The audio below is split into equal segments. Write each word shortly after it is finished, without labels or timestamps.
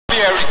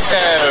hear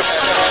itself.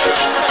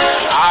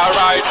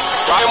 Alright,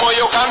 Ramo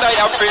Uganda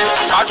yafe,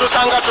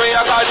 Matusanga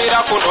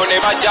tweyagalira kuno ne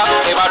bajja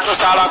ne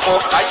batusalako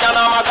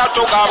ajjana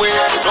amagato gaabwe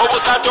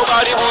n'obusato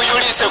gali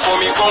buyulise ku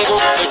migongo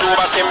ne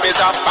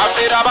tubasembeza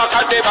bafeera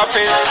bakadde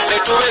baffe ne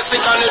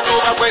tubesika ne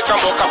tubakweka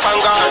mu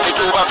kapanga ne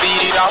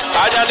tubafiirira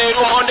balya ne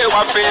lumonde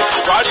waffe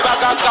twali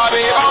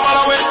bagaggabe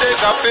bamala wente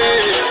zaffe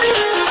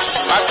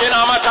batte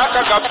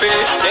n'amataka gaffe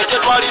nekye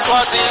twali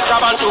twaziika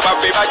abantu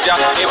baffe bajja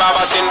ne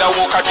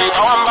babasendawo kati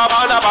bawamba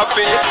baana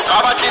baffe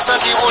babatiisa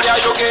nti buli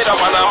ayogera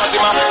mwana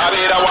amazima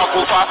abeera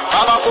wakufa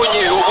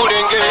babakonye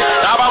obulenge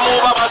n'abamu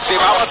babase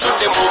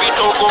babasudde mu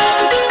bitogo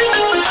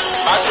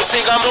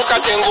batusiga mu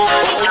katengo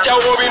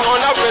okujjawo bino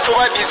naffe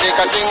tubaddize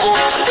katengo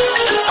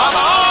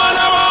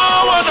abaana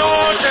bawano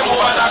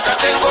temubala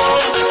katengo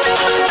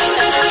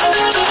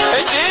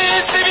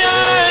ekisibye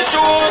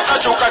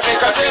ekyukakyuka ke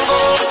katengo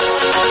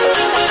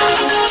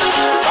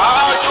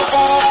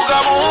batufuuga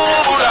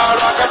mumbula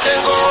lwa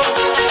katengo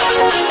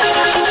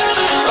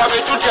kabe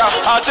tutya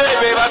ate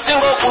be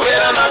basinga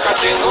okubeera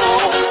n'akatengo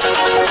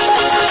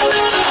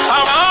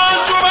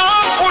abantu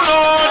bakuno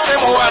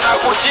temubala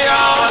kutya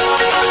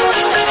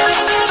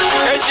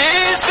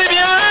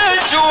ekisibye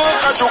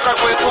ekyukakyuka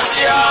kwe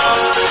kutya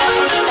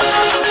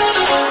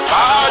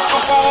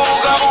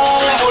batufuuga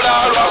mumbula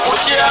lwa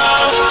kutya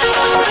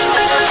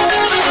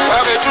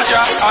kabe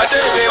tutya ate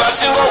be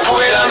basinga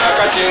okubeera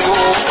n'akatengo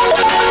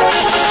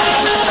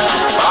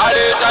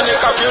baleeta ne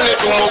kafyu ne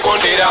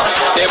tumugondera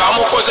ne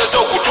bamukozesa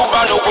okutuba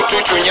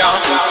n'okutucunya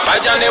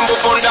bajja ne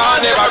mbufunda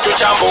ne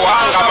batukyambuwa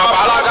nga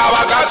mabala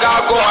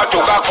gabagagagoma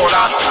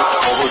tugakola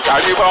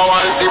obutali bwa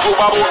wansi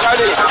buba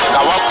bukale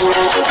nga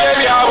waggulu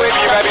by'ebyabwe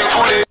biba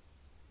bikule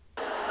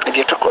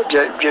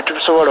bye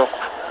tusobola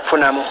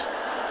okufunamu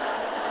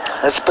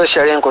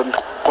especially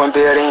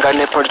comparing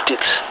ne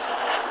politics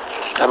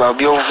aba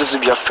byobufuzi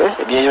byaffe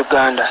ebya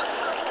Uganda.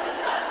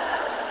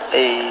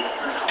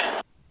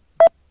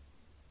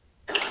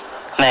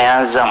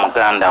 Neyanza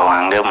muganda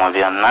wange mu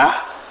byonna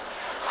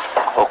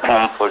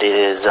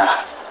okumpuliriza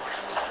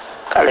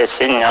kale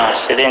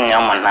siri nnyo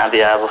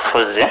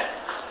munnabyabufuzi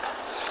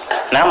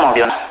naye mu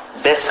byonna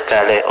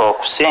basically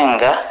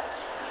okusinga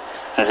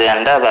nze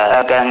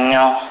ndabalaga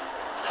nnyo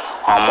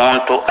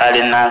omuntu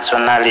ali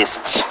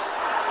nationalist,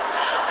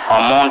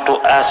 omuntu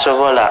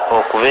asobola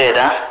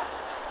okubeera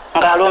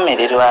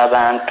ng'alumirirwa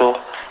abantu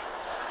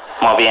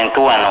mu bintu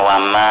wano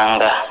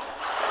wammanga.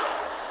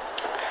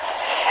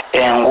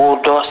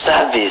 Enguudo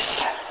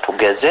service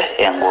tugeze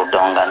enguudo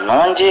nga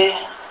nnungi,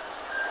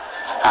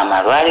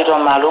 amalwaliro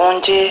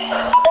malungi,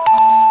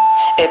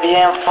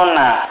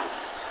 ebyenfuna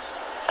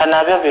nga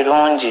nabyo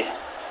birungi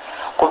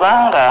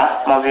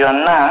kubanga mu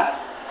byonna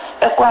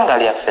eggwanga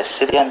lyaffe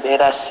si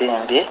ly'embeera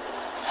simbi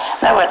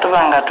naye bwe tuba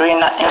nga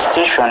tulina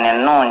institution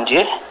ennungi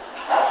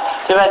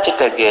kiba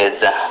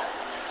kitegeeza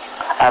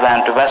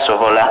abantu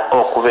basobola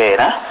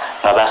okubeera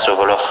nga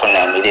basobola okufuna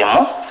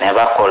emirimu ne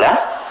bakola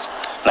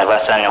ne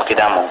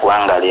basanyukira mu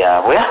ggwanga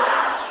lyabwe.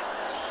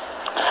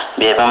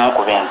 Byebimu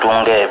ku bintu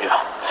ng'ebyo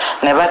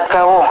ne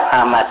bakkawo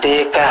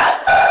amateeka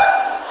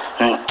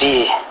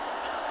nti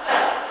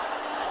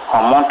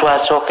omuntu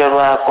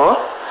asookerwako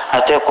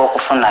ateekwa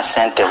okufuna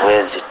ssente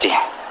bwe ziti.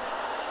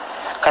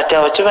 Kati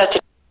awo kiba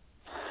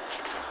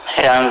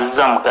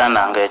yanziza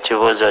muganda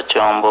ng'ekibuuzo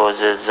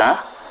ky'ombuuzizza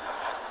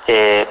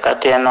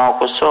kati eno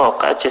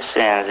okusooka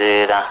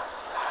kisinziira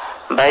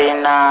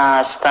bayina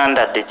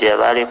standard gye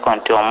baliko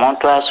nti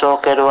omuntu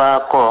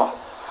asookerwako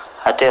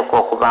ateekwa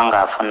okuba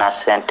ng'afuna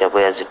ssente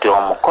bwe ziti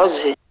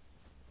omukozi.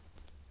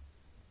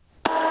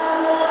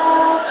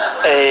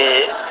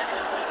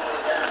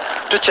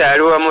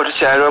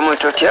 tukyaliwamu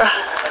tutya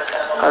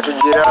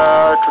katugira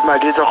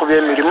tumaliriza ku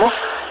by'emirimu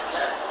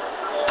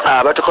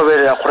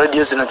abatukoberera ku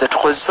radio zino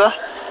zetukozesa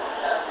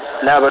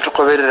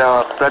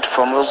n'abatukoberera ku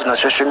platform zino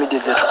social media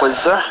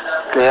zetukozesa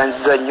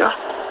tweyanziza nnyo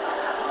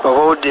oba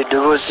owudde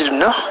eddoboozi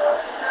lino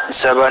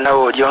nsaba nawe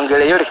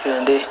olyongereyo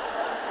ligende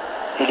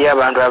eri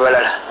abantu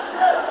abalala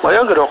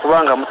mweyongera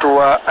okuba nga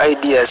mutuwa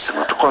ideas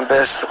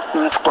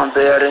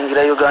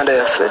mutukompeyaringira Uganda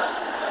yaffe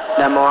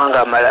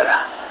n'amawanga amalala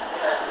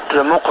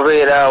tuleme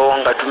okubeera awo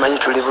nga tumanyi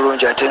tuli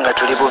bulungi ate nga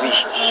tuli bubi.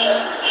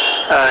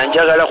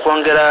 Njagala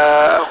kwongera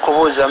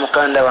kubuuza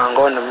mukanda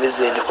wange ono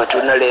visit kwe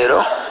tulina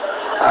leero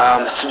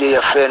mu studio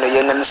yaffe eno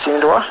ye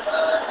NAMISIDWA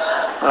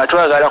nga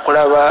twagala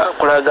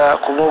kulaga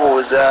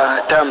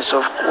kumubuuza terms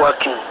of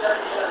working.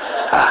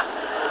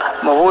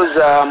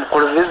 Mubuuza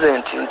mukulu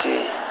Vincent nti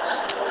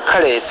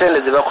kale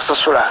sente ze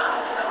bakusasula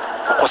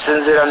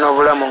okusinziira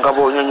n'obulamu nga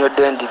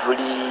bw'onyonyodde ndi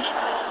buli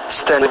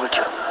sitani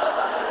butyo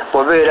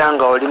bw'obeera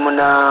nga oli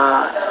muna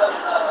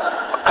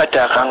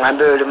kataka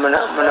ngambe oli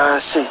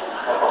munansi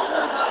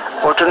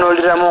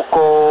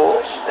otunuuliramuko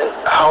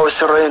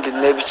house rent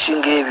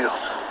n'ebikinga ebyo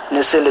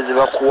n'essente ze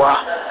bakuwa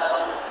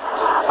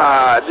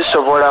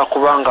bisobola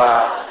kuba nga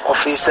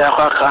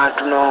ofiisaako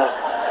akantu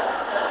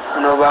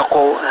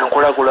n'obaako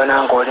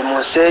enkulagulana nga oli mu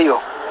nsi eyo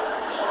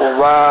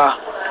oba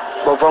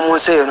bw'ova mu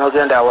nsi eyo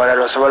n'ogenda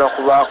awalala osobola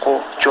kubaako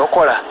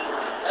kyokola.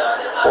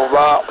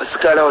 oba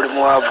osigala oli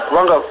muwaavu,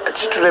 kubanga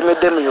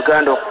kitulemedde mu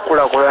Uganda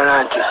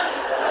okukulakulana nti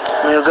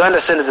mu Uganda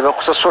sente ze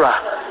bakusasula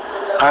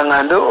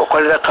kaŋŋambe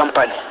okolera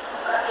kampani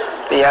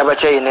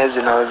ey'Abachina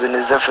zino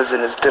zaffe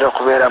zino zitera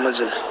kubeeramu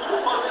zino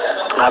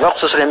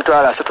abakusasula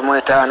emitwalo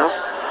 35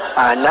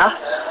 40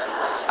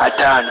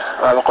 5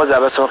 abakozi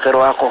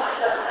abasookerwako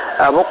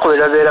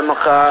abokubira babeera mu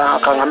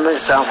kaŋŋambe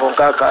 7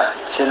 nkaka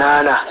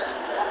 8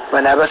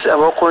 bano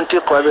ab'oku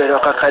ntikko babeera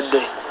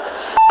kakadde.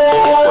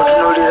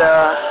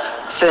 Otunuulira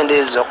sente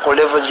ezo ku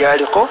levo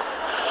gyaliko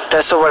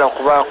tasobola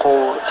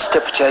kubaako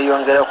step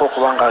kyayongerako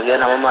kubanga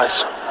agenda mu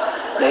maaso,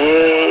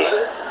 naye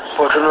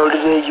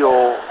otunuulira eyo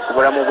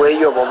obulamu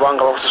bweyo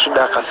bwobanga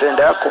bakusasudde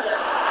akasente ako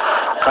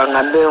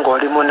kaŋŋambe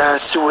ng'oli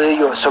munansi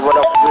weeyo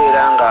osobola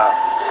kubeera nga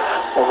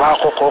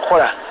obaako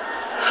kokola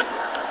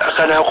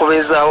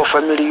akanakubeezaawo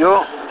family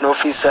yo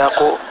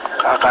n'ofiisaako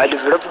aka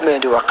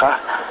development waka.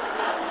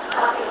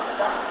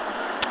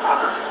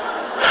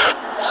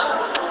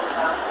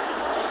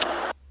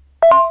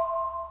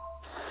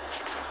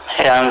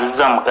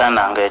 Yanziza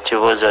muganda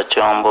ng'ekibuuzo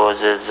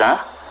kyombuuzizza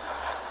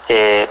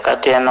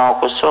kati eno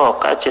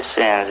okusooka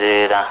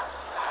kisinziira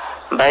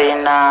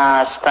balina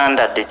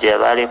standard gye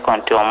baliko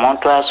nti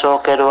omuntu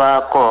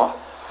asookerwako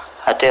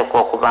ateekwa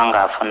okuba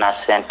ng'afuna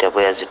ssente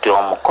bweziti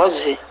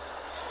omukozi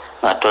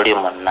nga toli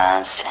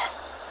munnansi,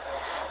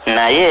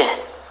 naye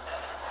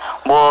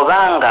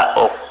bw'obanga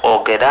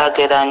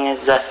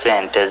ogeraageranyiza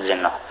ssente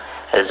zino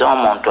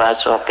ez'omuntu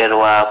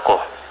asookerwako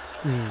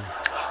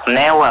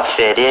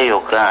newaffe eri e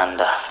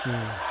Uganda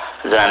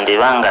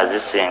zandiba nga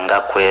zisinga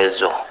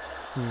kwezo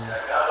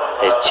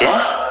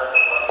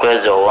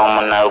kwezo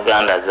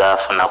ow'omunnauganda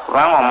zaafuna,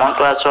 kubanga omuntu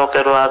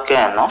asookerwako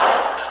eno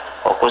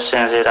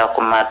okusinziira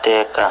ku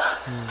mateeka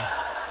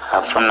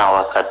afuna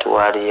wakati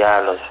wa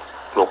liyalo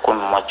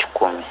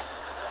 1,100.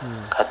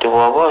 Kati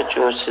bw'oba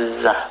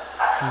okyusizza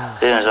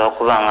ziyinza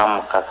okuba nga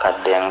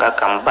mukakadde nga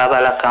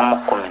kamubabala kamu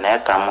 10 naye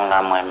kamu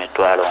ngamu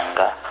emitwalo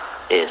nga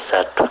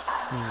 3.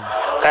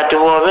 Kati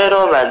bw'obeera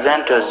obaze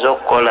nti ozza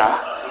okukola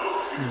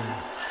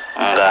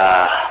nga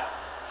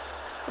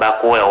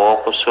bakuwa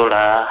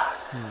ew'okusula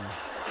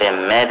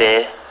emmere,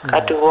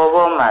 kati bw'oba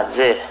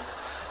omaze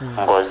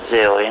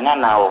ng'ozze olina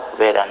naawe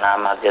okubeera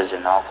n'amagezi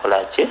n'okola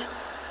ki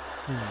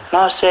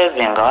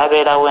n'osevinga.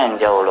 Wabeerawo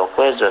enjawulo ku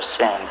ezo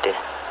ssente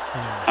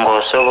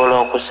ng'osobola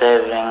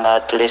okusevinga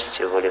at least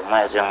buli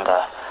mwezi nga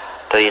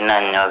toyina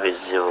nnyo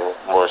bizibu,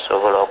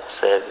 ng'osobola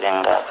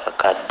okusevinga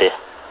akakadde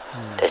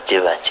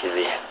tekiba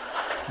kibi.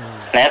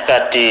 Naye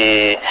kati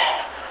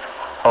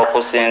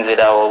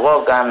okusinziira oba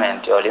ogambe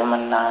nti oli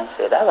munnansi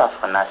era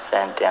bafuna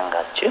ssente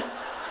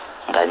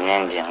nga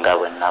nnyingi nga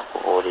bwe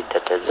nakubuulidde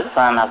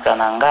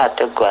tezifaanagana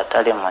ng'ate gwe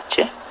atali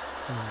muki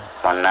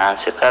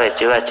munnansi, kale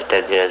kiba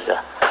kitegeeza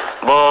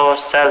bo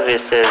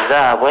services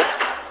zaabwe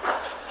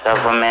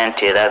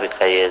gavumenti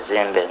erabika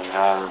yezimba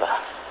ennyumba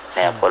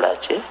nekola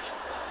ki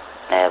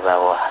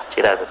nebawa,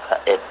 kirabika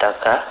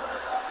ettaka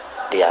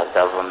lya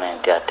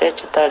gavumenti ate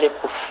ekitali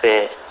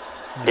kuffe.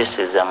 This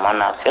is a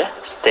monarchy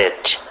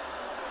state.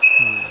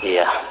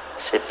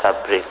 Si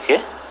public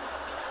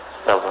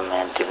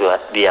government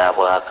bya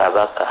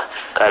Bwakabaka.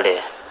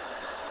 Kale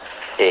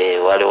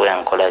waliwo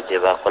enkola gye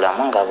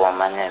bakolamu nga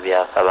bw'omanya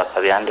ebyakabaka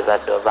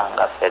byandibadde oba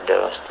nga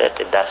federal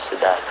state, that's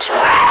that.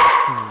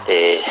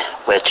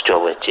 Bwekityo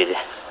bwe kiri.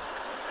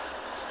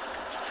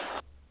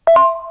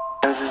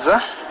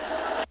 Nziza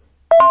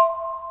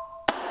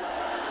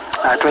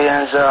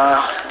atweyanza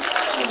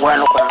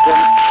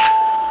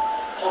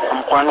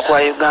omukwano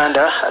kwa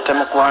Uganda ate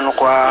mukwano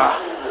kwa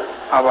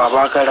abo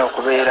abaagala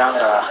okubeera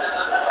nga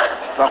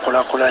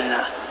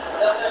bakulakulanya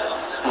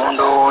mu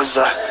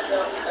ndowooza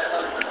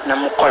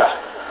nemukola.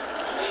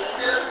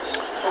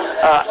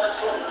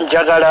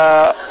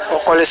 Njagala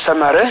okola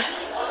esamare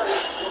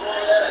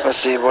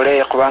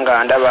osiibule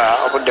kubanga ndaba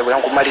obudde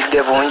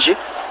bwenkumalidde bungi.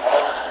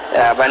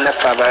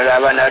 Bannaffe abalala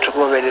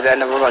abanatugoberera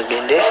nabo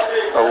bagende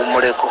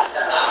bawummuleko.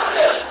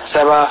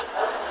 Saba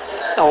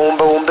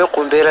awumbewumbe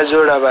ku mbeera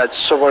z'olaba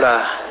zisobola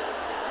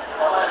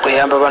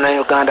kuyamba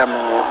bannayuganda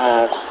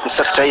mu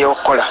sekita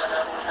y'okukola.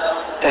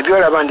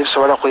 Ebyolaba ndi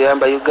bisobola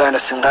kuyamba Uganda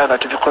singa nga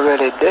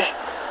tubikoberedde,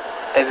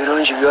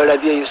 ebirungi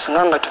byolabyeyo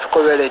singa nga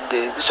tubikoberedde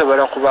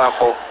bisobola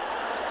kubaako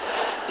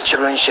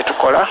ekirungi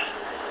kyetukola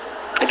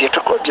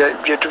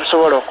bye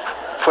tusobola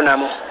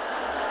okufunamu,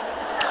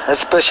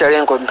 especially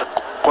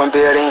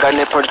comparing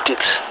ne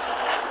politics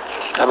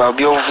aba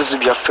byobufuzi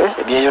byaffe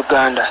ebya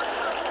Uganda.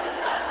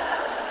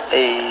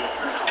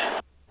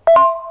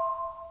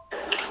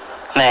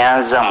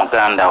 Neyanza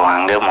muganda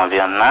wange mu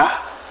byonna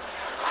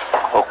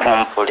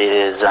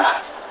okumpuliriza.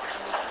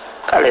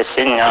 Kale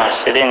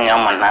siri nnyo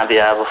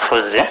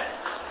munnabyabufuzi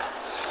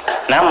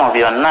naye mu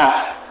byonna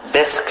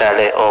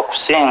basically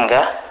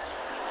okusinga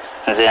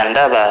nze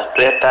ndaba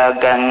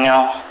twetaaga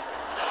nnyo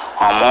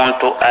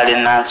omuntu ali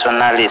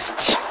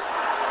nationalist,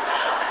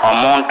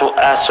 omuntu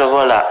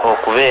asobola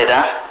okubeera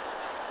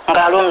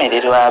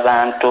ng'alumirirwa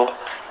abantu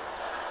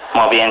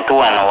mu bintu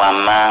wano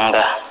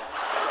wammanga.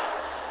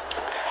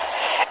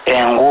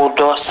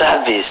 Enguudo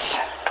service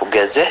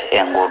tugeze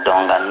enguudo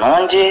nga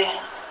nnungi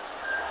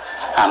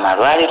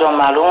amalwaliro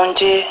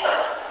malungi,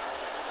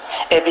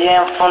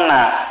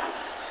 ebyenfuna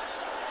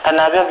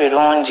nabyo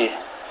birungi,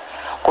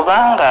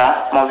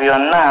 kubanga mu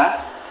byonna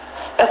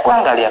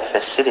eggwanga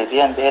lyaffe si libi,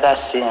 embeera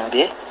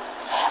simbi,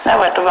 naye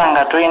bwe tuba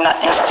nga tulina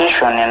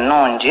institution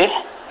ennungi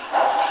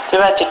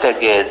kiba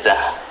kitegeeza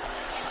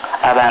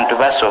abantu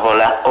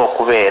basobola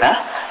okubeera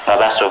nga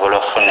basobola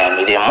okufuna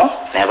emirimu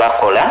ne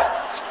bakola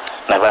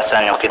ne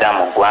basanyukira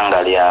mu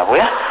ggwanga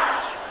lyabwe.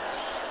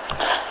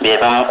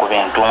 Byebimu ku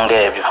bintu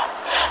ng'ebyo.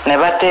 Ne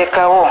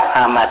bateekawo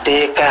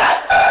amateeka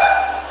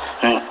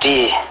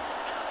nti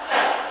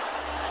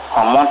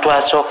omuntu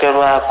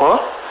asookerwako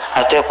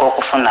ateekwa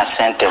okufuna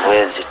ssente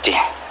bwe ziti.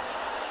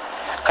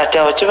 Kati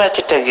awo kiba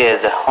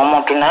kitegeeza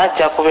omuntu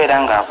n'ajja kubeera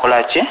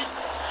ng'akola ki?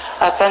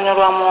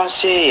 Akanyulwa mu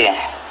nsi ye.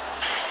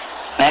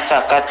 Naye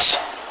kakati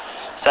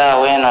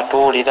saawa eno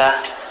tuwulira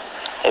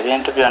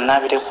ebintu byonna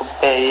biri ku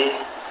bbeeyi.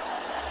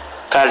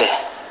 Kale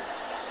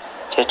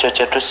kyekyo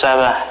kye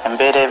tusaba,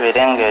 embeera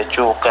ebeere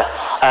ng'ekyuka.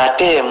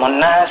 Ate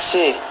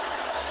munnansi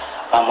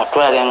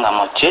bamutwale nga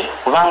muki?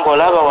 Kubanga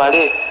olaba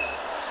wali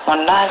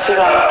munnansi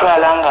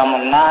bamutwala nga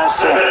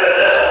munnansi,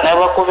 ne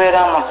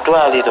bwekubeera mu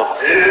ddwaliro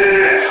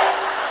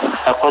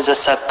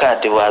akozesa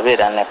kaadi,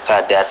 bwabeera ne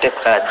kaadi, ate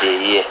kaadi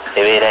ye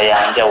ebeera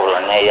yanjawulo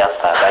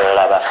n'eyaffe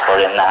abalala ba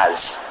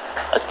foreigners.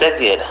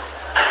 Otegeera?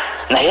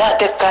 Naye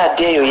ate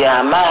kaadi eyo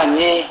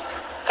y'amaanyi,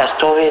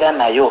 kasita obeera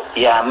nayo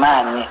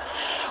y'amaanyi,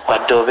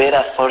 wadde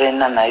obeera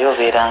foreigner naye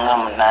obeera nga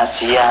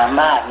munnansi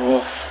y'amaanyi.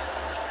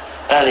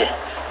 Kale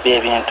bye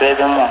bintu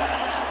ebimu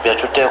bye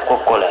tuteekwa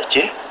okukola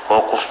ki?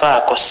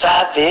 Okufaako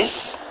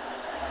service,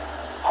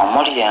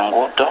 omuli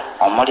enguudo,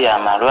 omuli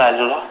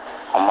amalwaliro,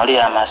 omuli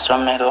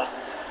amasomero,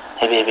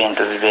 ebyo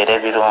ebintu bibeere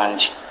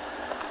birungi.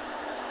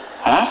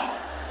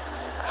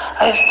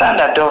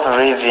 Standard of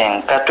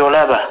living kati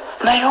olaba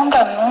nayo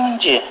nga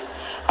nnungi.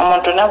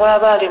 Omuntu ne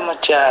bw'aba ali mu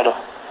kyalo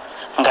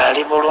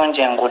ng'ali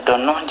bulungi, enguudo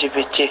nnungi,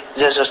 biki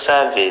zezo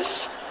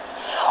service.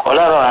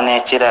 Olaba wano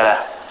ekirala,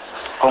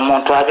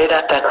 omuntu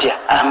abeera tatya,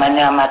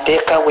 amanya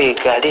amateeka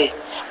weegali.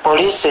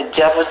 Poliisi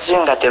ejja buzi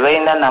nga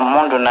tebalina na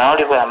mmundu, naye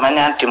oli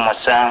bw'amanya nti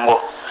musango.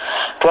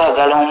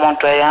 Twagala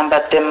omuntu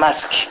ayambadde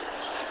masiki,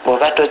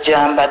 bw'oba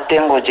togyambadde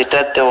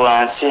ng'ogitadde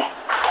wansi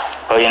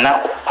olina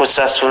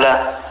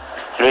kusasula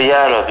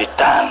Ruyalo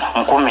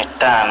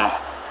 5,000.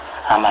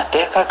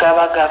 Amateeka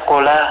gaba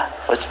gakola,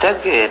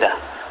 okitegeera.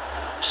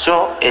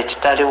 So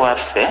ekitali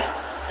waffe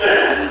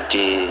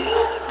nti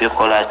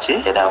bikola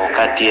ki? Era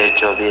wakati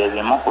ekyo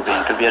byebimu ku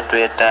bintu bye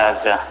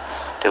twetaaga.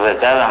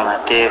 Tebwegaba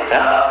amateeka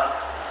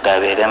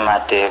gabeere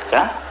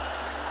mateeka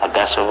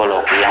agasobola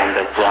okuyamba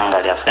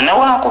eggwanga lyaffe.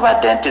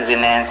 Newankubadde nti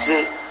zino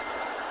ensi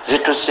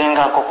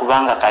zitusingako,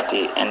 kubanga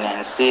kati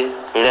enensi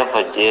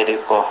level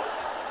gyeriko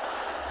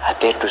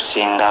ate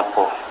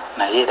tusingako,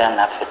 naye era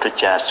naffe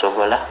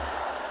tukyasobola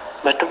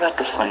bwe tuba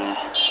tufunye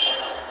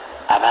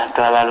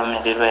abantu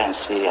abalumirirwa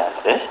ensi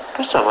yaffe,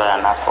 tusobola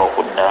naffe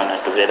okuddawo ne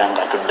tubeera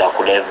nga tudda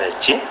ku level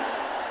ki?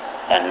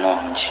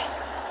 Ennungi.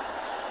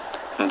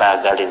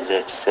 Mbaagaliza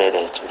ekiseera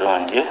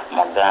ekirungi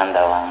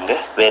muganda wange,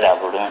 beera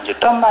bulungi,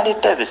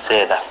 tomalidde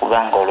ebiseera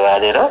kubanga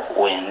olwaleero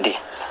wendi.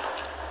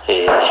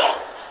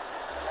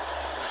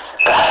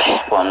 Kale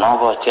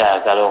bw'onooba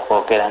okyagala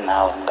okwogera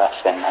naawe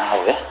ngaffe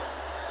naawe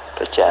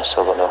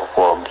tukyasobola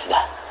okwogera.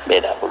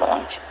 Beera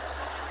bulungi.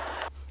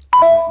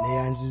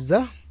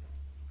 Neyanziza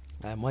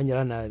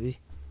mwanyala nabi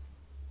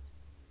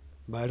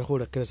bali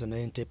khulekkeresa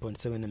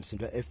 90.7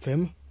 Namisindwa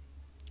FM.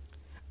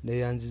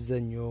 Neyanziza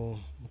nnyo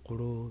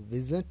mukulu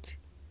visit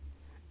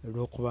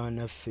olw'okuba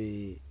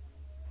naffe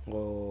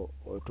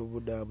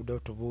ng'otubudabuda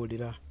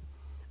otubuulira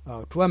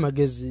tuwa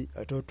amagezi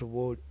ate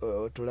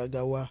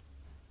otulagawa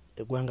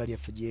eggwanga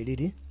lyaffe gye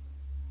liri,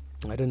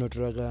 ate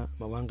n'otulaga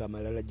mawanga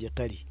amalala gye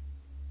kali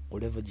ku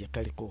level gye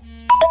kaliko,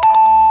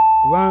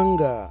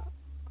 kubanga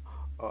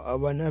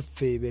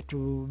abanaffe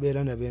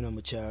betubeera nabeena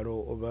mu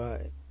kyalo oba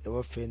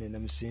ewaffe ene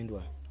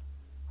Namisindwa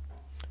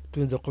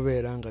tuyinza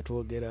kubeera nga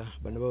twogera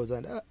bano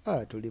bawoza nti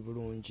tuli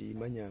bulungi,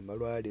 manya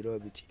amalwaliro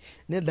biki,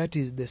 ne that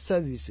is the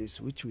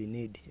services which we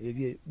need.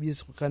 Ebyo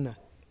bisikukana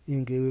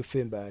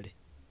ingeweffe mbaale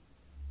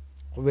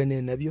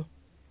kubene nabyo,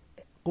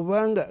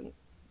 kubanga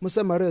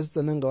musamaro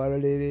yasitana nga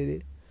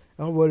walalelele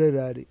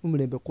akubolera ali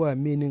umulembe kwa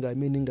amini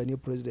nga niyo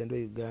president wa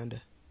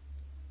Uganda.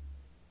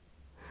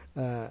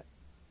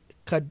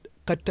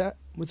 Kata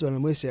musibana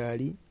mwese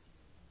ali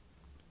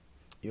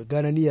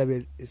Uganda ni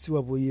yabe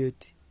esiwa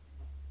boyeti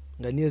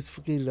nga niyo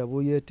sifukirira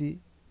boyeti,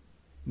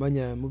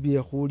 manya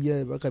mubye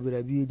khulya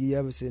bakabira bili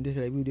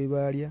yabasendekera bili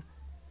balya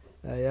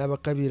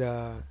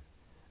yabakabira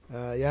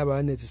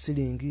yaba ne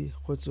silingi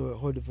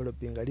khotso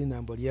developing ali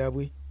nambo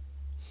lyabwe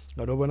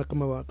nga nobona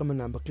kama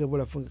namba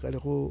kebola funga kale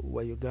ko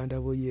wa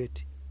Uganda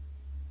boyeti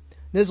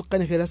nezo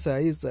kanikera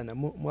saiza na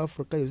mu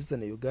Afrika yose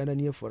na Uganda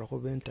niyo fora ko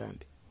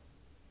bentambe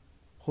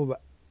kuba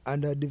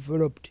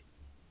underdeveloped.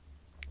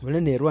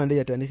 Mulene Rwanda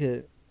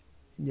yatandike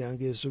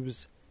nyange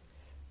esubisa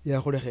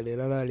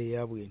yakhulekhelela lali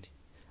yabwene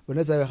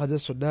bonaza bakhaze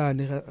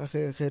Sudan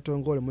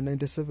khetongole mu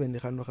 97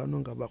 khano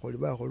nga bakholi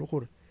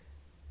bakholukhura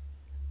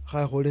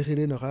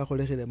khakholekhile no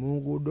khakholekhile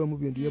mungudo mu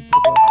bintu bya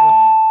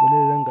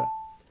boneranga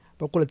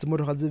bakola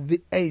tsimotoka zi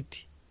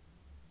V8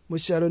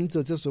 mushalo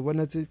nitso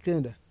tsobona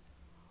tsikenda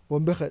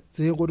bombekha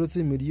tsingudo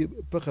tsimiliyo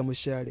paka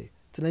mushale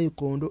tsina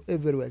ikondo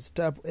everywhere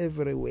stop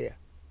everywhere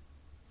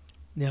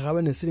ni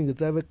khaba ne silingi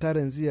tsabe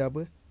currency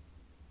yabwe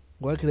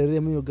ngwakilere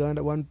mu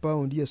Uganda 1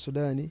 pound ya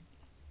Sudani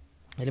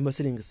ali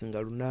masilingi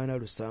singa lunana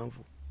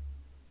lusanvu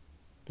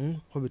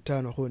kho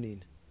bitano kho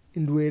nini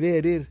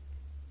indwerere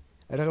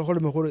ataka khole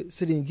mekho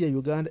silingi ya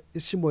Uganda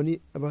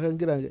isimboni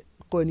abakangirange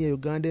koni ya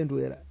Uganda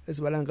indwera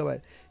esibalanga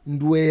bali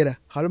indwera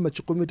khaloma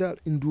 10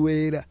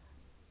 indwera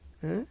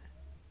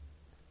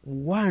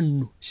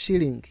 1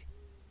 shilling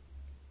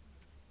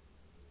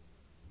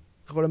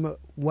kholoma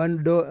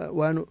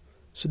 $1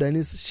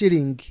 Sudanese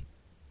shilling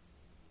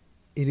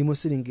ilimo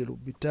silingi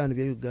bitano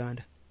bya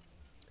Uganda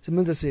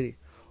simenza siri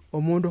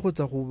omundu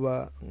khutsa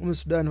khuba mu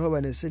Sudan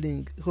khoba ne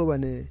silingi khoba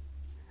ne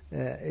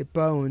a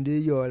pound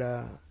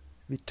yola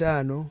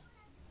bitano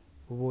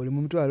uboli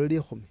mu mtwalo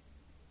likhumi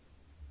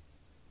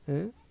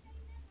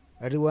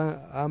ari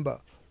wa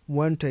amba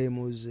one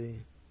time was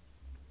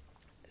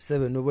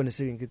 7 ubone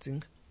silingi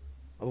tsinga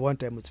one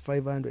time was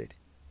 500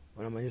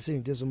 wanamanya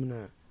silingi zo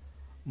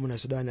muna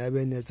Sudan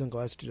abene tsinga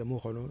wasutira mu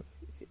khono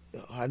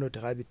hano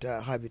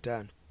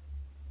habitano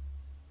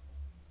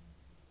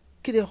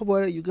kile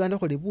khobola Uganda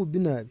khole bubi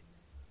nabi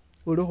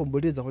olo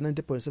khomboleza khona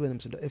 90.7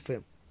 msundo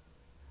FM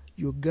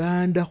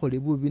Uganda khole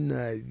bubi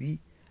nabi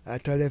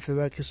atalefe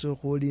bakiso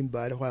kholi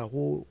mbale kwa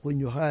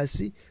khunyo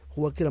hasi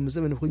khuwakira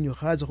museveni khunyo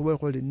hasi khobola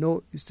kholi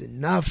no it's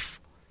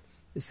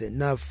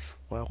enough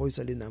kwa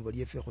khoisa linambo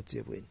lyefe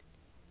khutsie bweni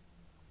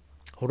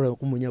khore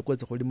kumunya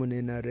kwetse kholimo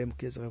ne NRM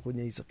kesa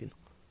khunya isakino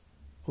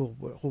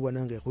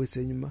khubona nge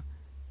khoise nyuma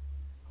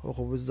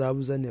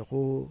khubuzabuza ne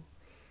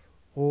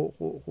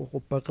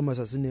khupaka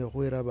masasine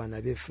khwera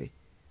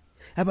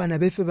abana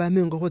befe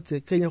bamengo khotse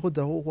Kenya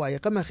khotsa khwaya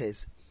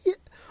kamakhese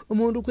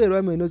umundu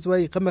kwerwa meno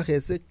zwayi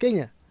kamakhese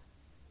Kenya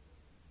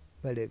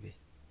balebe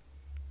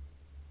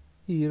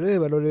ire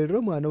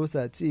balolero mwana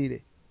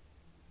usatsire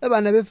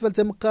abana befe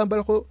batse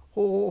mukamba kho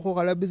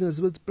khala business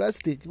with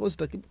plastic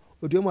ostaki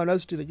odiyo mwana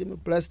asutire kimi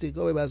plastic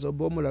owe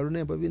bazobomola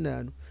lunembo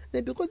binano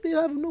ne because they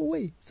have no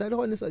way sale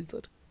khone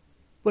satsata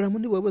bona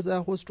mundi bwebo za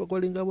ho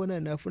struggling abona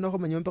nafuna kho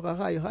manyompa ka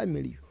hayo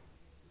hamiliyo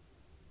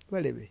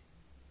balebe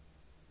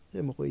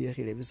yemko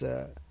yekhile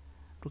bisa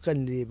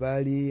tukanile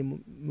bali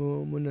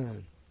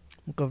muna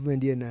mu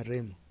government ye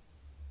NRM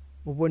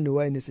ubone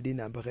wine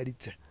sidina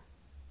ambakalitsa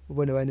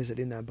ubone wine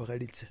sidina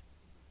ambakalitsa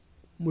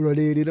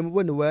mulolelele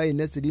mubone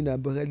wine sidina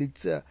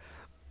ambakalitsa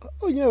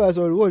onye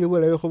basolo wole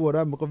bola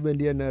khobora mu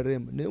government ye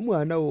NRM ne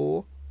mwana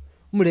wo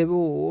mulebe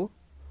wo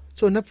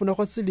so nafuna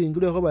kwa silingi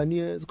le kho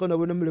bani sikona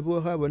bona mulebe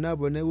wo khabona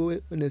bone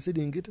we ne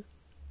silingi ta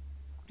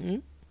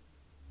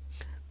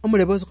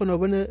omulebe sikona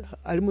bone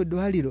ali mu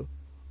dwaliro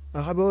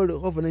akhabe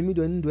khofuna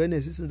million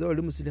ndwene sisinza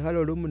oli musilikhalo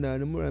oli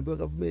munane mulambe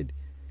government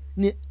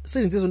ni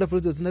silingi zo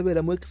ndafuna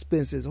zinabela mu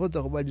expenses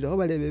khoza khobadira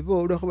khobalebe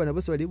bo lo khobana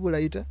bose bali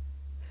bulayita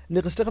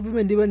ne kasta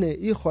government bane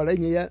ikhola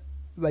nya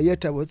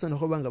bayeta botsana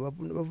khobanga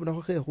bafuna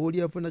kho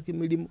khuli bafuna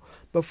kimilimo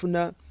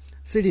bafuna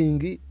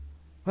silingi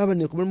baba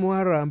ne kumulimo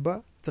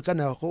waramba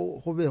tsakana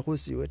khobe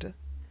khosiweta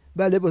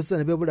bale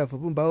botsana be bulafu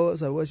bumbawo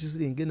sawa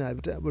silingi na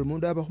bita buli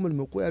mundu aba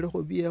khumulimo ko yali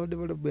khobiye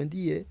development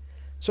ye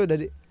so that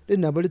le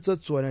nabo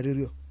litsotswana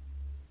liryo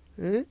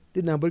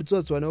dinambo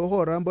litsotswana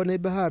ho ramba ne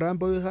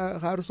baharamba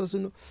harusa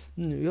sino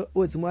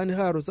wezimani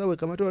harusa we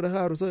kamatora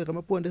harusa we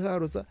kamaponde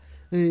harusa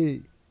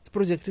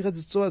project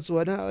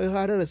khatsotswana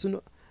harara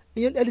sino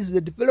is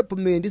the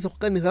development is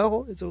khani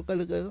gago it's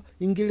khali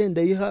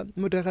ingilenda iha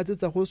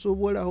mutakhatsa go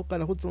sobola go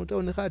kana go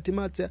tsonta ne khati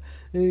matsa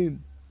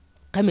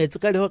kametsi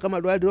kale ho kama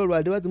lwadi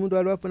wazimundu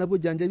alwafuna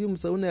bujanja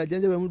bimusauna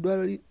yajanja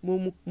bamudwala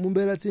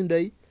mumbela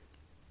tsindai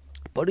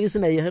polisi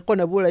na ihe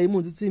kona bula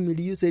imunzu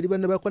tsimiliyo seli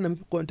bana bakona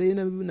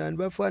container binani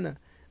bafana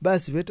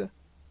basi beta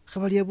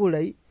khabali ya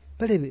bula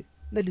balebe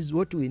that is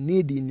what we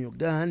need in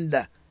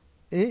Uganda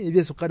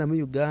ibyeso kana mu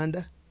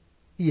Uganda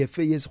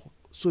iyefe yeso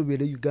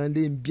sobele Uganda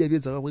imbya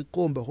byeza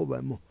kwikomba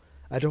khobamo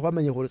ate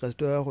kwamanye kholi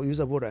kasito yakho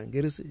yuza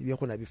borangerisi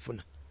byakhona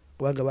bifuna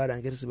kubanga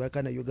barangerisi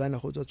bakana Uganda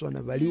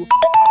khotsotswana baliwo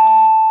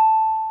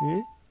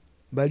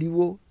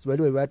baliwo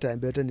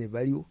batambe ate ne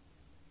baliwo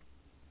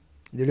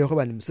ndile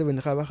khobani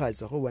museveni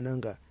khabakhaza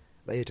khobonanga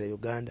bayeta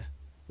Uganda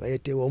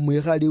bayete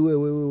omwikhali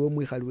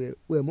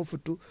we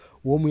mufutu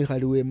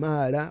omwikhali we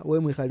mala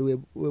omwikhali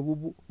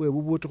we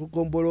bubutu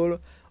kukombololo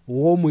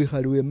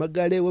omwikhali we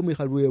magale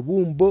omwikhali we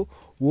bumbo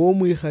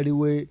omwikhali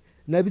we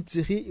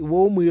nabitsikhi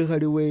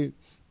omwikhali we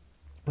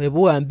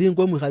buambi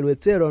ngo omwikhali we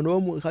tsero no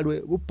omwikhali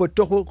we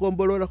bupoto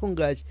kukombolola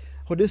khungachi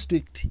khu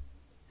district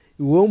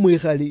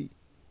omwikhali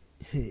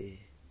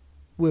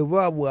we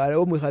babwala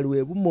omwikhali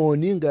we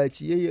bumoni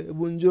ngachi yeye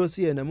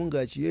bunjosi yena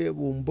mungachi yeye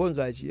bumbo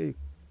ngachi yeye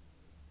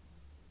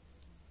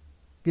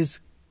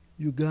bis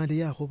Uganda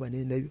yakho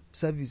banene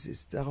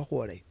services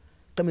takakhola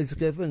kamezi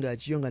kefe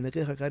ngachi yonga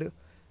nekhe kare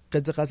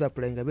katsa kasa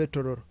plenga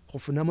betororo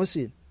khufuna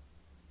mosini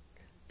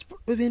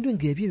bintu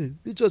ngebye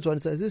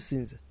bitsotswanisa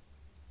zisinza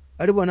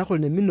ari bona go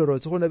ne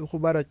minerals go na go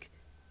baraki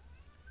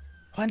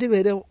khandi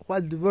bere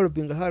kwa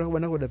developing ha go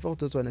bona go da fa go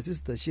tswana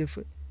sister chef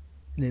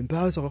ne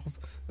mpawo sa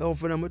go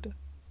fona mota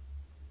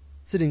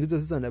siringizo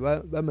sitsana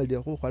ba mali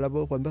go khwala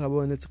bo go mbega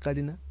bona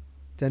tsikalina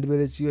tsandi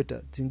bele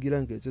tsiyota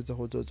tsingira nge tsetsa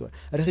go tsotswa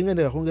ari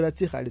khingana go ngira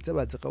tsikhali tsa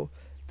ba tsaka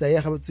tsa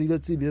ya ga tsilo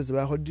tsibi tsa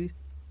ba go di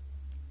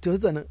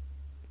tsona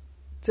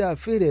tsa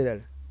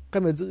felela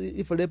kametse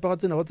ifole pa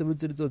tsena go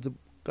tsebetse tsotse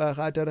ka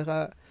ga tare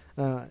ga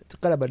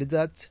tsala ba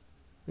ditsatsi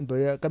mbo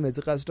ya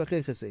kametse ka sitwa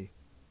khekese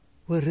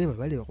we reba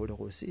ba le go le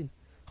go sina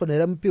go na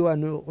ra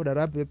mpiwano go da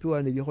rape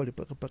piwano ye go le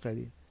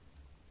pakapakale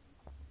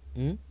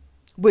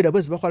boira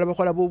bose ba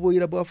khola bo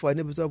ira bo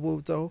afane bo tsa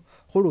go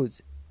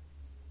lotse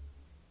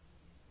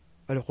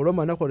ba le go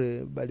loma na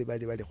gore ba le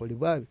go le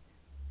babe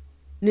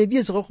ne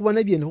biese go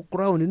bona biene go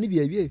crown ne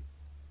bie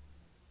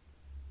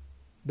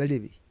ba le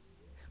bi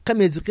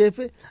kametse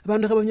kefe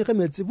abantu gabanye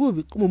kametse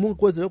bubi kuma mungu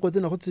kozela ko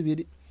tsena go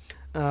tsibiri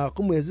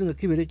kuma yezinga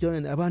kibere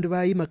kyone abantu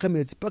bayima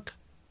kametse paka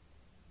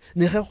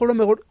ne ga go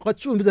loma go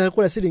tsumbiza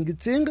go la silingi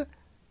tsinga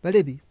ba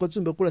le bi go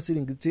tsumbe go la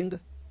silingi tsinga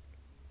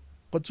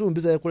go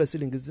tsumbiza go la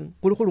silingi tsinga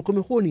go go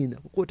kome go nina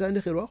go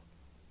tandegelwa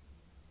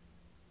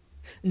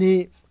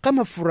ni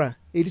kama fura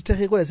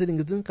ilitake go la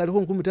silingi tsinga ka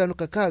go nkumutano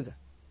kakaga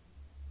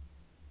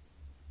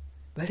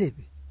ba le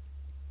bi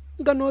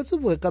ngano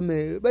tsubo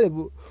kame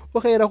balebo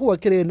bakayera go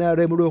wakere na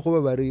re mulo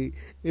go bari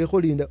e go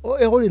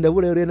linda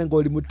bole rena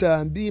ngoli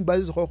mutambi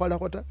mbazi go khola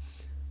khota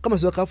kama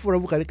so ka fura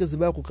bukale ke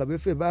ziba ku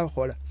kabefe ba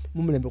khola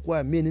mu mulembe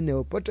kwa mini ne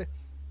opote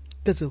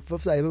tse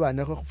fofsa e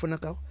bana go funa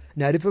ka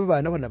na ari fe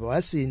bana bona ba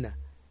wasina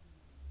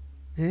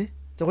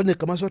tsa ne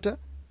kama sota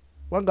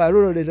wanga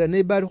lolo le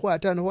ne ba go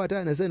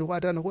atana sene go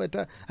atana go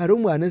eta ari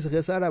umwana se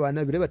ge sala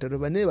bana bile bataro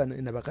bane bana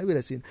ina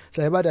bakabira sina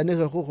sa ba da ne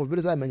go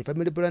bile sa many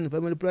family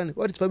planning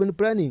what is family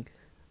planning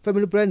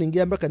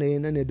yamba kana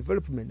ne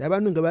development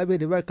abantu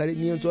ngababele bakale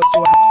nyenzo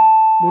tswa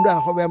mundu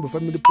akhoba yamba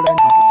family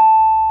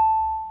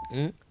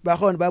planning ba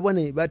khona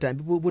babone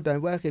batambi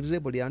butambi ba khirire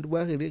boli yandu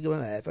ba khirire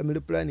ba family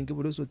planning ke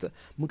bolosota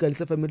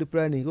mukalitsa family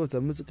planning go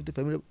tsamusikiti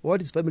family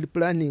what is family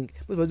planning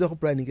bazoza go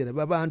planning ke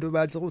ba bantu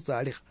ba tsa go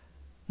sale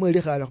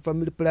mwele khala go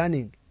family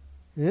planning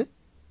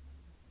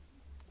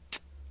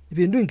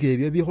ibindu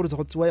ngebye bi khoro tsa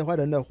go tswa ya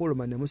khwana na kholo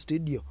mane mu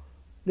studio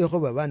le go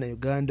ba bana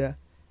Uganda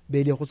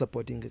bele go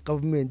supporting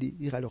government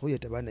igale go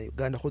yeta bana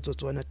Uganda go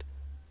tsotswana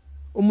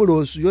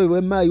umulosu yo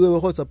we mai we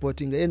go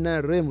supporting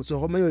NRM so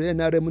go mayo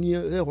NRM ni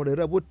e go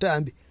rera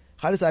botambi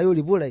khale sa yo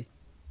libulai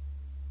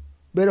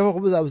bele go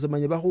buza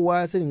manye ba go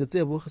wa selinga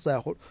tsebo sa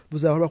go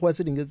buza go ba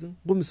selinga tsi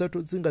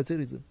gumisato tsinga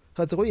tsirizo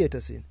khatse go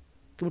yeta sina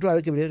ke mutho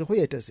ale ke bele go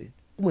yeta sina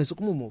kumweso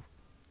kumumo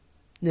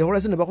ne go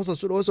sina ba go so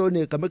so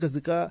ne kameka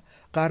zika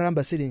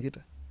karamba selinga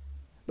ta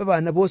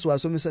baba bosi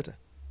wasomisata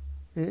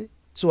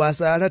so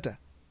wasalata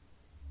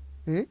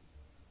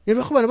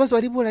yero khobana basi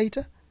bali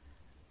bolaita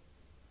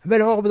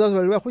bele go buza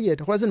bali ba go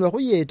yeta go sina ba go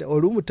yeta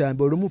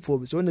olumutambe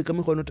olumufobe so ne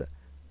kamikhono ta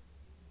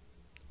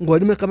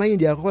ngodi me kama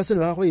indi yakho sina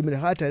ba go yimile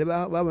hatale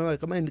ba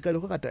kama indi kale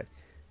go katale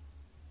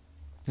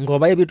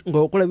ngoba yebitu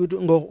ngokula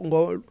bitu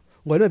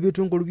ngona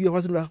bitungulu biyo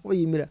go sina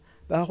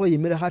ba go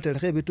yimila hatale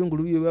ge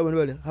bitungulu biyo ba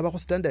bana haba go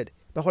standard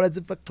ba gola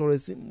zi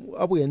factories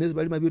abu yenezi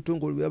bali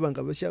mabitungulu biyo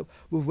banga basha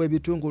buvuwe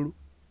bitungulu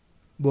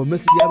bo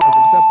mesi yaba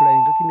go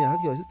supplying kimi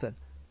hakyo sister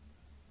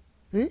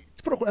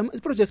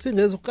project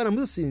ngezo kana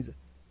musinza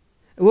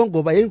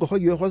wongoba yengo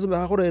khoyo khoze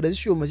ba khorera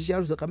zishuma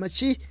zisharuza kama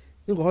chi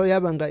ingo khoyo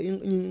yabanga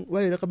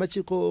wayira kama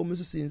chi ko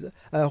musinza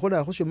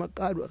khona khoshuma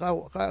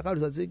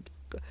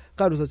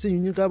karu za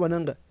tsinyinyi ka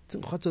bananga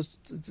khatso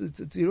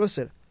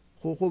tsirosela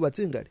go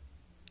batsingale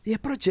ya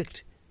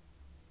project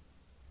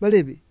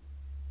balebi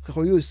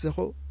khoyo se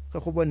go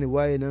bone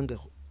waye nanga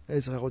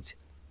ese khotsi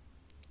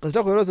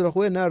kazita go rozela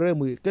go na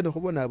remu ke ne go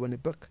bona bone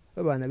pak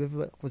bana be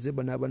go ze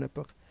bona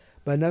pak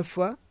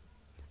banafa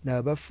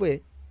na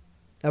bafwe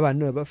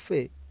abantu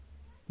bafwe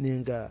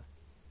ninga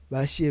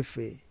ba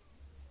shefe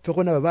fe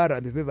gona ba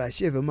arabe be ba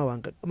shefe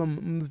mawanga kama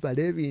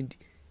mbale bindi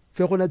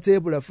fe gona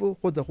tsebula fo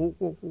go tsa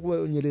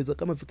go nyeleza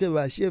kama fike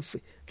ba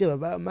shefe ke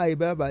ba mai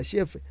ba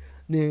shefe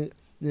ne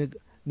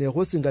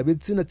go singa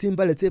betsina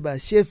tsimbale tse ba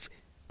shefe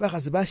ba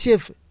ga ba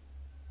shefe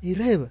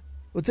ireba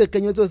o tse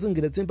kenyo tso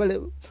singile tsimbale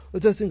o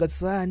tse singa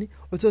tsani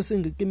o tse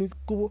singa kimi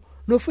kubo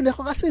no fune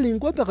go ga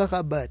selingo pa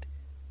ga bad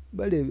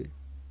balebe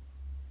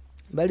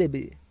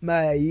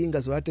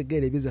mayinga so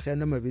ategele bize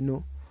khana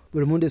mabino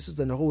buli mundu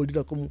esisa na go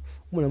ulira ko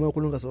muna ma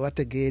kulunga so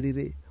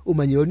ategelire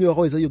umanyoni wa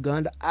go isa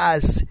Uganda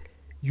as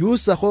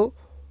yusa go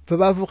fe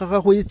ba fuka ga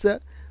go itsa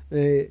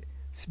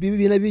sibibi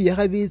bina bi ya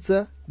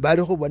gabitsa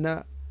bali go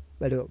bona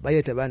bale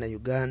bayeta bana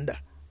Uganda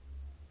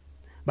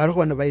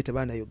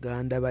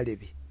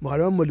balebi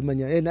mogala wa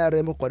mulimanya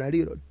NRM kona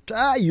liro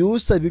ta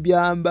yusa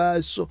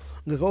bibyambaso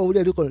ngako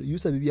uli liko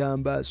yusa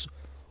bibyambaso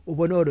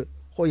ubona ore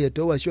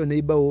khoyeto washo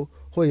neibawo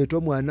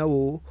khoyeto mwana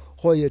wo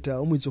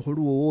khoyeta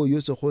umutsukhulu wo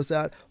yose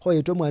khosa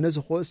khoyeto mwana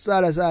so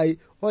khosala sai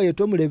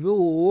khoyeto mulebi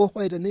wo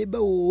khoyeta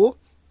neibawo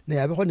ne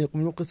yabe khone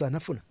kumukisa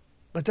nafuna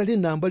batali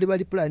namba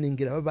bali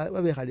planningira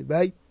babe khali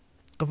bayo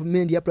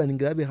government ya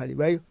planningira babe khali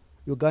bayo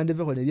Uganda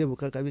ve khone bye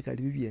bukaka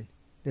bikali bibyene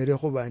nere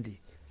go bandi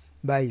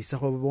ba isa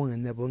go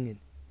bongene na bongene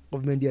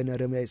government ya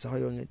nare mai isa go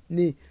yongene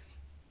ni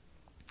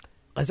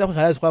kasa go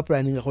khala go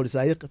planning go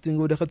sa yi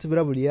tsingo de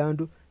khatsibira buli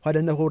yandu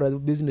hada na go ra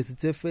business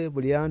tsefe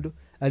buli yandu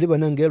ali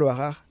banangelwa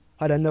ga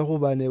hada na go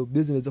bane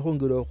business go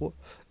ngiro go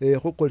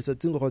go kolisa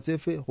tsingo go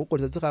tsefe go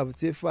kolisa tsikhavu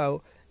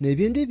tsefao ne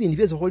bindu ibindi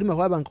byezo go lima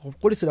go abanga go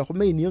kolisira go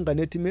main yonga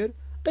netimero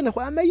kana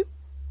go amayo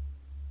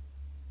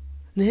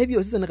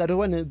nebyo sisa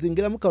nakatwana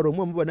zingira mukaro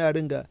mwe mubona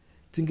arenga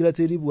zingira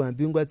tsiri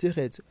bwambingwa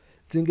tsekhetso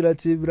zingira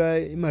tsibra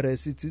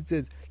imaresi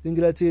tsitse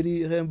zingira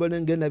tsiri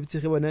rembona ngena bitse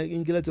bona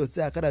ingira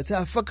tsotsa akara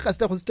tsa faka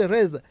sta go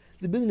stereza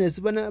zi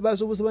business bana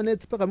basobusa bana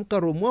tsipaka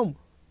mukaro mwe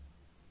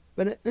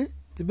bana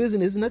zi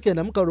business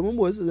nakenda mukaro mwe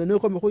wose ne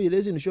ko mko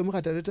yelezi nisho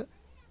mukatareta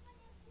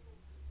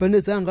bana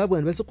zanga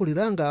bwana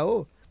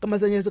basikulirangao kama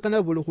sanyese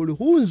kana bulu khuli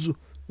khunzu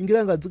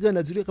ingiranga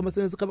dzikana dziri kama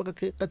sanyese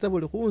kabaka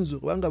katsabule khunzu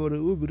wanga bari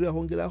ubiri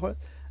ahongira ho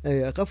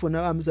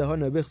akafuna amisa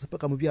hona bekha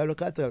paka mubyalo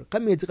katsa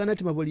kametsi kana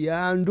tima buli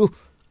yandu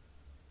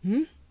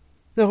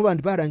naho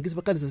bantu barangisa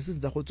bakanisa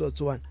sizinza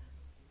khotsotswana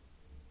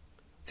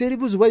tseri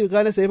buzu ba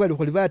Uganda sai bali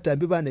kholi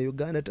batambi bana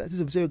Uganda ta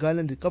sisi buse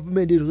Uganda ndi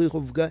government iri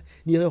khovuga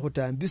ni re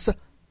khotambisa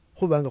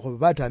khobanga khoba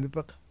batambi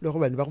paka lokho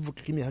bani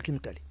bakuvuka kimi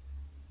hakimikali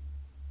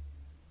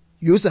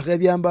yusa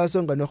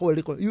khebyambaso ngano kho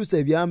liko yusa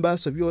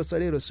ebyambaso byosa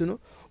lero sino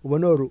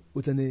ubonoro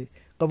utane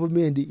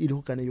government iri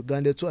khukana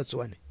Uganda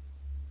tsotswane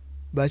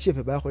ba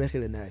shefe ba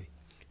kholekhele nabi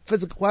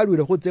fese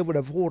kwalwira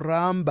khotsebula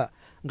khuramba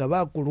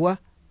ngabakulwa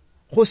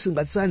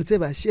khosinga tsani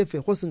tseba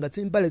shefe khosinga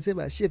tsimbale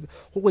tseba shefe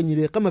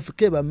khokwenyile kama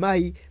fike ba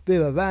mai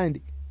beba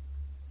bandi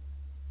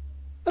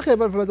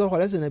akheba faza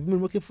khola sena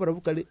bimu khifura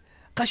bukali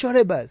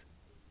kashore baz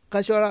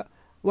kashora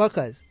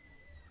workers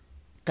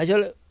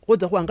kashora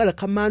khotsa khwangala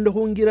kamando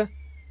khungira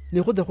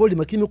ne khotsa kholi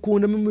makimi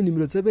kuna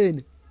mimunimiro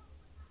tsebene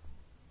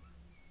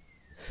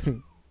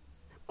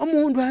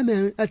omundu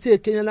ame atse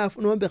Kenya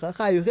lafu nombe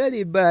khakhayo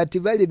kheli bati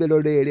bali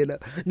belolelela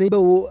ne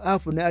bawo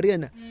afu na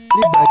arena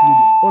libati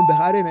ombe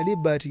arena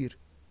libati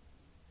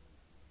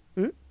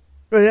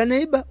Roya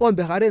neiba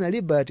ombe arena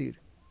libati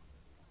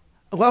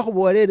kwa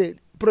kubolele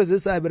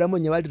process abira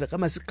monye balira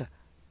kama sika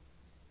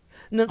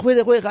na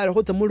kwele kwe khala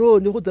khotsa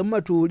muloni khotsa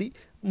matuli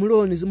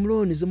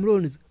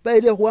muloni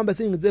baile kuamba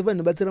singi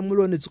zevana batsira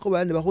muloni tsiko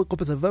bane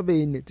bakhopesa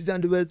vabene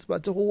tsandu betsi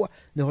batsuwa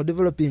ne ho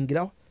developing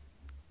lawo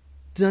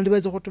tsandu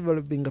betsi ho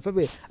developing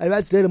fabe ali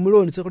batsile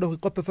muloni tsiko ko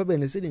kope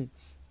fabene sini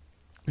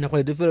na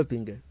kwa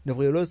developing ne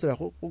go yolosera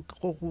go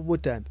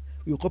botambi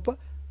ukopa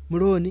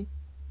muloni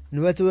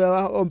ne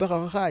batsewa ombe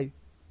khayo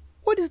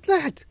what is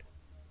that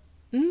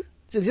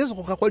Tsezo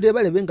go gakhole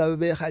bale benga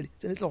be khali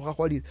tsenetso go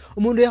gakholile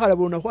umuntu ekhala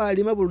bona go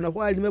alima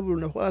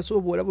go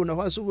asobola bona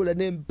go asobola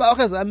ne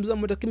mpaka zamza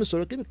mota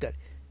kimisolo kimikali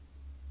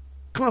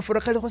kama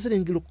fura kale go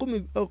selengile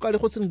 10 kale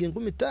go selengile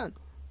 15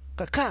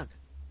 kakaka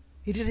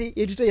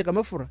idite ya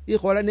kama fura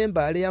ikhola ne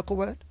mbale yakho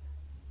bala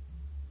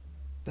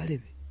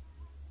balebe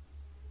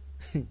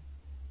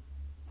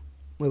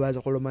mwe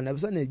baza kolomana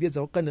bisane byeza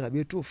go kanira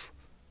byetufu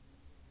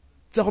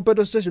tsa go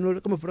petrol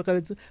station kama fura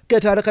kale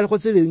ketara kale go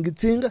selengile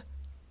tsinga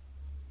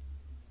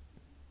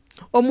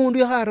omundu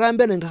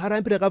yakharambe nga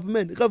harambira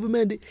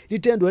government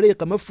litendwele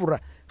kamafura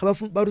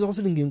baruza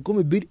kusilingi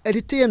 12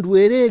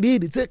 litendwele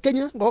lili tse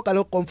Kenya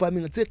ngokala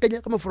confirming tse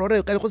Kenya kamafura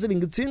ore kali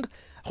kusilingi tsinga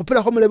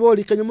khupela kho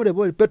muleboli Kenya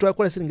muleboli petro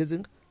yakola silingi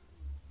tsinga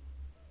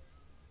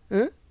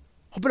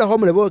khupela kho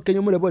muleboli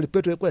Kenya muleboli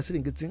petro yakola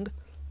silingi tsinga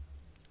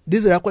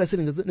diesel yakola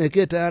silingi tsinga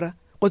neketara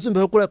kwatsumbe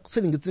yakola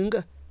silingi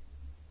tsinga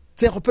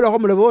tse khupela kho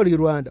muleboli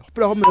Rwanda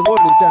khupela kho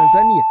muleboli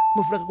Tanzania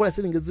mafura yakola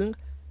silingi tsinga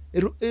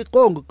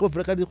Kongo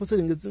kofura kali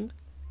kusilingi tsinga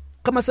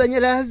kama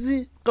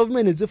sanyalazi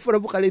government zifura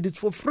bukale it's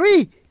for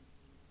free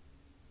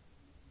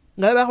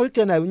ngaba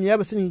khwikana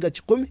binyaba sininga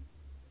 10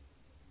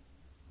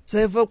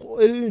 saifa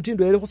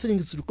intindo ere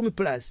kusininga 10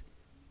 plus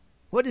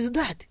what is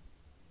that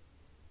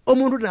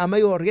omundu na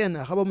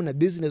mayorena khaba muna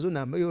business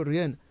una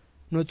mayorena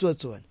no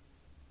tsotswana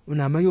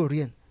una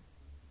mayorena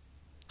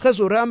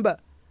khaso ramba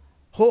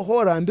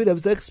ho rambira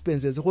bisa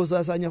expenses go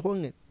sasanya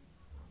khonge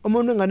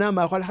omundu ngana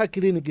ma khwala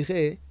clinic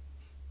khe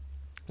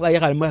waye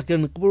khalima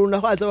kene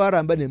kubuluna khwaza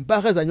waramba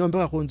nempaka za nyombe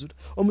khakhunzuta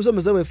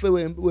omusomesa wefe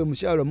we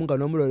mushalo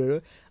mungano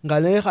omulolelo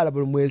ngale khala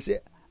buli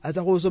mwese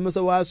aza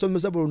khusomesa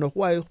wasomesa buluna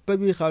khwaye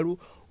pabi khalu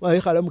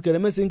waye khala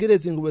mukeleme singire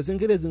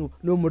zingu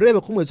no murebe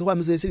kumwese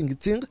khwamisa silingi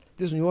tsinga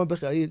tisunyombe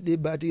khayi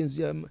libati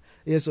inzu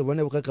yeso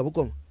bone bukaka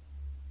bukoma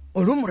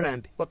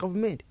olumurambi wa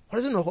government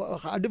khasino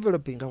kha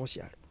developing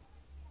khoshalo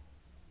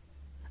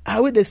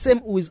are we the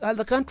same with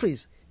other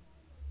countries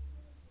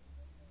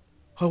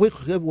hawe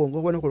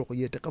khebongo bona kholo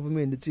khuyeta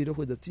government tsire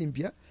khweza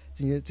tsimpya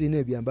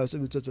tsine byambaso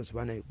bitsotso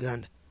bana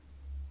Uganda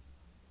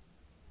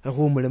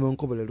akhumuleme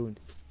nkobola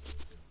lundi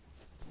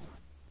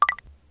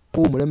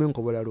khumuleme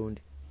nkobola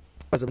lundi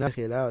bazana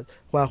khela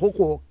kwa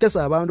khoko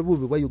kesa abantu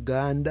bubi bwa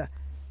Uganda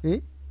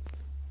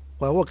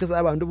kwa khoko kesa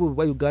abantu bubi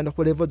bwa Uganda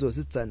khole level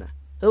zitsana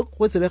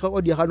khotsele kha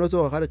odia khano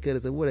so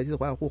khalekereza bula tsi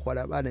kwa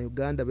khukhola bana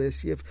Uganda be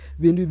chef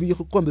bindu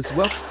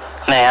bikhokombesibwa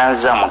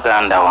nayanza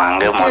muganda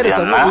wange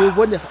mu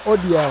byonna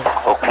odia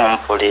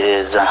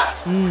okumpuliriza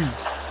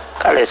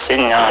kale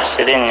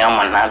siri nnyo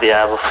muna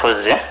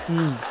byabufuzi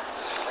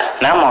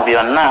naye mu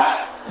byonna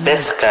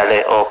basically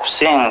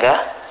okusinga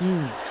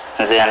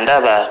nze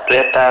ndaba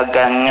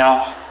twetaaga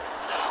nnyo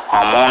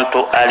omuntu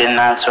ali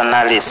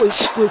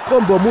nationalist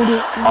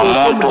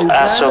omuntu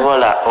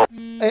asobola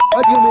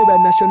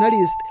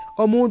nationalist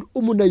omuntu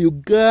umuna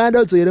Uganda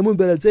ozoyere mu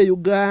mbera ze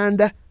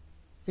Uganda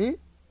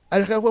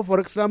alakakwa for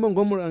example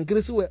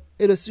ngomurangirisi we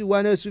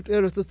LC1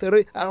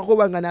 LC3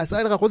 akakubanga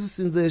nasana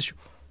kakosinzesho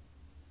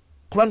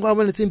kubanga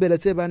wabona tsimbela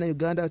tsebana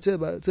Uganda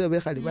tsebe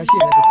khali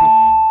bashinga tsi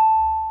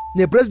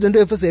ne president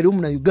wefese eri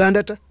umuna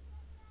Uganda ta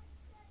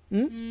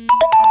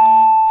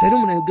seri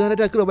umuna Uganda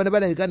ta kilo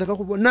bana Uganda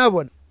kakubona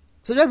nabona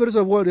so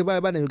jabiruso bwori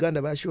bana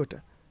Uganda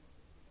bashota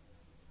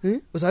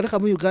usari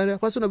khamu Uganda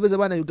kwasona beza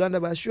bana Uganda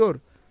bashora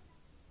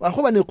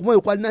akhoba ne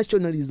kumoyo kwa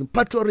nationalism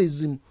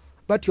patriotism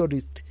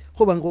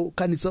khoba ngo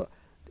kanisa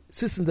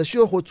sisinza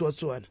sho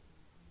khotswatswana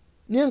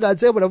ninga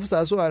tsebula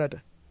fusa swala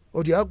ta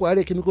oti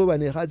akwale kimiko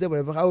bane khaze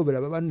bula bakhawo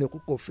bela babane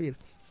kukofila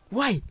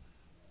why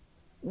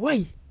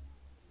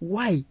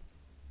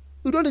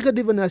you don't get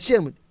even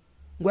ashamed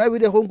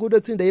ngwabide khongudo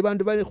tsinda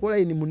ibantu bali khola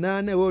ini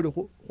munane wole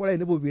khola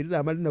ini bubiri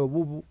namali na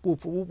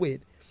bufu bubwene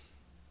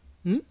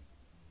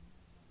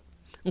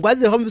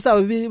ngwaze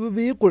khomisa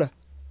bikula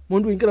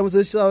mundu ingira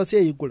musawa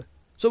seyikula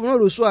so buno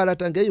luswala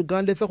tange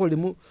Uganda fe kholi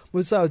mu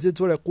sawa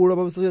zitole kulo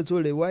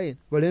babusezole wine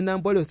bale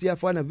nambole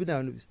siyafana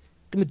binanu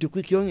kimiti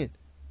kwikyonge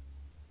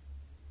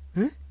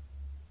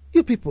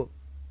you people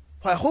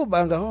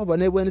khobanga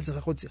khobane bwene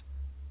tsakhotsia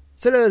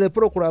selele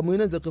program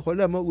ine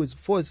nzakhola ma with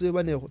force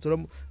bane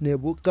khotsola ne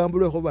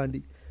bukambulo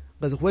khobandi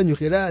ngaze khwenyu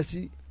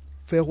khilasi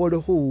fe khole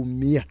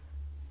khumia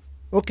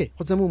okay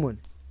khotsa mumone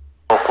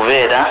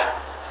okubeera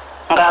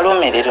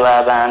ngalumirirwa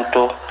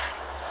abantu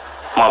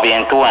mu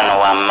bintu wano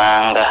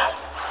wamanga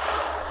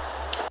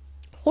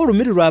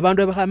khulumirirwa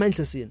abantu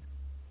abakhamanyisa sina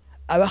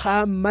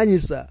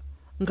abakhamanyisa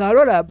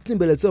ngalola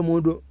tsimbele tso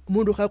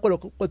umuntu khakola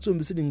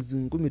kwatsumbi silingi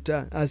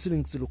 15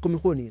 silingi 10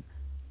 khonina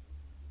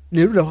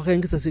nelula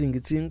khakengisa silingi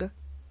tsinga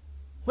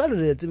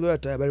walole tsimbele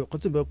tabali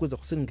kwatsumbi kuza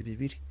khusilingi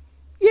 2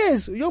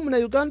 yes yo muna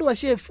Uganda wa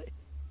chef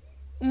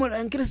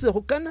umurangirise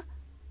khukana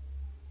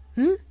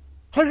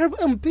hola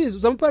MPs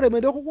zampare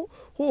mede khu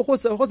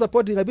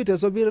supporting a bit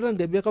so bira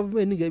ngebe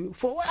government ngebe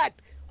for what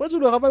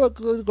kwazulo khaba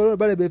kolona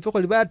bale befe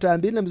kholi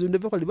batambi na mzunde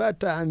fe kholi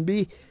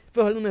batambi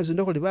fe kholi na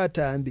mzunde kholi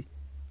batambi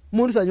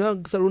mundu sanywa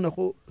saluna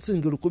ko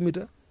singilu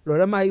kumita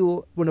lola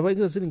mayiwo bona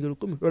kwengisa singilu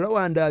kumi lola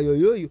wanda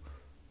yoyo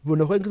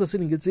bona kwengisa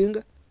silingi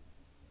tsinga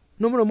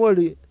nomuno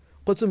moli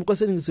kotsumi kwa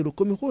silingi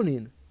 10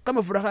 khunina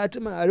kama furaha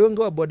atima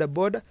alionga wa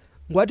boda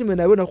ngwati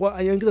mena bona kwa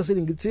ayongisa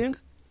silingi tsinga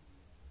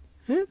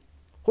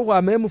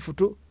kwa memu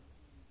futu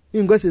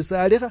ingwese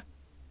salika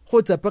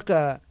khotsa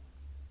paka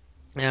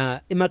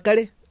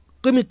imakale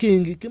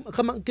kimikingi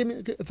kama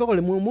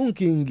fakole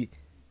munkingi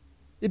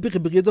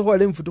ipikipiki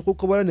khole mfutu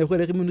khukobala ne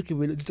khole kimunu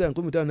kibele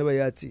litango mitano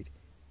bayatsiri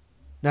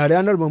na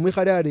rana mu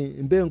mikhale ali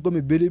imbe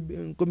ngomi bili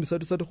ngomi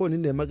satu khoni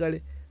ne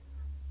makale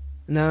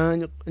na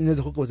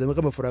neze khukoza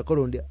kama fura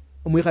kolondi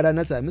umwikhale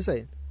na tsamisa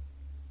yena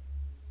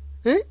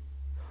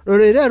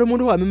lolere ari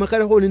mundu wa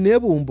makale khoni ne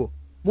bumbo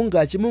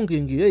mungachi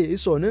munkingi yeye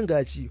isone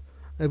ngachi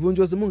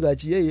ebunjozi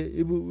mungachi yeye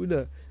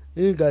ibuna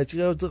ingachi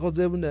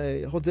khoze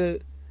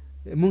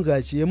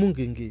mungachi ye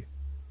munkingi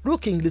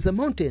looking is a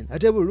mountain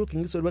atable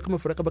looking so kama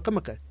fura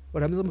kama kale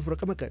wanamza mfura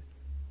kama kale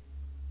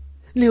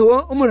niwo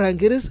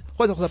umurangirisa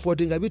khoza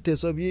supporting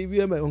abiteso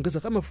biyema ongeza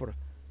kama fura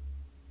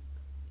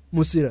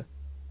musira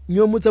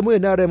nyo mutsa mwe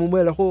nare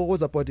mumwela kho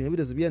supporting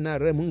abiteso biya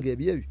nare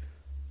mungebye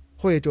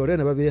kho etore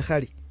na babe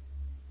khali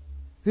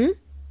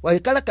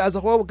waikala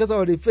kaza kho kaza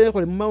wali fe kho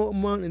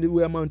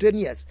we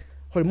mountaineers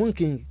kho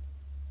munking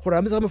kho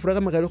ramza kama fura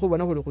kama kale kho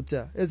bana kho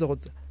khutsa eze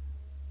khutsa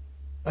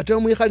ate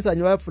umwikhali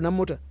sanyo wafuna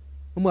mota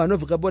umwana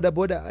ovuka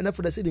boda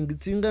anafuna silingi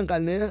tsinga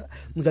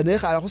ngane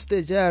khala ku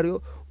stage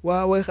yaro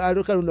wa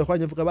khalo kalunda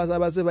khwanya vuka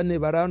base bane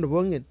barando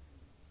bongene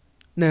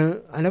na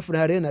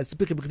anafuna arena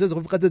sipikipiki zezo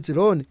kuvuka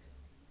zezilone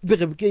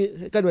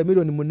bikipiki kali ba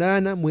milioni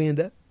 8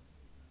 mwenda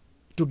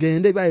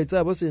tugende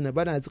bayitsa bosina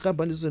bana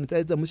tsikhambani zizoni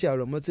tsayitsa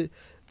mushalo motsi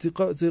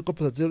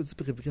tsikopha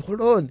sipikipiki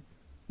kholone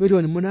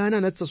milioni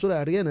 8 na tsasula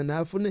arena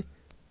nafune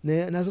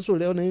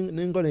nasasule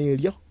ngone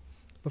yelyo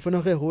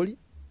bafuna kheholi.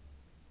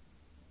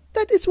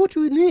 That is what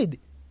we need.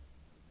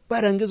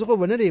 Barangezo ko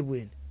bonere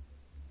bwene.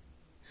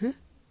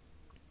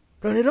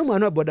 Ronero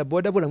mwana boda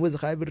bola mwezi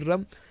khabirira.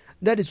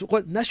 That is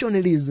called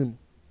nationalism.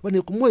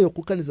 Bane kumoyo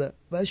kukaniza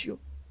basho.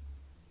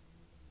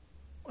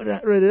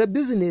 Ronero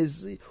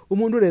business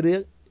umundu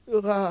rere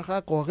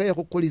khakho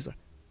kukulisa.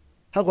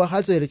 Hakwa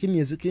khatsere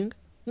kimyezi king.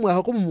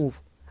 Mwa kumuvu.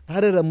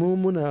 Harera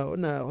mumuna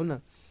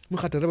ona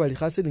mukhatara bali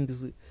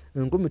khasilingizi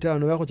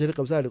ngomitano yakho chere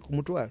kabsale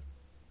kumutwala.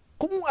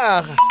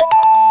 Kumwaga.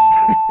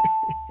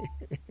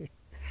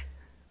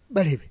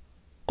 Balebe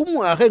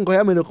kumwaga ngo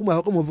yamene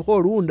kumwaga kumuvu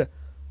ko runda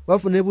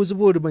wafune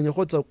buzibuli manye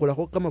khotsa kula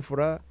ko kama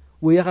fura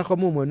we yakha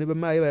khamumo ne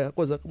bamaye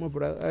bakoza kama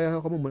fura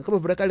yakha khamumo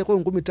kama fura kale ko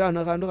ngomitano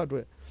akhandu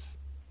khatwe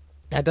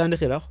atande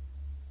khira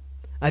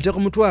ate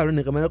kumutwalo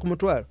ne kamana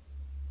kumutwalo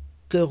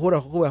ke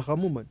khora ko yakha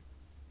khamumo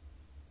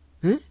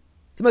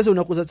Sima se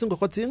unakuza tsingo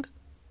kwa tsinga.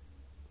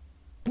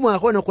 Kuma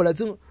akona kola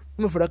tsingo,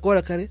 umefura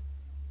kola kare.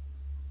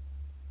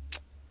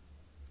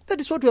 That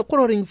is what we are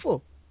quarreling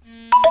for.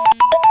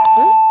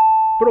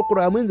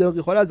 Program wenze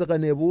wakikolaza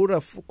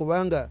kanebura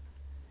kubanga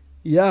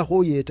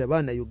yaho yeta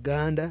bana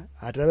Uganda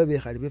atarabe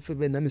bekhali befe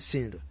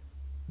NAMISIDWA.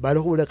 Bali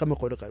khula kama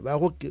kodoka. Ba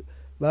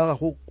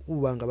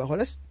kubanga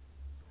bakholas.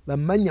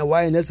 Bamanya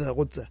wayenese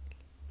khutsa.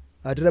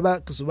 Atraba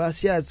kusuba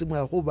siasi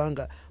mwa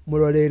khubanga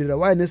mulolerera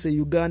wayenese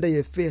Uganda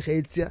yefe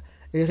khetsia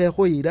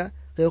ekhoyira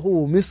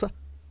khumisa.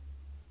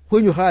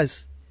 Khunyu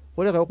khasi.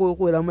 Khuleka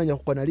khwela manya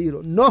khukona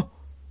lilo. No.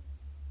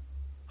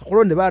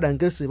 Akulonde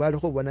barangese bali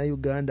khubona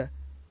Uganda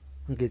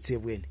ngetse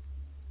bwene.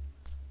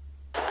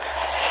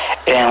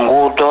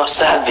 Engudo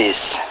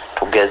service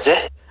tugeze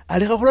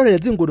aleka khulolera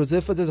zingudo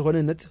zefa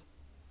zekhone natso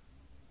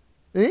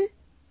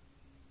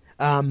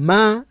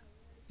ama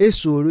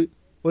esuru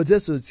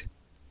ozesotsi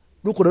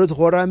lukulo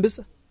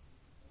zikhorambisa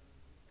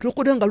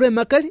lukudenga lwe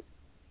makali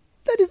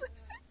that is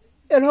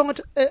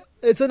elonga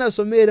etsana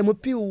somere mu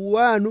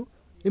P1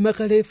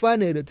 imakale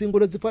ifanele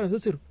zingudo zifana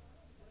zosiro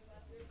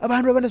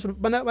abantu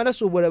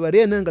banasubula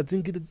barena nga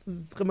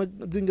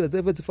zingira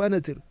zefa zifana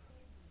ziro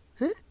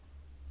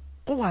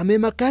kwa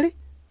makali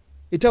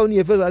itauni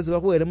yefeza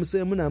aziba kwera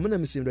musemu na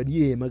NAMISIDWA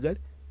diye magale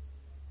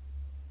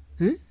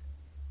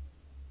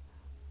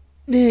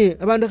ne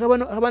abantu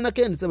kabana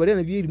kenza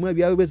balena byiri mwa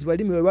byawe bezi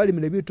bali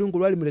mile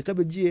bitungulu bali mile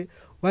cabbage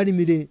bali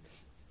mile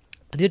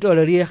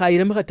nditola riye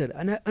khayira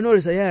makatala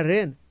anolesa ya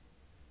ren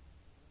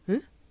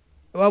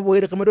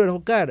wabwere kamadora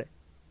kukara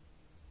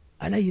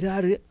ana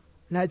irare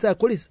na tsa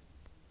kolisa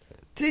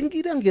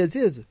tingira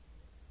ngezezo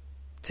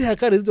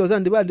tsakare zizo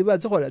zandi bali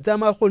bazikhola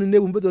tsama khoni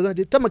nebumbezo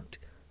zandi tamakti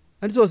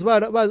andizo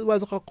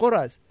bazikha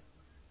chorus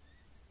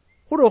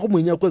khuro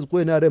khumunya kwezi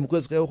kwena rem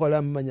kwezi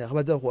khokhola manya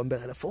khabaza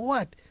khombekhela for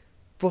what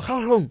for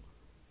how long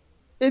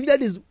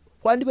ebyaliz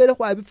kwandibele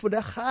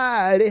kwabifunda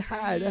khale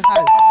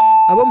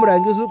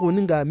abamurangizo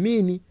kuninga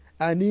amini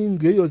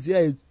aningeyo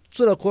ziya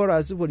tsula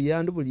chorus buli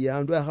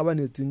yandu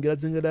akhabane tsingira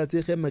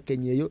tsikhema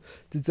kenyeyo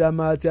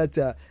tsama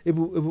tsatsa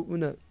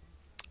una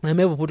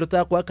amebu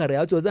puto kwa kare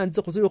atso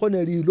zanzi khusiri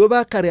khone lilo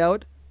ba kare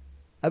out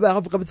aba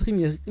khafuka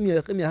bitsimi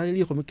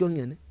hali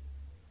khomikyongene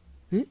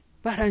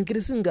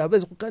barangirisi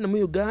ngabeze kukana mu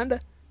Uganda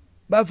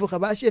bafuka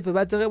bashefe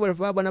batserebole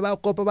fabona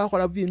bakopa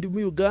bakhola bindi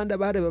mu Uganda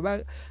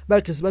bareba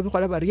bakisi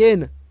babikhola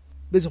bariena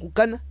beze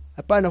kukana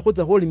apana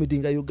khutsa ho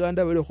limiting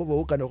Uganda bale khoba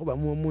ukana khoba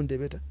mu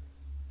ndebeta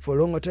for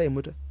long time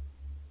uta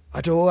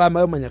ato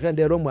amanya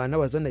kandero mwana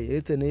wazana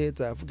yetse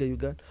netsa afuke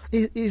Uganda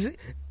is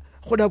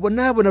khoda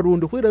bonabona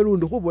rundu khwira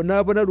rundu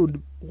khubonabona rundu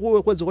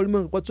khuwe kwazi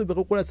kholima kwatsube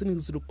khokula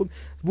siningisi lukum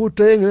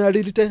butenge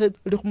ali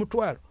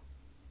likhumutwalo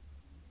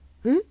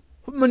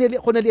mani ali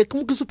khona le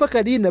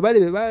kumukisupakalina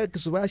bale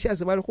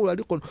bakisubashase bali khula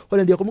likhono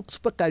khona le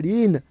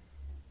kumukisupakalina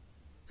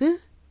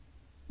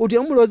uti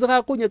amuloza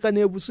khakunyeka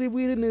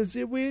nebusibwiri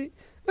nesibwiri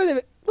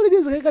bale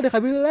byeze kale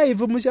khabili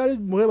live mushali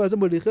mureba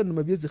zambole khana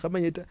mabyeze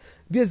khamanyeta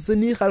byeze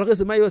ni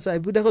khalakese mayo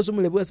sabida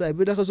khosumule bwa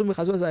sabida khosumule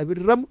khaswa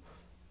sabida ram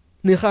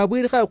ne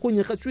khabwiri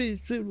khakunyeka tswi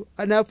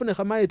anafune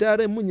khamayeta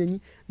are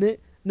munyenyi ne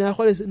na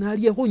kholese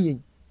naliye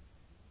khunyenyi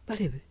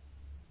balebe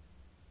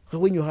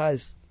khawinyo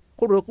hasi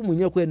khuro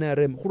kumunya kwena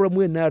rem khuro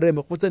mwena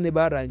rem khutsane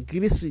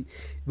barangirisi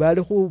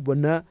bali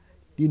khubona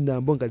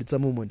dinambo ngalitsa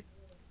mumone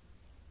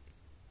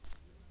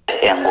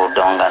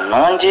engudonga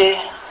nonje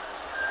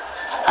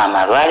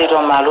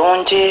amalwaliro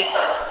malungi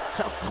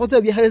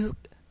khotsa bya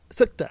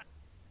sector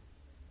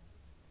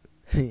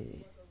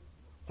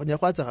khonya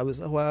kwatsa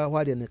kabisa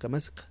wali ne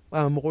kamasika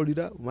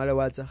bamukholira mala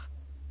watsa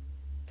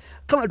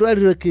kama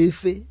twaliro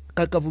kefe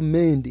ka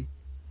government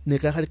ne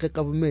ka khali ka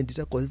government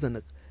ta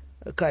kozana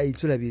ka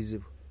itsula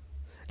bizibu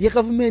ya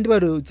government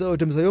baro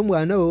tsemisa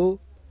yomwana o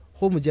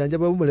khomujanja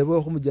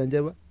babumulebo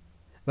khomujanja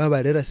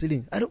baba lera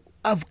ceiling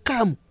I've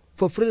come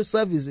for free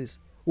services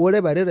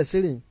wole balera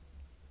ceiling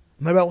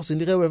maba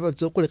kusindika baba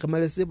tsokole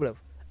kamale sibla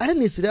ari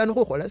ni sirano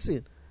khokhola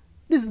sin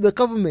this is the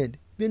government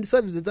being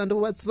services and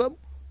what's bab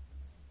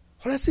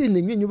khola sin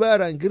nyinyu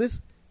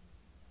barangirisi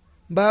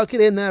ba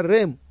kire na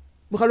rem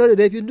mukhalole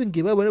de bindu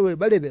ngiba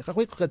balebe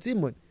khakhwiko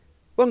khatsimoni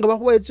wanga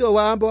bakhwetso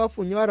wamba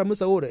wafunya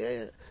waramusa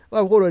ure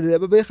wakhulole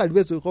baba khali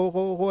bezo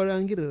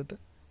khorangirira ta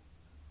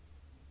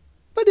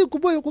bali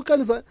kuboyo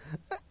kukanza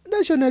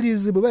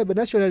nationalism baba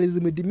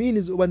nationalism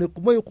means ubane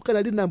kuboyo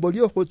kukala linambo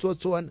liyo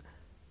khotsotswana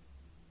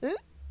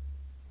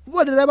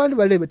bode abantu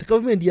balebe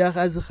government ya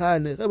khazi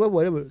khane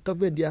babole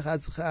government ya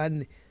khazi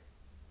khane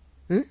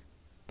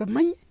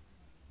bamanye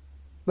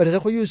bali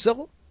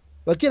khoyusako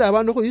bakira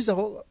abantu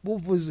khoyusako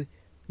buvuzi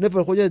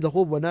never khonyeza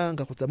khubona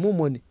nga khutsa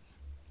mumoni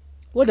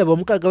wona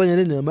bomukagabanya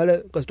ne mala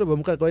kasito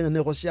bomukagabanya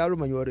ne khoshalo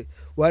manyore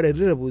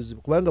warerere buzi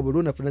kubanga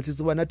buluna Francis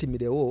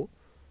banatimirewo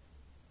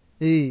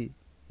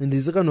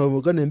ndizika no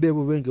bokane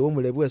mbebo benge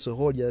womulebwe so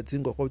holya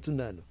tsingo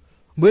khotsinano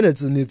mbona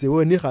tsinitse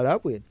woni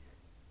khalapwe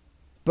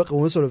paka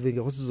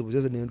wonsolovinga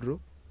khosizubuze nendro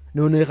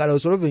none khala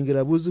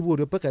usolovingira buzi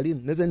buri paka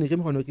lini neze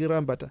nikimkhono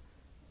kirambata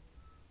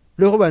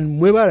lokho ban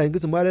mwe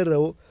barangitse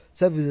mwarerawo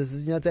services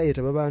zinyatsa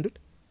yeta babantu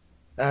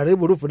ari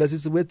burufu da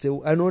sisi wetse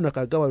anona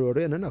kagawa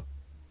lorena na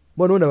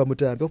bonona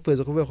bamutambe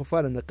kufeza kube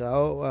kufana na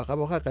kao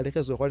akaba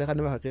khakalekezo khole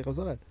khane bakhakeka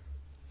sakana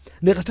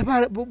ne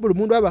kastapa buli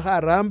mundu aba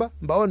kharamba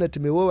mbaona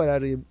timewo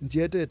bali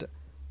njeteta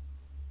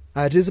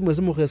ati simwe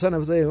simukhesana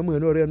busaye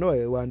mwene ore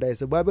no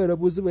wandaise babera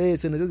buzi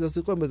bese nezo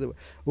sikombeze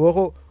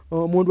woko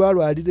mundu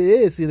alwalire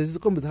yesi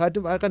nesikombeze hati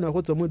akana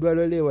khotsa mundu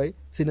alwalewa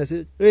sina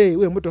si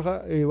we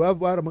mutoka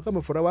wavu ara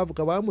makama fura wavu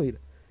kabamwira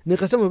ne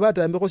kasema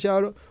batambe ko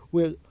shalo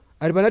we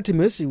ari banati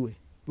mesi we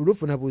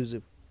bulufu na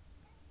buzi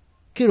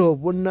kiro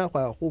bonna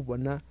kwa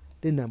khubona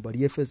le namba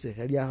lyefese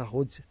khali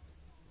akhotse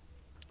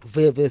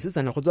veve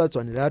sisa na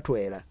khotsatswanira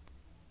atwela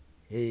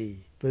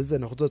vese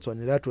na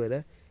khotsatswanira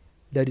atwela,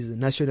 that is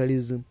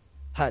nationalism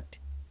heart.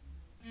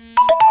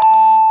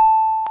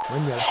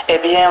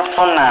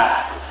 Ebyenfuna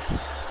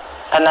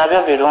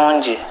kanabyo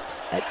birungi.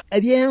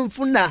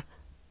 Ebyenfuna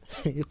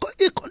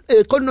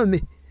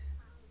economy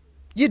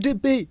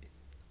GDP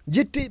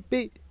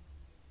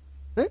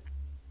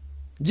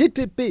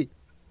GDP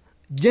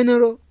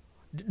general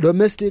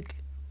domestic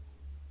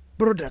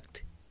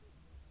product.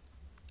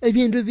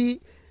 Ebintu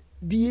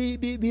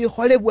bi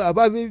kholebwa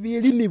aba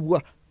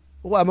bilimibwa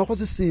wa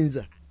makosi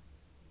sinza.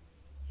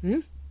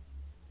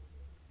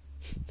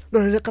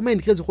 Lora kama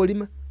ndikeze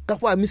kholima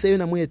kakwa misa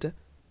yona mweta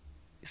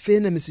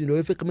fena misindo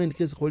efe kama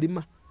ndikeze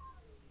kholima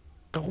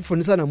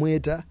kakufunisa na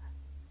mweta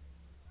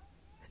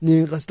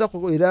ni ngasita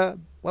koira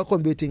wa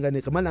competing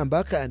ne kama namba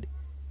akande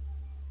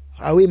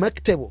awe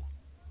marketable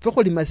fe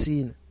kholima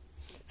sina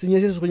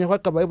sinyese kunya kwa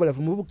kabayibula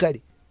mu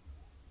bukali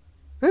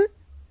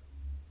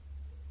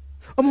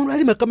omuntu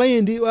ali makama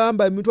yindi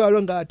wamba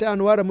mitwalo nga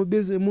 5 wara mu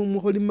busy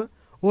mu kholima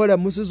wala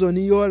mu season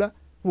yola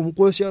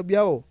umukosha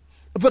byawo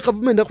fa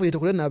government akwita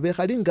kule nabe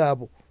khali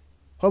ngabo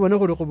khobana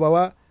kholi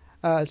khubawa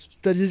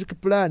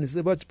strategic plans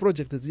about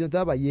projects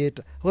ziyaba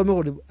yeta khome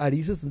kholi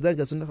alisi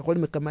sinzanga sina kholi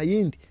makama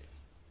yindi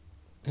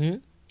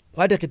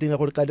kwata kitinga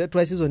kholi kada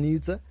twice season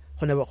yitsa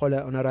khona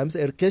bakhola ona ramsa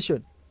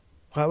education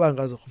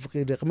khwabanga zo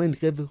khufukira khamani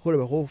keve kholi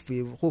ba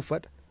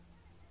khufata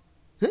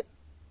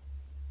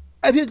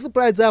abiyeke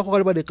prize zakho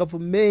khali bade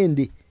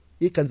government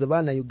ikanza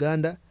bana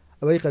Uganda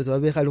abayikanza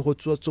babe khali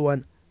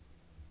khotswana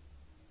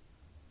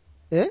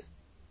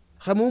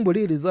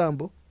khamumbulira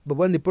zambo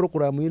babani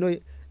program ino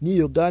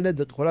ni Uganda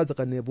zakhola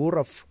zakane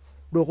burafu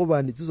lokho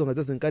bandi tsizonga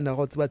tsesenkana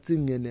go tsiba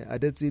tsingene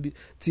atetsidi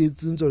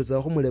tsintsolo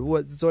za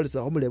khumulebwa tsitsolo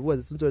za khumulebwa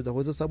tsintsolo za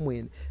khotsa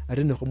samwene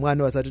ate ne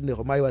khumwana wasati ne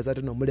khomayi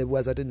wasati no mulebwa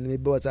wasati ne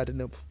mebe wasati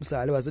ne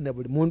musale wasati ne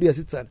buli mundu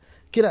yasitsana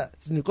kila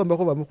sinikomba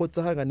ko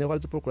bamukhotsa hanga ne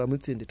khotsa program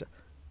tsindita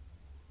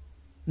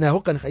na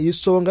ho kan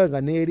khayisonga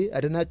nganeri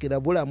ate na kila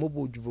bula mu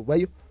bujuvu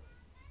bayo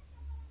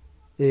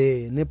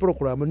ne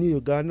program ni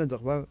Uganda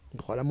zakaba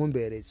ngikhola mu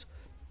mberezo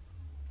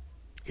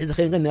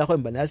izakhenga ne akho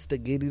mbana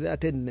astegirira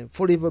ate ne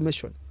full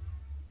information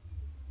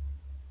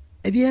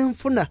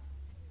ebyenfuna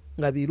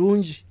nga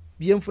birungi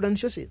byenfuna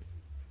nshose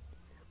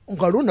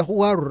ngalunda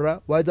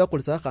khuwarura waza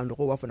kulisa khando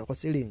ko wafuna ko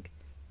silingi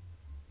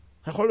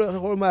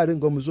kholo mari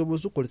ngomuzobo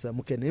sukulisa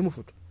mukene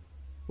mufuto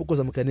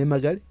ukuza mukene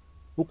magali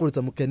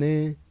ukulisa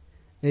mukene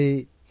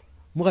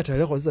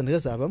mukatale ko zizana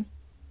zasaba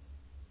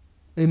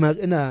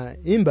ena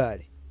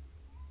imbali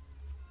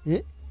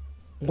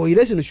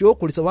ngoire sino sho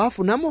kulisa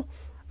wafunamo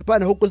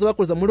apana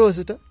hukulisa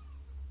mulosita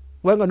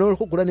wanga no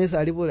khugula nesa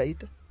alibula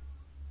ita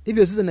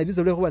ibyo sisa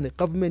nabiza lwe khubane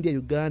government ya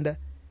Uganda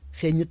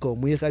khenyika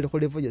omwikhali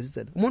kholevo yo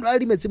sisa umuntu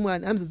ali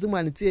metsimwana amse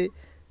tsimwana tsie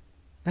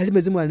ali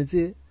metsimwana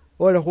tsie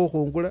ola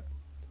khungula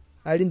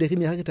ali ndekhi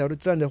myaka 3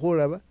 trande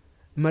khulaba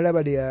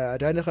malaba li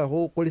atandikha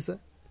khukulisa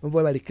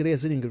mbo bali create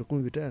silingi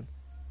 15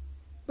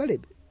 bale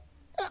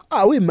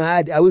we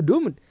mad we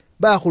doomed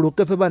ba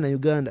khuluka fe bana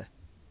Uganda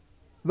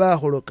ba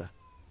khuluka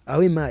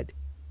we mad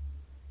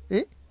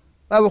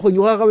baba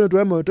khonyuka kabone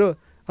twa moto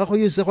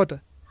akhoyise khota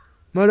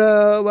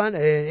mara one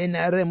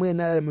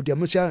NRM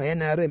diamusha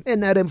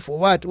NRM for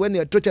what when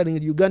you are torturing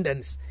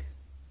Ugandans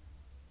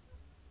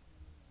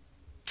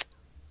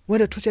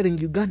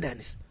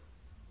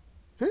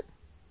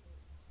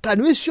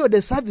can we show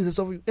the services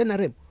of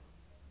NRM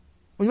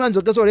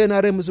unwanzo keso le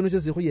NRM sunuse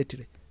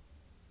zikhuyetile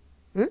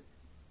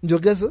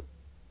njogeza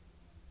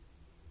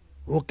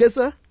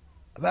okesa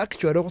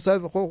bakicwara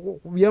khusaba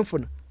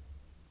khubyanfuna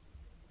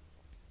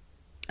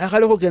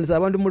akhale khugendesa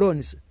abantu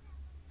mulonise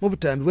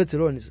mubutambi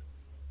bwetsilonise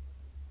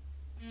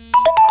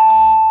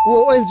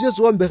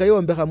enzu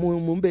yombekha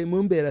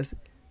mumbela se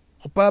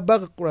khopa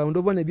background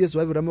obone byeso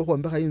babiramo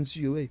khombekha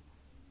inzu yowe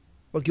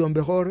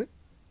bakyombekha ore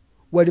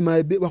wali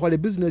bakhole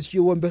business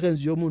yo wombekha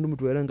inzu yo mundu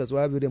mutwela nga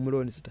swabire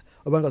muloni sita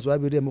obanga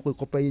swabire mu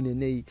khopa ine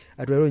nei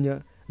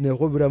atweronya ne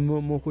khobira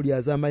mu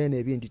khulya za maye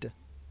ne bindita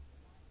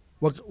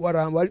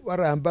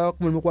waramba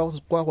kumulimo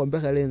kwa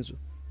khombekha lenzu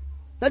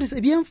that is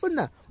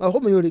byenfuna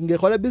akhomenyo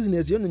ngekhola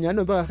business yo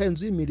nyano mbekha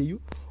inzu imiliyu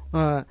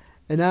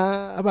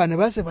na abana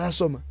base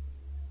basoma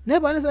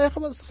nebana sa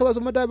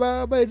khabasoma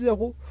ba idira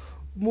khu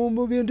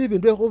mu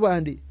bintu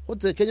ekhubandi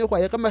khutsekenya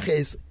khwaye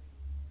kamakhese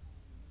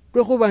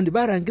khubandi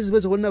barangizi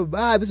beze khona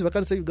babisi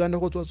bakanisa Uganda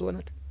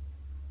khotsona ta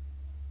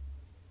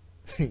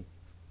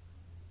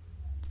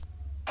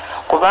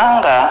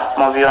kubanga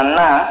mu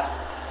byonna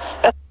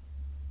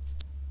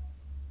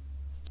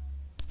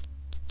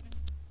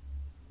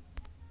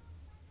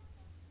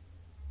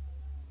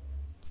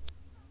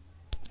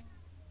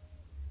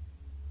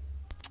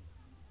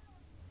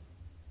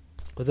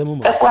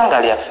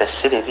eggwanga lyaffe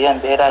siri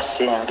byembeera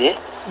simbi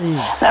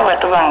nawe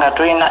tubanga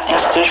tulina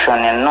institution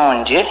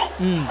ennungi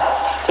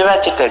kiba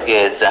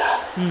kitegeeza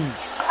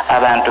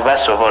abantu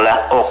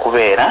basobola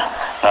okubeera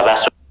nga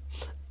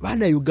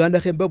bana Uganda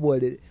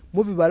khembabwalere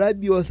mubi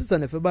balabyosi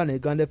sana fe bana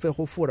Uganda fe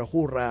khufura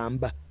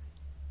khuramba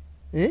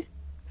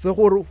fe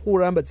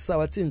khuramba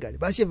tsisawa tsingali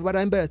bashefe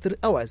barambira 3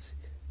 hours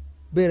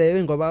bera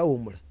yengo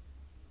baumula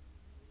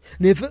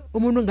nefe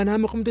umuntu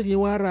nganama kumtiki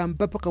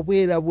waramba paka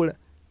bwera bula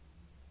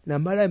na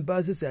mala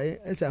mbasi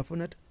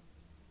esafunata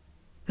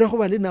rekho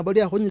bandi nabo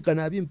lya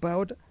khonyikana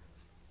abimpawota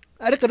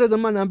ari katoza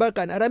mana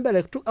mbakana arambira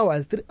like 2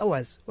 hours 3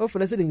 hours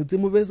wafuna silingi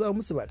timubesa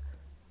omusibala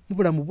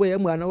mubula mubwe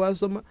mwana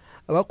wasoma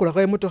abakula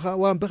kwa motoka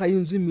wambeka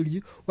yinzu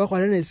milio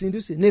wakwala na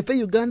sindusi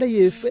nefe Uganda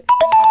yefe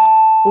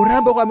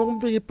uramba kwa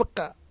mkumtiki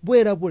paka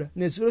bwera bula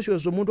nesiro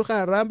sho umuntu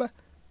kharamba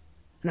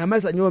na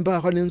maza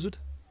nyomba kwa nenzuta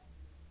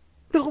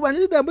rekho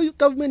bandi ndambo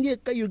government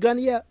ya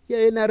Uganda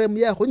ya NRM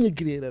ya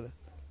khonyikirera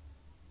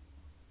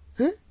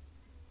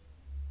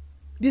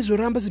bizo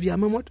ramba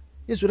zibyamamoto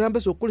bizo ramba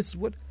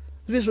sokulisibona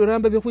bizo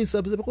ramba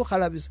bikhuisabisa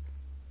bikukhalabisa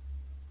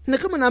ne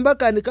kama namba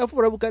kani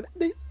kafura bukana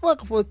they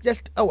work for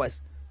just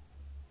hours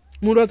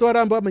mundu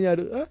atwaramba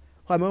amanyalo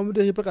khama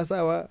mude paka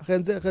sawa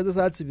khenze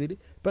saa tsibili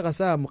paka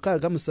saa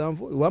mukaga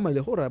musamvu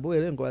wamale khuraba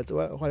welengo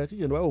atwa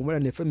kigendo wa umula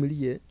ne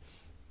family ye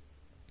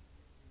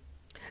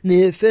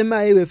ne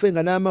fema iwe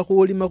fenga na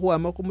makhuli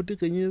makhwama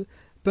kumutikenye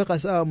paka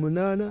saa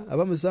munana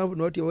aba musamvu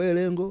noti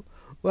welengo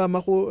wa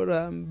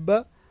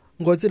makhuramba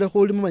ngotsile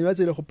khuli mumanyi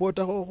watsile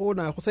khupota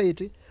khona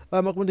khusaiti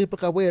bamakundi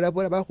paka bwera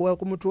bwera bakhuwa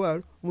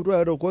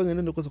kumutwalo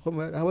kwangene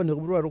ndikuzikhoma abone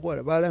kumutwalo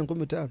kwala bala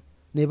nkomitano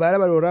ne bala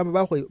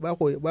baloramba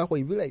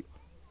bakhoyibilayo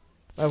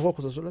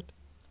bakhokusasolata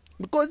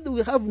because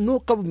we have no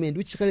government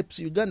which helps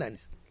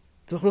Ugandans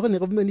tsokholo ne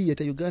government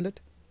yeta Uganda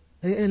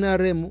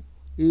NRM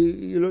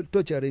ilo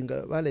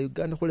torturinga bala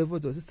Uganda khole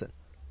vozo sisa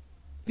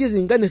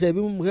bizi ngani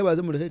khebi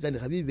mukhebaze mulekhe kandi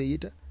khabibe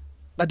yita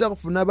kata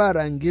kufuna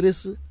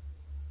barangirisi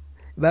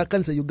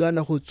bakanisa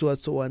Uganda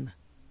khutswatswana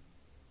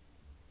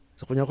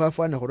sokunya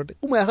kwafana khorote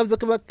kumwe yakhabiza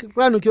kiba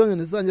rano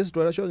kyongene sanje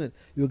sitwala shongene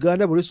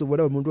Uganda buliso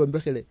bola umuntu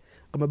wambekhele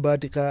kama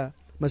batika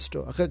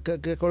masto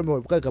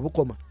akakolomba bukaka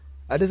bukoma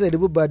atese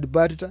libu bad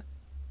batita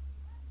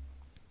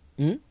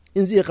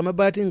inzi kama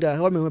batinga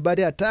hawame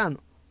mabadi atano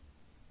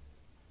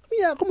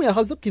kumwe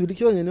yakhabiza kibili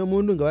kyongene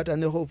umuntu nga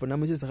watane khofuna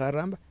musisi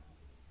kharamba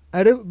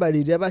are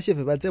balidi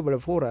abashefe batsebola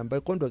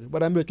khuramba kondoke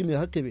barambire kimi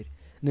hakibiri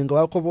ninga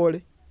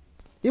wakobole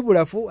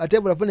ibulafu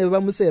atebulafu ne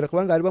bamusera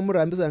kubanga ali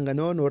bamurambisa nga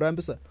no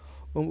rambisa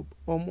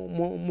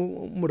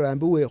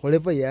murambi we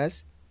kholeva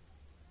yasi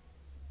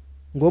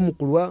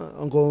ngomukulwa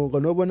ngo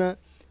nobona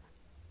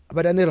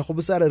abadanera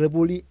khubusara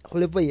rebuli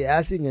kholeva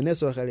yasi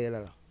ngeneso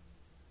khalela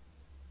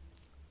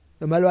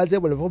emalwa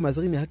atebulafu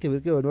masirimi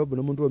hakebeke no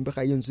bono muntu ombe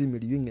khayinzu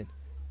imili yingene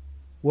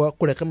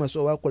wakula kama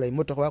so wakula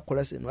imota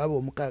wakula sino abo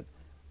umukaga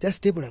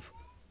just tebulafu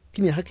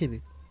kimi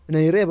hakebe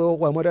na irebe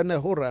kwa mota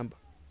na khuramba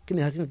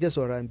kimi hakike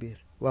keso rambira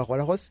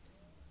wakhola khosi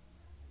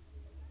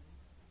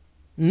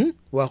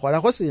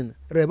wakhola khosina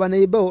reba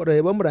neibo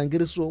reba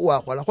murangiriso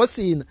wakhola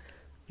khosina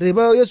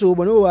reba yeso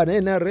ubone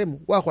wana na rem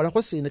wakhola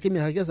khosina kimi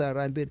hakesa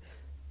rambira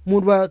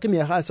mundu wa kimi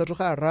hasa to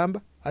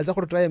kharamba aza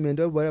khu retirement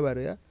bare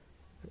bare ya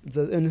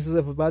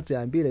NSSF batsi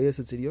ambira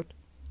yeso tsiliot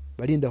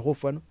balinda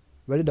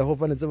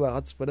khofana tsaba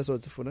hatsifana so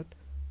tsifuna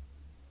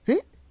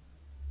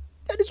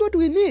that is what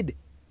we need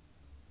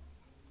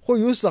kho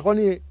yusa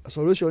khoni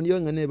solution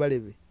yongane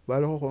balebe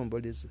balokho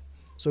khombolisa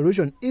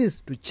solution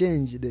is to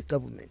change the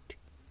government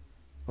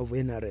of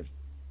NRM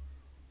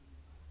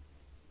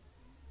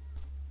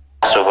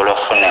sobola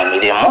funa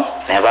emirimu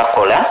ne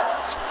bakola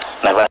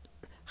ne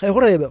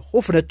khaykhurebe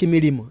khufuna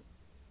kimilimo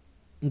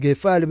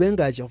ngefali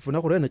bengaje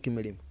khufuna khurena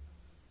kimilimo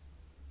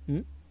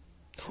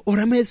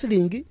orame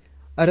silingi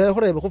ara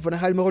khurebe khufuna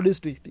halima khu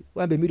district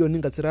wambe million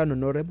ngatsirano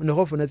norem ne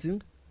khofuna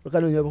tsinga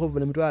kana nyabe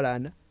khufuna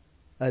mitwalana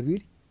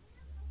abili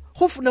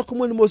khufuna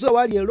kumwe mozo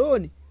wali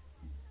eloni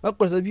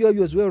bakoza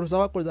byo zwero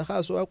sawakoza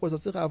khaso wakoza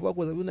sikhafu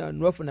wakoza bina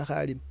nwafuna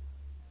khalima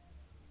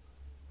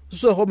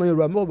so ho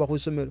manyolwa mo ba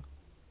khusomelo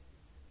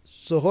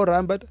so ho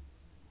rambata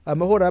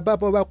ama ho rapa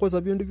pa ba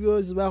koza bindu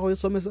byozi ba ho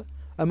somesa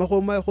ama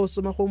ho ma ho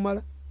soma ho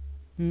mala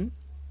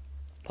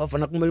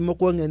khofana kumulimo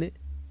kwangene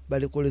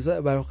bali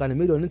koleza ba kana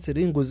million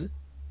tsiringuzi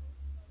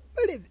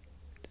bali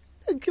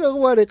kila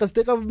kwale ka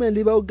state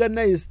government ba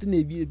organized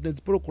ne bi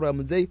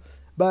program zai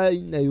ba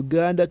na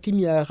Uganda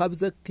kimya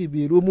khabisa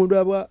kibiru umuntu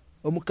aba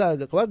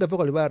omukaga kwaga fe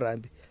ko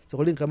barambi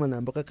sokulinga kama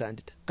namba ka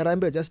candidate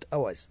karambe just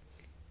hours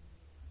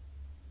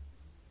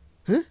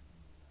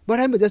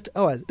barambe just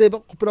hours they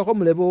kupula ko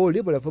mulebo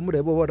oli bala fa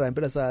mulebo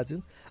barambe la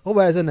saati ko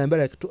ba sa namba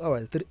like 2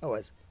 hours 3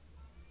 hours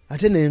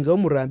atenenga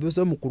umurambi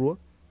so mukuru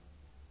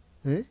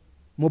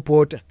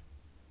mupota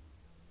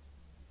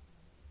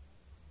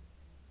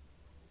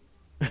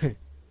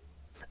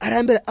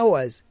arambe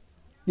hours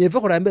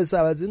yefa kurambe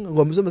saati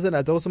ngomsoma sana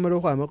atakusomela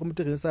kwama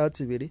kumtikini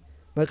saati 2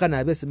 makana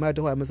abe smart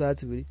kwama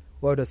saati 2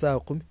 wada saa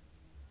 10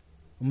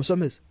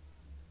 umusomesa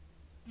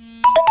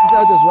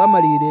saati zwa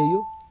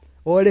malireyo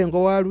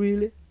olengo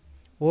walwile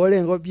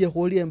ole ngo pye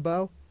kholi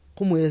embao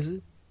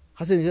kumwezi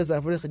haseni ngeza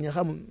afule khanya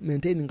kha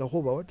maintaining nga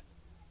khoba what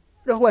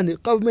lo khwani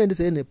government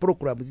sene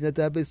programs zina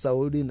tabe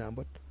saudi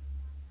number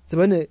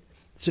sebane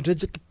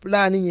strategic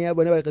planning ya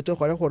bana ba ka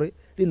khola khore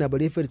lina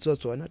bali fe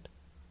tsotso nata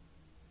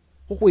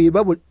go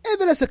ibabul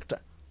every sector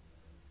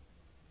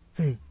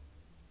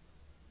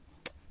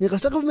ni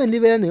ka government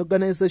libe ne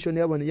organization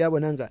ya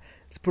bana nga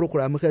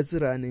program ka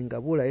tsirani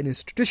ngabula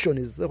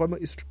institutions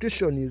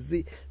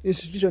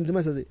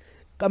masazi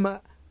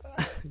kama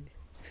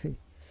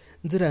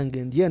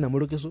nzirange ndiyana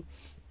mulokeso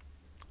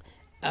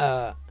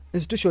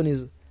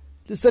institutions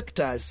the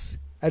sectors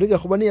ariga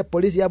khubani ya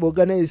police yabo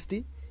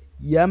organized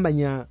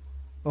yamanya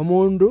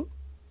omundu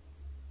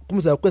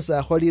kumuza kwesa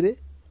akholire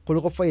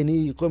kuliko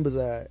fine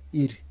ikombeza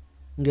iri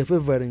nge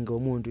favoring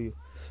omundu yo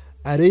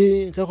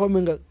ari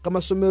kakhomenga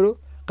kama somero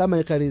kama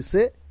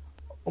ikarise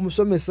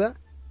omusomesa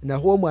na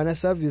huo mwana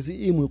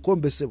service imwe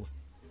ikombesebwa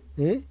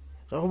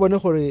kakubona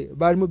khore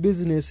bali mu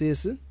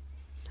businesses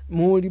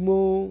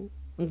mulimo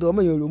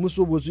ngamanyo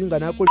umusubuzi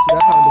ngana akolitsira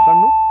akandu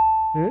kano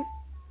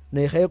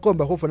na ikhaye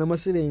komba khufuna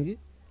masilengi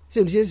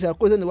sindu shesi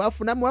akoze ni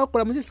wafuna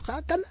mwakola musisi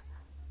khakana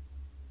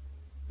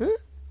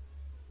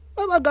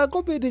baba ga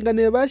competing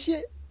ne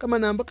bashe kama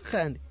namba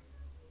kakhandi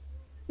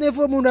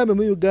nefo mundu ambe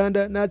mu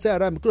Uganda na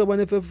tsarami kulo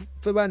bane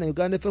fe bana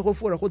Uganda fe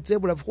khofura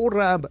khotsebula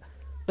khuramba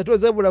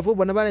katozebula fo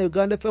bana bana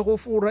Uganda fe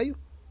khofura yo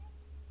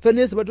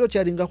fenesi bato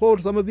charinga kho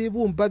sama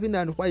bibumba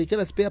binani kwa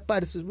ikela spare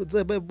parts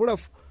zebula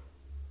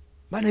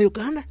bana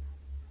Uganda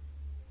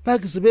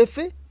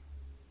bakisibefe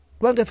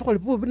kwanga fe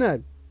kholipu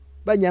binabi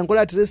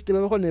banyangola trust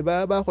babakhone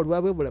ba kholi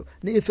babebula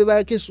ni ife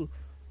bakisu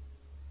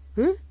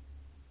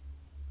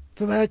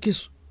fe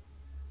bakisu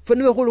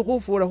fani bakhulu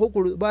khufura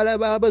khukulu bala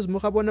babazimu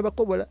khabona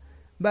bakobola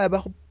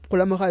baba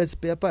khula makhale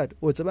spare part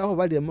otsa bakho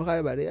bali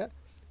makhale bali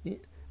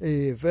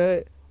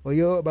fe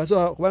oyo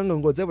baso kubanga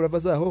ngotsebula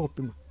fasa ho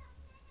khupima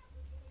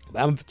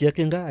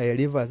bamchekinga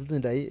ayaliva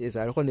sindai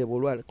ezalikho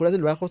nebulwala kula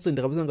sindi bakho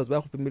sindi kabusanga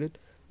bakhupimile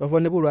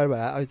bafone bulwala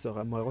ba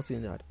ayitsoka makho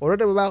sindi hata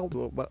orote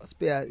ba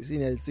spare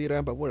sini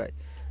siramba bulai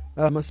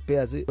ama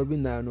spares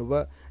obinano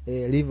ba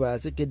liver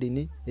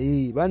kidney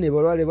bane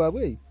bulwala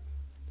babwe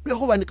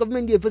lekho bani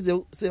government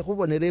yefeze se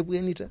khubonere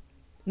bwenita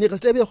ni ka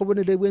stebe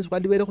khubonere bwenzi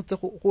kwandi bele khutse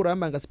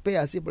khuramba nga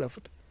spares ibula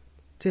futa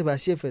teba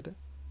shefeta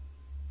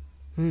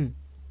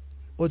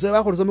oza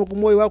bakholisamo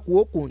kumoyo wako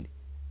wokundi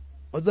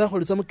oza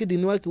bakholisamo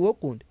kidney wako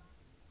wokundi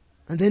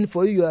and then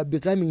for you are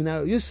becoming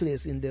now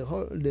useless in the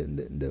whole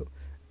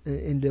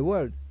in the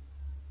world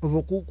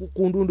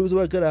kundundu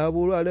zibakala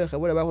abulwala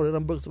khabula bakholera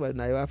mbokisi bali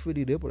nayo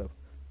afidile bula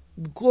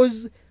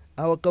because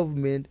our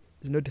government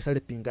is not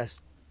helping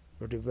us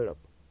to develop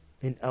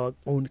in our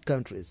own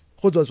countries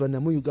khozwa na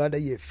mu Uganda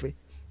yefe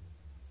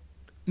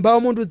mba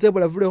umuntu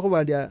zebula vule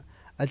khobandi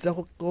atsa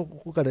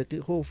khukala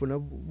khofuna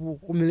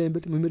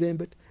kumilembe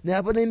mumilembe ne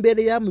apana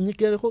imbele ya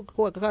munyikele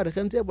khokakhala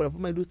khanzebula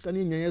fuma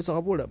lukaninya yeso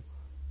khabula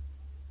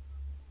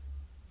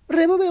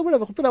rebo bebula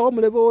khupira kwa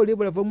mulebo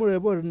libula fo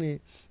mulebo ni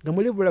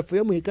ngamulibula fo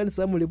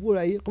yamuikanisa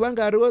mulibula yi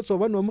kubanga ariwo so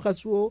bano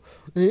mukhasuo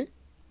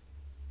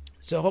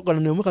so khokona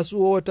ne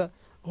mukhasuo wota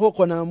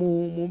khokona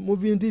mu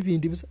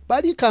bindi bisa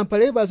bali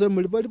kampale bazo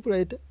mulibula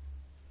libula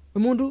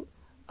umuntu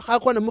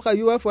khakona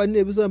mukhayu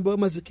afane bisambo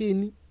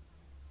mazikini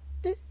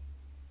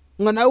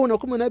ngana una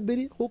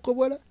 12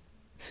 khukobola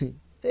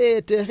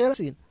tehera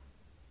sin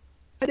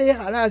ade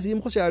khalazi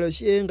mkhoshalo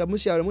shenga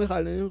mushalo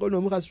mwekhale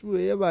ngono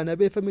mukhasuwe abana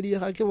be family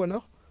yakhe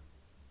bona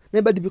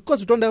ne but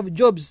because we don't have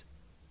jobs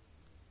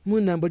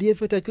muna mbali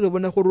efeta kilo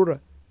bona khurura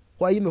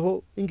kwa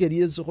imeho ingeri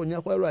yezo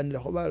khonya kwa lwanira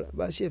kho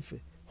ba chef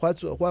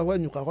khwatso kwa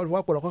nyuka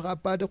kwa kola kwa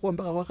kapate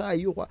khombeka kwa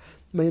khayu kwa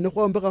mayine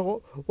khombeka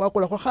kwa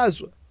kola kwa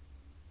khazwa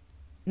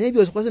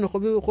nebyo sikwasene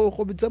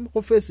kho bitsama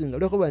kho facing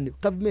le kho bani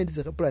government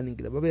ze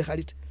planning la babe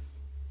khalite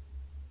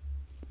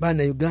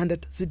bana Uganda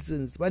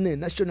citizens bana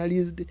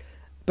nationalist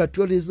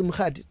patriotism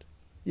khatit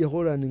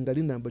yehola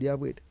ningali namba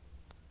lyabwe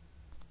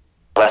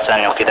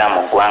basanyukira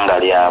mu gwanga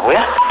lyabwe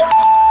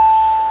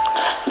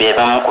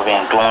byebamu ku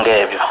bintu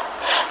ng'ebyo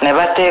ne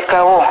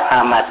bateekawo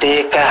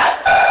amateeka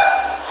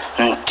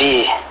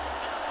nti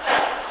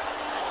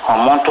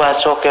omuntu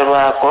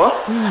asookerwako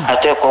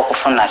ateekwa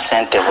okufuna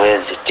ssente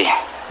bweziti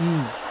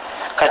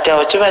kati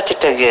awo kiba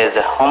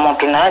kitegeeza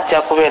omuntu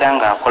n'ajja kubeera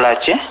ng'akola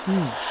ki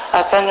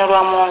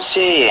akanyulwa mu nsi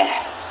ye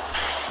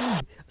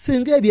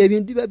singa ebyo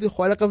ebintu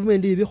babikhola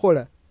gavumenti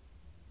ebikhola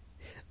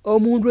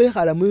omuntu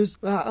ekhala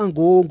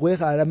angongo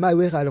ekhala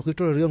mayi ekhala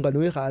kwitolo lyo nga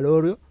noekhala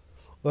oryo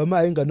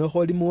wamayi nga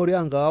nokholi mori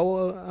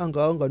angawo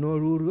nga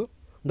noruryo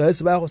nga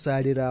esi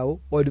bakhusalirawo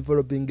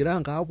odevelopingira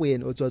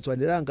ngabwene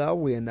otsotswanira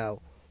ngabwene awo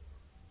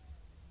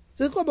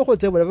sikomba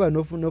khotsebula baba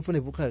nofune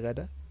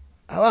bukhakata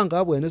awanga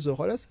abwene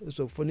sokhola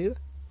sokufunira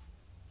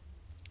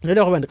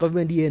ngela khoba ndi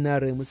government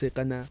yenRM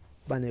sekana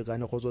bana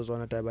kana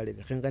khosozwana tabale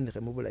khengani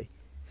khemubulai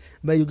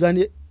ba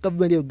Uganda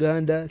government ya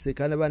Uganda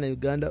sekana bana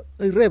Uganda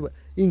reba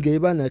inge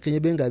bana Kenya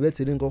benga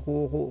betsele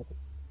ngo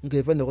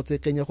ngefana go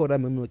Kenya go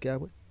rama mno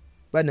kyabwe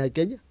bana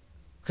Kenya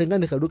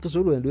khengani khaluka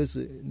solwendo ese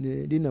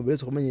ndi nambele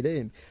so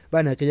kumanyile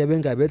bana Kenya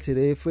benga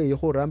betsele fe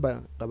yo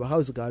ramba ngaba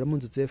house ga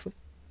munzu tsefe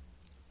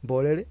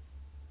mbolele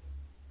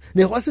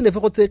ne kwasi ne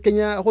fakotse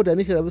Kenya ko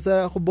dani khira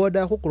busa khu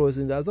border khu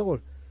crossing aza ko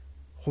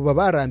khuba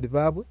barambi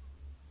babwe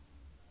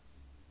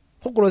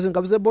khu crossing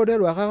kabuse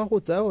border wa kha khu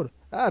tsaora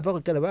fa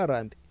ko kala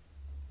barambi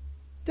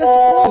just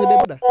crossing the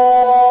border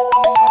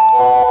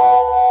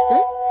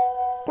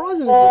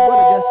crossing the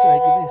border just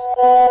like this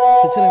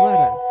khala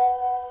barambi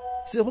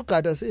si khu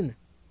kata sina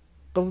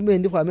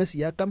government kwa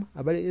mesi yakama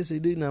abali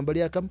esidi nambali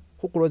yakama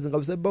khu crossing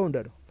kabuse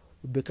boundary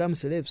become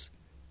slaves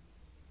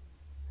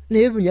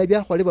nebu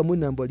nyabya khole ba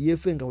munambo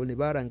liyefenga hone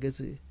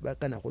barangeze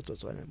bakana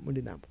khotsotswana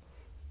mundi nambo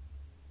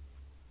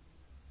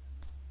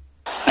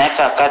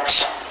neka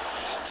kati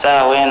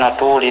sawa eno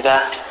tuulira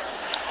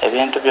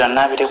ebintu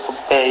byonna biri ku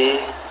bbeeyi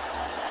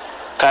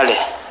kale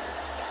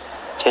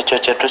kyekyo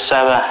kye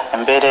tusaba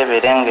embeera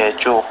ebeerenga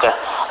ekyuka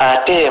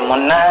ate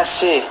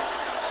munnansi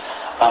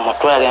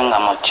bamutwale nga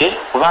muki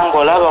kubanga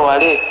olaba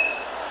wali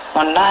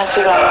munnansi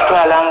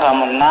bamutwala nga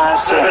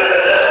munnansi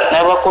ne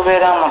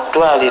bwekubeera mu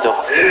ddwaliro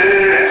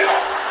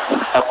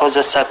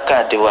akozesa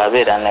kaadi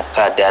wabeera ne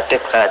kaadi ate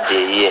kaadi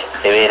ye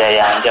ebeera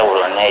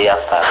yanjawulo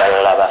n'eyaffe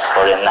abalala ba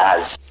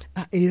foreigners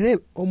era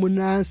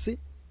omunansi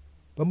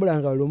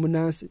bamulanga wali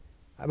omunansi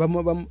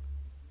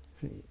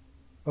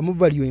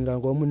bamuvaluinga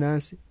nga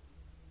omunansi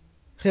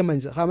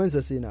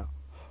khamanisa sina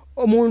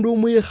omundu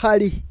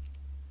omwikhali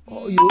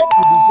you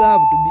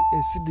deserve to be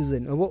a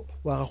citizen obo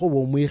wakakhuba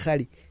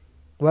omwikhali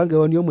kubanga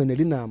woni omwene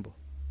linambo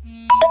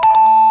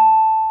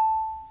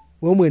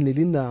womwene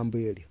linambo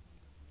eli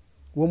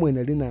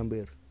womwene linambo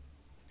eli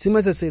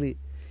simasa siri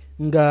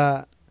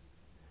nga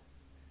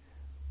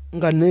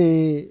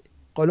ne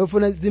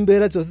konofuna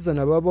zimbera tsose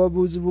na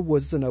babuzi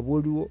bubose na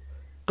buliwo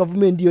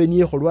government yo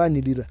niye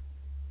khulwanilira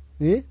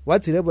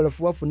watsire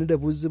balafu wafunide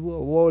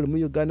buzibu wole mu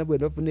Uganda bwe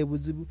bafune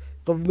buzibu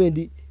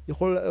government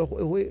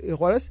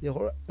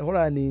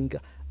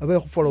ikholaninga abe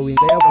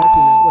followinga yabona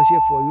wa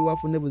chef for you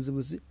wafune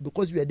buzibu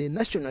because you are the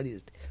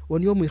nationalist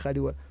when you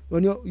mwikhaliwa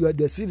when you are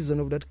the citizen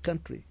of that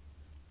country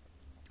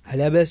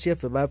ali abe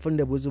chef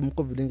bafune buzibu mu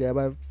covid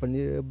yaba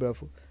funire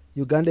balafu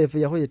Uganda efe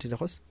yakhoyetira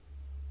khos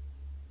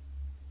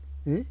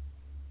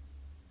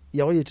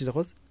yakhoyetira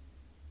khos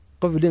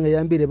covid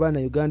yambire bana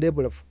Uganda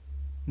ebulafu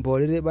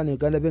mbolere bana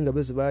Uganda benga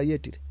bese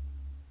bayetire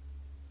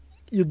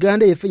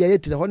Uganda yefe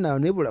yayetire ho nawo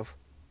nebulafu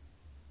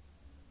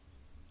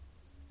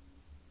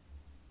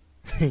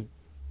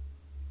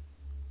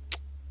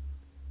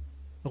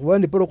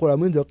kubandi porokola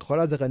mwinzo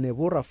kholaza kane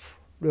burafu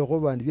lwe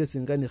khobandi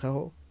byesingani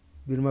khaho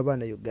biruma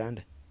bana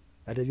Uganda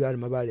ate byali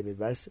mabale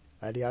bebase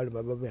ali yali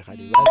mababe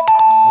khali base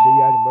ate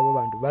yali mababa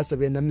bantu base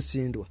bena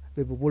misindwa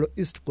bebubulo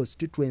East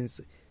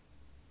constituency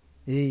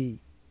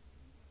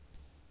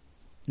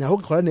na ho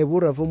khola ne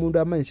burafu umundu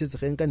amanyise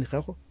zikhenkani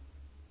khakho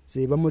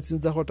siba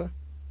mutsinza khota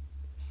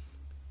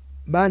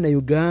bana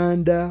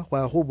Uganda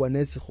kwa khubwa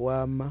nesi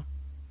khwama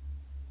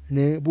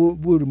ne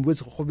buri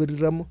mbwezi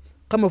khobiramo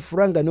kama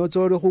furanga ne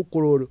otsole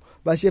khukololo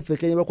bashefe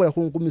Kenya bakola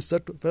khu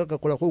 13 feka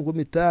kola khu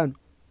 15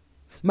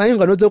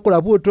 mayinga no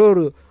tsokola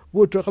butoro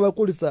khaba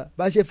kulisa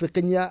bashefe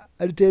Kenya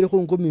alitere khu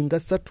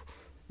 13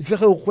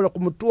 ifekhe ukhola ku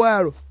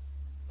mutwalo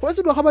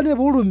khwasidwa khaba ne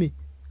bulumi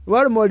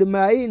wali moli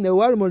mayine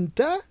wali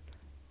monta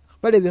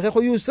bale bikhe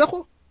kho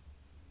yusakho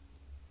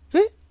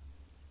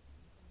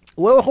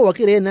wewe kho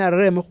wakire na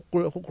reme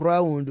khu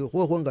ground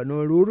kho nga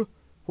no lulu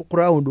khu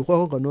ground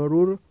kho nga no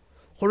lulu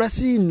khola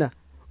sina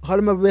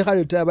khalima be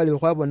khali tabali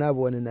khwabona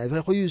abone na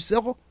bikhe kho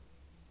yusakho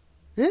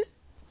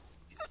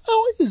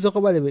awu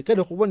yusakho bale be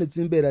kale khubone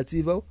tsimbera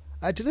tsibawo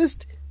at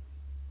least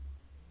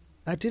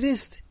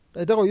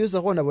atako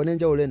yusakho na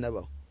bonenja ule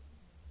nabo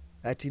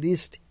at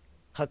least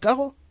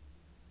khakakho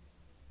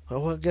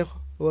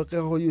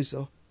khakho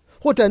yusakho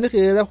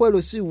khutanikhela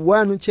khwelo si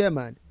one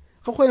chairman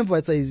khakho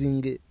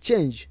emphasizing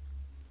change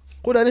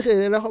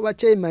khutanikhela kho ba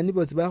chairman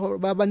bosi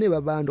baba ne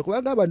babandu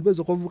kubanga abantu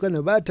bezokhovuka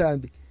ne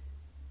batambi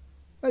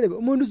bale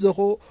umundu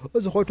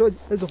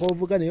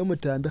ezokhovuka ne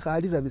yomutambi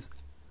khali rabisa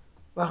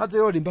bakhatse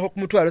yolimba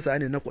kumutwalo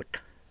sane nakota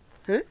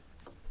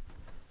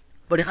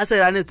bali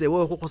khasayane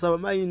tsewo khusaba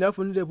mayi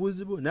nafunile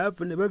buzibu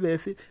nafune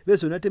babefi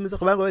beso natemisa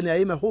kubanga wena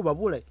ayima khuba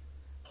bulai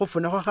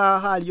khufuna kho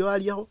khaliyo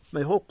aliyo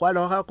mayi kho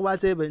kwala kho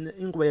kubatse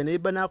inkuba yene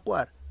ibana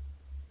kwara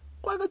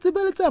kwaga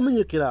tsibele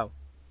tsamunyikirawo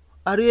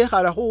ari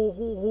khala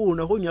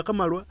khuna khunya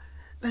kamalwa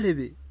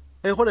balebe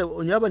khole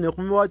onyaba ne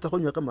kumwatsa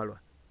khunya kamalwa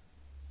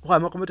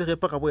khama kumuthe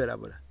paka bwela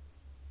bula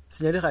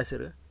sinyali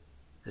khasira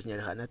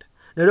sinyali khanata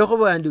nero kho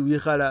bandi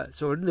wikhala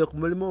so ne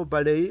kumulimo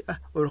balei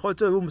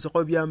olkhotse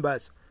bumusokho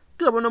byambaso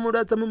kila bona mundu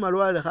atsa mu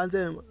malwale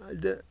khanze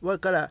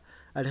wakala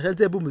ali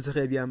khanze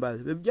bumusokho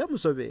byambaso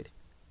byamusobere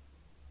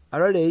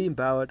alole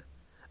impowered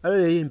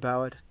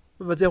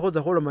batse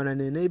khoza kholomana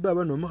ne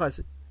ibaba no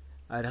mukhasi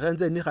ali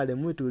khanze ni khale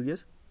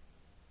mutulies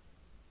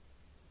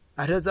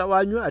ataza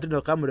wanywa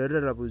atino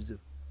kamurerera buzu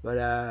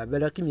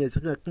bala kimyesi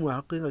kimwa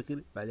hakinga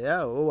kile bale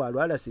yao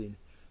walwala sini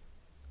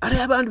ari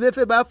abantu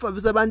befe bafa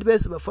bisa abantu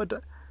bese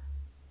bafota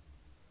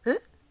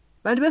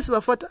bantu bese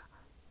bafota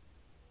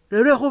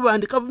lero kho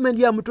bandi government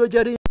ya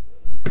mutojari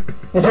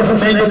it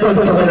doesn't mean that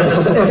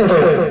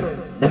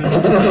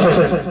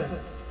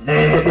it's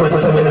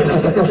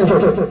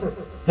 90.7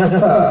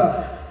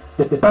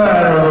 the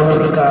Power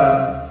of Africa,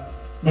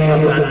 New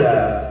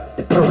Uganda,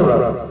 the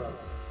program.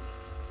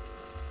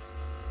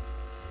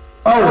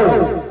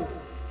 Oh,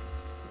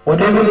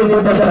 whatever you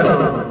put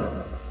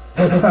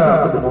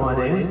good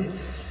morning.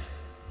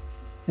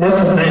 This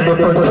is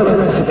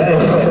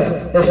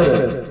 90.7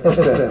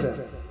 FM.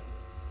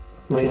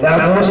 We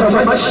love you so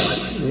much.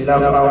 We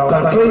love our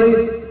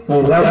country. We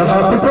love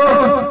our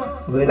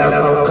people. We love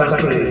our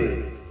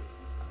country.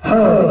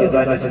 Oh,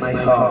 Uganda is my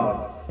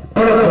home.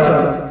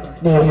 Program,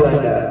 New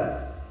Uganda.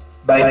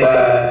 Bye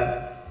bye.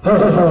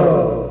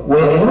 Oh,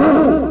 where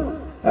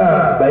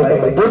bye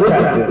bye. Good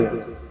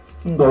time.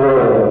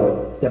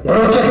 Go. The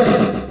project.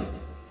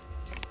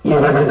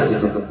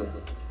 NAMISIDWA.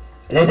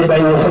 Led by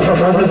your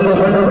performance, the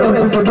one of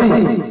them to do.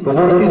 The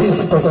world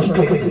is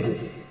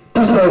concentrated.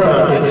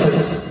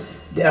 2006.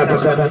 The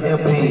African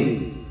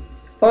MP.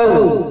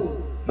 Oh,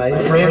 my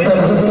friends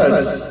and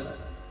sisters,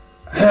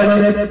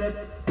 help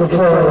to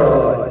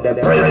follow the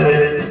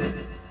President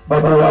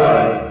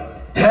Babuai,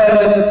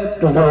 help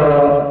to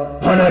follow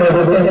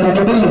Honorable MP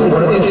to be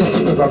for this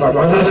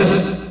performance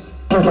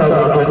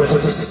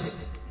 2026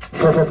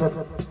 for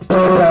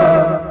proper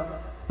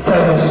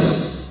service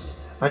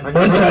and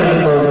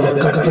monitoring of the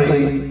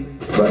country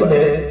for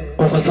the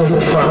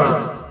Constitutional Fund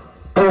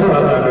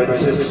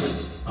 2026.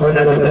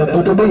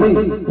 Honorable to be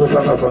with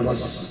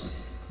performance.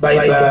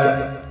 Bye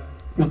bye,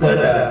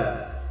 Uganda.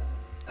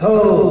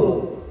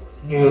 Oh,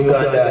 New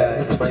Uganda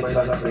is my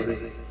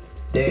country.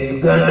 The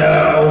Uganda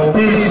of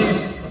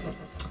peace,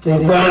 the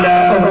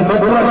Uganda of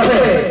democracy,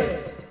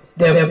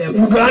 the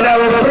Uganda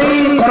of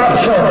free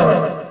corruption,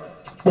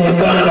 the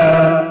Uganda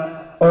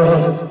of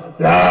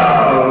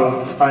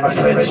love and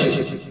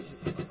friendship.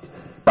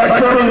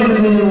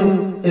 Patriotism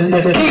is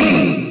the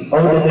key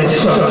of the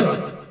nation.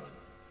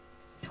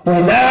 We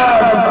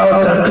love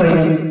our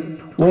country.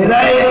 We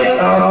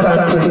like our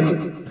country.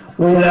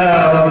 We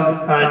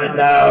love and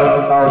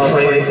love our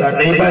friends and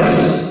neighbors.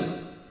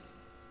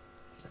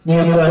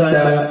 New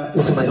Uganda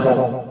is my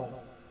home.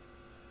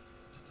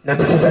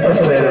 NAMISIDWA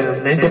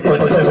FM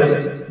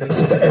 90.7.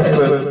 NAMISIDWA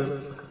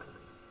FM.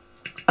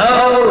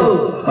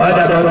 Oh, heard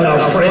about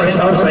our friends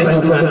outside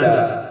Uganda.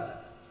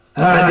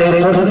 Are they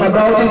talking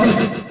about it?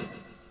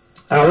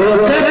 Are we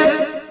okay?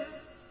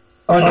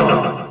 Or no?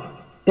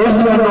 If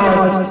we are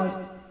not,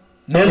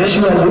 make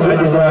sure you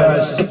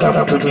advise to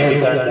come to New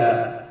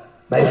Uganda,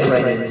 my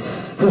friends,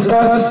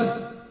 sisters,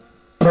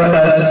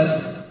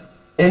 brothers,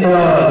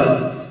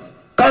 in-laws,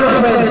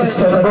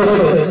 girlfriends and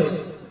boyfriends.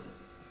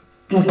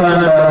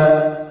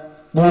 Uganda,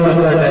 New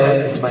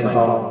Uganda is my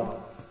home.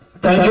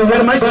 Thank you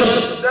very much.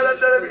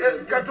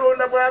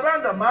 Katonda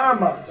bwabanga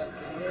mama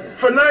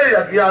fena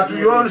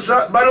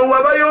yatuyonsa bano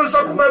wabayonsa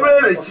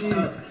kumabere ki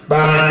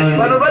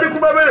bano bali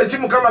kumabere ki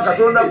mukama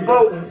Katonda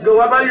bo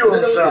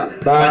wabayonsa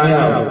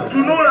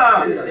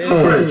tunula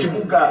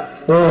kibuga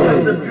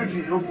the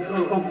beauty of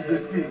the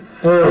thing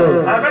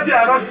akati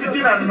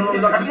abafitina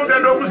nnoza kati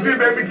mugenda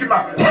okuzimba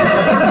emitima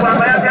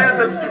bwaba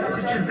yagaze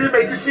kizimba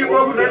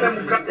ekisinga obunene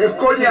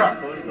ekonya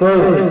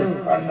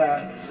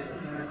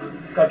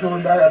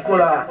Katonda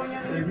yakola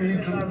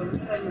ebintu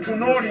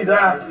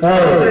tunulira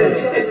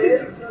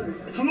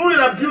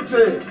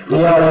beauty.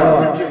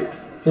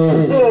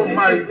 Oh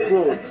my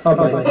God.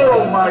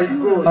 Oh my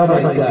God.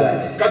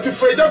 Kati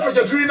feja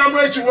tulina mu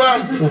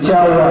ekiwanvu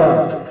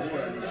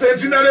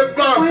Centenary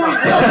Bank.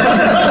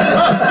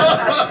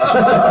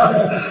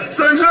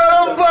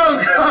 Centenary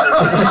Bank.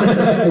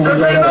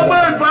 Tulina mu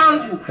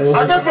ekiwanvu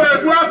atafe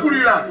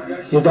twakulira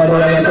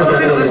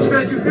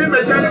ekizimbe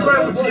ekyaliko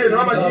MTN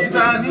oba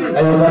kiyitaani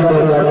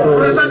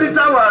President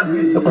Towers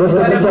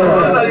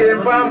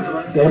yempanvu.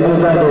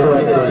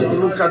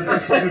 Look at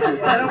this beauty.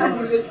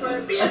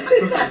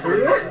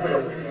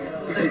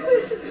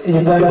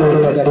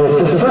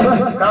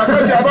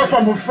 Kakati abafa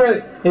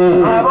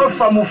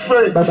mufe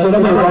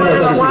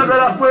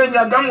mwagala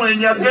kwenyaga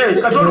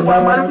mwenyage Katonda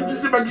kwamali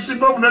kukizimba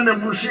kisinga obunene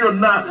mu nsi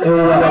yonna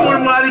ate muli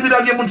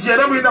mwalibirabye muti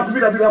era mulina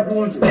kubirabira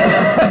ku nsi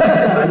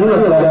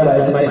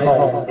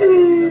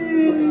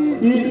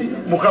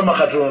Mukama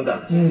Katonda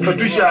ffe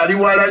tukyali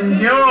wala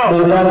nnyo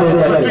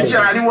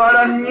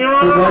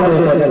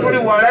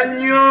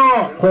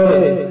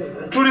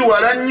tuli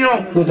wala nnyo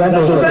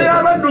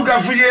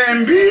y'abaddugavu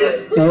yembi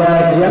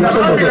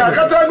nababira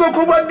akataago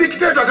kuba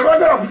dictator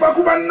tebagala kufa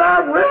ku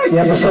bannaabwe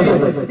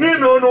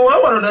nino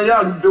wawano naye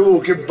aluddewo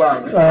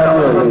okebbanga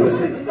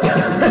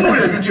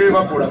nule ebintu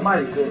ebibakola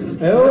my God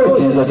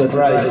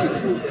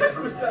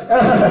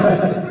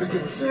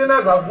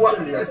siina gagwa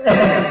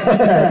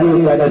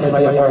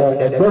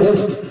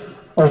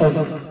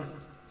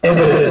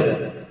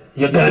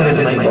Uganda is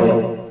my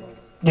home.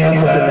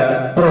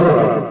 Uganda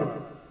program.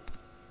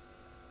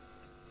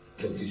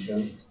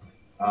 Position,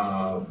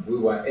 we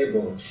were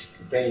able to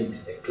paint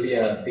a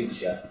clear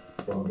picture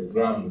from the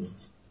ground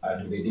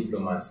to the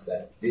diplomats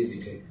that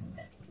visited,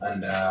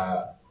 and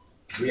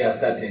we are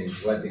certain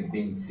what they've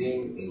been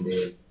seeing in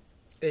the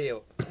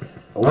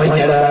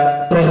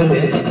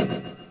President,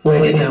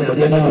 when in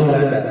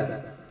Uganda.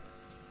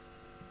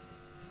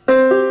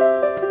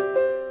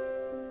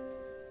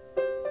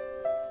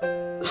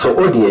 So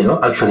audio eno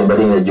actually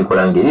mbadde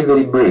ngagikola ngeri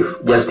very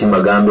brief just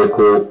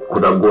mbagambeko ku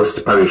the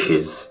ghost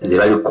parishes ze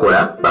bali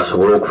kukola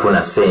basobole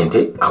okufuna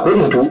sente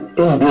according to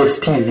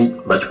NBS TV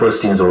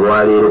bakipostinze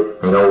olwaleero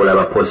nga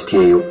olaba post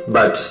eyo.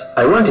 But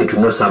I wanted to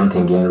know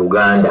something in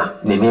Uganda.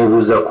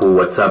 Neneebuuza ku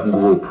WhatsApp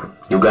group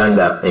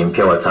Uganda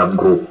empya WhatsApp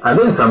group, and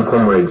then some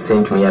comrades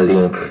sent me a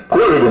link.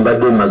 Kulolere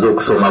mbadde mmaze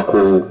okusoma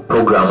ku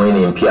programu eno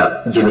empya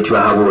gye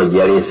netwahabulwa gye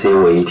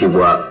yaleeseewo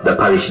eyitibwa the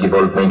parish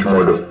development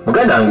model.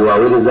 Muganda wange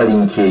waweereza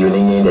linki eyo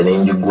nengenda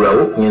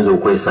nenjigulawo nyinza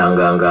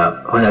okwesanga nga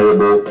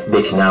Honorable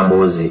Betty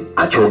Nambooze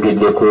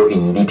akyogeddeko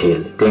in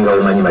detail. Tenga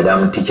omanyi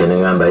madam teacher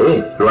neŋŋamba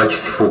lwaki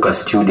sifuuka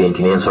student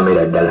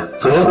nensomera ddala.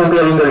 So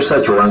nenkompyalinga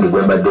research owange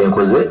gwe mbadde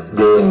nkoze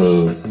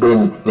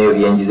then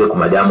nebyenjize ku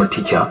madam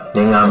teacher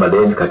neŋŋamba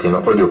then kati no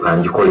audio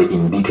kanjikole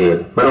in detail.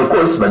 But of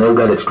course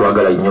bannayuganda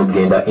tetwagala nnyo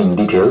kugenda in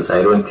details.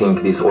 I don't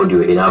think this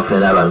audio enaafuna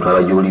n'abantu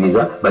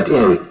abagiwuliriza, but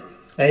anyway.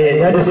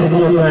 That is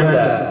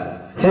Uganda.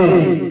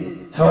 Hey,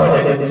 how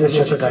are the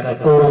demonstration can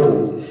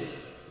go?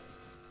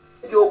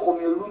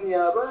 Yokomye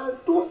olumya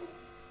abantu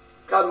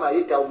kama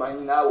yita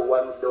umanyi naawe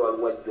wanudde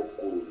waliwajja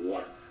okkulumya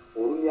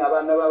olumya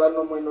abaana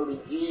babano mweno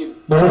ligimu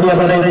olumya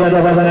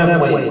abannayuganda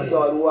bannamwe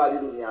waliwo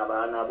alirumya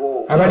abaana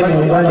bo abali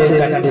mu Uganda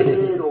engadde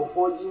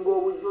ofojinga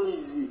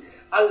obujulizi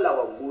Allah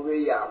waggulu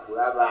be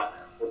yakulaba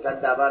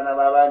otadde abaana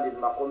b'abandi mu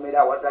makomera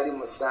awatali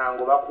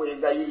musango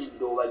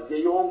bakwegayiridde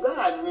obajjeyo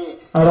ogaanye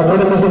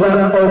abakulembeze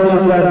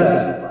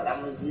b'Uganda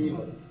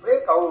balamuziimu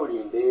weekawo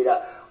buli mbeera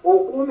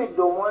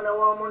okuumidde omwana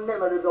wa munne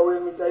emabega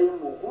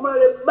w'emitayimbu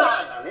okumala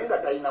ebbanga naye nga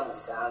talina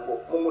musango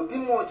mu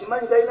mutima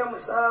okimanyi talina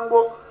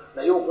musango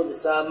naye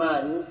okozesa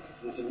amaanyi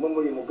nti mwe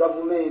muli mu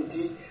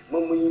gavumenti mwe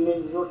muyina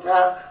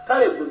ennyota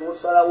kale gwe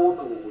n'osalawo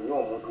otulugunya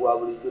omuntu wa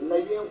bulijjo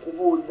naye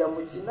nkubuulira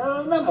mu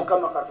kinaana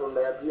Mukama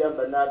Katonda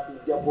yatuyamba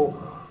n'atuggyako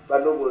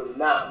bano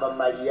bonna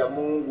bamaliya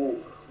mungu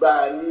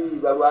baani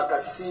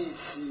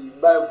balwakasiisi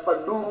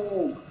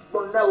bafadulu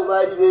bonna bwe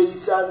baali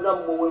beeyisa nga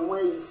mmwe we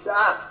mweyisa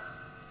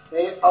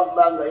naye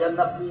Allah nga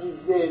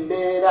yannafuyiza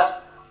embeera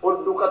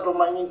odduka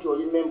tomanyi nti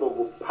oli member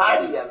of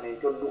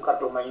parliament odduka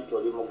tomanyi nti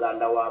oli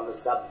muganda wa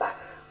musabba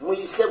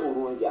muyise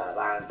bulungi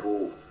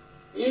abantu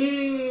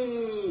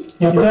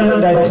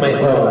Uganda is my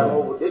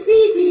home.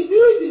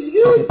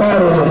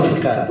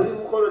 buli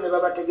mukolo ne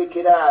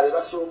babategekera be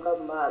basooka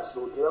mu maaso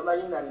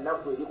tebamanyi na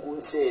nnaku eri ku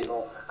nsi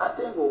eno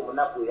ate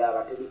ng'omunaku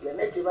yabategekera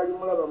naye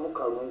tebalimulabamu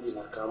kalungi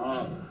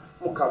nakamu.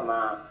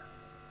 Mukama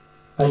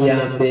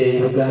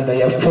ayambe Uganda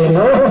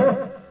yaffeno.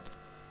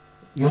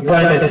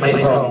 Uganda is my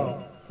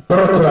home.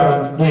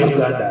 Program in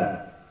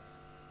Uganda.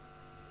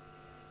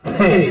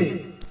 Hey.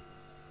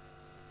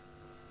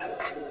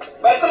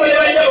 Basoma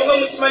yabanja ngo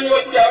mukimanyi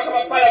watuli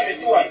abakama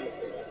parliament wano.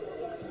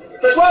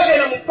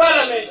 Tetwagenda mu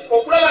parliament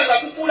okulaba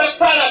nga tufuula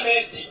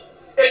parliament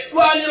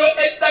eddwaniro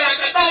eddala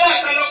katala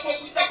akaloko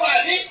okujja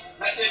kwani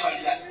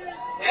nakyemalira.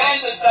 Era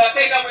nze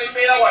nsaakeka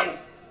bwembeera wano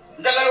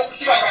njagala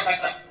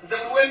okukibakakasa nze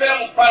buli wembeera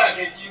mu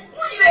parliament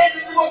mpulira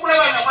ekizibu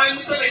okulaba nga mwami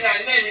Museveni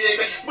alina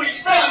emirembe buli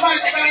kiseera mba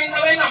njagala nga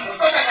bena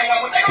munsogana nga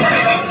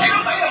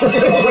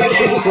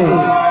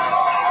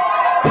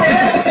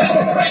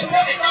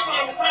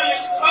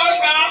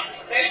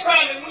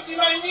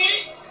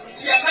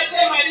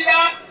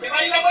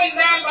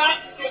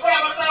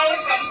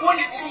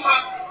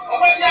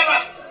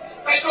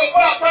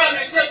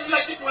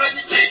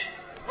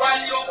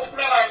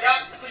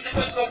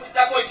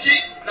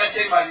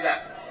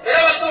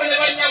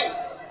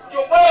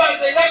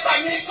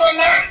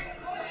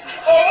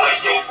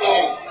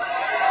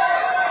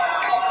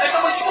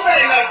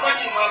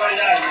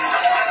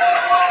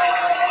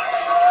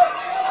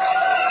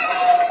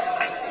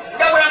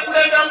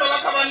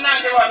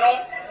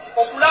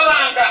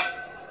okulabanga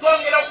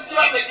twongera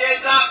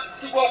okukibategeeza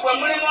tugogwe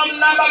mulimu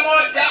omunamba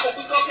moja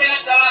okusookera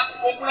ddala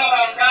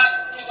okulabanga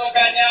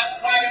tuzoganya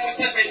mwami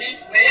Museveni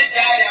naye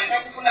gyali anja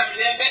kufuna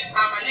mirembe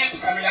amanye nti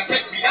kano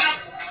yakebbira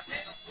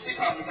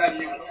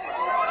sikamuzannyo.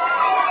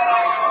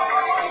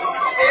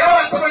 Era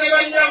basobole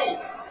bannyabo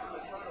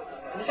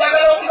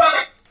njagala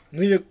okubaga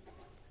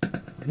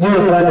New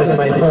Uganda is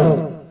my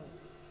home.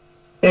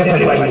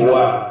 Everywhere you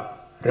are,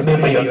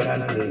 remember your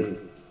country.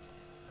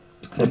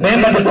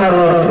 Remember the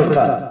power of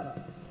Africa.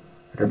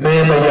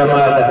 Remember your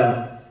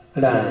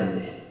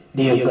motherland,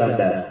 the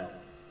Uganda.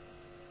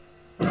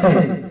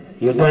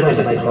 Uganda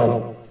is my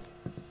home.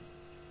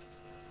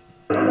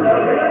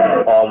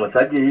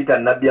 Omusajja eyita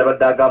nabbi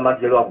abadde agamba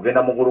nti yali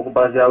wakugenda muggulu ku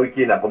bbalaza ya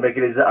wiiki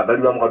akomekereza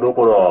agalirwa mu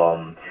kadookolo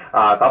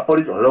ka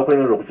poliisi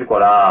olw'okwemerera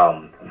okukikola.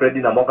 Fred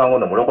Namokango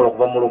nomulokola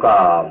okuva mu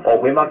luka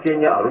okwema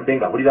Kenya aludde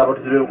ng'abulira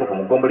abatuuze b'ebikufu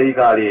mu ggombolo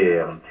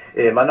y'Ikaali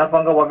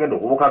manafanga bwagenda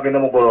okubuuka agende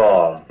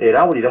mugolo era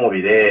awulire mu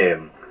bire.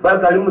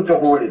 Basali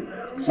mukyokuli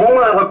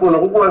mumwaka kuno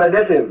kukuwola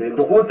Desembe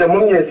ntukuute mu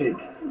myezi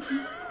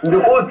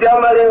ntukuute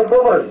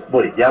amalengo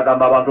buli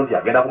gyagamba abantu nti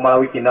agenda kumala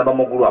wiiki namba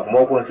muggulu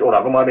akomawo ku nsi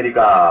olwave mu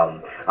Amerika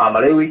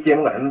amalayo wiiki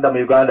emu nga tanadda mu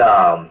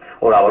Uganda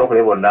olwo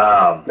abalokole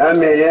bonna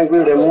namme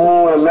eyengwire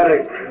mu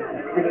Amerika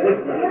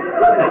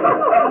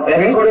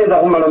Enkoleza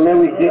kumala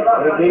mewiki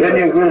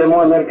then ngwile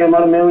mo America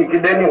mala mewiki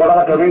then wala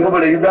katabingo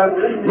bale Uganda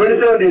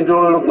mwisho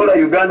ndio lokola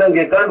Uganda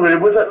ngekandwe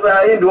lebusa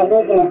saa ndio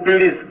kuku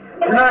police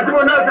na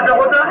tubona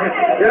tutakota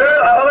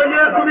abanye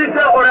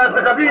kubisa ora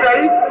takabira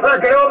hii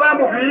bakero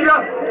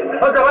bamufira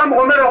baka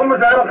bamukomera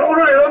kumuzara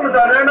kulo lero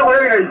muzara enda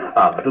kolera hii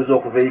batuzo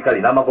okuveika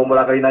lina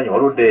amagombola galina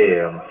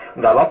nyoludde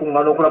nga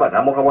bakungana okulaba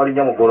namoka bwali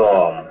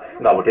nyamugolo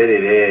nga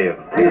buterere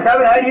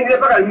sabe hayinde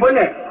paka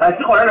mbone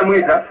asikola na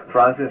mweka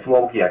Francis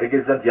Wauki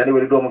ategeza nti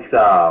yandiwereddwa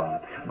omukisa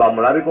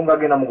bamulabiko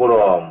ngagenda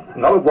mugolo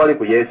nga bwe gwali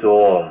ku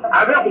Yesu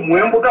abe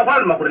kumwembuka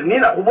kwalima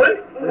kulinina kubwe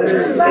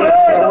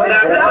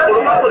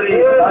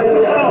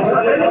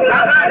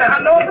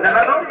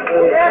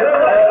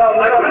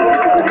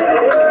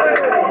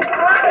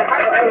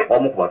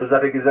omu ku batuuze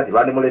ategeeza nti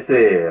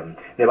bandimulese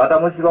ne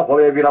batamusibwa kuba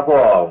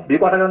beevirako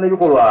bikwatagana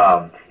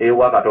n'ebikolwa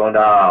ewa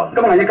Katonda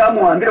kamanye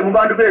kamuwambire mu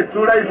bantu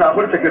besuula isa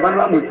akoliseke bantu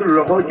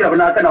bamwisululako kirabo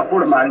n'akana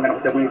kufulamanga na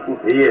kujja mwiku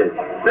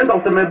semba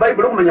kusoma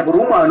ebayibuli okumanya buli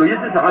omwana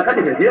oyizisa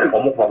akati kebyeri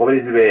omu ku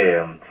bagoberezi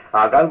be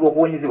agambibwa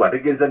okuwunyizibwa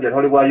ategeeza nti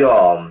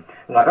atwalibwayo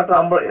nga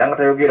tatambula era nga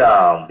tayogera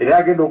era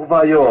agenda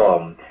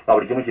okuvaayo nga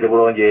buli kimu kiri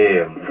bulungi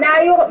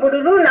nayo buli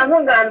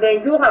lunaku ngamba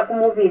enjuuka ku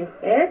mubiri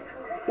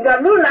nga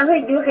buli lunaku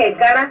ejjuuka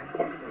eggala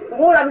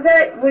ngulabuze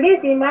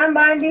bulisi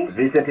mambandi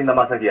Vincent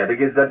Namasaki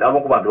ategeeza nti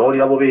abamu ku bantu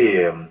bawulira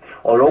bubi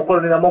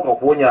olw'okukolaniramu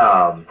okakuwonya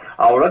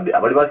abalwadde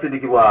abali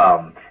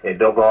basindikibwa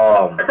eddogo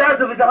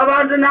taasubisa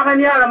abantu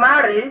n'akanyala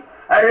maari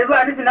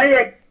aleba ati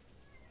naye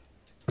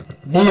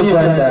New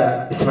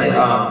Uganda is my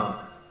home.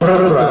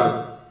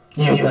 Program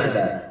New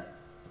Uganda.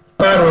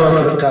 Part of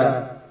Africa,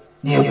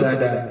 New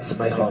Uganda is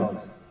my home.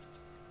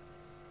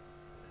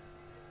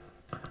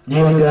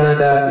 New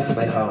Uganda is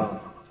my home.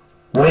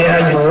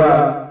 Where you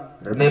are,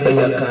 remember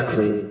your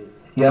country,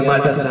 your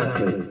mother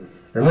country.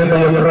 Remember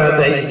your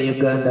brother in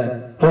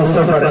Uganda who is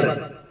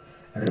suffering.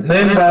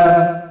 Remember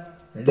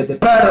the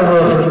part of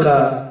Africa,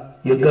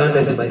 Uganda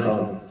is my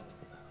home.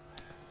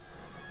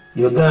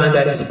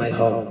 Uganda is my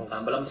home.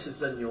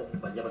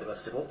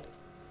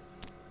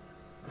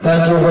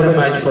 Thank you very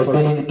much for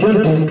being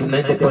tuned in to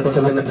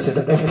 90.7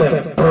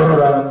 FM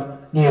program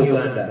New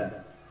Uganda.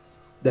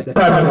 The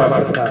part of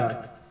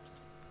Africa,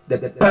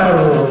 the part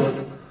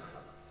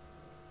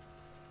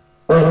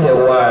of the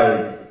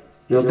world.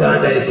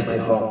 Uganda is my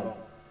home.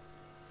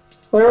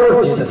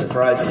 Oh, Jesus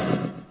Christ,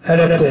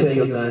 help in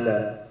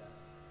Uganda.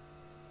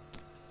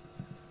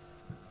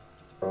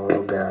 Oh,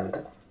 Uganda.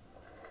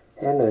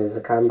 Anyways,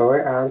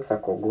 Kambawe answer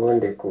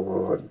kugunde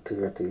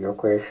to your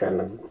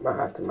question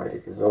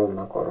mahatumalikizo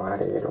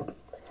makorwarero.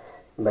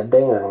 But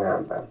then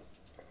ngamba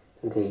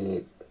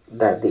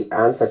the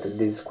answer to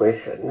this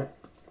question,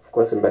 of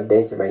course,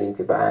 mbadenchi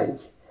bayinti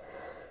banji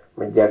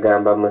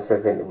mujagamba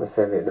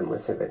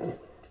Museveni.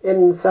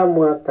 In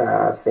somewhat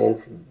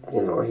sense,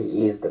 you know,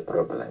 he is the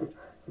problem.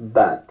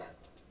 But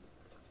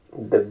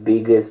the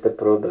biggest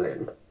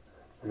problem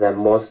that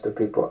most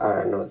people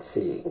are not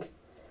seeing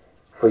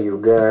for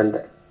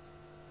Uganda.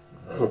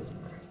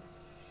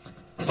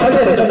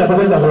 Sale tana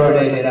kubenda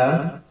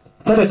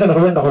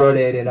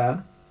kulolerera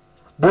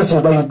bosi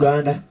ba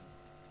Uganda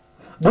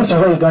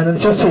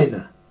nisho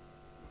sina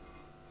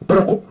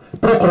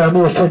program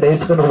yefenda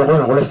yesikana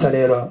kubona kule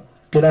salero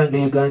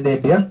kirange Uganda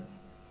ebya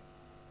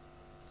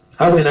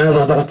awe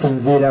nanaza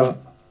kutsinzira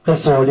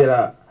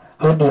kasolera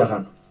hondi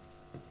yakano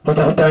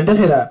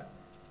kutandikira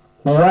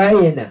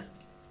wayena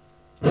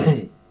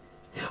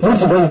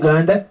bosi ba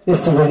Uganda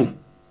esibuli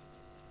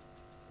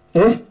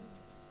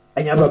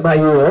anyaba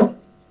mayo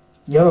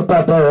nyaba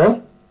papawo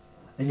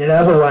anyala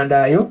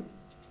abawandayo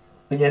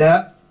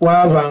anyala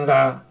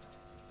wabanga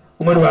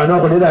umuli wano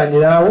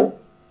okuliranirawo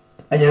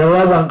anyala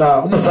wabanga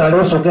omusale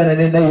osogana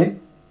naye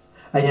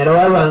anyala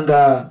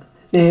wabanga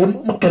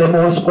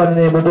mukeremo osukwana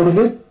naye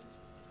mubulire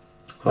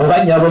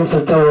oba nyaba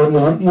omusatsa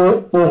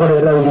yo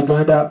okolera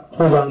Uganda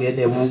kubanga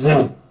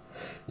enebuzibu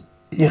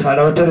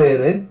ikhala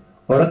oterere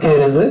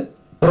orakereze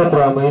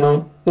program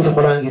ino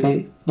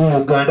isikulangiri ni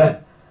Uganda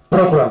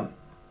program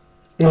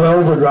iwa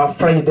ubudwa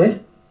Friday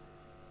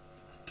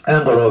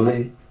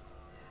angolobe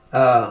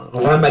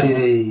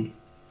wamalire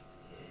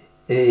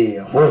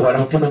wala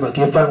hukuma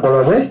makifa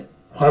angolobe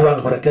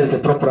wabanga kurekeze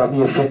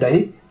program yefenda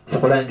hii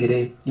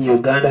sikulangire ni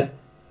Uganda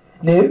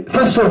ne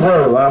first of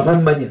all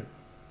wahumanya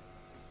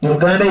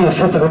Uganda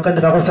yefesa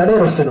kokandika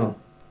kosalero sino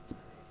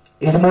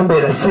ili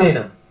mumbera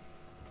sina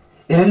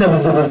ili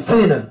nabuzibu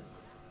sina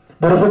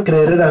boro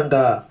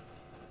kurereranga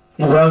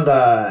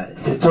ibanga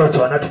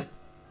sitwatwa nata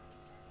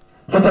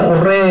kota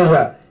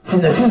kureva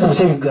sina sisi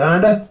mshe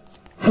Uganda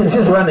sina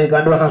sisi wana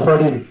Uganda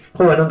wakakolili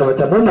huwa nanga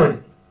batamumoni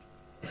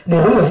ni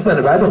huwa sita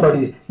na baada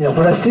kolili ni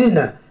kula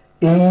sina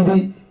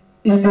ili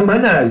inyuma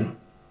nabi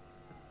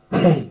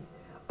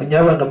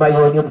onyaba nga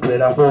mayonyo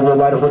mutwera huwa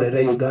bado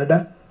kolera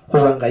Uganda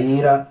huwa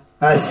ngayira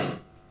asi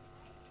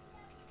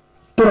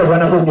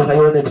turabana ko nyuka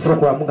yone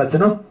program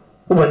ngatsino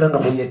huwa nanga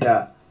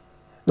kuyeta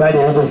bali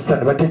ngo sita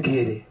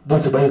batekere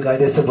busu ba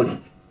Uganda sebuli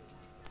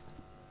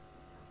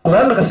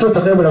kubanga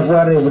kasota kebula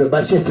vuare bule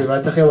bashefe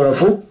batakebula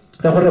fu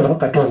nakoreba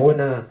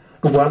katobona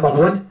kubama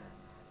kubona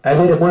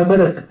abere mu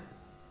America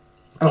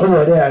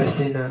akubale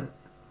alisina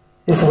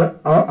esa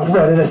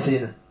akubale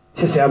alisina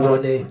sisi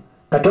abone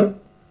kato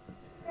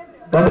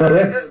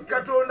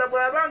katonda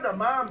bwabanga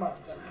mama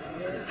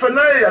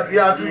fena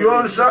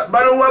yatuyonsa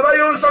bano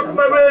wabayonsa ku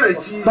mabere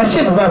ki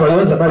bashefu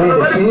babayonsa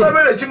mabere si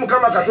mabere ki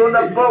mukama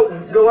katonda bo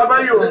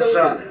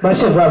wabayonsa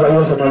bashefu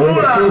babayonsa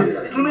mabere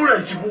si tunula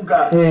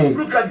ekibuga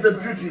look at the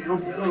beauty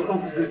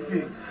of the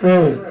thing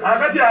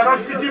akati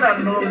abafitina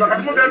nnoza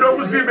kati mugenda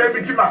okuzimba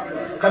emitima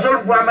kati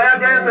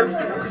olugwamayaga yenze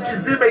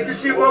kukizimba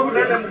ekisinga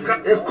obunene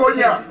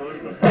ekonya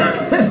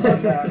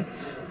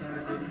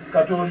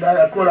katonda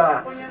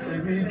yakola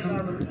ebintu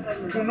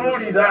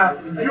tunulira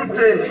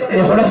beauty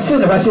ekola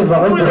sina bashefu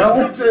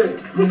babayonsa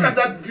look at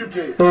that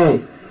beauty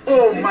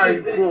oh my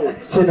god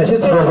sina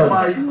sisi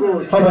my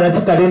god haba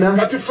natsikalina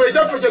kati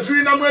fejaffe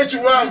kyetulinamu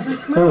ekiwanvu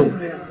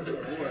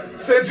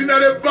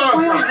Sentinel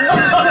Bank.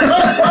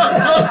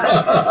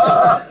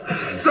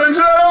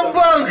 Sentinel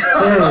Bank.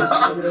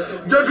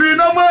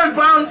 Jetulina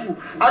mwempanvu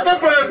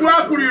atafa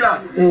twakulira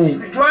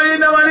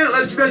twayina wali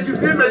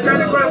ekizimbe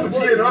ekyaliko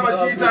emutiyeno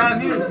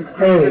abakiyitaani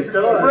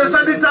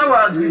President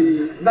Towers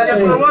nga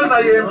jetulowooza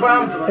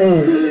yempanvu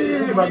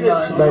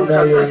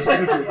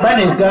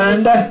bane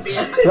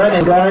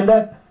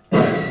Uganda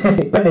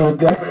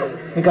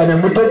nkana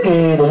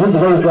mutegeero bungi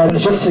ba Uganda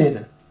kyo sina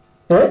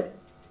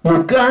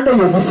Uganda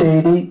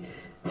yobuseeri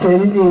seri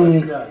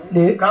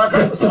ni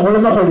sakolo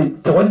makoli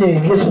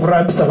sakone yesu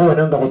kurambisa huwa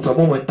nanga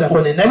kutsamo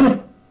mwantakone nayo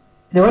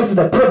ne what is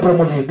the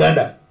problem of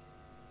Uganda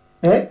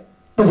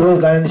tuzo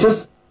Uganda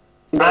nishos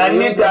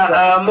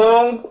Anita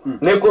Among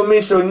ne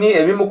komishoni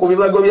ebimu ku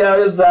bibago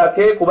byayo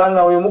zake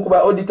kubanga oyo mukuba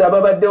auditor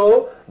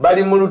babaddewo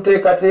bali mu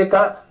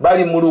luteekateeka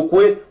bali mu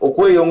lukwe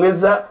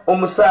okweyongeza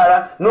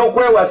omusaala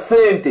n'okwewa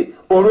ssente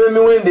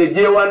olw'emiwendo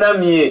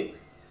egyewanamye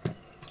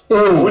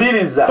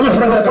uliriza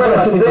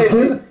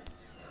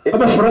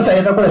amafarasa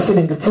yakakola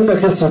silingi tsinga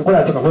kesi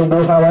okola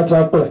takakwemboha watu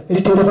wakola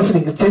ilitero kwa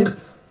silingi tsinga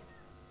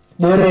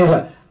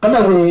nereva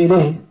kama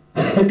vile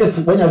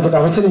kesi banyaza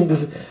kwa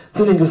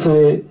silingi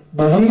se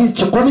bubiri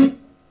chikumi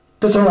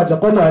kesi waza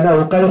kwa mwana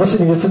ukali kwa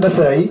silingi tsinga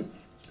sayi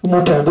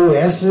umutambi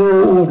wesi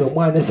uno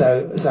mwana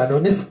sa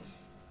nonisi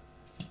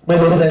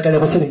mwevereza kale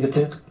kwa silingi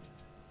tsinga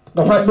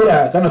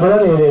ngakwambira kana kola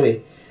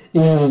lelele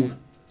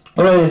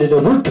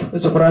olwalelele buto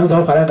esokuramiza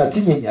kukalanga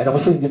tsinyenyi ada kwa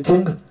silingi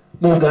tsinga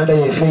mu Uganda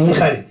yefe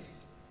yikhale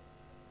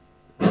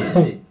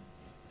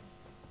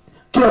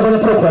kila kwenye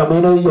programu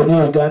ino hiyo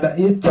ni Uganda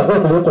itakuwa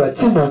kuwekola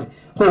timoni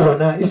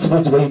huwana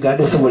isibuzi wa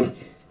Uganda isibuli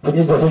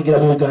kunyeza kuingira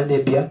mu Uganda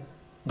mbia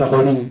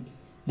ngakoli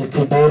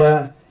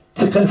nitibera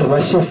tikanza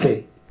wa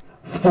shefe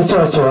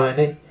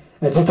tichochoane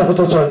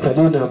titakutochoane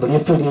talina mbali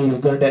yefe ni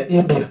Uganda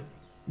mbia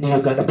ni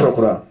Uganda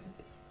program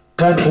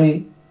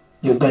country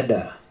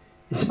Uganda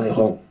is my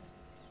home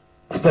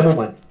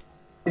kutamumani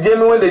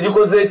jemi wende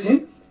jikoze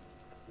eki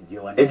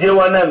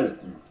ejewanami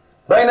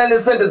baina ne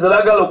sente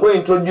zebagala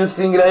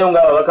okwe-introducingira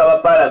nga ababaka ba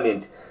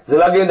parliament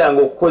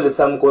zebagendanga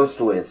okukozesa mu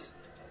constituency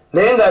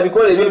naye nga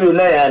abikola ebyo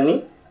byonna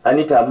yani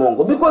Anita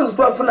Amongo because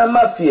twafuna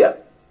mafia.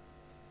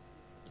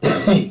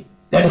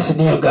 That is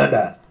the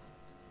Uganda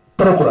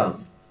program.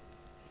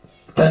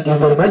 Thank you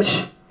very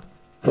much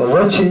for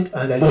watching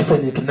and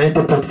listening to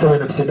 90.7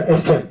 Namisidwa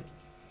FM.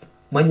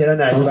 Mwanyala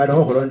na abibada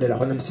ho kulondera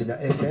ho Namisidwa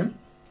FM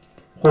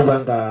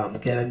kubanga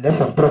mukena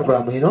nefa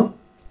program ino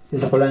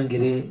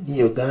izakulangire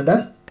ni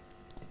Uganda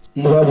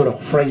iwabura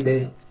ku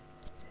Friday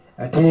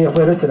ate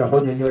kweresera ho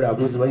nyonyola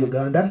abuzi wa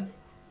Uganda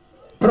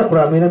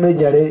program ina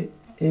mejare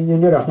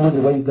nyonyola abuzi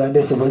wa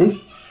Uganda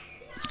sebuli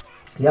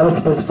yaba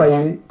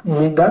specify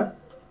yinga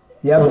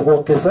yaba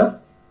kokesa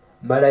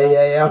mala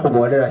ya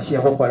kubonera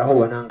shiya ko kwala ho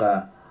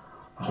bananga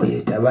aho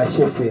yeta ba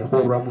shefe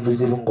ho ramu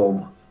bizibu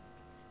ngobo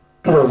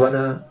kilo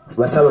bana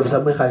basaba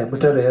bisamwe khale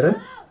mutelere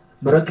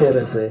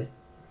murakerese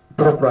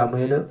program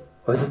ina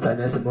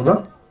ozitanya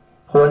semuba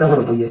ho na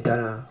ho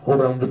buyetana ho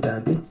ramu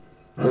bitambi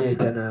ho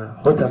yetana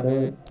ho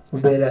tamu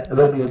mbera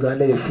abamu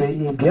Uganda yefe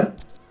impya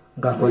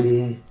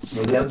ngakoli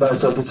nebyamba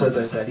so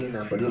kutoza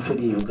ntalina mbali yefe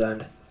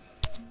Uganda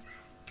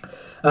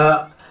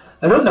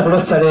alonna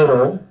kulasa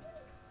lero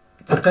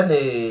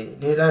takane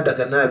nilanda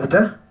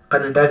kanabita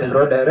kana ndani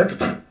road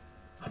direct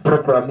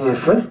program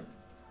yefe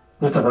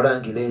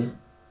nitsakulangile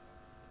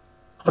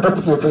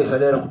kutapiki yefe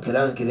lero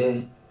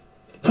kukilangile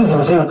sisi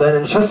mse Uganda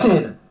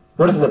nishosina.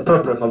 What is the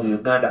problem of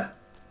Uganda?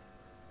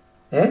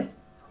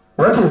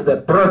 What is the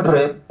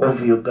problem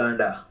of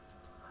Uganda?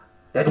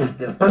 That is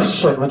the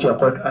question which you are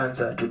going to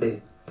answer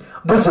today.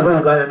 Boss of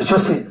Uganda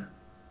nishosina.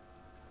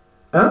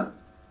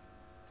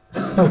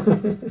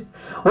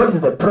 What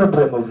is the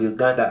problem of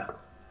Uganda?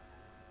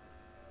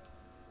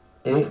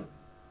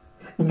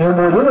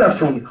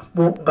 Geography,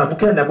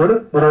 Gamukenda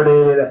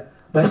Murorera,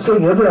 but still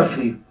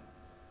geography.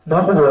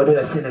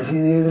 Makuborera sina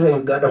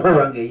Uganda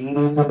Horange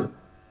Yinuma.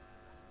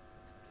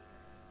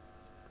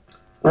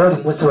 All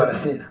in Muswara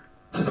Sina,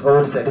 she's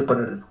going to say the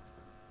Conoran.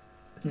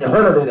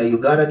 Nehora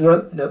Uganda,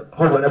 no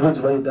Hoban Abus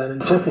by Uganda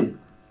and Chassin.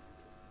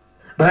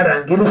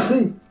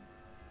 Barangilisi.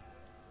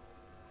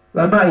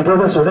 Mama, it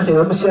was so that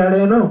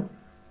I no.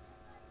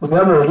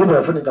 unyabo oyibo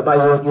yafunika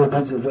mayo onyo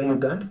buzi wa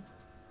Uganda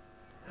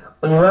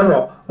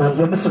unyabo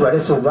onyo misibale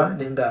sova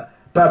nenga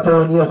papa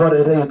onyo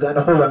horere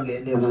Uganda ho bange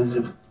ne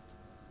buzibu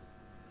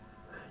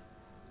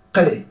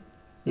kale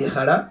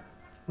ikhala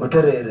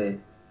oterere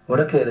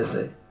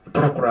orakerese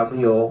program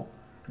yo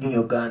ni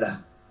Uganda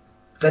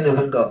kane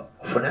winga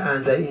ufuna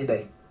anza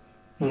indai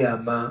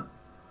yama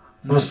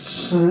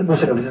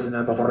musira bizizi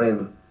namba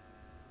koreba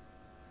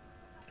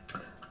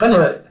kane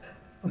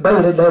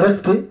mbayire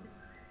direct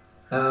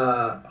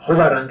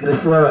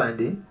hubarangirisi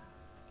babandi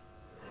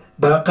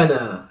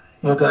bakana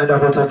Uganda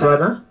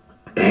kutotwana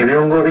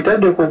ebyongo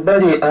bitadde ku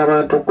bbali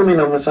abantu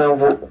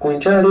 17 ku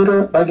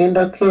nkyaliro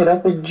bagenda keera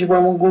kuggyibwa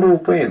mu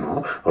guruupu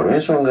eno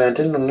olw'ensonga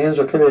nti nno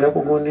ngenzo kebeera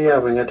ku gundi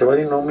yaabwe nga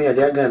tewali n'omu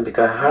yali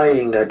agambika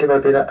hayi ng'ate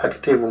babeera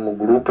active mu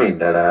guruupu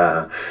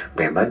endala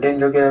bwe mbadde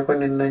njogerako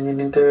ne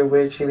nannyini ntebe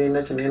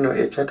bw'ekibiina kino eno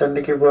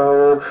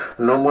ekyatandikibwawo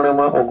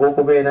n'omulamwa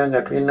ogw'okubeera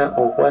nga tulina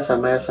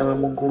okwasamayasama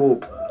mu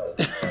guruupu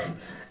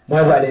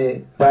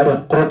mwebale bali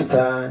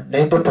okukulutiza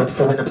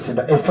 90.7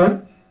 Namisidwa FM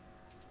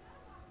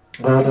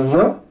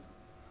ng'oliyo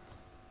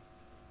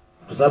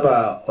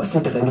kusaba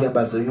wasindika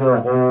ebyambazo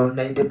byoho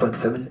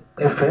 90.7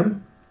 FM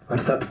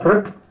WhatsApp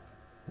group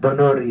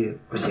bonori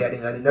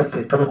osharinga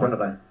naffe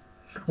kamukonagana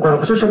ng'oli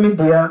ku social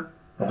media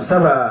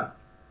okusaba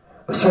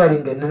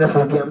osharinga naffe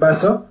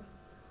ebyambazo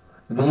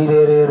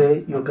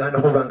birerere Uganda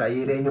kuba nga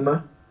yire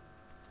enyuma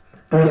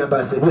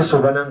tuyambaze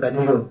byosobana nga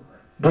niyo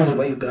buzi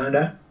bwa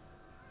Uganda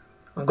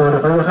ng'oli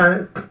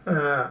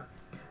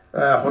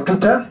ku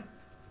Twitter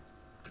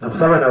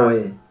okusaba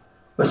nawe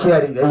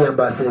osharinga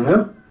ebyambazo ebyo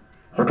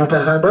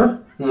Twitter handle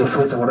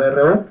yefuse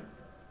murereo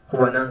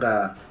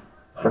kubananga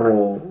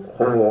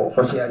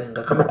ho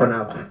sharinga kama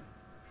konako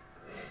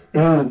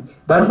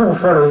bari ko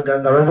following nga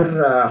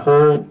babira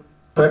ho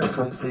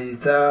platforms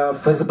za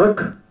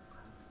Facebook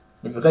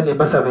nimugane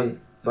basabe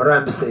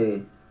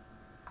marambise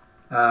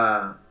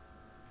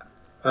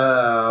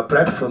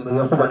platform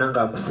yo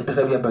kubananga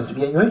musindika byambazo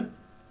byenywe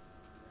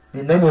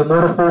ni nani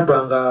moro ko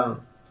banga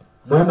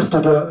mu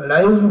studio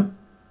live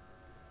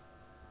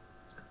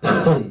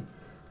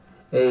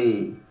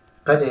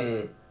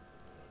kane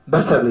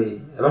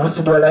basabe aba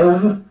studio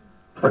live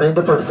for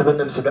 90.7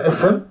 Namisidwa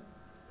FM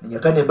ni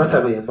kane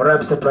basabe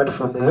murabise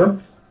platform yo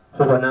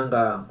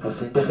kubananga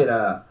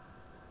kusindikira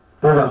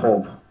buba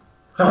hobo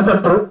kaza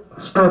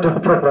start ku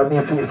program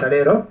yefi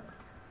salero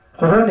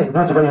kubone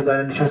buzi bwa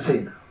Uganda ni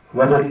shosina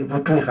wabali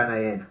butuli kana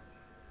yena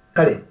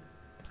kale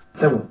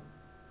sabo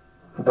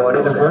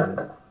bode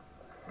da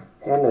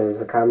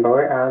Anyways,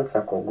 Kambawe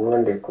answer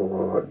kugunde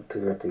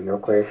to your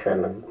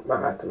question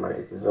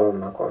mahatumalizo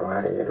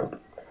makolwarero.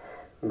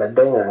 But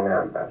then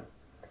ngamba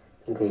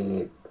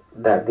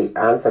the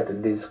answer to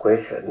this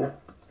question,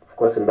 of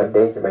course,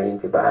 mbadenki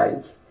bayinti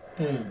banji.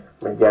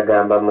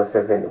 Mjagamba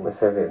Museveni.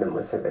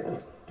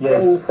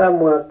 Yes. In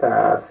somewhat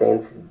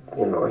sense,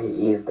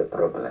 he is the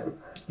problem.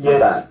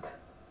 Yes. But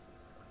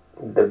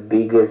the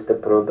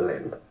biggest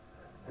problem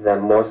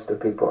that most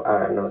people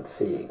are not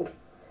seeing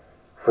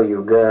for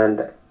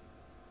Uganda,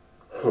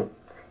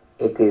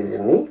 it is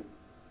me,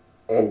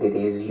 and it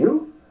is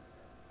you,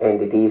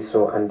 and it is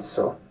so and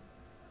so.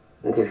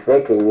 We are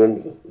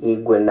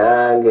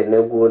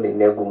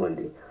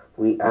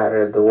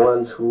the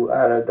ones who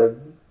are the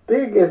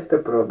biggest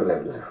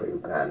problems for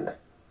Uganda.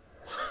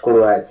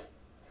 Kulwachi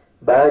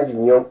banji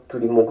nyo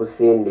tuli mu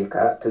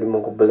kusindika, tuli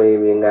mu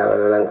kublaming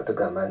abalala nga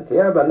tugamba nti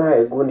aba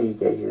naye gundi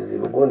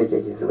kyekizibu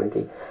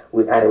nti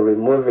we are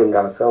removing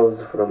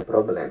ourselves from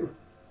problem.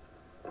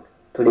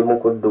 Tuli mu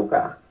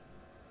kudduka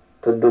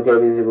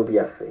ebizibu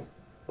byaffe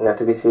nga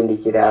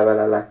tubisindikira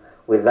abalala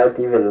without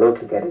even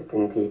looking at it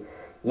nti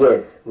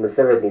yes,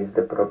 Museveni is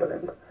the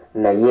problem.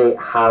 Naye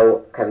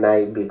how can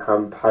I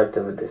become part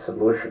of the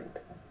solution?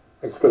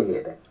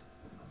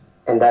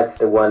 And that's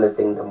the one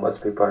thing that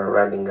most people are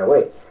running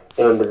away.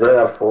 And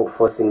therefore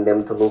forcing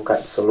them to look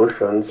at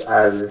solutions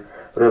as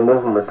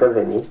remove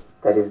Museveni,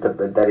 that is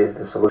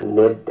the solution.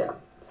 Nedda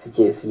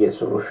sikyesiye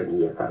solution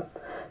yeka.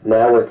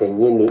 Nawe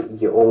kenyini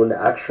your own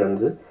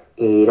actions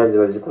era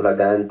ziba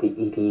zikulaga nti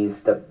it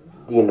is the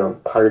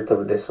part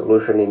of the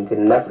solution. In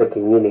naffe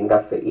kenyini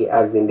ngaffe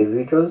as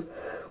individuals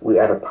we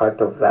are a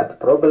part of that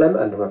problem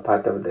and we are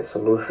part of the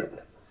solution.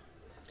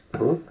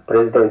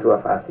 President wa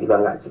fasi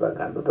bangachi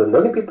bagamba, but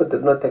many people do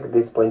not take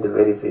this point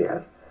very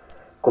serious.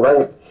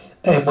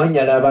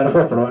 Mwanyala abantu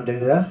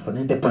okulonderera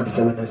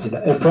 90.7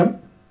 Namisidwa FM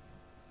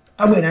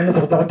abwe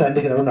nanese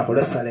kutakutandikira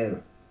lunaku salero.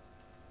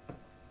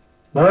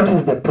 What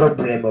is the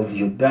problem of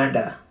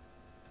Uganda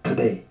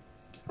today?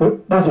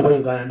 Bozi wa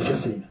Uganda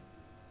nishosina.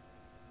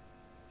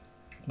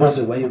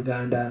 Bozi wa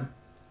Uganda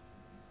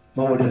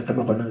mawulira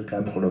kama konanga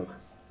kama kuloma.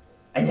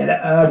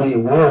 Anyala abe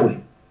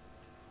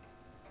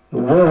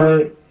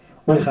wewe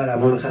ulikhala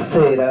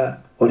bulikasera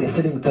oli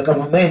sitting the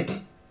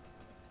government.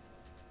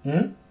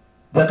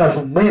 The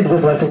government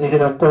is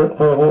wasenyekera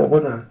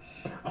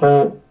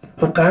ho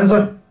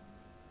kanzo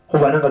ho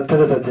bananga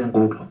zitereza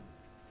zengudo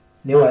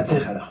ni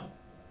watsikhala.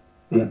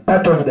 We are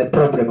part of the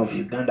problem of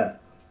Uganda.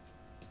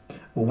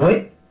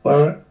 We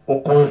are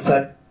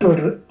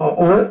concentrated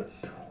or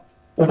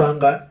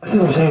ubanga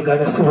sisi musha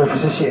Uganda civil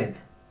position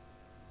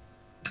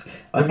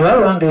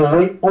anywalo wange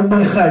we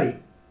omwehali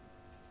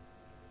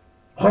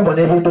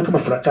hobona ebintu kama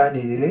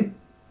furakanirire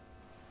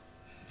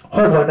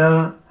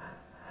hobona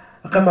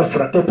kama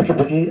furake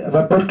pikipiki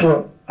aba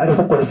petro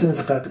aliho kwa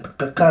sinzi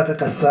kaka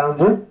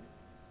kasambu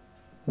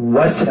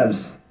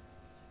wasirabs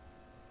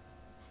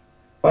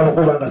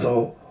wabanga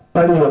so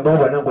pali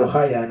wabanga nango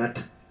haya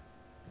anata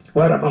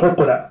wara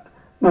mahokora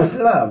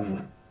uslavu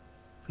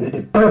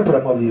the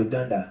program of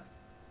Uganda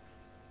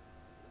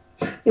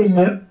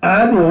in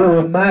ali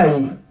wewe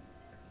mai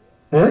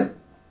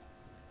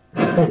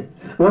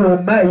wewe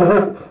mai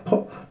ho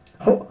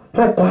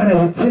kwa hara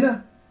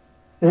vitina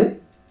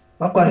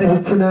kwa hara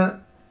vitina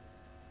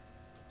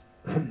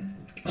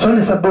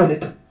sone sabuni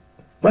tu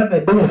wanga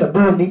ibenya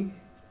sabuni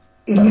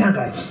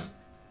iliangaji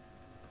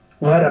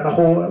wara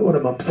maho una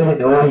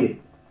mamseveni oye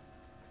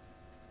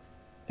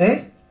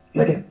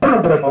you are the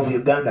program of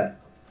Uganda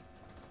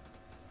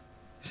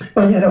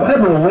onyera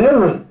wabo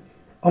wewe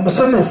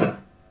omusomesa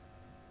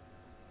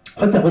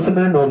hata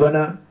kusema no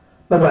bana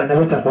babana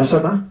beta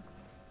kusoma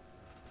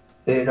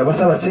no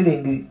basaba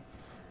silingi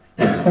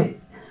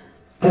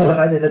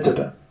tisbakane na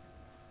tota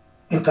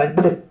you can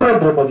be the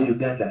program of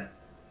Uganda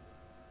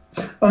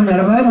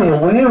onyera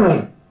wabo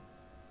wewe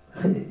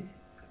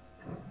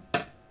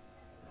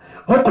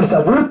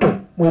hokulisa buto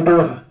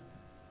mwidoha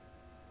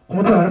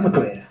kumutu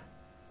haramutwera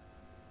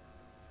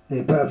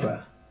papa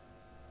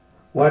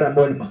wara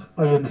molima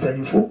oyo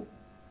msanifu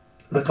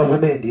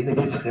lekavumendi ne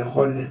bisike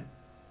hol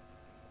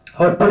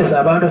hol polisa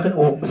abantu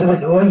o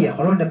Museveni oya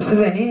holonda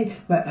Museveni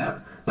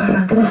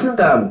barangirisa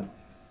ngabo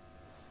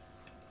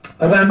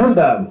abantu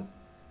ngabo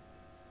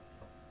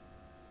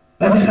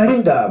babikali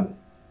ngabo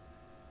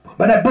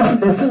bana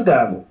business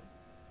ngabo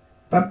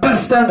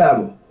bapasta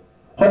ngabo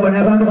hobona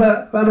abantu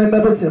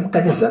bamemabetse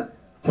mukanisa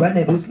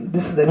tibane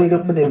business bile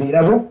kumene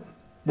birabo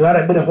ni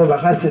warambira ho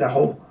bahasira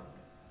ho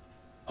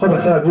hoba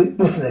sababu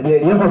business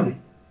bile yehobe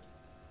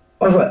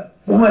over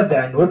more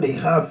than what they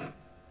have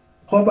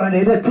hoba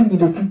nere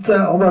tinyile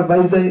tsitsa hoba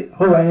vaize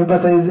hoba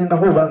emphasizing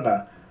hoba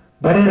nga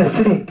barera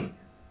sink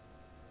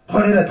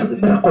holera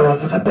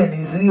miracles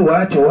happening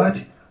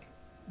what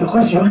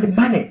because you want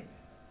money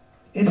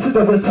instead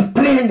of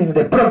explaining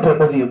the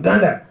problem of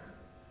Uganda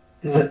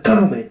is a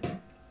government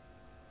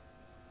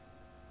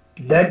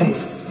that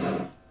is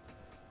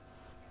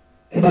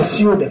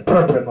you the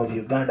problem of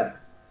Uganda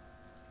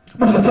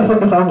but for some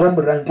people I'm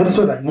going to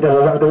so that you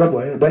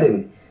know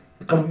balebe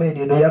government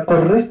you know ya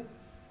corre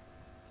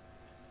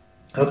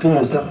okay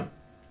yourself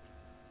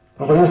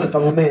okay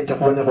government ya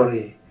kone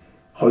corre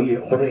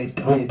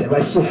hoye de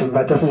bashifu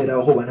batafira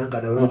ho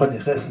bananga na ho ne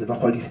khasi ba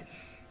kholi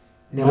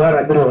ni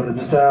wara biro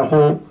rebisa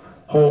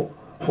ho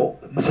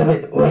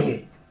Museveni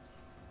oye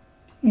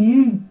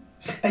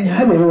anya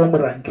habe wo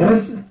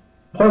murangirisi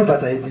ho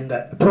emphasizing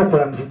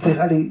programs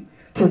tsihali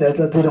tsina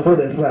tsira ho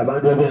re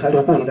abantu be khali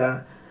ho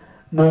ira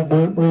mu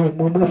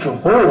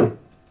ho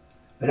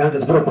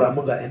ranga program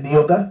nga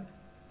emiyoga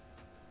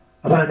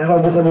abana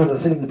babuza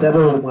silingi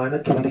zabo mwana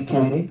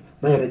kibiri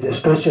my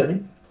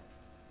registration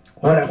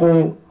wala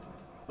ho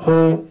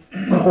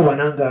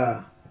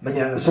bananga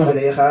manya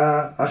sobele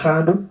ya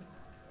akhandu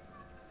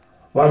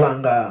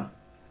wabanga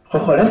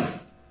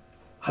khokholas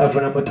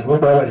khafuna mutu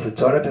baba bali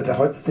tsora tata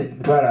hotse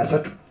mitwala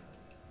asatu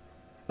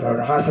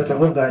para hasa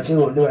takunga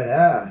chiwo ndi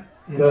wala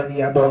ironi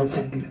ya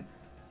bouncing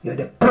ya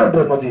the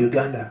problem of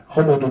Uganda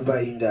homo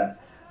dubainga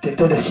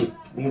dictatorship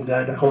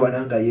Uganda ho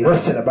bananga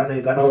yirosera bana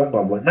Uganda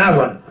banga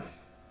bonabona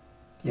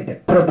ya the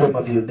problem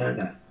of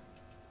Uganda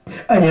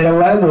anyala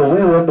wabo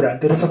wewe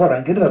mbrangire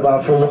sokorangira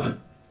bafo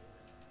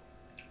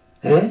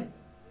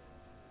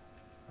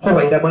ho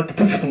baira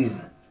activities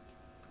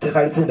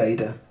tekalitsinda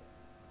ita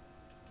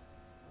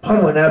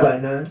hano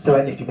bana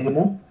sabanye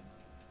kimilimo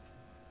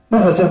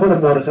mufase ko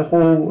moreka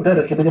ko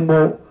dara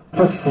kimilimo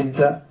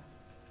hosinza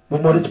mu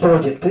morich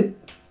project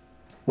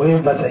we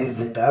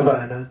emphasizing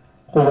abana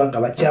ko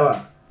banga bachawa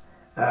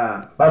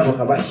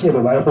bavuka bashebe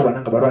bari ko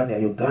bananga barwani ya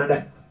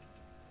Uganda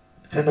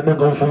kana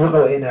mengo mfumuka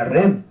wa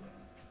NRM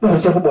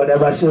mufase ko boda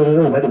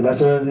basoro bali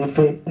basoro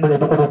rife mune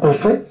ko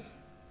fe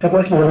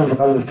kwa kiwa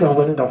bavuka we fe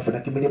ko nanga funa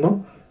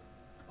kimilimo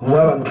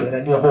huwa mutwera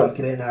niyo ho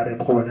akira NRM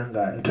ko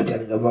bananga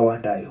totalinga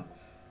bawandayo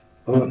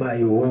baba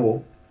mayo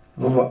wo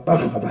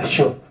bavuka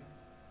basho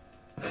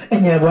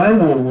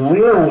enyabalo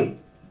wewe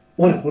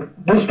uri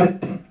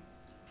district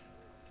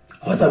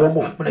hosa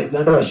bomu muna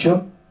Uganda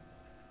washo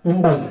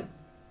mbuzi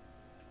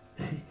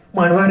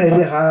mwana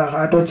warere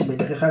ha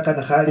document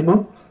kana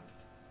khalimo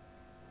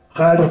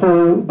khali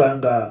ho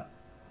banga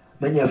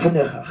manya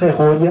fune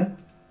khoya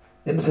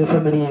emse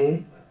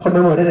family ko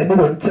memorere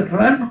milon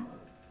tsirano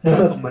ne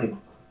ko malimo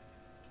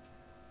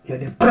ya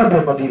the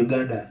problem of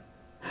Uganda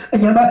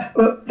Anyama,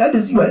 that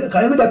is you are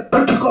the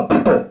practical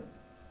people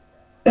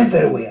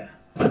everywhere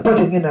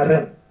supporting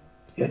NRM.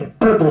 You are the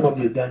problem of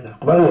Uganda.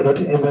 Why we are not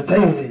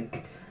emphasizing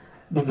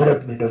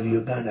development of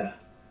Uganda?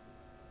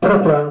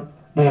 Program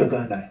in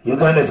Uganda.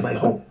 Uganda is my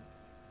home.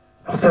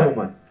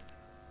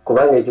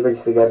 kubanga ekiba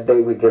kisigadde,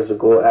 we just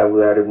go,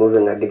 we are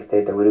removing a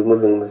dictator, we're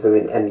removing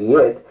Museveni, and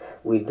yet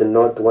we do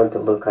not want to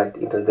look at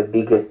the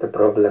biggest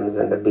problems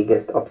and the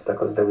biggest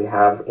obstacles that we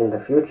have in the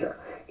future.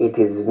 It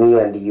is me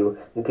and you.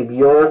 Nti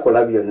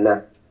byokola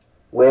byonna,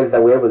 whether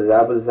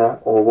weebuzaabuza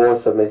oba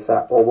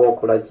osomesa oba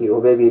okolaki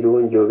oba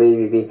ebirungi oba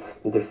ebibi,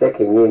 nti ffe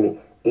kennyini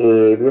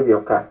ebyo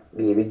byokka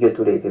byebijjo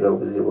tuleetera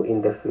obuzibu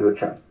in the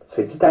future.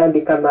 So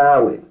kitandika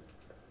naawe.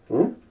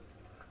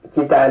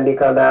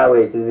 Kitandika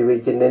naawe ekizibu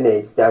ekinene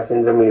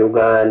ekikyasinze mu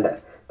Uganda.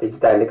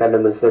 Tekitandika ne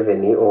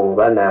Museveni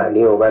oba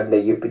naani oba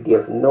ne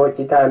UPDF. No,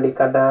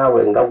 kitandika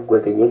naawe nga ggwe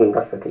kennyini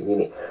nga ffe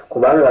kennyini.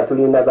 Kubanga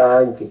tulina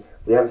bangi.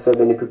 We have so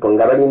many people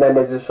nga balina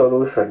nezi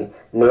solution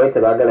naye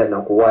tebaagala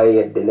nakuwaayo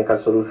yadde ne ka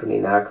solution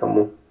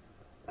n'akamu.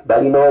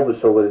 Balina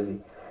obusobozi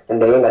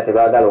naye nga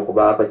tebaagala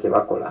okubaako kye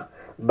bakola.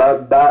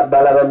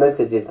 Balaba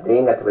messages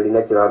naye nga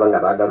tebalina kye baba nga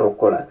baagala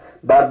okukola.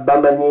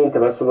 Bamanyi nti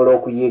basobola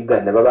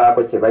okuyiga ne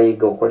babaako kye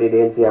bayiga okolera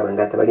ensi yaabwe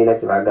nga tebalina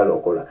kye baagala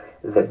okukola.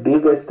 The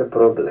biggest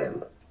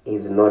problem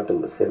is not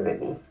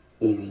Museveni,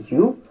 is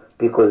you,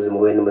 because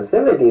when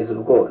Museveni is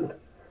gone,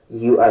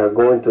 you are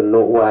going to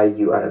know why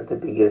you are the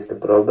biggest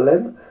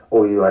problem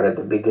or you are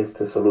the biggest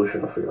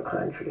solution for your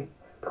country.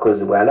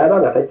 Because we are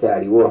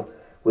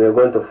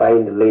going to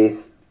find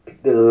less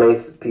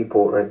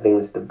people or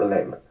things to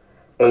blame.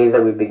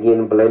 Either we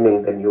begin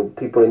blaming the new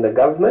people in the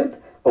government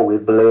or we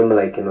blame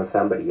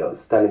somebody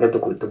else. To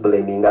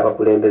blaming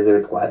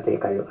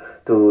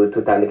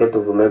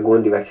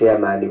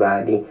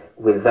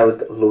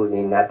without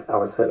looking at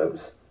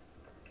ourselves.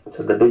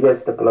 So the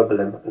biggest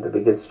problem, the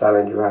biggest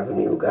challenge you have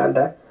in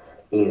Uganda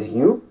is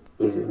you,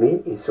 is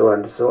me, is so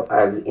and so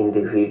as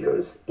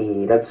individuals.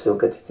 And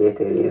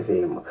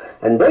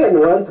then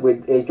once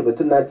with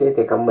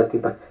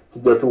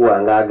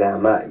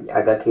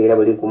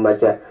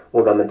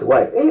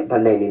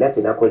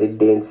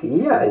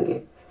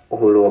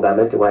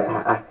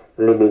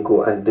let me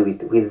go and do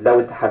it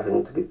without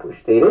having to be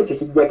pushed.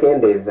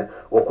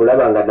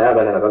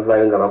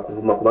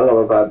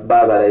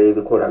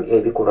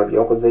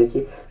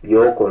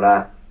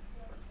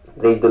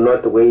 They do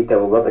not wait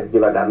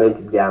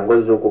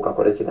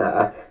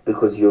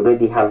because you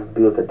already have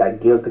built that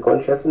guilty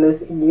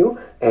consciousness in you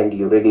and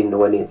you already know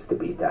what needs to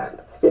be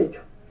done. So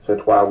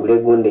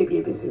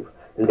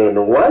and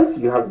then once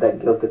you have that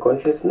guilty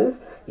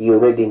consciousness, you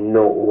already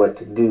know what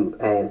to do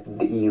and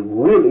you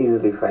will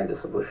easily find the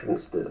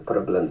solutions to the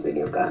problems in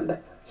Uganda.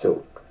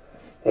 So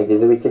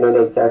ekizibu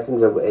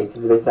kyasins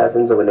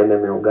of an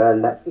enemy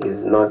Uganda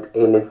is not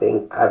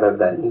anything other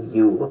than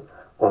you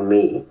or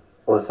me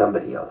or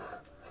somebody else.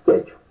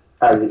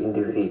 As an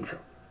individual.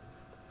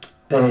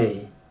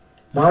 Hey,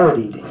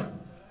 mawulire.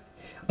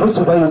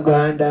 Bosi wa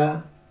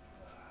Uganda.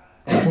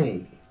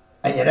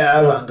 Anyera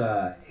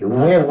abanga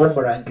ewe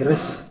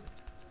omurangirisi.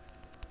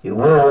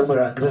 Ewe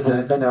omurangirisi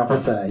ngana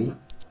akosayi.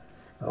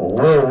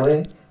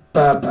 Wewe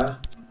papa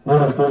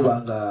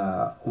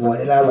wokubanga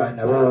wolera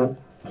abana bo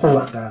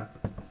kubanga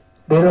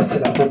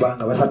berosera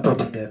kubanga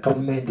basupporting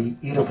government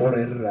iri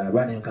korera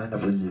abana Uganda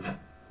buzibu.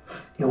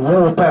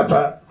 Ewe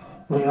papa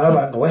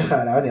abanga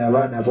wekhala ne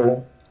abana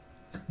bo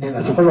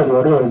nenga sokola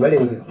boro bale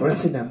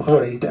kurasina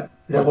mkhora ita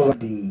lego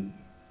di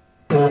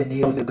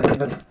teni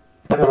umeganga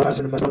para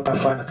wasu matoka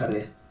fana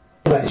kale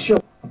ba sho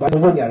ba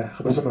ngonyara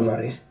kabasoma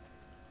bare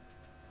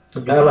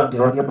ndaba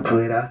ngeonye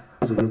mutwera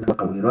zulu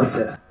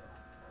bakawirosera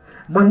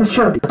moni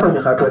sho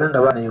tonye katwera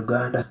nga bana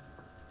Uganda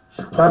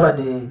kwaba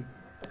ni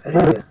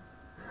lebe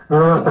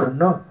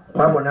no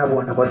kwabona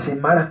bona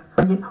kwasimala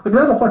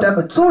onywa ko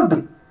ta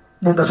tsumbi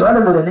nenga swala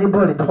mule ne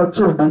boli ko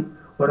tsumbi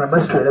ora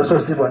mastwera so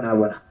sibona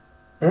bona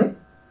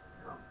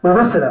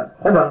Wabasera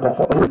obanga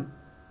ko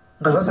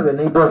ngazasa be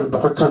neighbor ba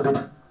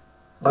khotsobita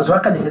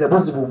ngazwaka ni hera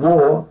bozi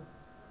buwo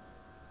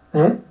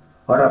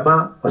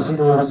orama osini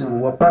bozi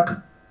buwo paka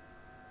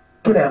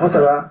kila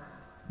yakosaba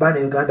bana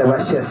Uganda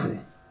bashese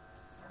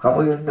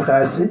kakoyo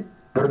mikasi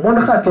buri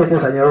muntu kakeke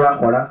sanyarwa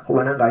akora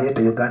kubana nga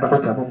yete Uganda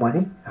kotsamo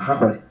mwani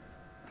akakole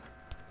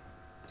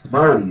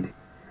mawulire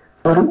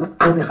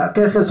buri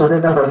kakeke zone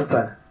na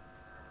kwasitsana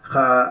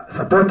ka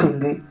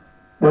supporting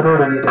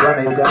bonoro ni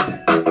bana Uganda.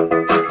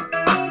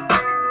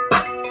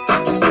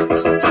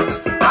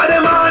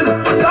 Ademan,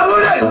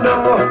 Sabulendo,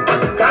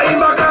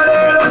 Kaimba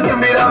Kalero,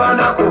 Nimbira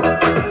Banako,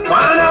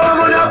 Mana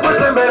Wamonako,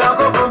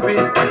 Semberako, Kumpi,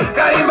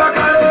 Kaimba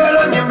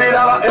Kalero,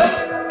 Nimbira,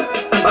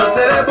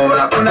 Basere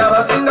Bubakuna,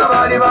 Basinga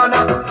Baribana,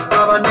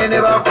 Babanene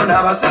Bakuna,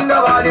 Basinga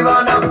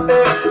Baribana,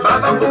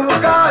 Baba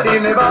Kubukari,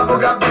 Nebabu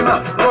Gabima,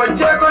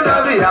 Rojeko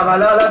Navia,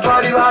 Balala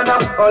Twaribana,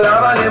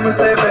 Olavane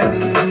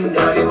Museveni,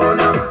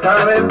 Yarimona,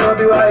 Karen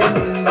Bobby White,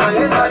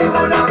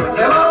 Yarimona,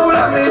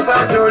 Semaula Misa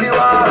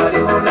Joliwa,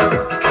 Yarimona.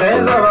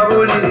 Enzo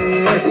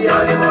babulire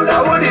yalimona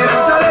ulire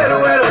salero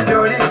wero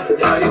joli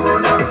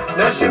yalimona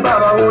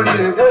neshibaba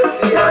ulire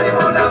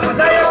yalimona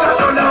naye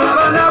katonda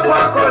wabana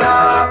kwakola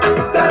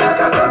dala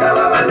katonda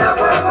wabana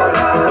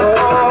kwakola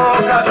oh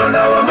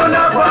katonda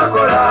wabana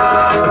kwakola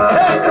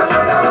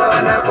katonda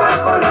wabana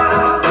kwakola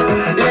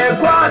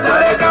yekwata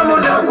leka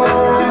munaku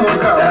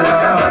mukala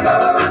katonda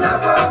wabana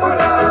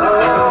kwakola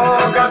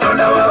oh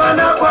katonda wabana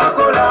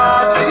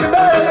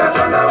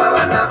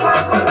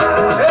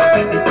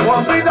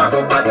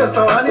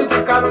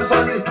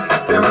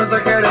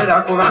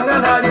kubanga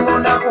nali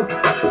mundaku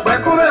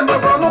bwekuba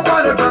embogo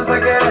omukwano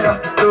tonsekerera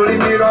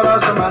lulimirwa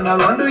basoma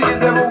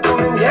nalwanduyize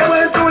bukulu yewe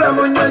ntula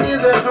mu nnyonyi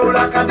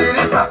zetula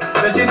kadirisa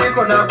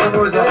ekiriko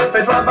nakubuuza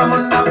fetwava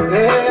munnaku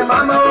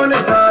mama wone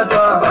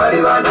taata bali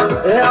bana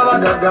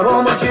abagagga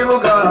b'omu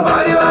kibuga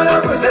bali bana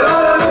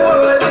sebalaluwo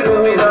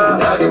wekirumira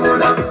yali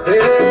munaku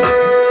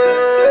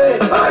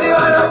bali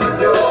bana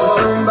kujo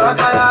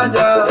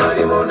mbakayanja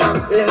yali munaku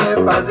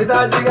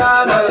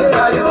bazidazigana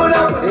yali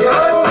munaku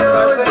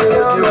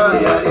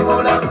yali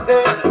munaku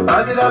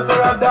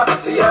bazidazirada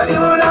yali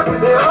munaku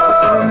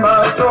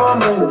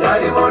mbatomu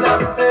yali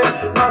munaku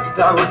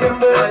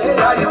masitabugembe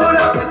yali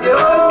munaku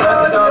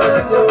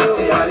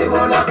yali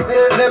munaku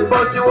ne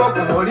bosi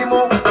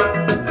w'okumulimu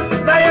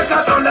naye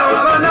katonda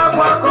wabana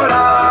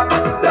kwakola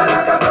dala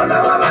katonda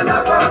wabana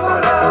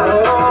kwakola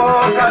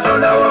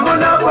katonda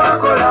wamuna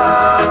kwakola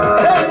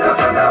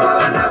katonda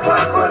wabana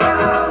kwakola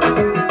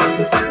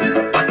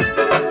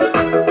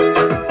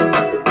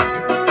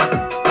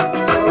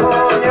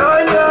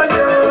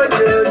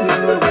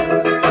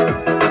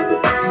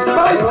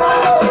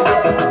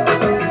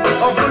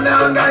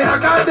ofunanga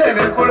yakadde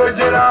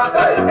nekulojera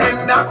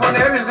ennaku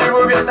n'ebizibu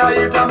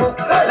byenayitamu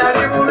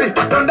nali bubi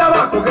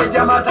tondaba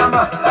kugeja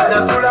matama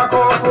nasulako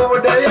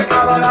okubuddeyo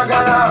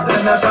kabalagala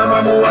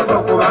natama muwogo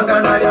kubanga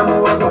nalya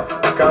muwogo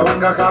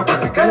kawunga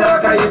kakunikanya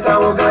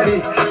kayitawo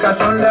gali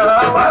katonda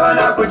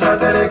wabana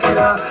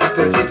kukyaterekera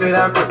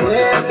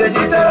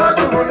tekitera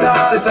kubuna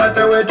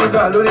sitate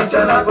wetuga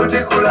lulincana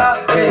kutikula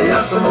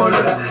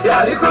yasumulula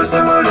yali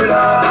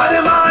kusumulula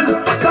anemani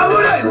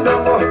sabula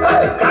endongo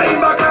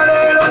kayimba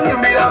kaleero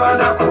nyimbira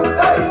banaku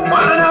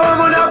mwana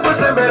wamunaku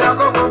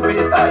semberako kumpi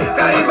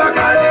kayimba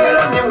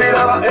kaleero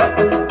nyimbira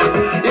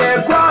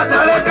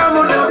yekwata leka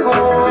munaku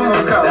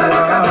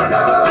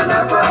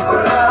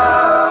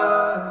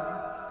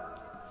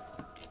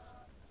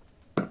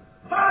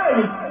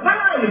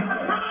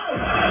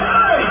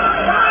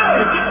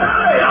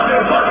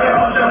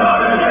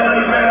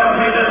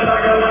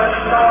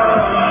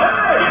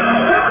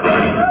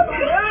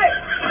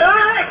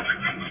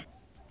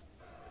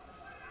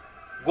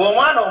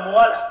gw'omwana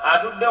omuwala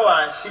atudde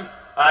wansi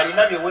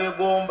alina bye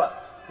weegomba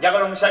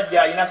njagala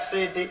omusajja alina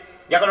ssente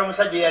njagala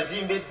omusajja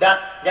eyazimba edda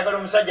njagala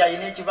omusajja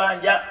alina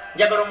ekibanja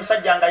njagala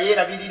omusajja nga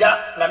yeerabirira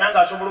nga nange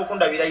asobola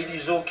okundabira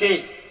itizo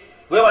oke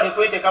weewale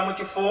kweteeka mu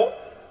kifo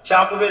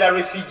kyakubeera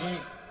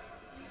refugee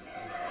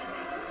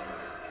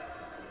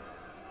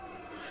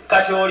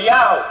kati oli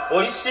awo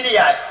oli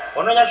sirias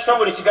onoonya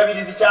kitongole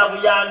kigabirizi kya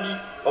buyambi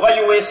oba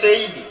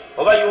USAID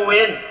oba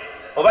UN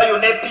oba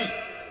UNEP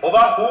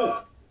oba WHO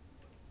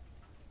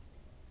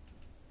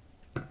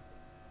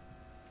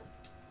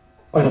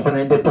oliko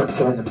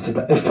 90.7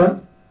 Namisidwa FM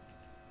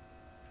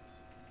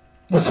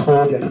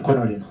nisiko lyali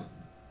kono lino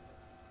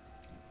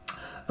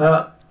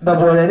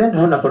mbabuulire ndi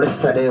lunaku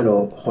lw'essa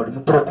leero oli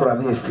mu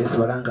puroguramu yeffe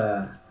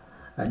esibalanga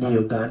ne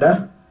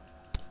Uganda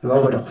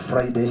lwabule ku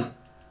Friday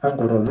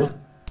angolobe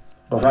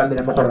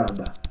okwamire mu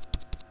kuramba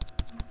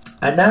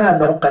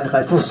anaano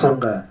okukanika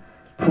kisonga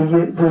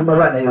zirima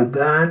abaana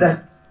Uganda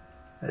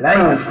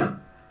live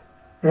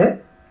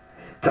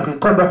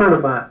takikomba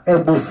kuluma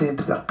ABC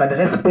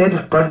tukanika spade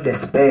tukolile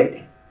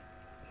spade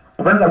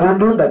kubanga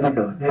bundunga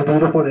bino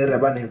nebiri kuleera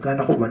abaana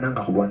Uganda kubona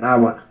nga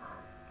kubonaabona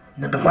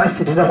nanga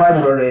basitira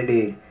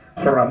kwabirolere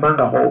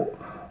kuramanga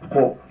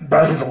ko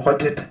basi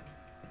zokoteta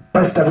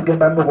pasita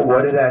bugembamu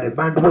kubolera ale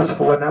bandu bose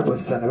kubona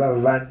bosana baba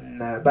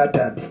bana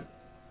batambi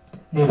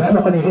ne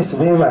baba kone kesi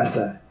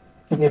bebasa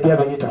inye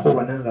byabanyita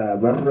kubona nga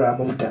barura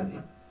mu butambi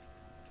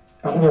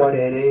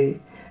akubolere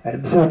ali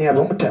Museveni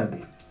abo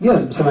mutambi.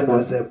 Yes, Museveni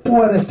was the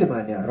poorest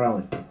man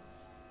around.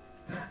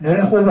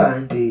 Nere kuba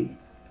ndi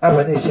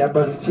abane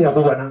shamba kya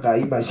kuba nanga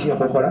imashi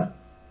kokola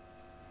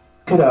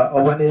kira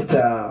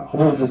obaneta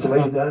kubuvuzi ba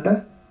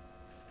Uganda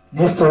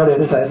nesitole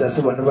lesasa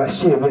subona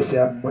bashe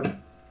bese amoto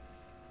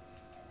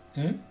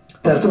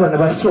tasubona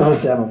bashe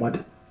bese amoto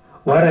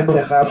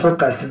warambira ka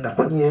focus na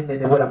kuniye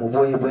ne bola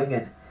muboye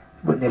bwengene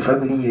ne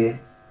family ye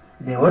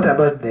ne what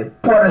about the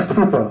poorest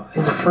people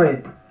his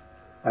friend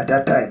at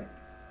that time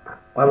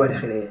wabale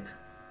khirena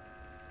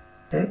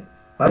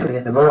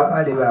wabale baba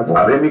ali babo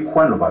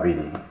abemikwano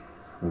babiri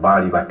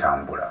bali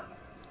batambula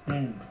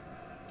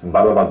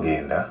baba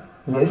bagenda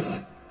yes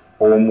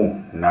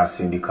omu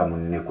nasindika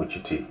munne ku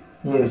kiti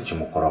yes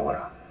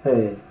kimukorobola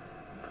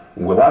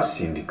gwe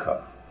basindika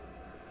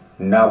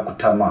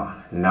nakutama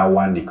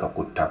nawandika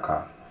ku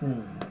ttaka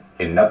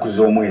ennaku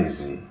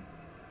z'omwezi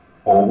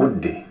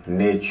obudde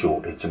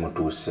n'ekyo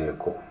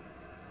ekimutuuseeko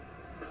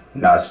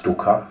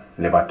nasituka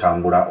ne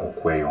batambula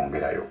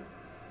okweyongerayo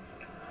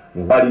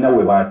balina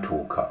we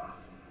batuuka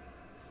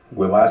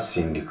gwe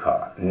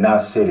basindika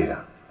naserera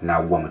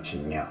n'agwa mu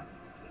kinnya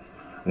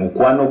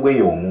mukwano gwe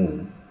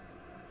y'omu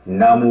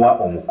n'amuwa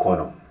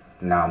omukono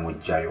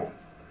n'amugjayo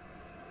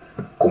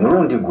ku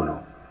mulundi guno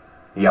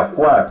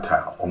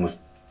yakwata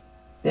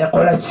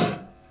yakola ki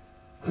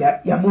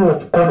yamuwa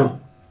omukono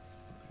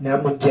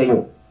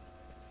n'amugjayo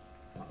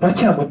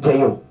lwaki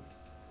amugjayo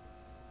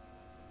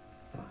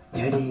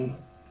yali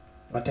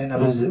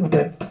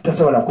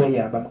tasobola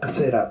kweyamba mu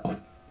kaseera ako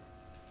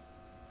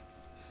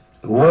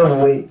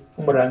wewe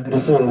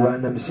umurangirisi we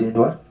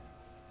NAMISIDWA,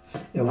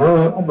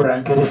 wewe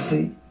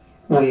umurangirisi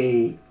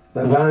we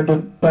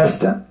babandu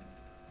pastor,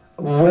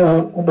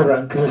 wewe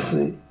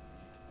umurangirisi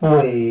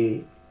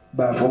we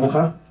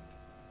bavubuka,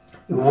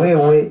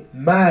 wewe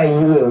mayi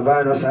we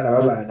babana osala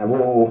babana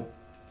bowo,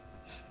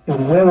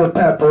 wewe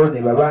papa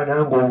ne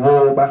babana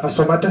ngobo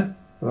bakasomata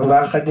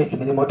babakadde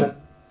kimilimo ta,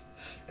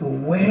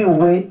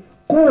 wewe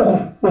ko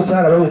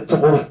osala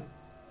babetsokolo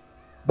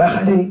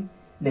bakali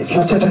ne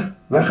future ta,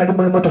 bakali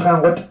mu motoka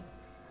ngota,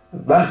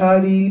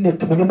 bakali ne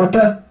kimilimo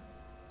ta,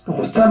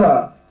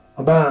 okusaba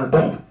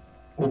obambo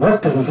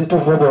obwakaza zito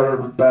vuba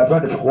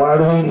bavana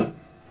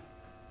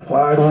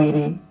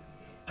khwalwiri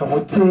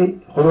kakhutse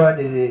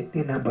khulwanire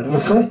linamba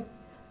lyefe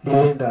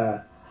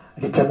libenga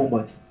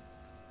litsamumoni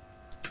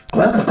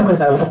kubanga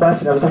sitokhekala busa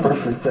khwasira busa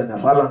khulifusana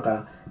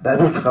khwabanga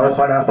babetsikhawo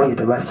khwala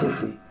khoyeta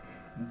bashefu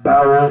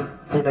bawo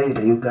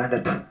sinayeta Uganda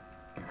ta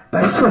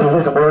bashefu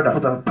besa khulonda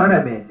khutsa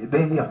muparliament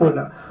benya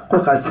khula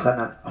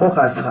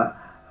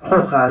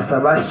khukhasa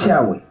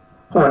bashawe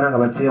khubona nga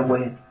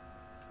batsebweni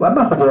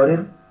wama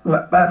khubolera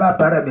ba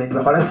parliament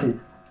bakhola sina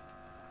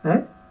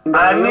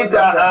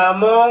Anita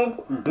Among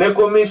ne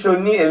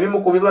komishoni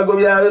ebimu ku bibago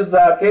byayo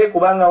zaake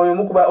kubanga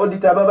weemu ku ba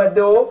auditor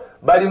babaddewo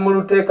bali mu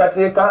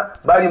luteekateeka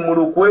bali mu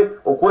lukwe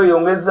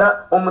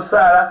okweyongeza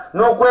omusaala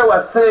n'okwewa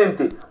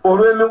ssente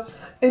olw'emu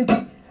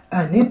nti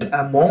Anita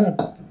Among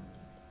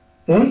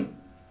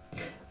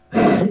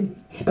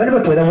bali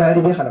batwera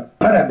baali bekhala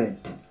parliament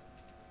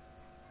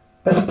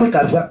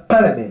baspeakers ba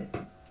parliament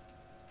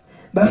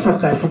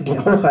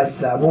bafokasingira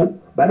khukhalisa abo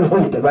bali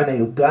khoyeta bana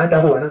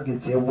Uganda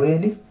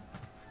khubanangitsebweni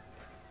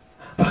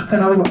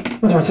bakanabo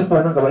bose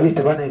kubanga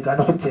bayita bana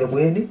Uganda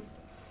khutsebweni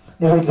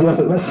nebagira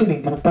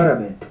basiringi mu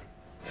parliament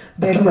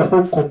berira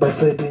ko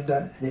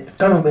compensatinga ne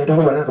government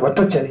khubananga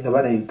batocharinga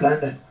bana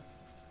Uganda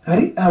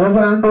ari aba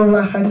bandu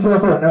bahali ko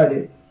bana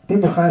bale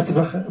binyo khasi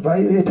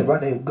bayita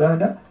bana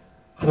Uganda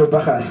khuba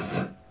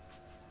bakhasa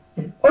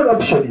in all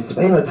options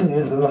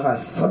bayibatsinga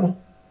bakhasa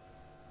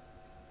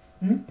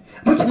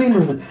which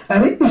means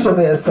ari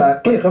isome ya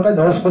sake kama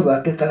na wasu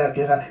zake kala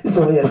kera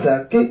isome ya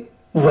sake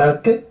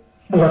zake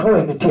mubaka wa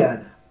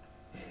imitiana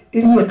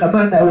ili ya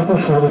kamana ya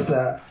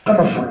kufurusa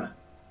kama fura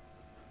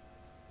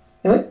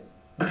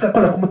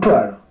kakakola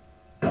kumutwalo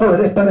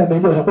kwa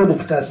parliament was a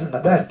discussion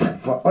that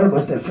for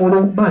almost a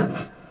full month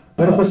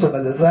bali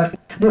khusonga zake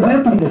ne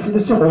bible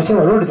sinisi khoshe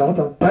walodi za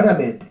kuta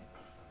parliament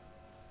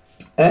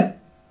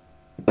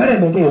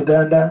parliament ya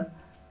Uganda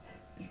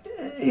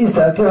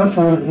isake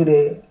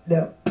bafurire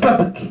the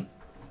topic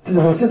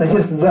tizosina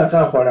chesi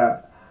zaka khola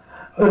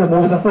ora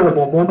mubuza khola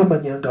momundu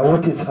manyanga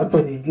what is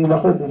happening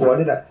bakho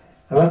mubolera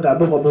abanga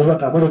abo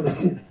baka muri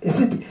mesina is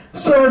it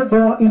so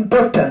more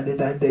important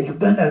than the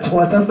Ugandans who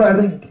are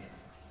suffering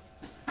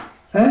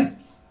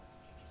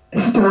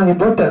is it more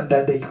important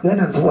than the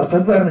Ugandans who are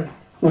suffering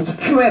with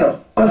fuel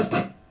cost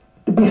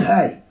to be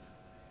high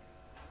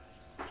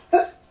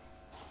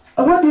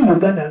I want the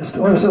Ugandans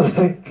to also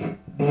think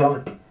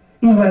beyond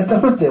if I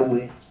support their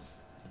way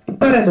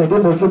parane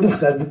demo for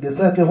discussing the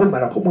zake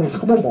humara kumwezi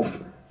kumumofu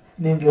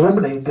ninge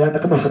womu na Uganda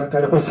kama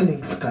furakale kwa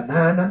shillings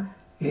kanana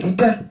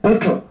elita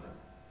petrol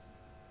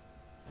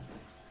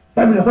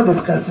babila kwa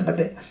discussing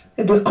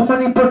the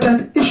common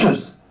important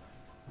issues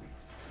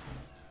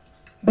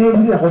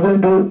babila kwa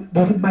vendo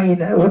very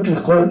minor what we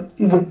call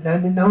even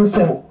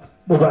non-announceable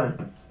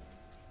mubandu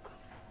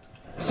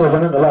so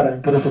vananga vara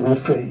nkirisi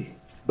bufei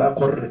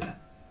bakorreta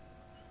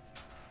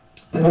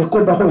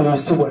sebekoba kwa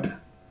yusiwata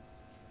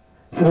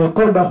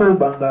sebekoba kwa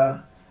banga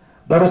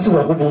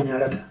barasiwa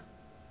kubunyalata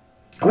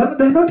because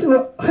they're not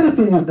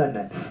helping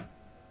Ugandans.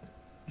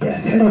 They are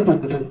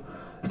helping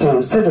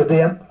to settle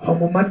their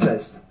home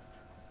matters.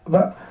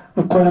 But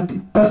we call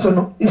it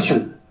personal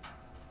issues.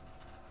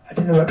 I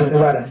don't know what to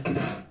refer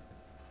to.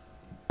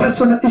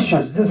 Personal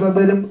issues. This is why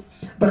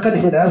Bakari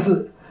has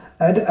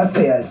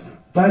affairs.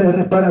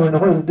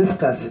 Parliament was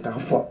discussing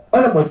for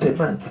almost a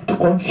month to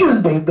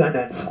confuse the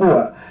Ugandans who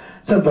are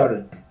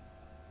suffering.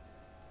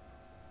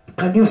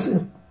 Can you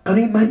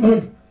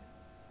imagine?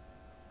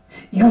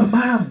 Your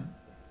mom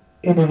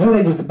in the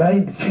village is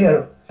buying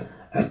fuel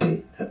at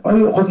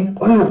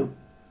oil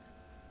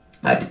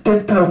at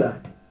 10,000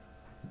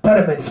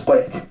 Parliament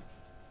Square.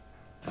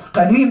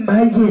 Can you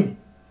imagine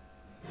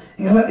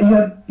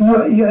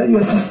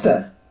your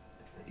sister,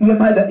 your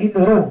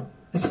mother-in-law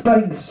is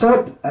buying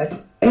soap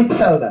at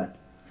 8,000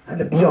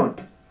 and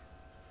beyond?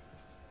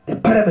 The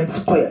Parliament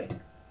Square.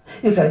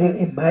 You can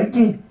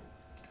imagine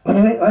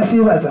when I see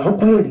was a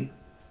kweli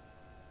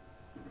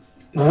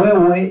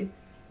wewe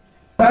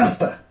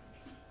pastor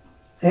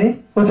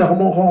oza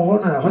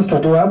kumuhona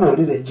hospital wabo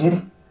lile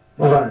njiri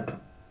mu bantu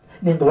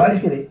ningo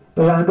walekere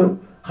babandu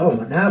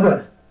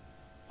khababonabona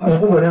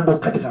abakubona ngo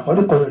katika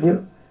koli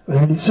kolyo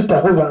ni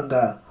suta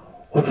kubanga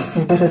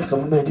obisinterest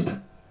government to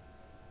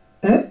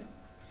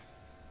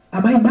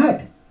am I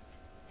mad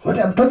what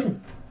I'm talking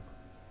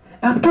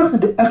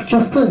the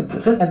actual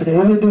things and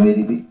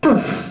really be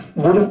tough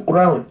work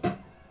around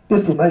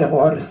this is my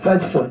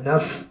research for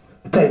enough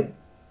time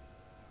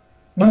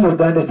New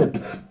Uganda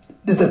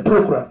is a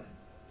program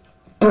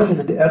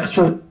talking the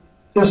actual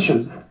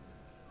issues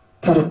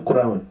tiri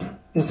ground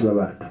iziba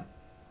bantu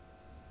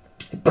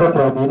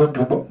program ino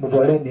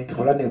mubaleni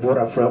nkola ne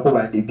bora fura ko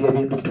bandi bia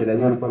bintu tera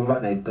byo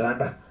mabana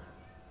Uganda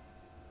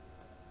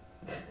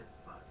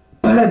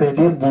parliament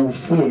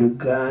y'ebufu ya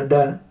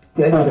Uganda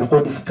yali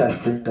ko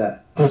discussing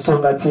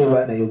tsonga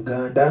tsewa na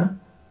Uganda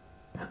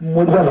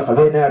muri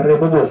bakabena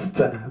remo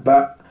bositsana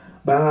ba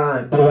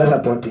ndiba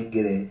supporting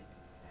ile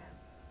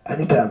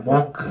Anita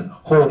Monk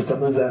ko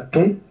samaza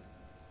ke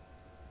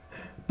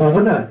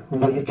bovuna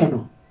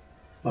ubuyekino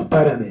ma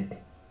parliament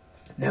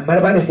na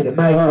mara bane kile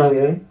mayo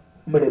ye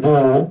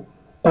mlebu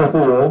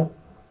ko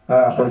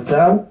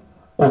khozao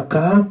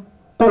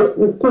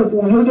ko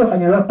uyoyo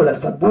kanyala kola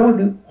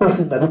sabuni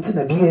hosinga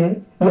bitsina bie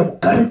ya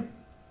mukare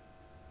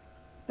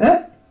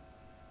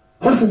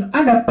hosinga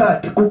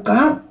underpart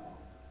kuka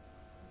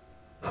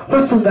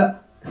hosinga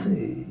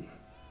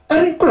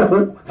ari ko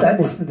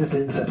sane spinde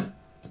sensa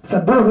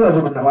sabuni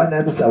wa na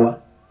wana misawa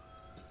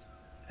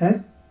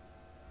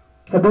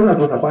sabuni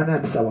wa na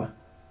misawa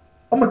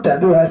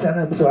omutambi wa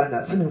sana misawa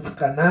na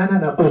sinzikanana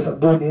na ko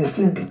sabuni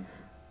esingi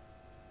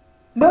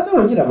mbana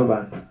wonyira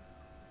babantu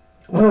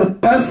wewe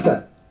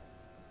pastor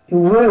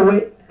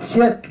wewe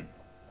shek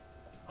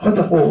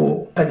hota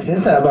ko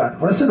kanisa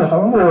abantu urasino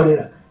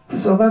hababorera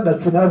sisonganga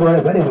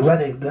tsinabora bale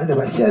bana Uganda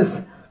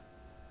bashese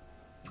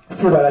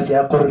sibala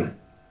sya kor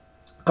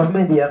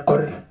government ya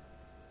kor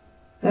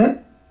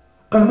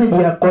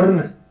government ya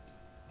kor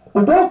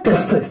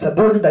ubokese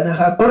saboni ngana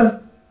hakora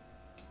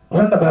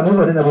kwanga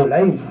babore na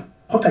live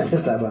ho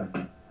kanisa abantu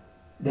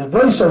the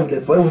voice of the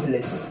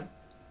voiceless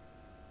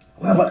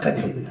waba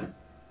kanisa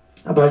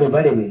abale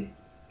bale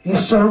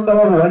isonga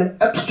wale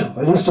action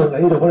walisonga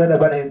ile kwa na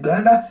bana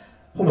Uganda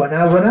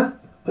kubana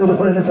ile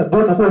kwa na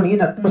sabona kwa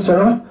nina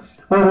kumusoro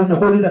wale ni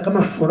kwa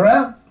kama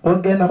furaha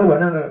ongena kwa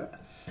bananga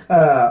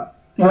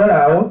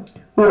yorao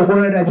wale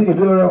kwa na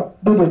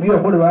vile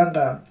kwa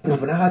banga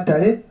tufuna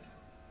hatale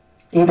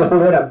ile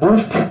kwa na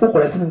buff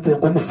kwa sinze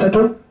kwa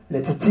misato na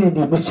titindi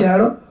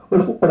mushalo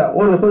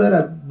wale kwa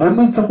na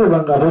bomitsa kwa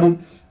banga bali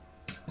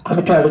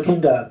kama twalo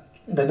kinga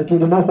ndani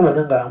kilimo kwa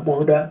nanga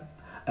muda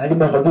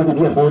alima kwa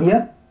bia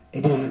horia.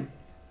 It is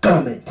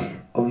government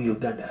of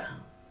Uganda.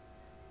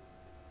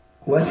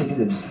 What's it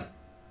lives?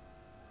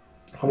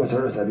 How much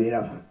are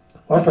Sabira?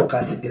 Or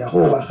focusing in a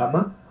whole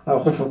Bahama,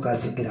 or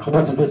focusing in a whole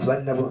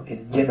level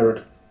in general.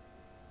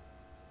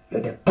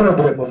 You're the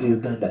problem of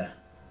Uganda.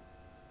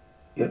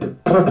 You're the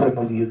problem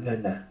of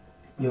Uganda.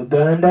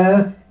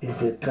 Uganda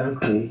is a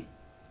country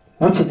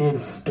which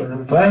needs to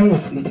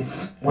revise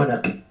its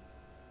monarchy,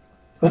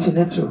 which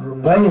needs to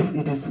revise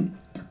its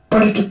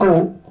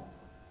political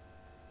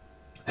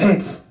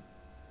heads.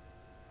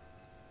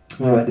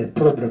 You are the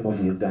problem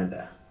of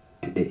Uganda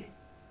today.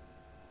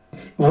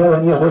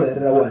 When you hold a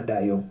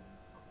Rwanda,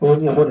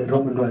 when you hold a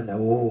Romulana,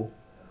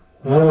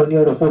 when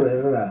you hold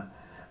a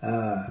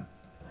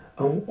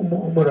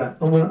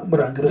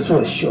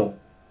Murangreso show,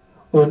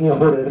 when you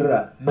hold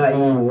a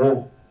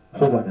Mayu,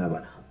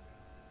 Hovanavana.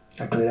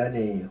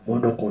 Atwelane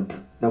Mondo Conti.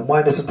 Na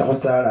mwande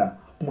Sutahosara,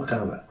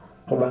 Mukamba,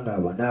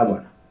 Hobangava,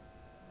 Navana,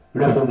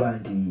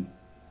 Rahobandi,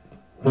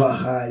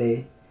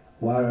 Wahale,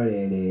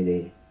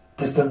 Warele.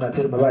 Testonga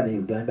tiri mabana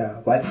Uganda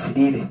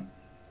watsidile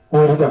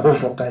oluga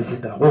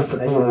kufokazinga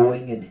hufuna yo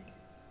wengene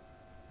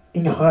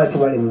inyo hasi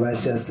wale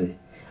bashase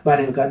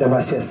bana Uganda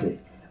bashase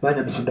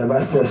bana Msunda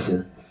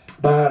bashase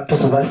ba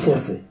keso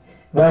bashase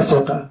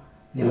basoka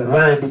ne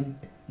babandi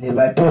ne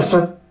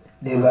bateso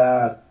ne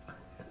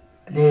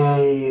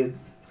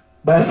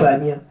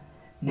basamia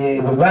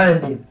ne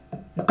babandi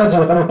mukazi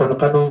wakana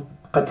kolokano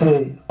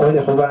kati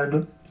kole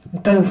kubandu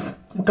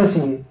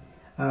mukasi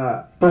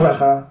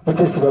Povaha,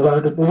 Potesi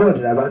Babandu,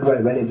 Movod, Abandu,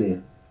 Balebe.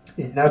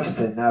 Enough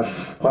is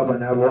enough. Quava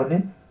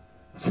Navone,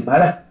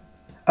 Simara.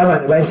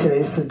 Avan Vice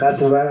in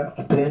Cassava,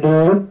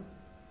 Plendo,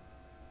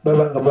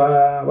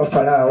 Babanga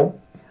Wafalao,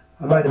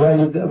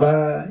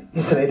 Avan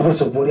Israel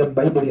was of William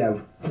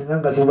Bible,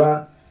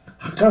 Singangasiva,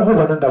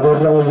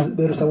 Hakavananga,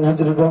 where some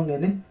was wrong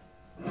in it.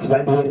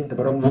 Svandu in the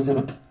bottom was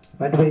it.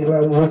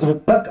 Vandu was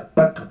pack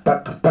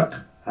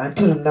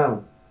until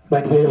now.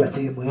 Vandu was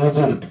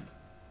saying,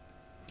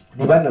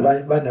 ni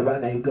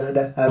bana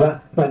Uganda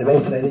aba bana ba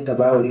Israel nga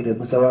bawulire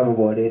musawa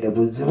bobolere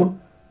bunzibu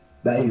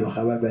bayo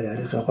khaba bali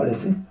ali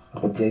kholese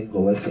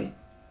akutsengo wefe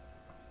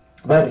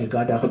bana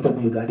Uganda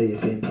khotomu Uganda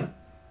yefembi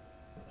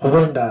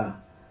khubanga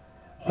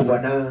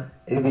khubona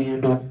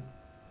ebindu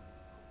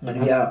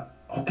ngabya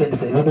hokenda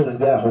ebindu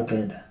ngabya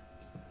hokenda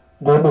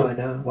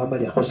ngomwana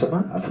wamali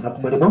khosoma afuna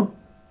kumulimo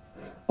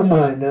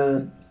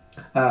umwana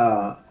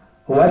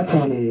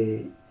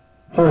watsile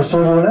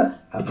khosolola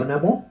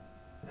afunamo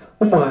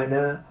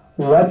umwana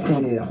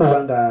watsile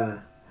khubanga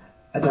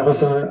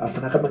atakhosoma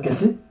afuna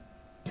kamakesi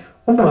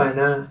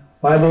umwana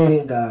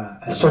wabelenga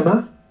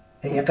asoma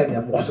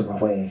eyakadya mukhusoma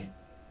khwe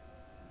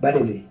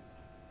balebe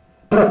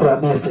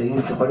program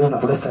yese kholena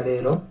khulesa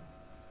lero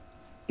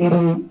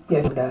ili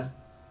yalunda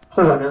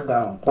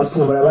khubonanga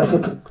khusubola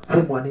basetu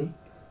semwani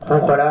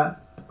khukhola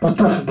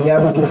utufu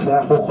byabo byesi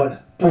bakhukhola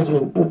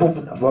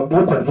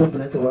bukhola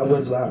bubunansi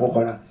bwabwezi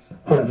bakhukhola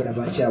kulabira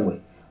bashawe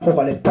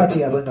hokale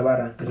party abanga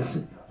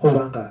barankirisi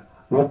hobanga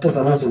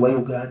lokeza bozi wa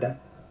Uganda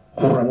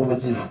hura mu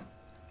buzibu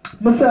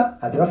musa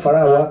azaba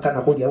farawa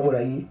kana kujya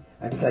burayi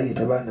adisa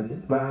yita bana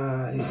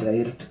ba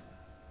Israel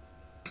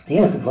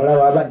yes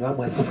farawa abanye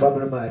bamwasifa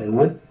mu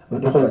marewe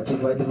ndiko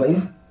bachiva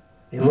advice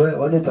ewe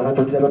oneta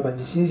bakudira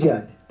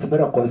bamanjishijane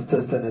timera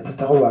kozito sana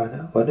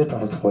titahowana oneta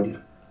hotkolira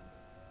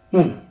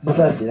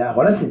musa sira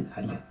horasi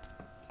aliya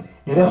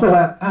nero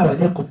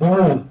abane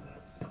kumoyo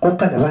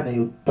kokana bana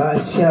yo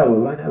bashawe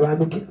bana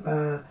bamike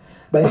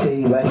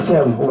bashayi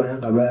bashawe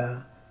hobanga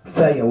ba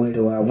saya wele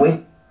wawe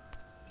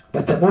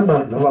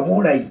batamumon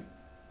babamurayi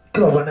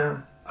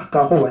kirobana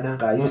akahobana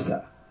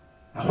ngayusa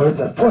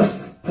aholeza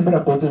force timera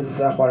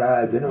kozisa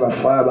hola bino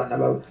bafa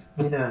bana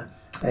bina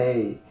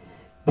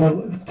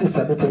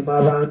tisamete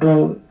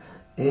mabandu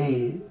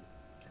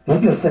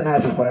ebyo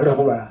senazi hola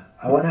hoba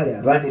abona le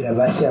abanira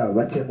bashawe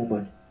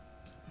batemumon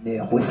ne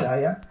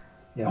hosaya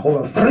ya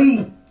hoba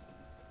free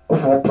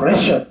of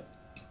oppression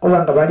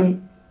obanga bali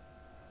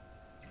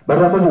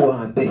baramu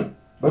wambe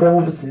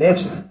baramu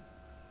slaves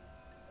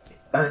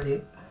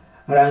ani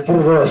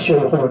rangiro ro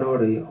sho ko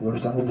bonore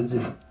omurusango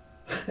buzibu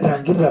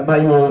rangiro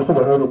mayo ko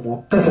bonore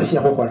mo kasa shi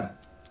ko kora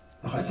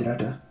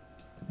akasirata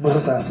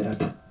Moses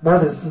asirata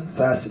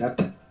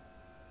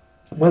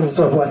Moses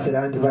so for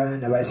asirandi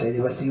bana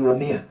bayisayiri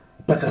basiyumia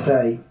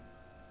takasai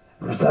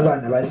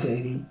rusaba na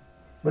bayisayiri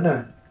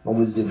muna mu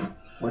buzibu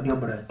woni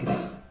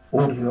omurangirisi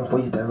uri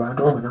okuyita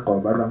abantu omananga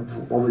obarwa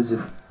mu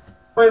buzibu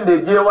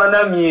wende je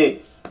wanamye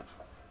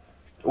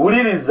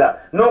uliriza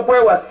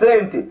n'okwewa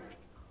sente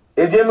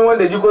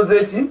ejemiwende gikoze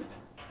eki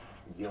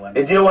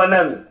eje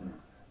wanamye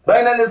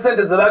balina ne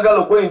sente zebagala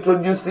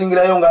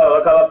okweintroducingirayo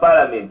ng'ababaka ba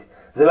parliament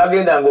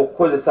zebagendanga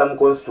okukozesa mu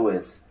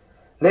constituency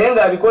naye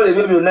ng'abikola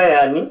ebyo byonna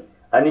yani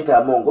Anita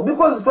Amongo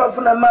because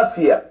twafuna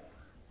mafia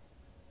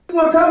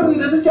kampuni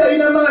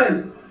tezikyalina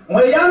maanyi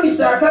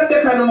mweyambisa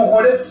akadde kano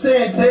mukole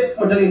sente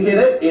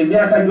mutegekere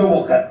emyaka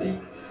gy'obukadde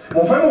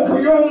muve mu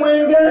kunywa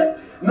omwenge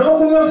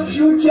n'okunywa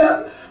future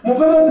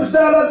muve mu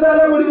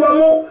kusaalasaala buli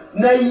wamu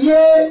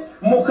naye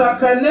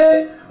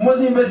mukakane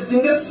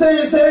muzinvestinge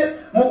sente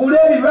mugule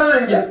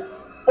ebibanja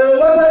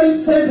owatali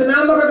sente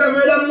n'amaka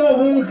gabeeramu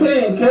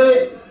obunkenke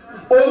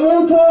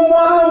omuntu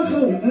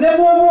omwavu ne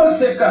bw'oba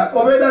oseka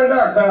obeera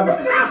ng'akaaba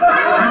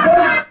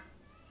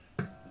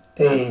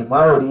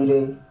mwawulire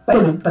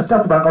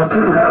pasitakubanga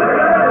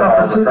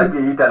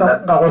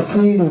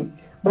osiri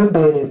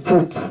mumbere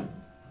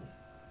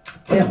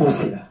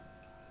tsehusira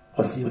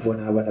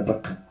osibona abana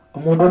baka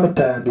omundu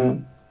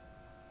omutambi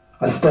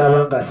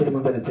asitabanga asiri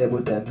mumbere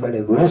tsebutambi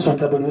balebe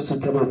ulisuta buli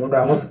mundu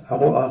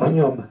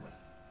akunyoma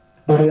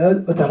buli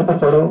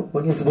otakumukolo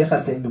onyesi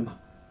bekasa enyuma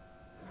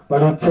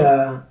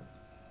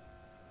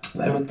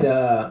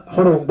baluta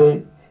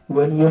horombe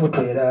waniyo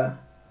mutwera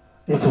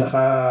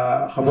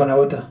esibakhabona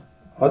wota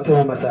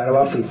otse masala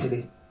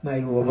wafisile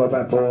mayiwo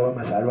babapo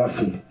masala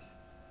wafile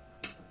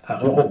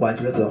akho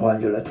kwanjula tso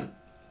kwanjula ta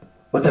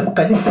wota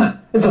mukanisa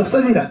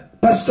ezokusabira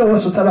pastor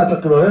waso sabata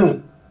kiroyo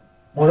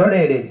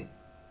mulolelele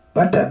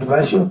batambi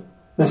basho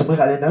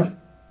bezimukale nabo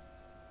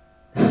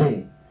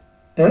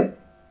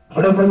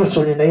khola kwa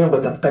Yesu ne nayo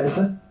ngota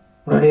mukanisa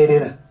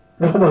mulolelera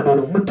nokubondo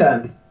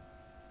mutambi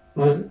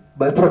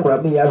by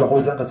program yaba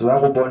khuzanga zwa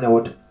kubona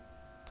wota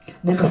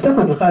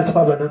nikasitako nikazi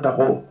kwa bananga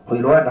ko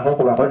Rwanda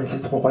ko bakone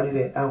sisi ko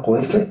kwalire anko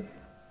efe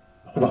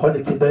ko bakone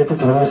tibere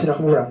tsi bashira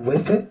ko bura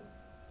mwefe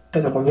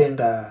kana ko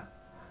benga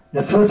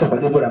na France ko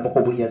libura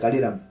mko buya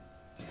kalira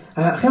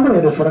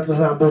khemule de for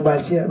example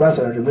basia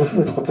basora de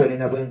befu ko tole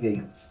na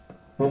bwenge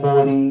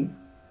momori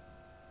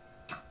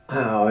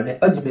on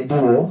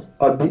ajmeduo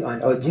obi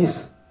on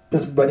ogis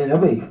pes bane na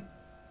bwe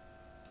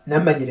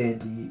namanyire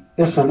ndi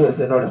efulu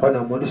se no le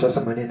khona mo ndi so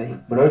samane nai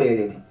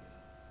mulolelele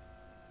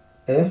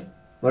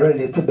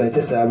Morale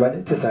tibate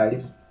sabane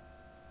tisalimu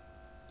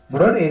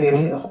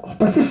Morale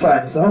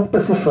pasifani saho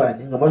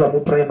pasifani ngamala mu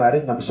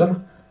primary ngamsoma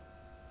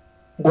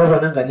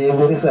ngova nanga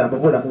neverisa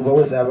amabula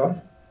mubawo saba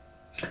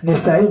ne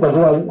sai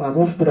ngova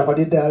amufura kwa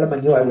didala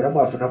manyo abira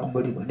mwafuna ku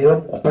mulimo ne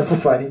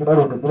pasifani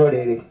nibalondo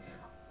mulolele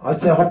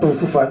atse ho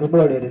pasifani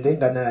mulolele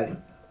nganali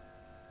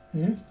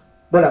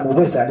bola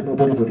mubwesa ali mu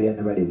buli buli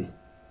yana balebe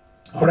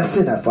khola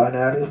sina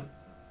fanare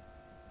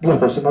byo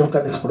kusoma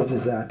lukane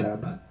professor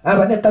atamba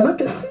abane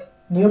tamakesi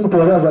niyo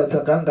mutwara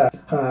batakanga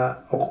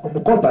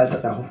omukopa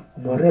atakaho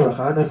umoreba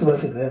kana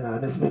sibasire na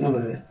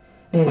anasibirire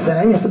ne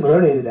sai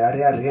simurore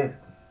ari ari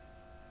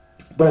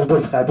bon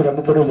boss kabira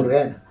mu poro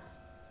burena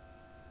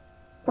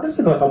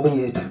kurasi no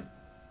kamuyeta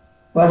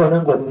baba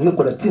nango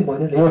mubikora timo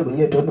ne yo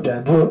muyeta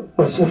omutambo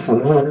wa shefu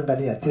yo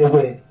nangani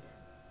yatebwe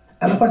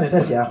abakona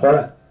kasi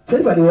akora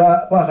seri bali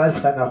wa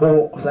kazi kana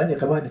ko kusani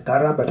kama ni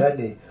karamba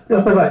tane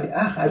lo ko bani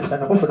kazi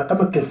kana ko funa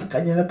kama kesi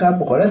kanyana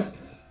kama kholas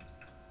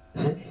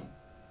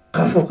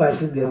kafoka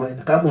singe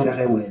wena kamwira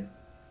kai wena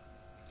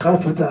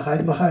kamfuza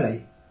khali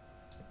makhalai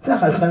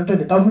sakhazi kana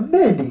tone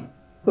kavumendi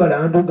wala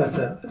andunga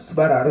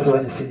sibara arazo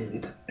wane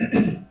siningita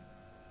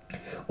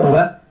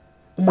oba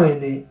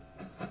mwene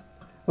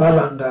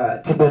wabanga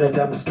tibera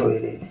tamu story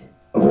lele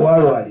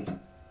walwali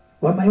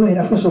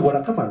wamayiwera kusobola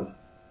kamalo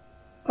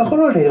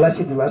akolole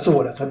basibi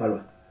basobola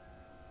kamalwa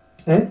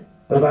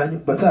babanyu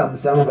basaba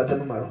musanvu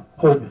batama malwa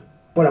konyo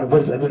bola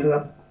muvozi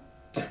babiriramu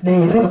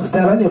naye reba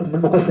kusitaba ne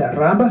kumulimo kwese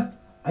aramba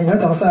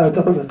anyata kusaba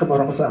atakonyo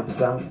kamalwa kusaba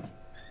musanvu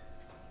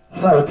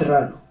kusaba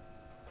tirano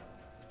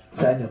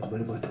sanya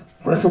kumulimo ta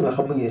kurasoma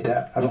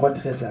akamuyeta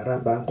abakwandikesa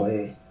aramba ngo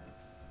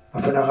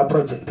afuna ka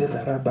project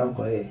eza aramba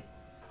ngo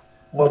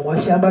ngo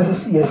mwashamba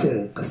sisi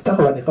yesere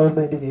kasitako bane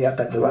government ni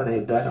yakazabana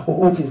Uganda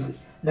which is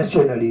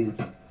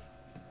nationalism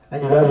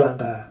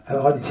anyabanga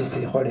abakwandi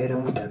sisi kholera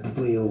mu butambi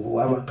bweyo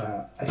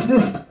wabanga at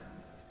least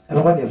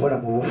abakwandi vola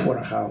mu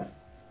bufora hawo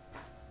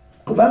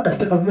kubanga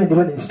state government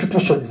bane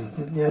institutions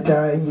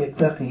nyata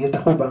exactly yeta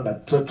kubanga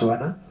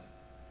tsotswana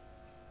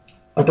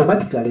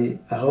automatically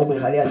aho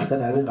khali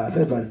asikana abenga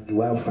favoring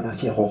wa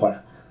finance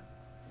khokola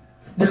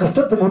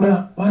nekasitatu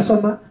muda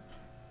wasoma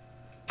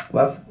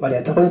wale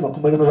atakoye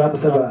makumali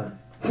bamusaba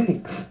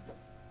civics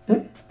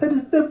that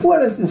is the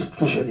poorest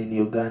institution in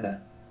Uganda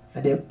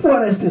and the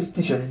poorest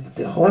institution in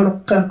the whole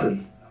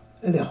country,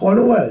 in the whole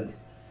world.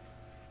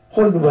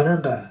 Whole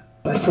Bananga,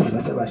 Pastor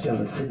Basabasha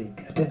was sitting,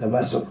 attend the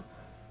Basso.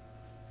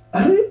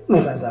 Are we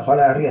as a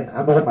Holarian,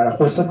 Amo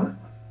Maracosama?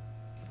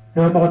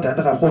 No more than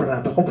a whole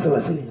ramp, the homes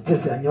was sitting,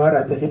 Tessa and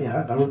Yara beginning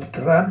her root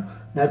run,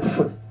 not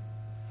food.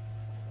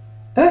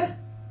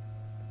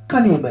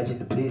 Can you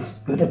imagine, please,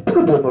 with the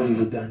problem of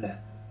Uganda?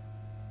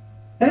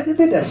 And the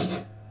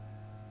leadership.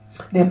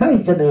 They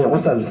might get a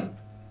Rosalie.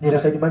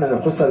 Nirakimana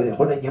Rosalie,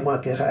 Hona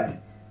Yamaka had.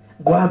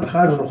 Guam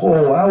Haru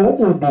Ho, our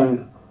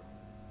own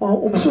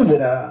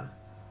Umsudera.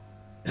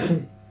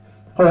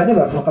 Oh, I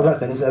never talk about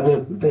this. I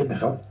will pay me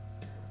how.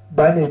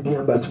 Banning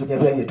being but when you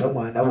have your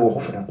tongue, I will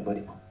offer a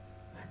money.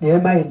 Near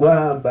my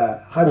Guam,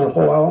 Haru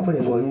Ho, our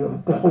money for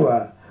you,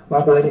 Kahua,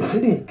 what were they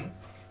sitting?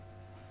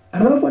 I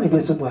don't want to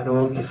get someone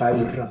over the high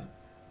drum.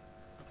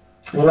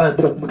 You want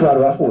to look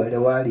Mutara, the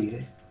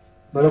Wadi.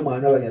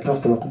 Maloma nobody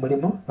talks about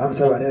Kumalimo, I'm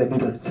sorry, I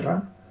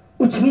didn't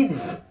which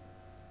means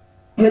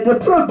you are the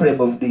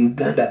problem of the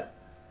Uganda.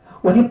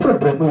 When you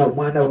problem of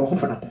one hour of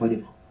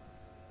Kumalimo.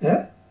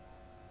 Yeah?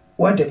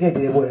 What a get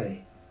the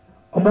boy.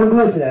 Among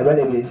words that I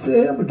value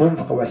say, I'm doing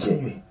for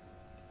Kawashin.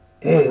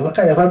 Eh, what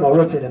kind of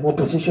roads in a more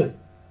position?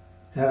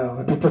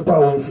 People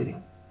power city.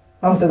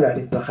 I was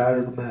ready to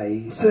hire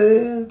my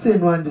say,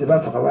 one the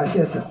back for Kawashi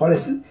as a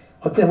policy,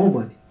 hotel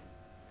money.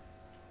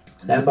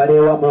 Nobody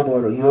one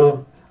more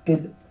you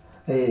get.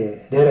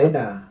 There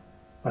ina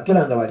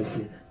wakilanga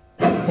walisina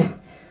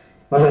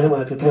mabana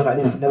matutu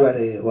kanisi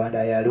nabare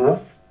wanda yaruwa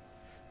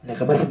ne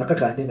kama sima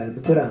kaka ndinga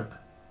limutiranga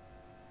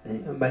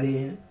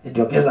mbali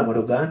ndiokeza mu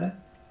Uganda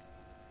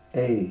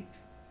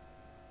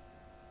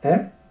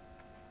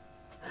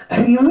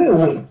ari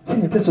wewe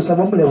siniteso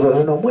sabamule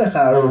wewe no mwe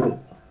haruru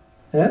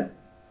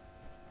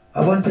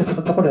avonte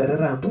sikotokora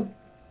rambo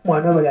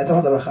mwana bali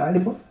atakoza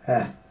bakhalimo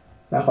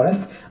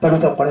bakholasi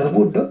baluza kukola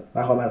buddo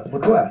bakhomala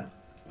kumutwala.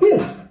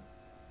 Yes.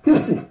 You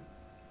see,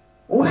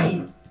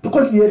 why?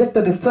 Because you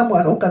elected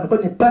someone who can go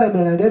in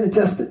parliament and then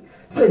just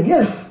say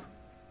yes.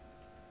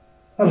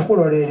 I've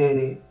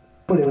already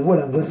put a word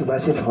and was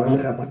about for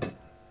Ramot.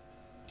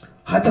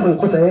 Hata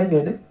kukosa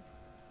yengene.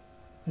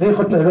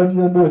 Niko peroni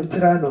yombo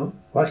mtirano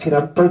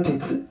wakira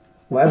politics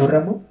wa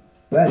Ramo.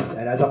 Bas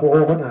anaza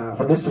kuona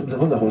honesto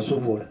mzakoza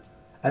hosubura.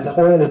 Aza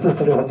kuona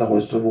tofauti hoza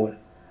hosubura.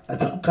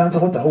 Ata kukanza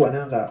hoza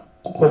huananga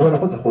kubona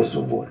hoza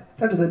hosubura.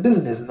 That is a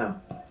business now.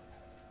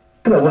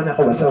 Kila wana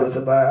kwa sababu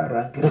sababu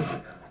rangirisi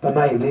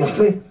bamayi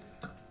befe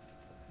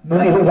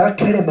mayi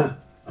bakelema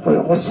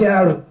kwa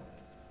sharo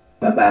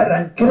baba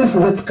rangirisi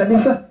wetu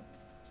kanisa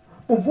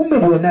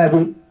mvumiliwe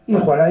nabi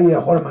ihola ya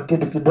hola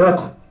makedu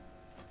kidogo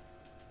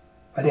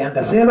wale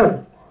angaselo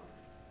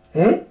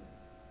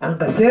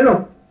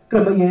angaselo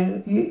kama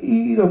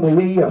ilo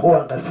moye ya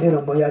ho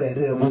angaselo moya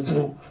rere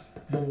buzu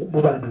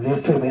mu bantu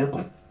befe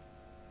bengo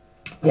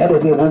ya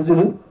rere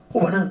buzu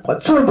kubona kwa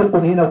tsombe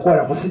kunina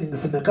kwa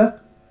kusiningisimeka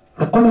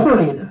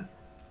Kolina.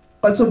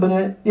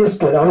 Katsubene is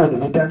to our own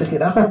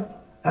vitandikiraho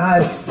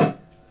as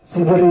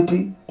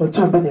severity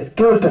kotsubene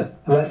kelta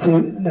abasi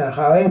na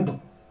haembo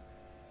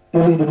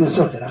yewe ndi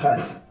bisokera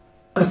hasi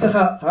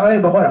kasaka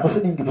haembo hora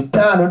kusiningi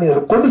bitano ne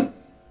rukumi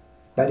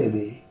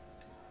badebe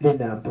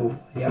linambo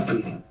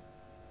lyafire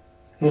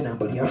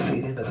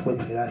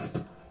ngazakwenye kirasi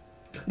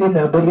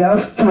linambo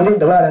lyafire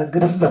ngabara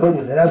ngirisi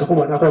zakwenye kirasi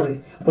kubona ko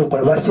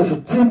kola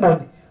bashefu Simon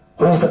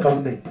ko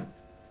government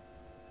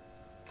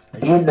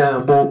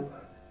linambo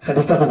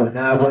kadita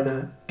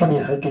kubonabona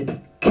kamya kindi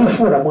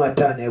kifura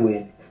mwatane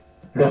wene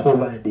leko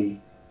bandi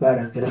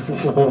barangira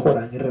sifu ko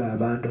korangirira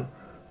abantu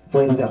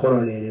boyinza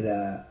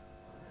korolerera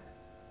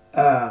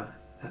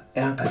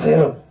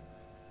yankasero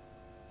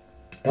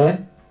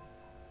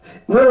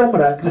wewe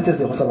murangira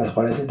se kusaba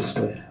kola sindu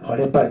story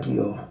kole party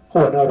yo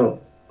ko naro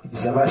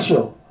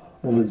ibisabasho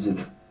mu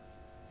buzibu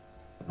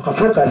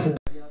ukafocus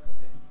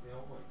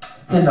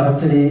senda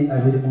kutsiri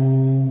abiri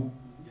mu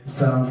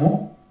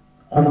sanvu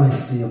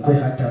Komasi kwe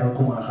hataro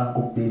kuma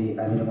hangu mbili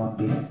abiri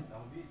mwambili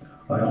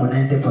Wala ku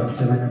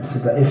 90.7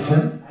 Namisiba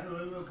FM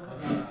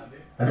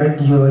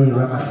Radio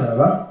iwa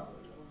masaba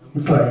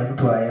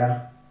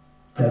Mtuaya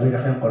Tabira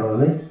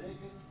Henkolobe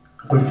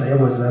kulisa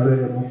yabozi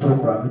babere mu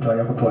program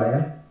itwaya kutwaya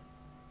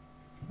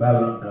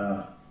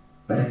babanga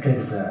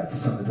barakereza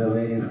kisonga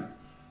babere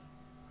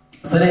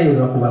sare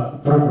yo kuba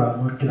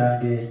program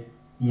kirange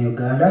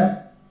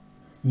Uganda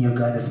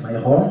is my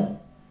home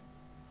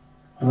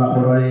kuba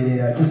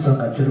kororera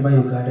kisonga kiruma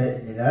Uganda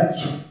in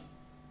large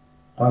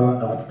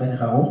kwabanga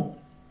kutanikaho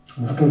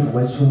mfuko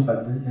kwa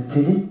chumba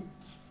netsiri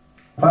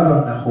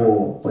kwabanga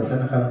ko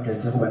kwesana kama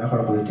kese kuba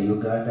nakora ku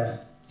Uganda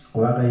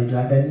kubanga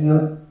Uganda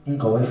niyo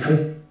inko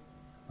wefe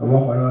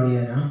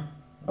abakoloriena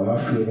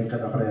abafire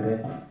kana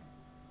korere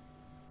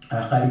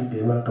akali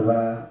bewa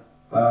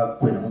ba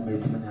kwena mu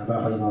mezi manya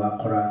ba hoyima ba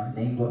Quran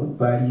ningo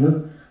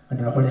baliyo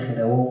kana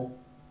korekerawo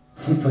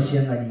sipo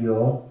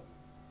siangaliyo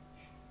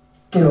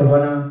kero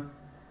bana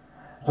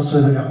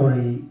kusobera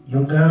kore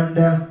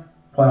Uganda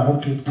kwa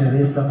hoki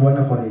Teresa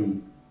bwana kore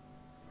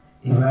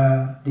iba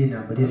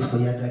dina mbodesi ko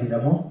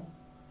yagaliramo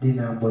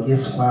dina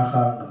mbodesi kwa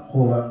hanga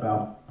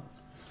hobanga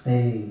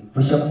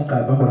busha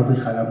kumukaba kore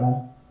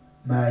kwikhalamo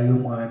mayo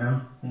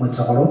mwana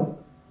umutsokolo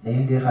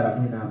nende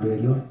khalamu na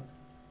belyo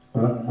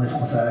kuba mwese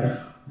kusale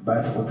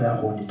basi kutsa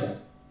khondita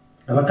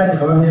abakani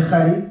khaba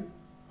bekhali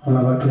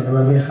kuba batu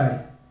ne bekhali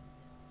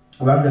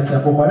kuba ngafa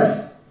ko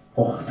kwalas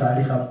o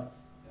khasali kham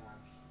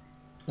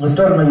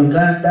mustor na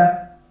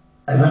Uganda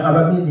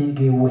abakaba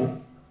miningewe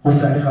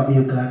usali kham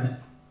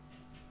Uganda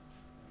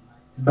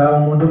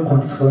ba umuntu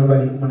kontsikaba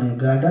bali mu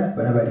Uganda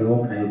bali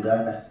wo mu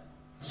Uganda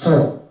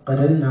so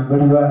katali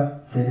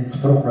nambaliwa sense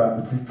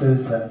program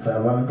tsitsa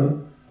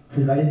sabantu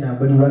singali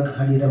nambaliwa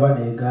khalira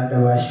bana Uganda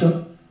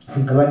basho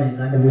singabana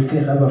Uganda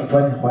befika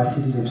bafanya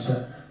kwasirire bisa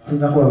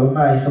singakho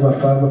abamayi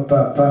khabafa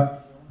papa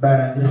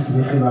barangirisi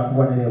befika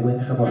kubona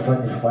lebwene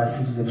khabafanya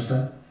kwasirire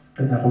bisa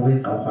kana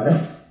kubenga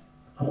kwalas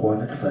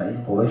akhona ksayi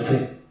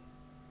ngowefe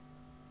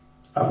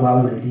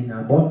abawule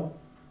linambo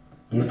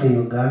yefe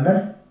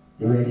Uganda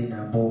ebeli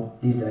nambo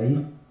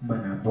lidai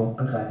manambo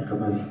kakani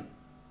kamabi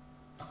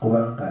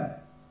kubanga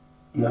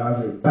you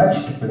have a part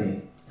to play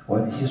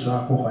when you see so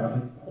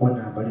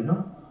kuna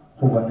balino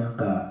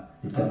kubananga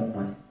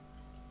itamumani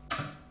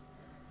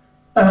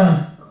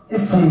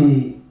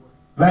isi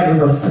bali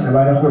bosana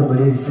bali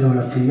khobole liselo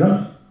la fiyo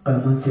kana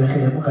munsi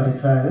yakhile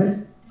mukarekare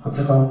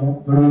khotseka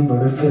mu ruimbo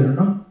la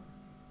fiyo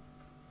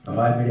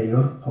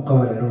abameleyo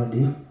okawala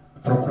rundi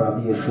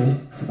program yefe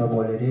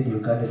sibabolele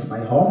Uganda is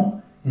my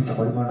home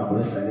isikolimo na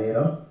kulesa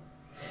lero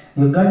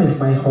Uganda is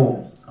my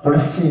home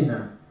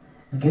kulasina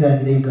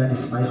ngira Uganda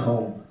is my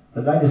home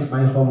Uganda is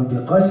my home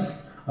because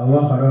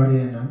awa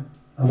hororena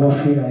awa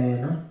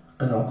firaena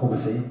kana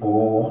okobese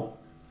imbo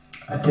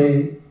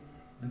ate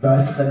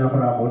basi kana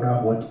khora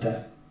khona khonta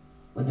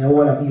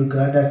onyawola mu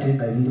Uganda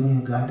tenga bili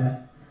mu Uganda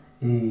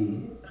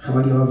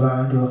khabali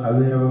babandu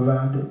khabera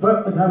babandu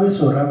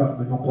babesora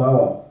bakubimo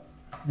kwawo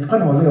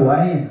nikana wabe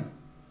waena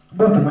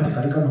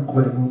automatically kama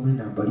kubali mu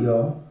namba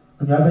lyo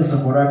onyabese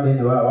khora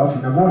bene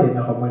wafuna vole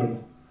na khomali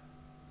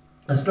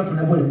asitofu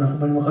na vole na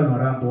khomali kana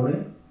orambore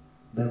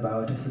bemba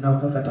wote sina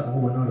ukakata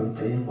kubona lo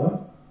itsengo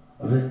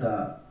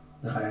obenga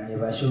ngakhalane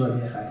basho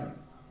babekhata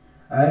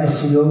ana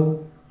siyo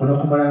ono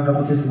kumalanga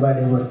kutsisi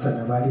bale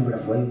bosana bali bula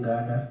kwa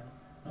Uganda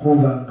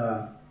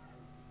khubanga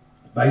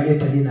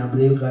bayeta lina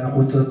bule Uganda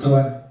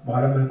kutsotswana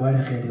mukhala mwana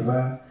khende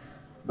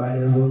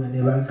bale bonga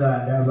ne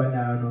baganda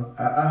banano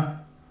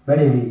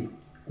bale bi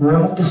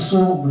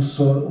womukiso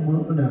muso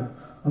umuna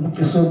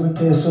omukiso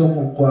muteso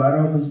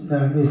mukwara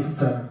na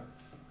nesitsana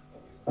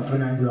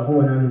ofananzi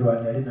bakubona lu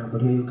Rwanda lina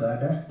bule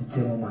Uganda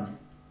itsemo mwana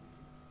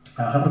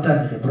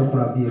akakutandike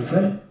program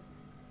yefe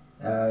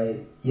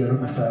yero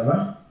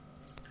masaba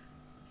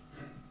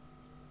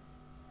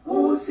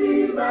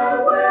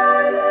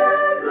usimawele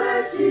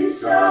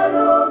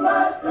lweshishalo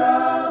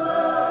masaba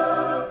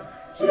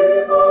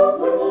chimo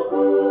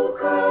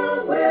mukuka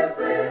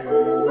wefe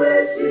uwe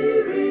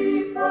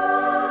shirifa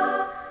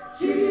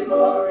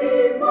chimo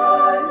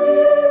imani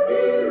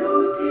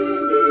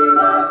ilutingi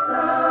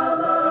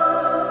masaba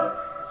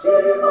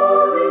chimo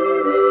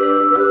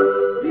bibindu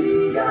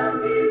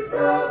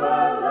biyangisa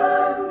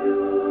babandu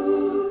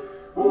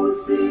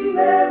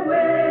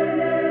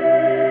usimewele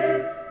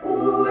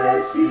uwe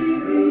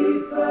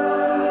shirifa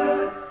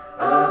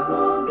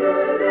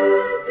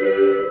abongereti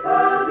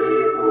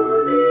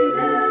karibuni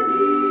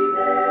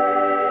nenine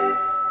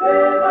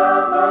feba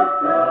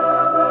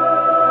masaba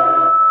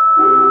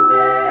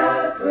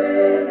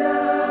umeatwena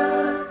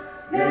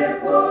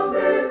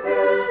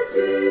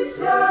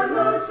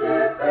nekomekeshishano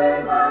shefe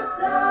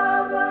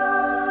masaba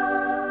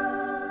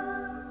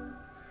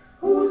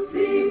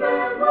usime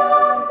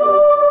mambo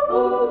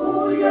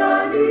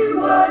ubuyani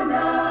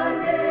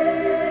wanane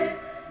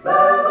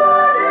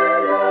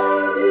babarera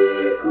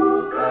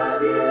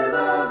bikukabye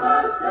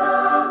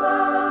bamasaba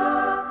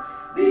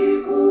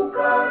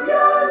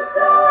bikukabya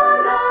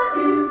sana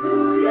inzu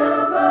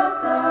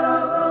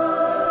y'amasaba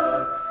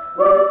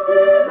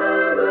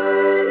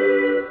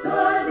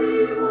usimeweliswani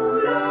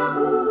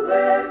mulamu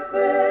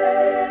befe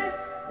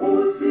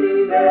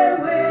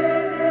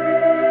usimewele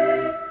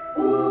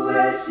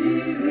uwe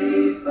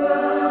shirifa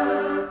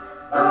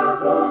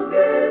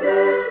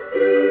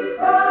abongeleti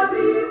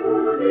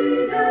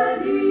abikuninani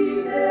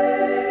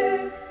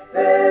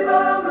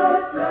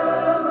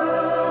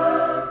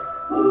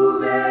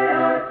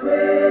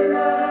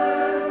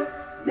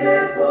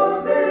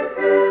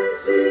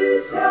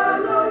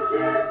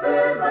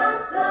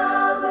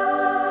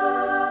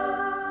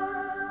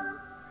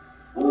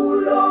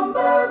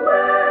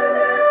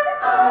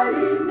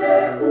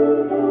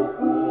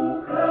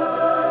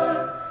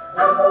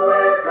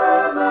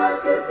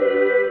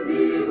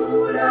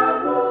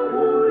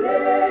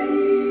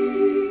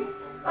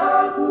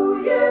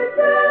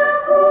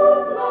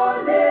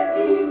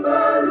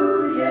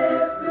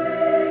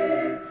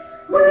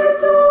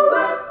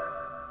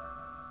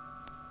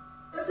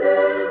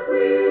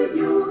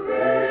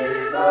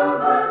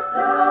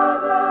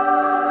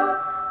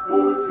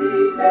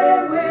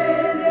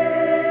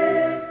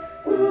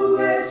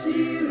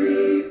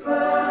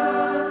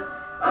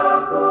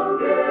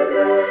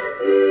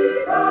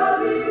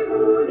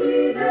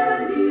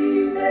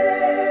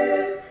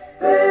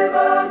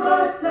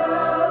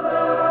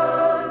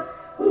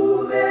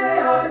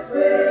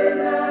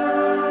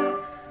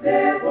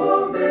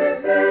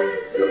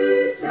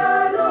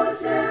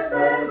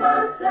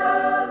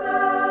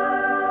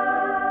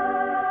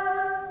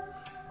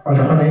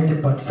Oloko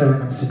 90.7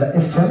 Namisida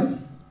FM.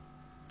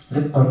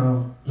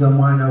 Likono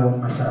yomwana wa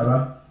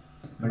Masaba.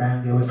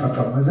 Mulange we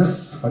Papa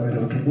Moses.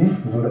 Honorable Kimbi.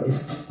 Volo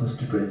East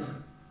Constituency.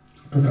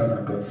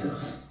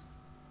 2026.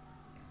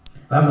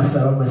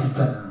 Bamasaba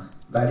mwesitana.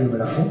 Bali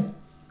bulafu.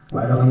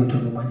 Walaho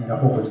YouTube mwanyira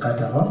ho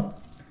kukataho.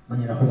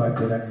 Mwanyira ho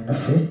batula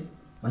nenafe.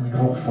 Mwanyira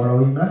ho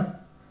followinga.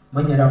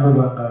 Mwanyira ho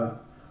banga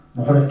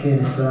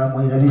mukurekeresa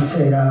mwira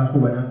biseera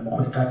kubona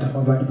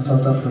mukukataho bali mu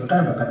South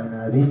Africa bakana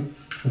nabi.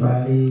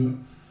 Bali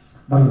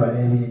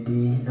mwibale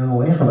ebindi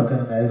nawe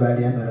bakana nabi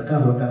bali America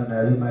bakana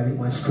nabi mali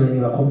mu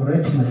Australia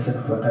bakomrate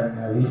mesana bakana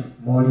nabi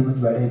moli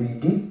mwibale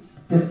ebindi.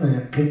 Pesa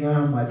ya Kenya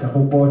mwata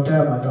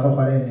kubota mwata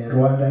kukola ne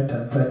Rwanda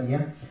Tanzania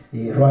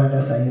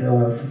Rwanda saira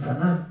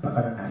wasitana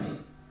bakana nabi.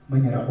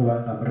 Mwanyira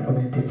kubanga muri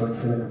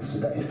 90.7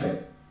 Namisida FM.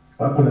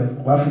 Wakula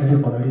wafuna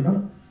likono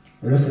lino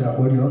erosera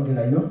kodi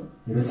ongerayo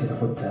erosera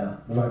kotsa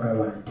mu bantu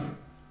abandi.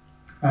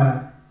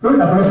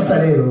 Lona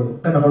kulasa lero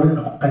kana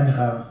kulina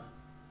kukanika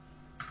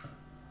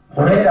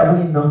kurera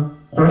bwino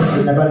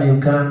kulasina bana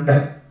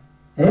Uganda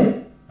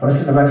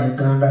kulasina bana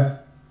Uganda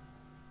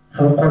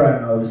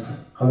kakorana usa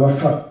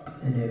kabafa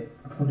ene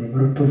kundi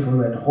murutu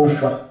fuwa na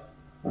hofa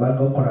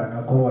wanga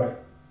korana kora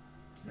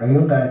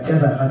nayo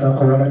ngacheza hata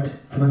kora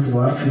semasi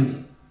wafi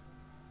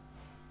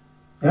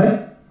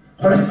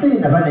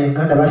kulasina bana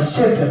Uganda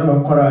bashefe kama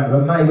korana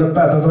bamayi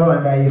bapapa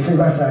babanda yefe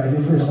basale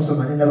befe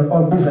kusoma nenda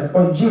obisa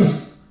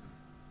ojis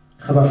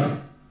kabafa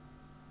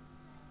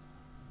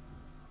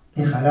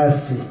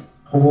ikhalasi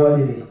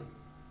khubonele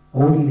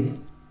owulile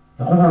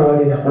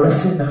ekhubolele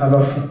khulasina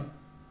khabafu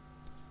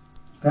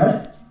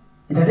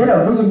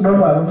inadera bwino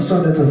bwala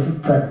musonda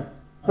tositsana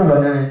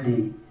khubona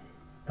ndi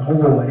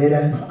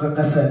ekhubolela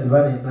khukakasa ndi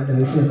bana Uganda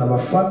befe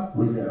khabafa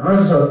with a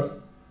reason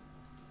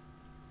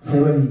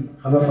sebali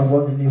khabafa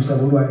bonge nibisa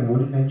bulwani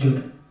buli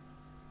najuda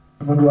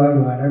umundu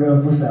walwala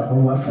lwabusa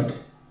khulwafata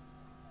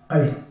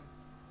kale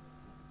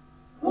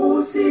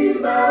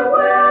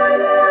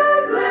usimawele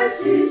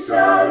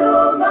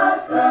lweshishalo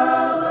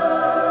masaba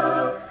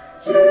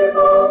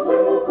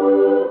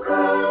chibombukuka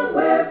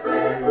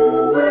wefe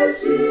uwe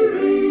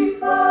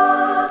shirifa.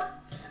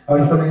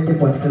 Oliko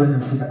 90.7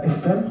 Namisida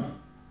FM.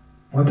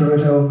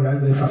 Moderator wa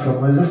Mulango Papa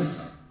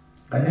Moses.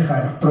 Kane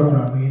khara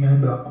program ina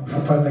mba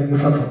mfafaka ni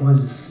Papa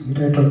Moses.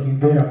 Itato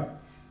kimbera.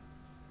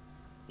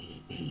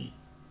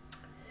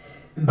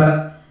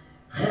 Mba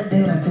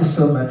khendera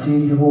tiso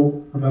matiriho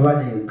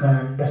mabana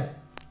Uganda.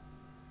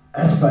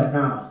 As per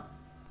now.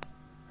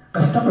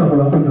 Kasitapula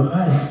kwa kunyo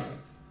ghasi.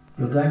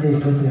 Uganda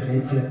ifese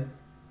khetse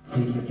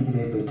sidi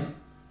kimile beta.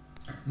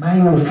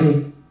 Mai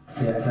wofe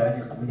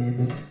siyasane kumile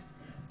beta.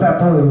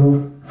 Papa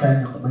wewo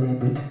sane kumile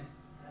beta.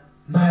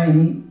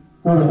 Mai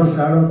wolo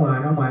salo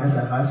mwana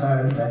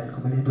sahasalo sane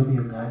kumile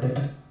beta Uganda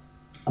ta.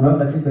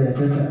 Kubanga timbele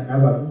testa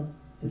anabamu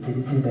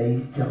zilitsi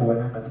dai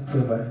tsakwana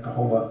ngatsipfeba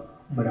nkahoba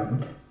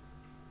mulamuta.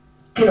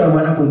 Kila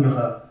wana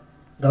kunyoka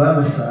ngaba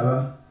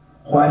masaba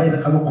khwale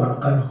kama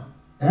korokano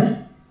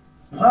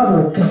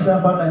wabo kesa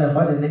bakana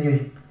khwane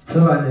nenywe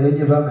febana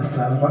benye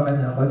bamasaba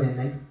bakana khwane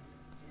nenywe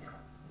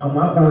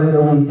kama khwele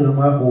wikira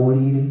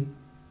makhulile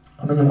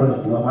amanya khole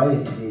khuba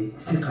khwayetile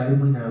sikali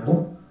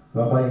mwinabo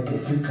bakhwayete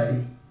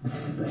sikali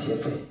musisiba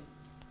shefe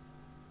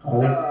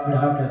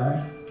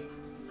mulahabla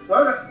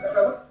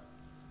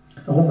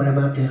khumula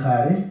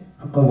makekhare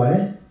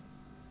khobole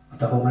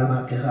atakhumula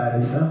makekhare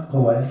bisa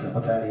khobole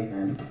sakotale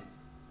inabita.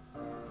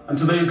 And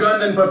to the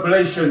Ugandan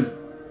population,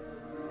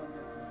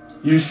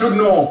 you should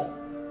know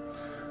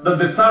that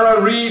the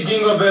thorough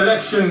rigging of the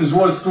elections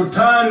was to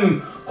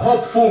turn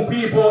hopeful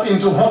people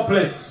into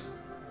hopeless.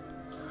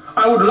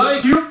 I would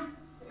like you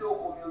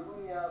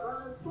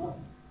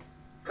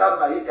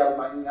kama hita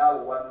umanyina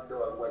wando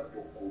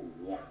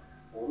wajukunya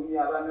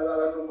urumya abana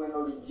b'abantu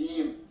mweno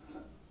lijimu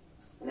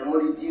ne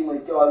muri jimu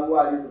icyo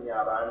waruwari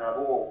rumya abana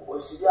bo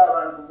osibya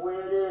abantu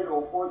bwerero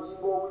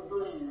ofojingo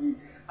obujulizi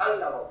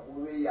alla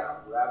wakube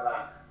yabulaba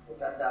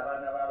utadda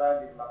abana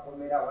b'abandi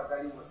makomera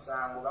watali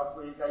musango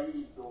bakweka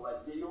yito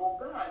badde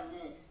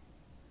yoganye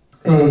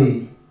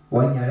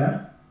wanyala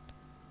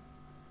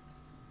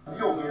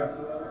yogera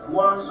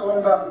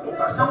wansonga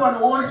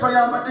kasitawano woli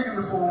twayambadde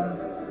uniform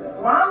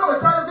kubanga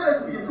wetayogere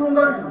ku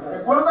bitunga bino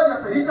eggwanga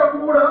lyaffe lijja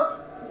kubula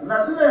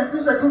nasina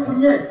empisa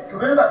tufunye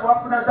tubenga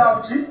twafuna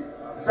zabuki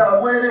za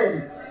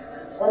bwereere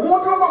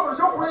omuntu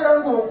ng'okoze okubeera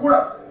ng'okula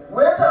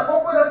weetaaga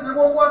okubeera ti ne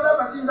bw'okwata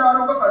akasindaalo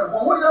nga kano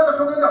bw'owulira nga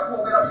togenda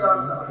kwogera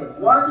byansa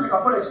wansi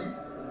bikakole ki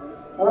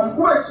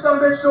omukuba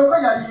ekigambo ekisooka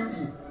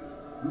yalimbye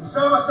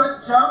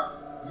Ssaabasajja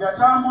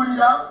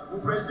yatambulira mu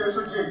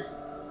presidential jet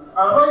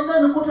abalina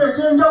emikutu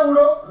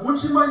egy'enjawulo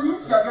mukimanyi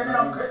nti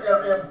yagendera mu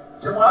KLM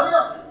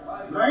temwalira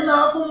naye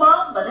n'akuma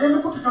nga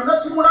n'emikutu gyonna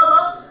kimulaba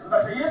nga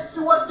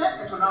teyeesiwadde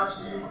ekyo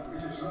n'akiyima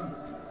ekyo kimu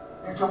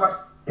ekyo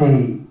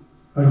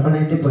oliko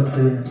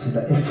 90.7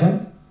 Namisida FM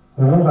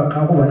obuuka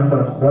kakubona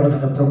kola kukuwaliza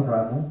ka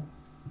programu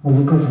mu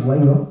butuufu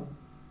bwayo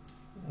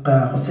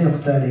nga kusire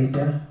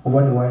kutaleeta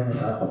oba ne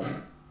waayinesa kakoti.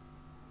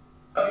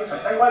 I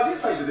was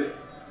inside there.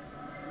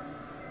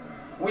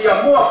 We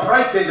are more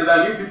frightened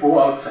than you people who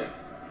are outside.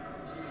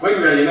 When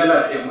we are in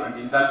LRM and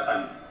in that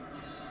army.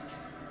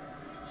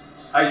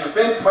 I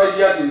spent 5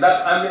 years in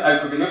that army. I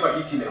could never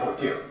eat in a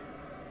hotel.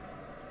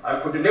 I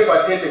could never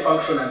attend a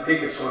function and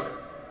take a soda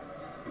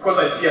because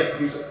I feared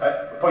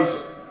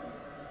poison.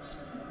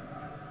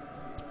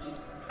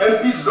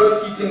 MPs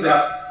don't eat in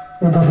there.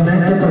 It is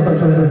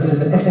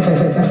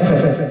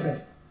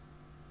 90%.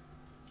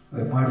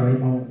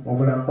 Maruimo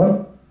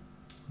Obulango,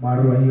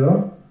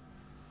 Maruio,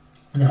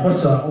 and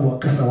also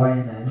Wakasa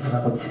wine and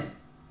Sarakote.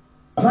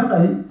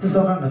 Quantly, this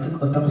song has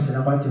established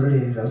about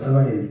really of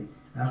Savali.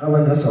 I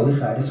haven't also we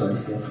had this one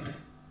saved.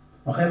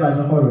 Whatever as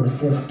a whole of the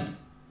saved.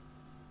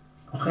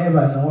 Whatever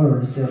as a whole of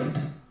the saved.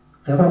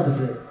 The work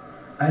is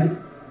I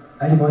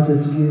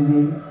wanted to give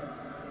me.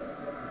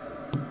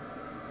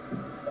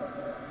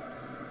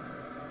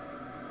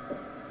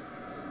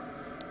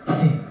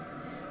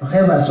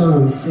 Whatever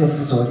soul is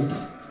safe, sorry.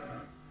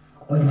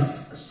 When is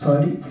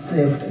sorry,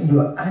 saved, you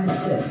are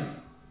unsafe.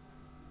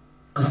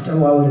 Because the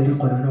world is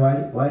going to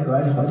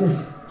what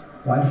is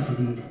one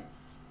seed.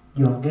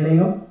 You get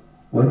you,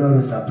 when all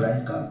is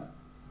applying up.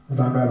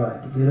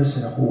 Vanrava, the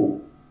virus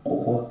who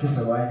kiss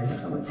a wine is a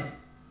comment.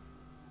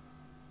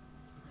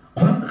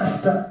 One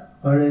casta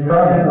or a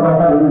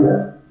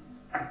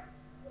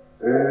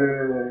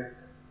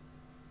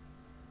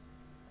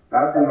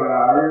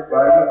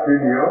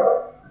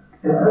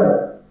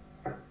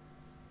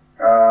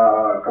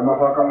kama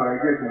kwa kama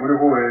yake kumuri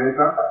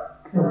kueleza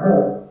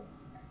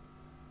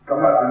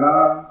kama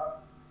tena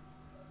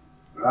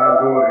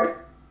lazuri.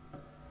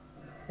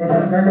 It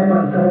is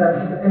 90.7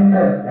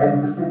 FM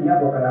and studio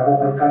bokana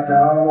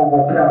bokata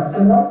bokira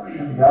simo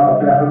ya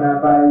bokira kuna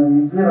by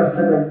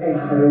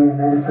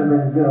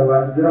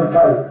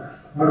 0783970105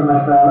 muri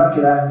masaba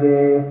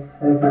kirange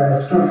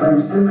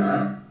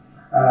 +256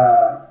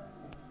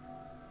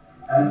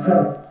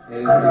 so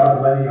kana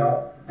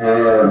waliyo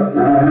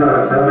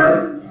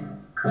 07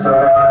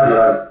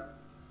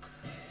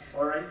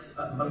 Alright,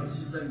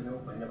 bamusiza nnyo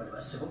bonna bali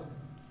basibo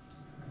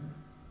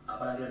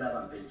abalangira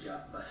n'abambejja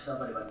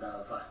basaba ne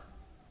bannaava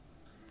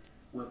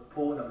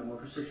wepo na buli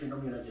muntu section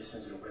omuyona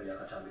gyesinzira okulabya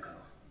akatambi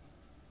kano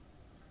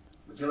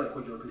mugye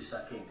baliko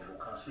gy'otuusaako engalo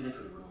kansubire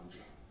tuli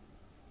bulungi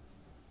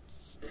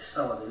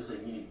essaawa zali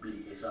zennyini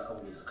bbiri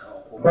ez'akawungeezi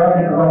kawakuuma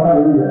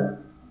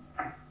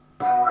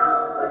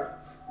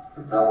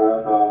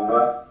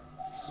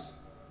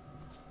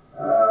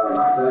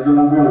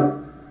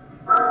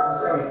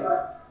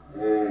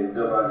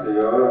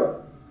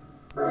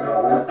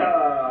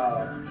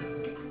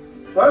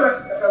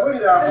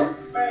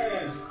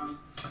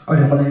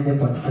Olha quando ainda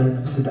pode ser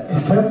na pessoa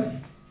FM.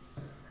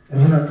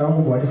 Essa não está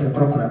um bom esse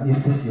programa e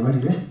fez o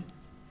olho.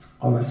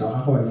 Como só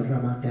a coisa para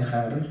manter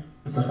errado,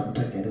 só para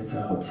manter que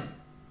essa rotina.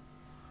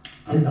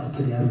 Se não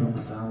seria um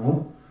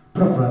sangue,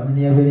 programa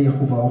nem haveria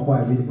que vá ao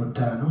haver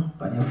montano,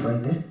 para nem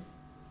Friday.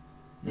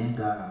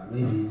 Nenga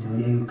babies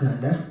muri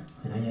Uganda.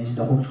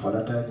 Inanyajida ko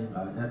kholata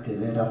ninga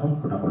nakelera ko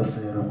kuna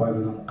kolesera kwa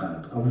bilo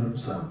mukaka obilo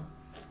musa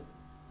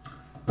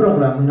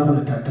program ina ko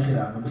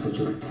tatakira na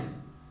security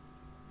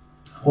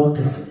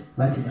hotese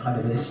basi ni khala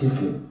be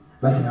shifu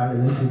basi na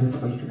be filu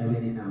sabayi na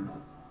be nambo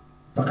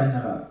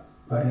bakana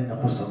bare na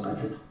kusonga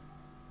tsena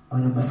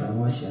ona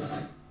masabo shias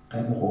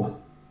kai muko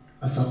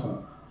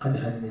asoko kada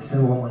hanne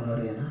sawa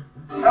monorena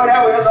awya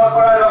awya za ko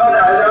ra ko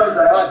da ala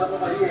musa ya ta ko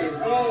yi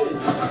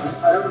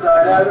ala musa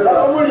ya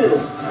ala muri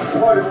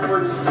muri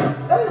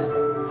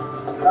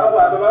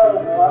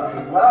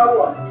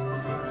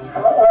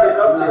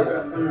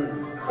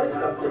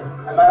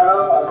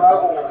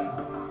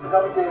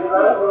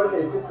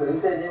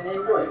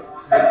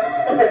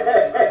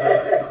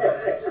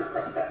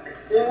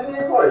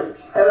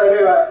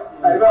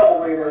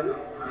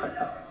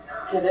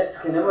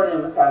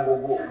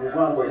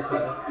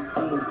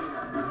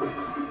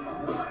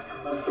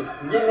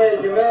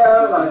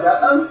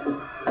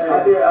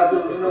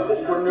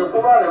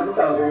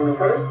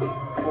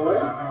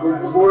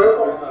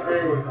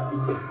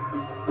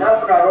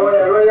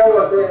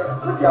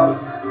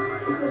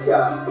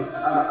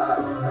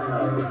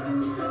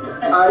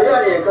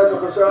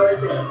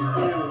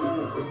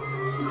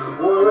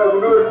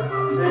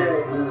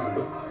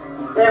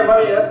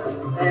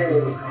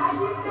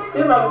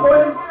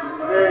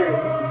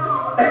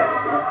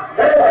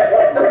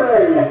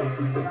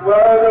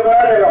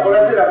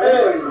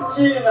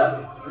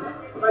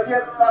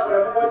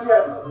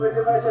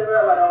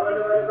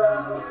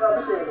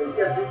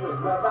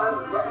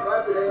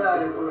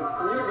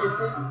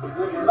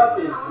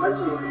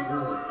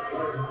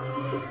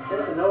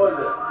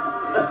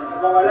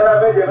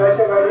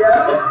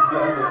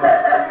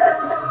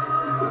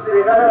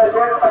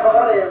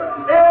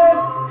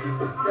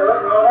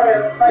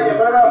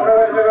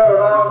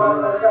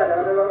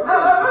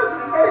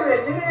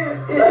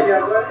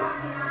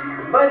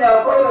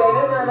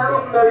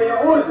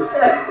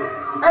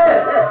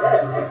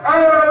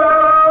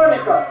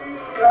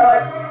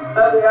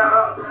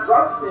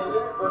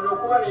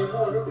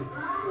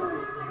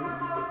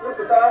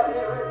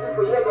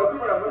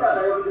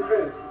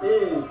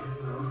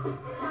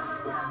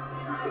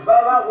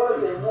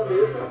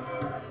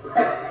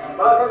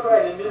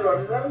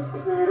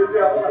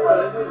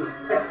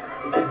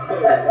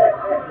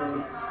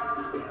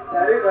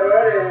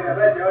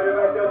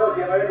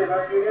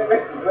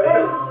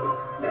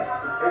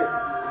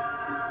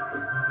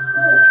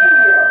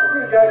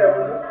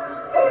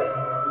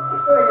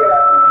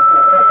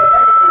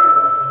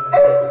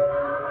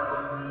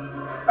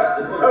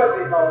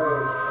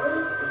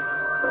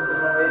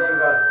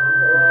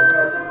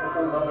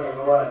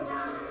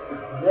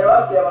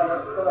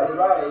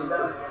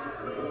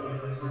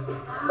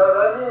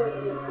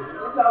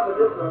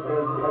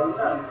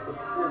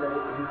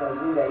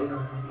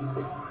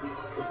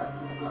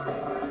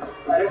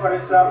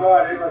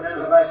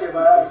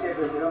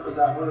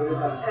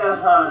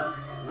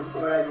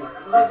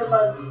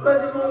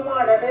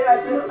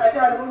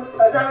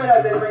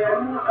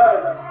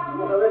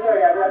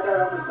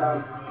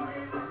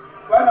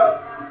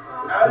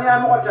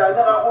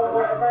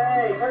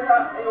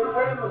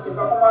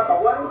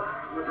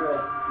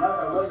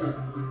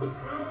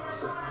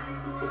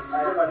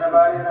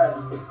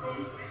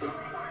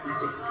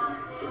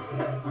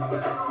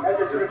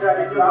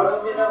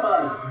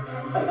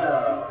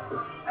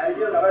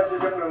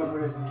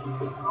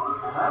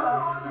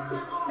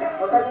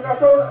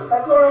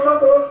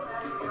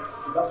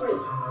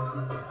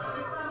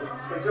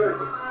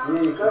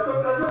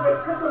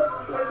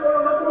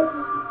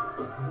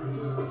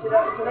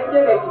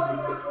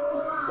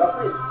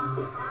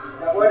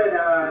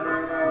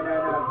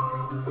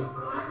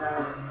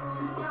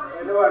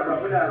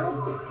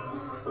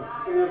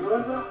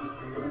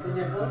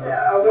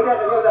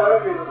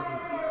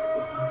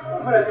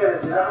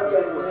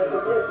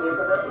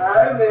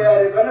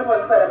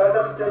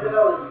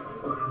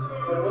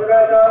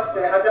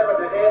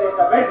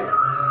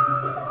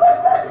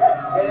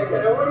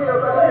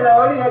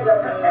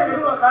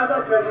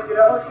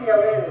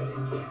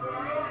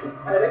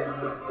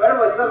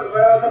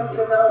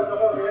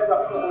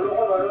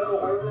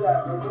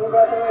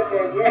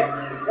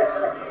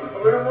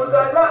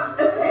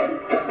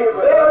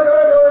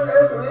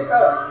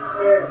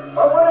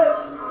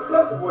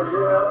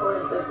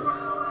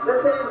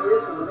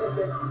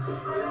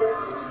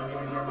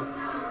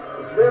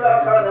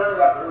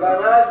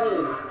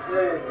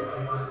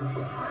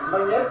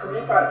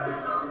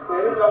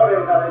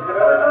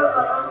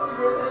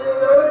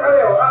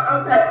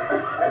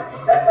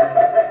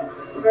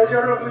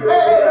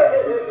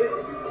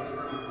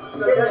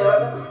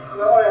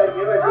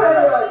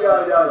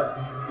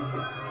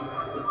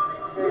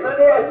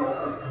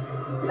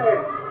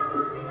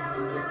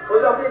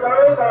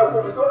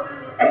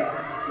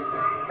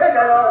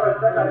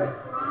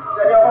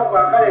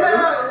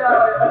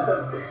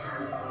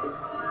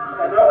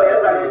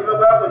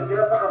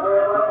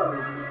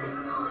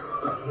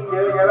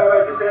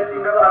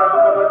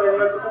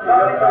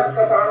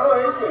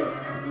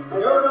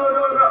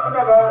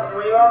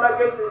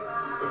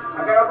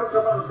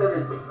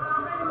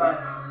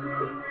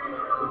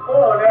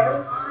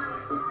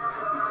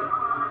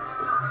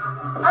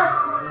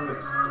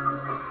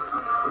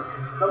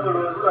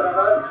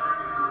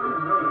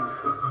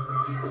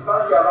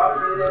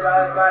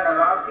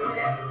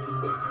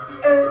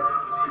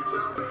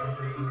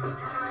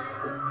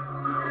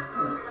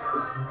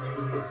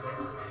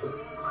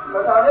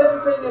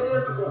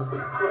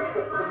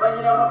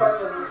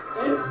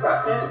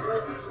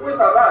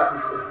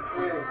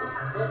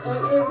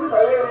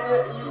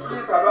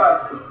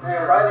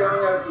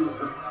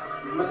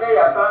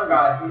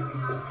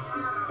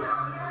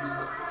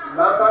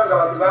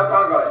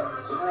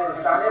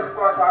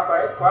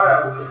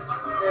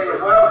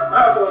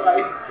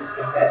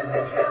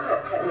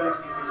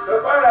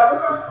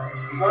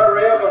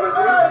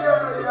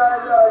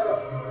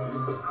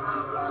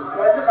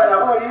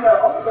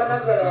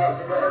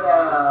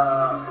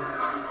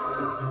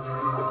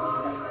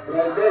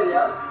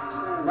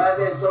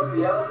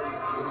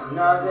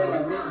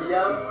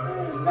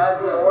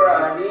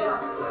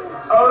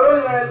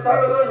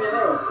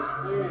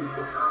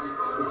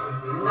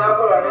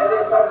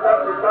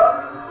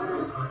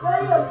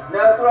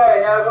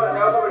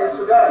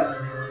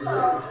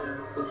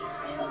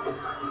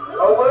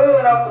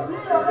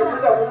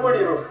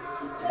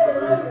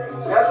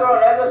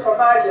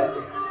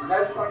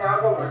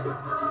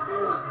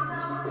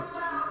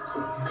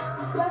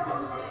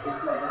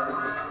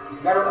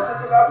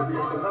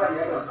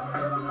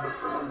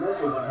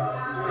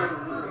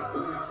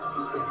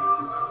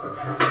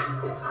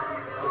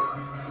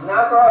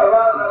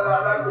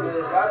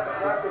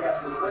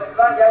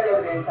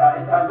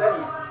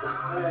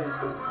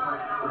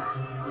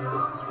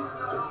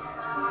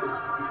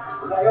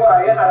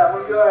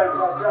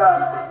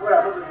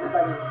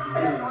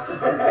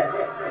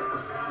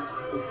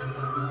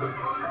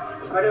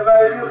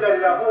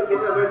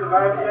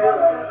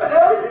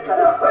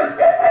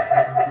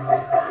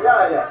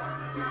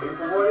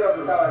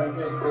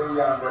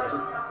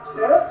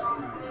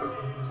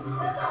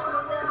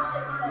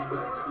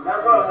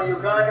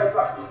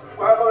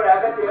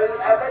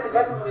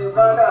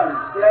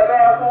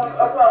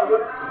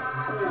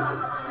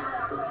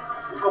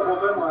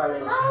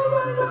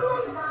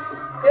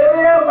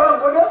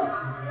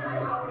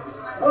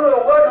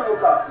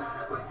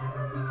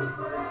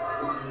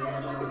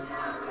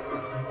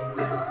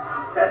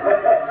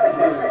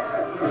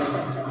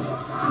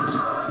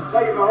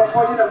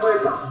Koni na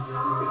mweza.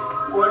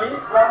 Koni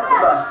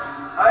wakuba.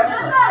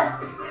 Adima.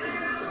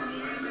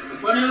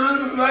 Koni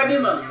wakuba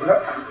adima.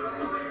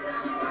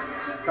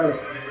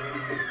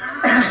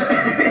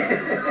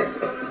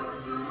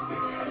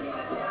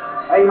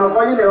 Ay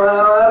makoni le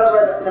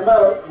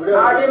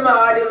adima.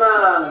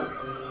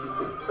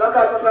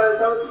 Baka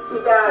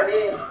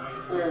Sudani.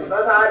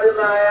 Baka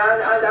adima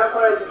anda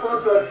kwa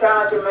sponsor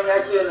tatu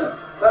manyakina.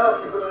 Baka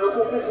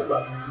kukuba.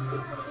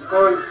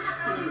 Koi.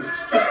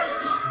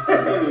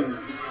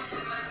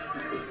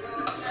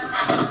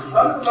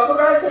 Bapa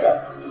kasira.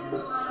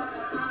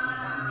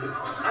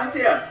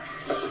 Asira.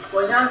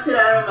 Konya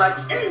asira ana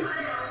maki.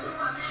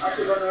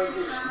 Asira no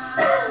ngi.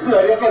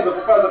 Zari kaza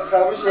kupaza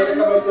kabushere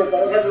kama cyo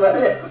kaza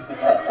bare.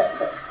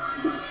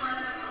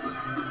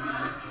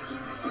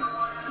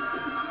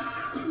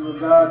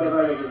 Mugada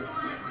bare.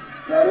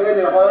 Zari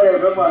ne hore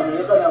do ma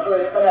ne kana ko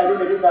kana ri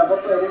ne da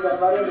bapa ri da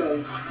bare ne.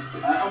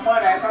 Amma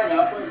na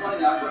kanya ko sobra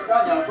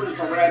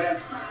da.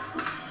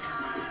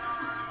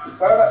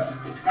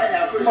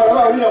 Kanya ko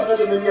sobra uri na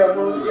fode ne ya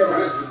mo ya.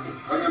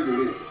 Kanya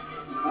bulisi.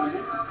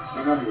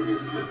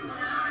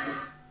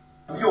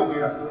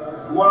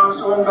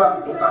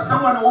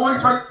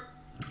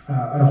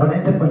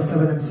 Reconnaître pour le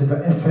 7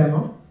 FM,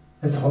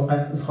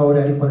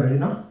 esikola likono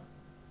lino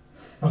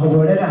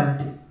akubolera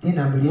nti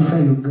linambo lyefa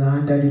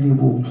Uganda lili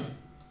bubi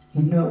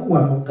ino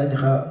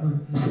wamukanika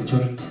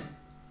security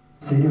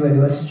seri bali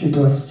wasicute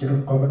wasicire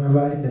kwabona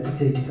bali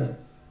ndazikaitita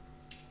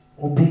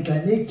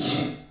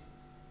ubikanich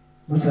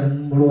musan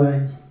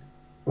mulwanyi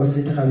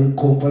wasindika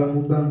bikompola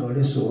mu banga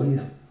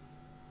olesoolera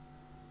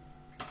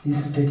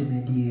this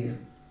statement here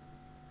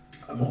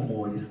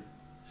amukumulira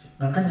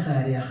ngakani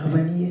khari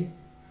akhavaniye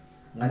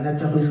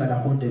nganatsa khwikhala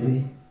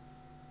khundebe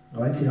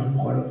ngawatsira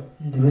khumukholo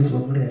ndebe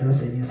sibamulera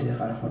basenyese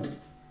khala khote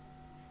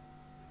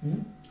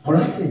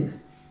kholosina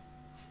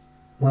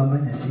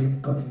wamanya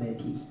sim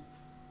government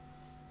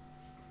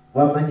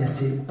wamanya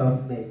sim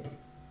government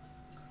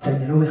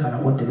tsanyelo wikhala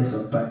khundebe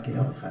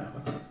sobakira khwikhala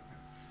khote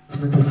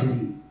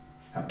simatasiri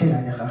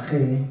apela ne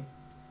khakhe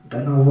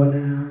ngano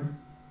bona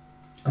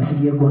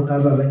asiye gwanga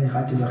baba ne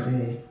khati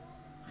bakhe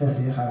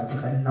khase khala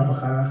tsakani na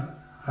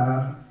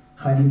kha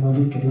khali mo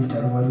bikere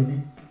bitarwa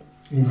bine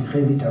ni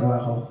bitarwa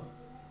ho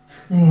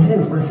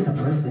ni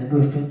president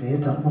we fenge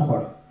etsa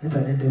khokhola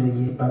etsa nende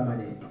be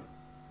permanent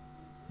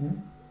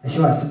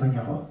asho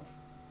asimanya ho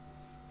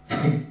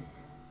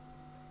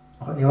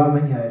ni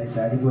wamanya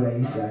risali bola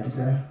isa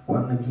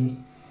wangabi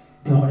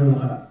ni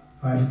hola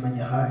bali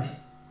manya hali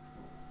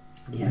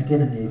ni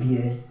akena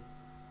nebie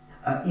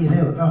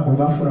ile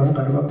bafura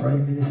bukana ba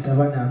prime minister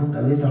bana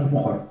nunga betsa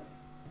khokhola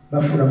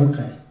bafura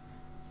bukana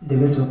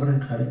ndebese bakona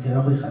khare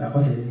kera go ikhala go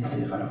se le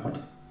se khala khona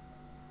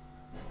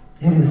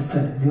ebe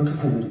sana byo ka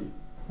sabiri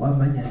wa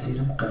manya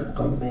sira mu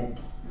government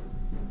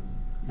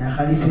na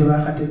khalife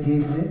ba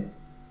khatekere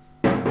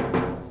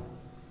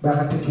ba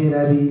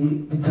khatekera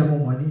bili bitsamo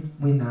mwani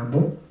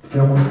mwinambo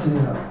fa mo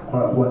sira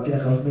wa kira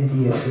government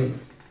yefe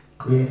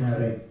kuyena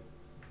re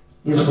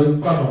yeso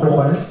kwa ko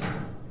khwanas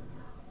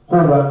ko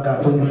ba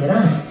ka ko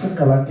nyeras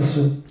ka ba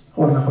kisu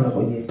ona ko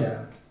ko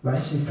yeta ba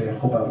shife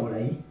ko ba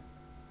bulai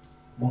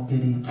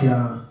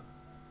mongelitia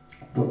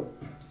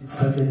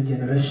second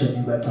generation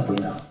ibata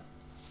kwina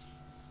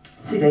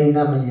sida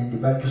ina manyende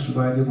baki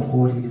subali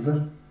mukhuliriza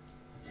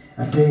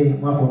ate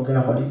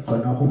mwakongera kwa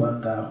likona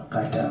kubanga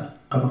kata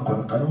kama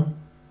kono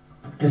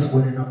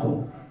kesibone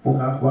nako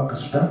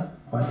wakasuta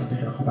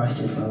wasibekera ko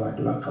bashefa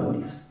abantu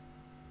bakawulira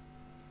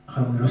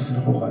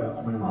khamulosera ko khala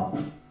kumwe mako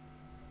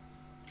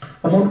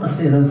omuntu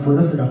asitera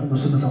polosera ko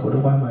musomesa ko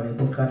kwa male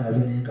bokana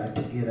bene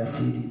ngategera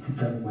siri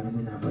tsitsamu mwana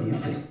mwina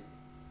apolife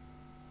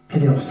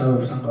kene kusaba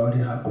busanga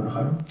wali hakono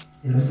hano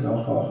irosera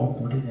wakawa ko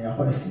kundi ne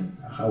yakolesi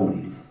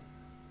akawuliriza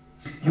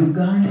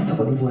Uganda sa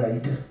ko dibola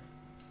ita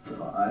so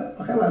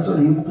akawa so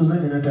le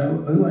yimukuzanya nata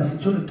ayiwa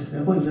security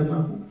ko ije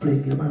ma play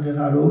ke ma ga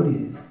halo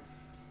uliriza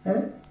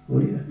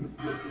ulira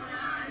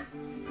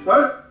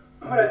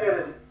mara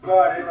kere ko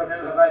ari ko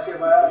nela bashe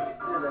ba ari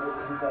ko nela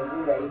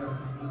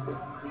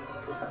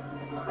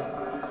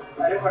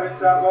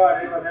ba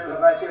ari ko nela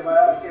bashe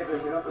ba ke to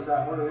siro ko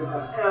sa holo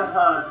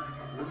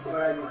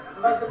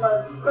Basi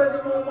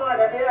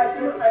mwana de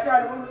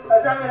atani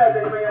azamira za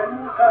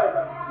mayamu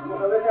kaza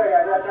mukabeza ya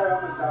atara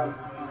musama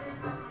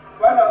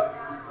bana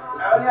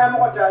ali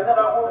amukota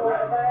ndaka ko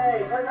sasa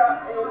yeye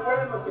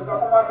musika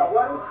kama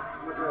kabwani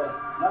muto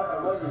na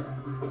kabwani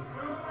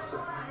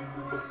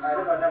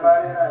ali bana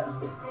bare rasi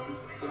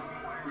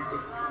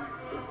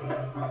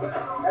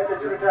asa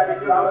juru tani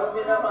kwa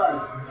mina man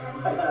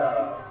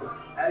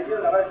aliyo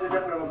na basi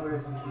ndio kwa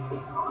polisi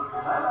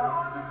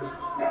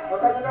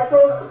wakati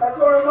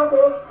kasoro mambo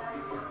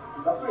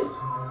kapri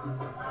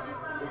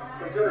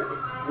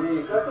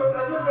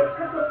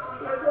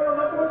kasoro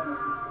mambo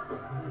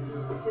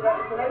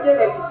kina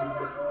jele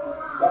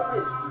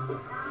kapri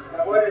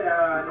na bora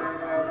na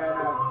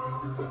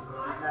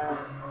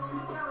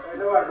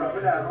ndio watu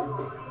wanapenda hapo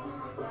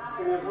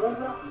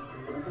kimefunza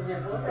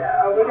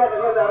aweka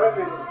ndio za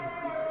wapi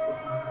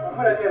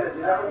Amara kile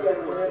sira kwa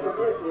nini ndio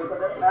sio kwa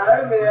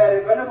na mimi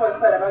alifanya kwa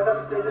stara baada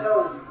ya stage na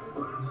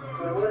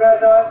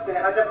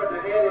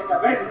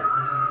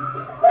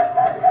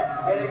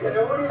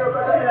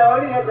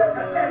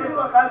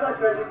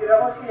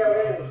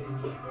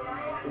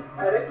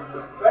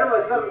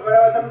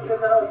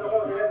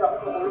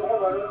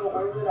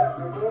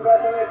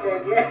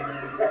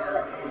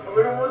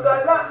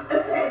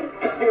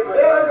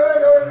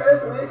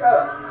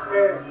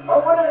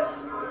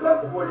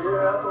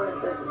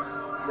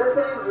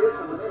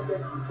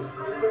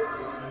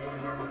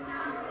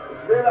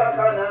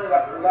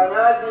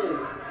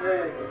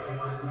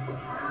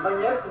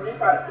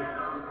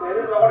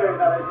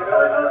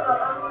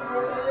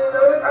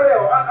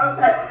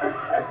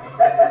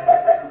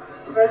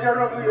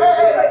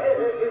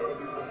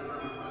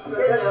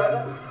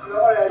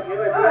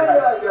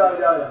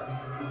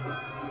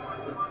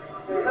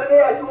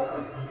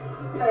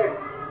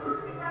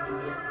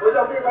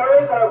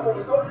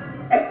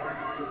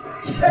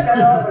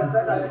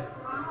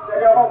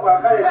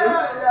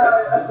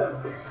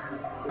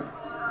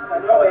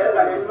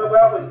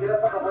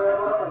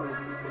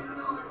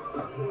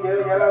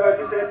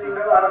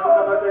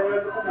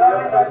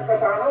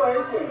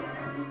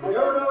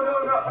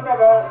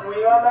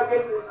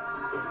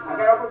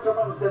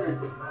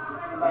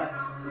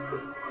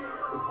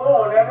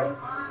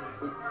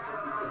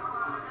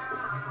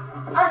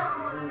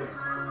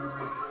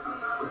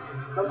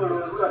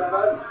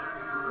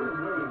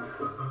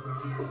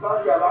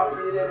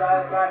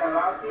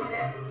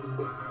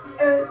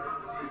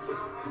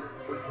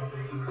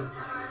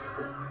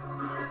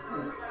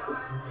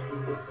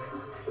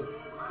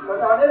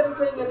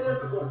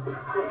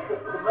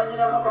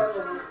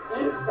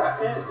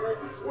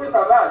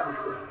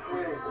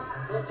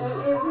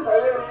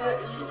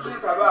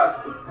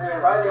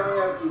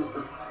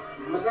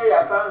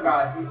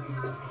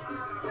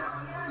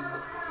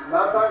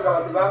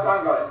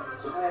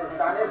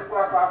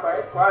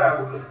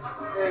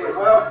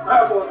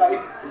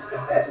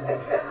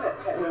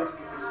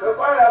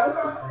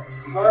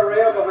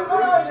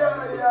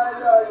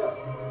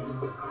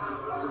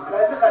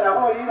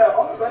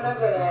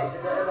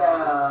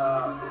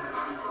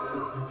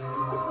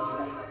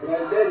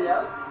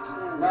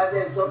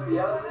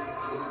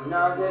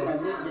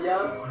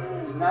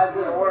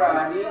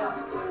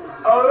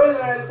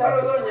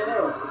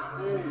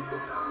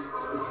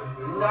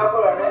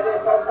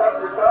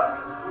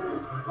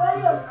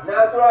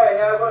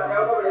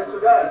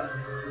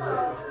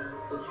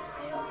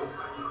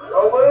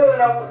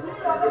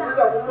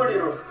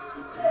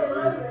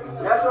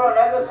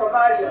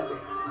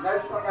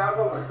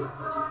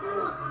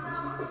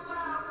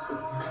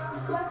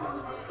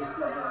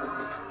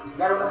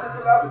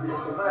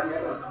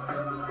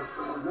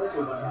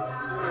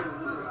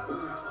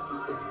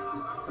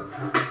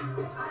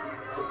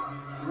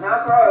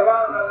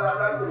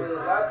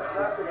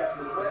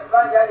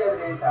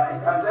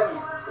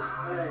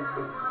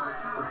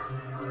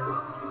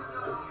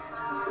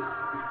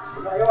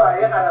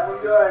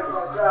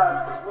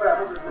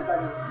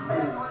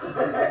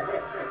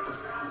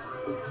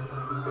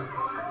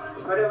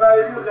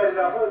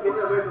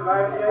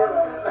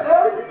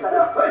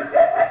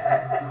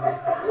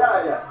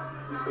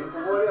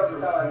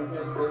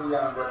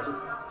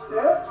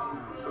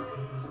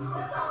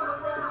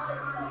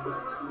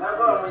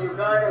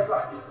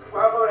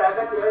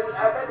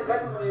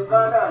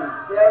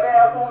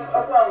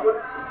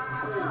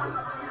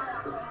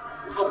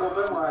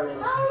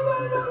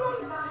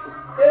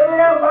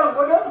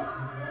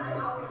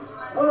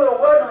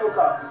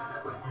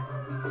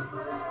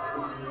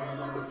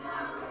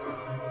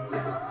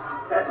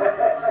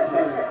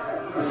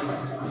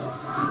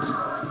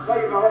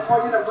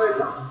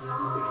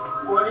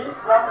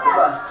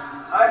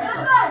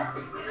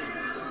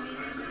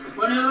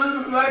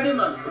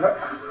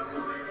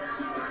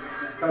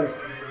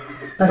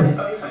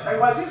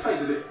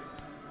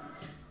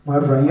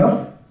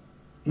Marrayo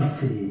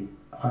isi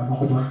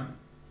amakuba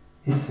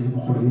isi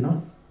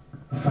mukulino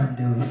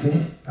afande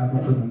wefe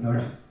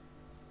amukunyora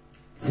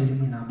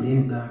silimi na mbe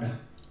Uganda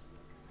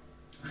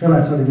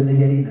khewa sore bene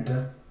yali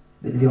nata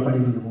bene byo khali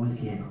bino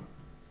mulkino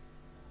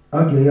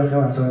audio yo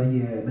khewa sore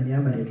ye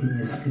manyama le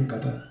kimi screen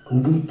kata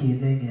ubiki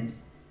nengen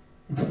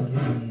it's only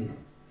for me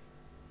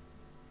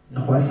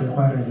no wase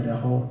khwara bira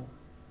ho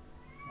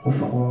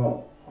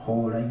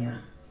ho lanya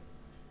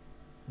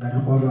ngana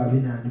kwa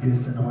babina nibyo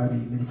na wabi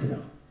minisera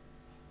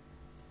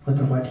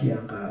kwata kwati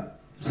yanga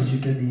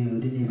msijutani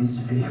udini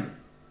bizube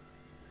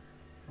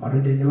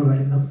already never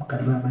bali no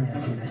kadva manya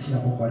sina shia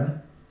kokola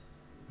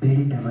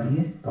beli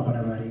ndavalie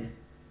bakola bali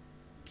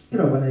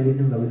iro bana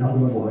ibintu ngabina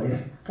kuba bole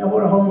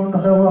kabora homo ndo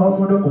kawa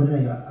homo ndo kona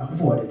ya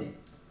akubole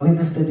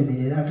oyina study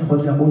minera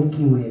akhoja ko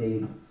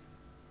kiwele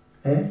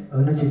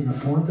oyina chenye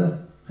fonza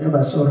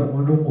kaba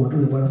soro ndo kodo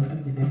bora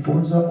fanya ne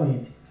fonza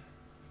mwene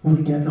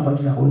uganda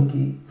khoja ko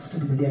ki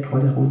study media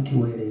khoja ko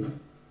kiwele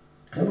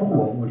kaba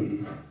ko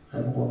muliriza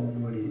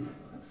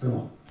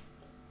so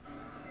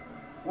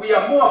we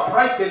are more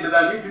frightened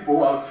than you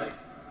people outside.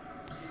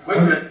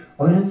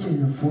 When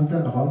you funza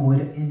ngaba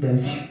mwele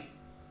interview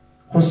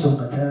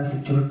kusonga tsara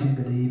security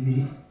ngade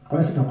yimiri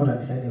kwasi nakora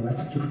nikade ba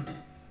security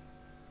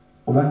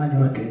obanga ne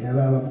batwera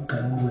baba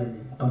mukalamu bwene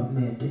mu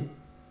gavumenti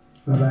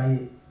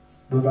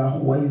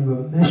babakuwayo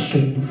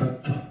bameshoni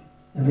factor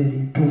ebere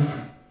entuufu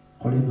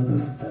kola embuzi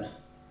osizana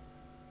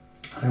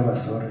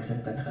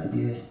akabasorekenkanika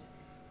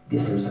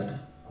byeserusata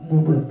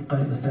omuntu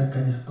emukali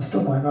kasitakanika kasita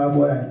omwana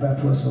wabola ali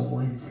papuwasi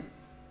omwenzi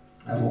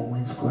aba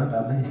omwenzi kubanga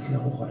amanyi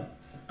siyakukola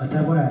kasita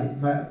abola ali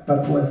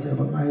papuwasi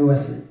abamayi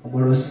wase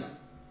omulosi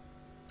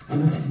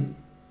sinasiri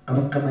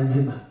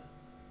abakamazima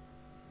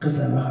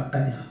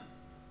kazabahakanika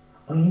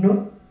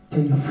oyino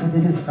teyafunze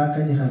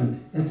bizikakanika bine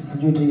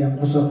esisijote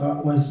yamukusoka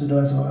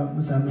wasudawasoka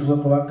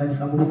musambusoka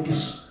wakanika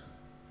mulukiso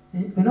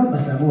ino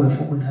masabo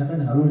wefu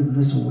kunhakanika luli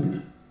mulusuwulira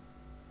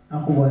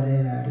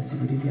akubonera ali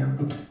sibili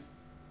byanguta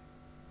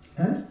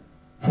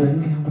sibali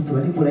byanguta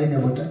sibali kulaina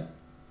bota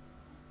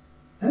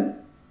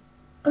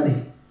kale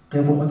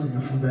kebo kwazo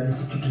nyafunza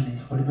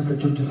nesitutune oli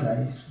masajute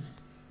sayi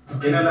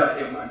another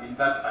M and in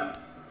that army.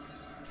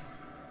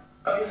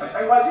 I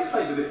was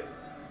inside there.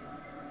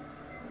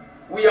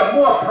 We are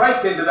more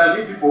frightened than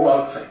you people who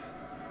are outside.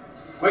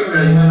 When we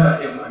are in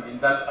another M and in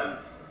that army.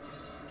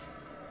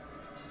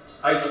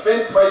 I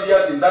spent 5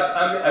 years in that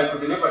army. I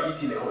could never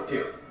eat in a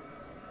hotel.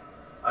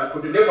 I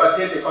could never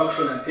attend a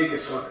function and take a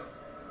soda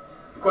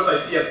because I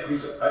feared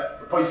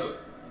poison.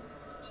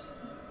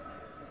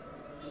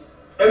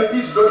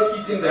 MPs don't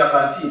eat in their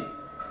canteen.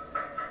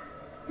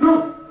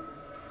 No.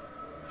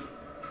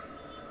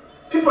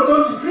 People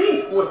don't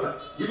drink water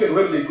even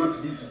when they go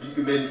to these big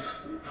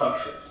men's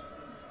functions.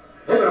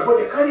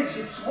 Everybody carries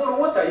his small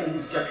water in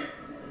his jacket.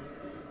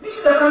 This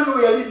is the country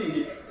we are living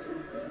in.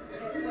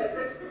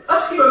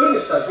 Ask your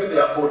ministers when they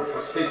are called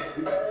for state,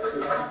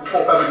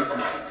 for cabinet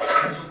meeting.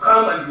 You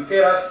come and you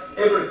tell us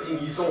everything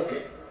is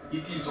okay.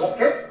 It is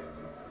okay.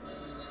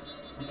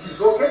 It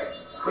is okay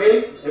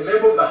when a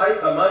member of the high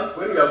command,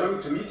 when we are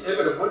going to meet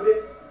everybody,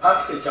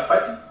 packs a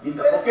chapati in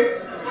the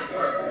pocket.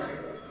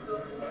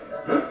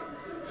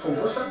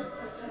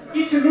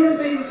 It means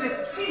there is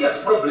a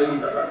serious problem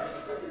in the country.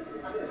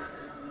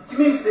 It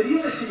means there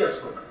is a serious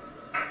problem,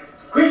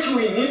 which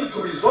we need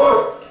to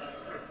resolve.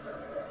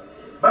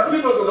 But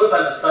people do not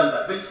understand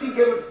that. They think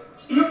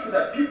if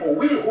the people,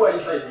 we who are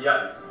inside the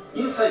army,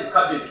 inside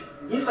cabinet,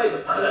 inside the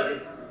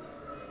parliament,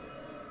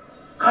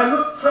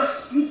 cannot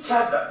trust each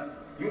other,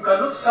 you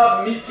cannot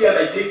serve me here and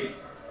I take it.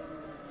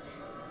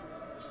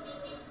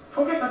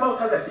 Forget about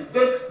other things.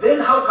 Then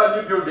how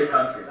can you build a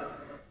country now?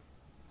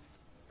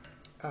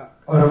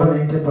 Orabona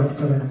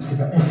 90.7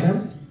 Namisiba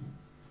FM.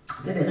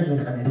 Then I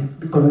remember that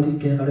because we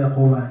can go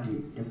over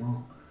the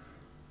more.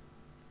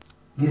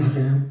 This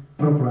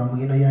program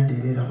ino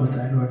yandelela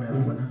khosana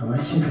bona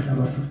ngabashifa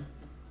nabafu.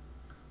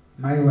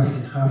 Mayi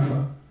wase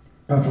hafa,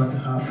 papa wase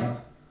hafa,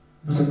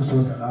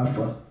 musomusoza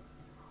hafa.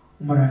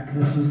 Umara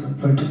Christus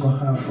political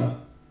hafa.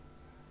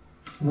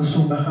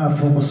 Musumba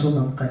hafa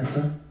kusoma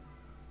mkanisa.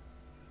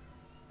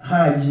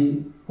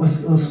 Haji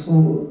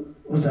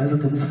usaza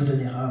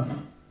kamisikata hafa.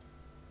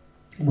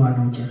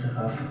 Mwana ucheke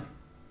hafa.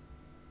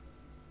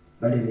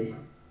 Balebe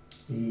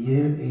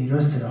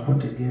irosera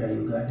hotegera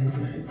Uganda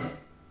zehetse.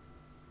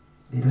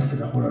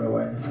 Irosera horara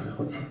wane saka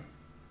hoti.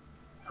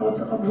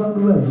 Hawatsa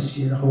kabandu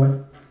babushira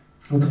hawan.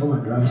 Hawatsa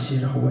kabandu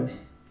babushira hawan.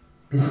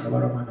 Bisa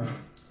kabara mana.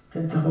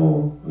 Kenza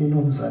ho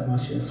ino musana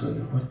share so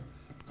hawan.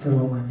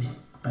 Sewa mani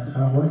kan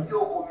hawan.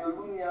 Yoko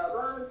myulunya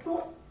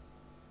abantu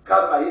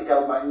kama ita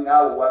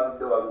umanyina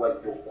wanu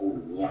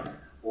wajjokunya.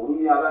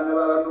 Olunya abana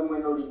babandu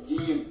mweno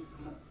lijimu.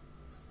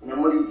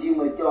 Nemuli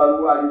jimwe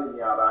kyalwali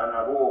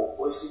munyabana bo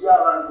osibya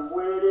abantu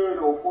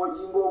bwerero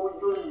ofojimba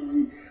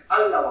obujulizi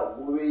alla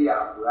wagulwe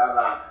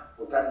yakulaba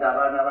utadda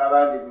abana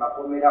babandi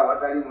makomera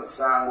watali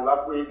musango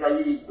bakwega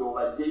yiriddo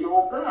badde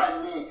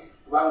yoganye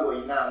kubanga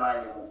oyina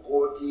amaanyi mu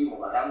kooti mu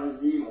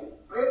balamuzi mu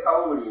peka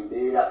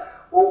olimbeera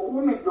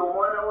okumidde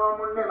omwana wa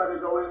munne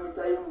mabega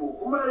w'emitayimu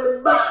kumala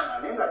ebbanga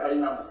naye nga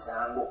talina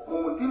musango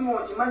mu mutima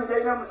okimanyi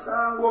talina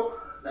musango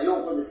naye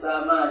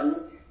okozesa amaanyi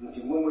nti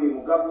mwe muli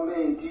mu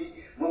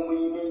gavumenti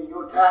mumuyine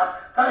nyota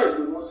kale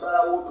gwe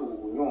musalawo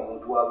tuwunya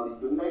omuntu wa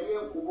bulijjo naye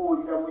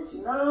nkubuulira mu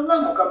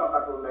kinanga mukama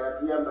katonda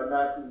yatuyamba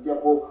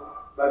n'atuggyako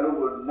bano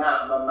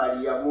bonna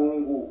bamaliya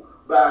mungu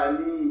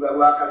bandi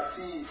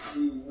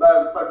balwakasiisi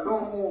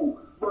bafadulu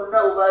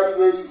bonna bwe baali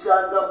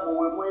beeyisa nga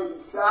mmwe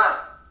mweyisa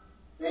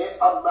naye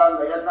allah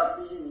nga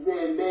yanafiiza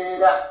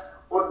embeera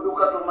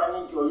odduka tomanyi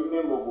nti oli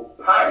memba obu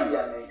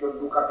parliament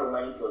odduka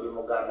tomanyi nti oli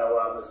muganda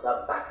wa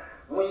musabba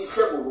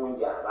muyise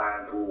bulungi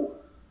abantu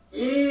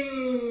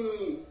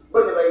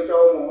bone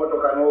bayitawo mu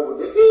motoka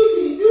n'obudde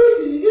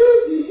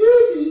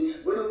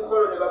buli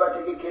mukolo ne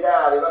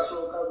babategekera abe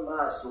basooka mu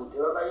maaso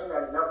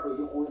tebabalina nnaku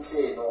eri ku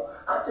nsi eno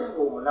ate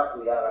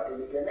ng'omunaku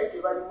yabategekera naye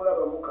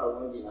tebalimulabamu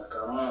kalungi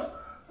nakamu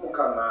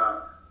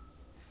mukama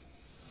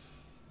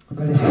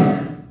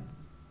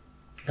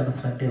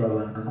kamasateba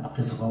abantu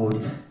nokugeza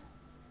bawulira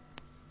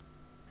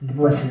ndi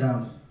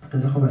basiraamu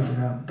kagezako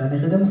basiraamu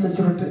tandikire mu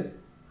security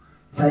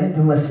sayi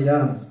ndi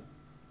basiraamu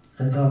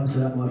kagezako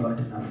musiraamu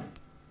w'abantu nabo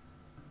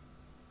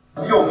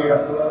yongera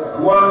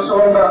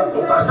lwansonga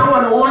kasita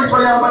wano woli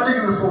toyambadde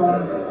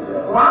uniform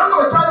kubanga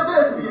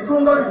wekyayogere ku bintu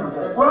nga bino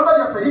eggwanga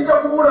lyaffe lijja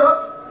kubula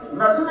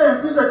nasina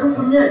empisa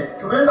tufunye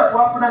tubenga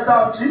twafuna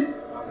zabuti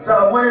za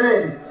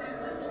bwerere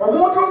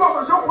omuntu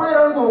ng'omaze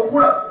okubeera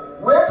ng'okula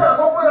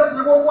weetaaga okubeera nti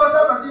nebwokwata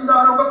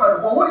akazindaalo nga kano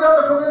bw'owulira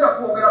nga togenda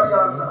kwogera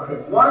byansa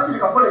waakiri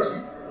kakole ki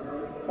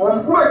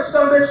omukulu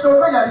ekitambo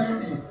ekisooka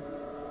yalimbye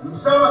nti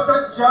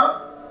Ssaabasajja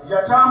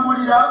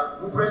yatambulira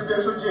mu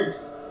presidential jet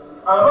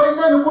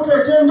abalina emikutu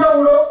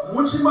egy'enjawulo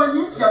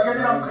mukimanyi nti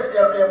yagendera mu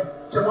KLM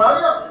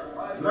temwalya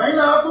naye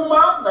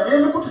n'aguma nga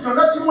n'emikutu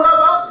gyonna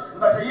kimulaba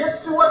nga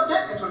teyeesiwadde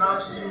ekyo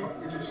n'akirimba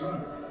ekyo kimu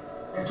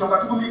ekyo nga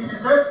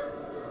tugumiikiriza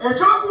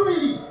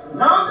ekyokubiri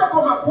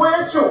n'atakoma ku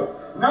ekyo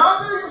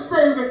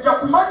n'ateesengejja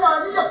kumanya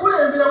ani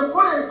yakulembera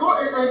mukola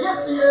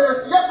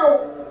eryesiyato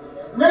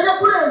ne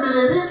yakulembera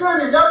ebintu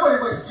ebyo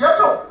ebyakolebwa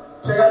esiyato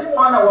teyali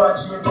mwana wa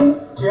kintu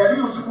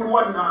teyali muzukulu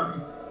wa Nambi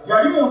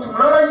yali muntu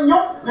mulala nnyo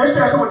naye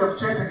teyasobodde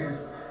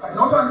kukyetegereza kati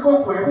n'otandika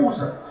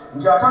okwebuuza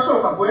nti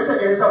atasooka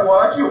kwetegereza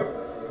bw'atyo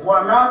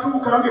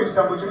bw'anaatuuka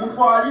ng'emisango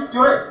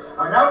gimutwaliddwe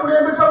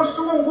anaakulembeza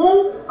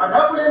busungu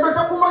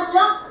anaakulembeza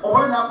kumanya oba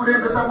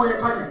anaakulembeza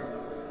bwenkanya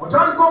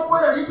otandika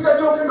okweraliikira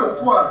gy'ogenda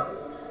okutwala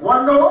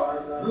wano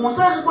mu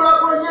nsi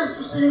ezikulaakulanye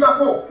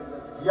ezitusingako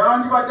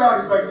yandibadde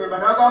alizanye nga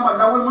n'agamba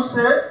nawe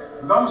muse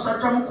nga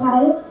musajja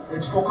mukulu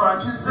ekifo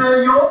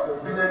kankizeeyo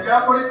bino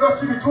ebyakoleddwa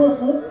si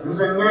bituufu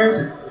nze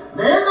ŋŋenze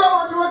naye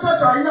ng'abantu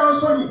batakyalina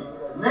nsonyi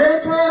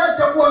n'enkeera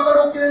ajja kwagala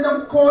okugenda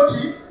mu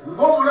kooti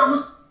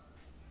ng'omulamuzi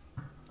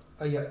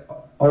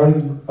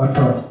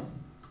oto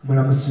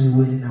mulamuzi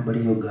w'enamba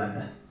lya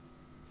Uganda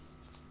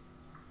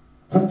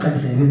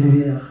kukkanika ebintu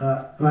byaka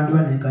abantu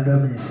banekanda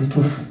bamanya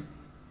situfu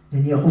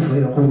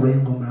nenyakuvayo okubulayo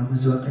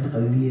ng'omulamuzi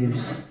wakanika bibi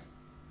ebisa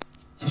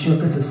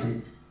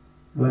kikyokesese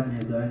bwana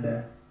Uganda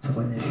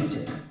sakonya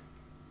future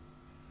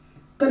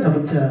kana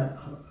kutya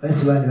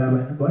basibane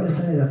babantu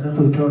balesanira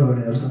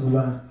kakuyitololera busa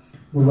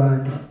mu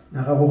bantu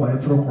nakakokola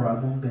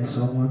programu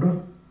ng'esomondo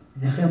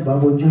nekhemba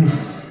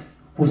abojulisi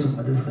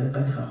kusomateza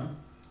kanikako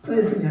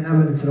sayisinya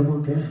n'abanisira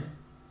mu mpera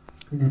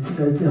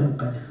netsigala tsira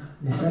kukanika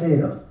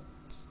nesalero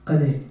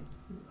kane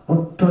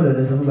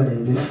otololeza mu bale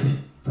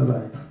bifi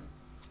babantu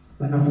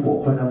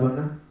banakubokona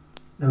bona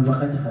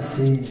nabakanika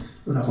senya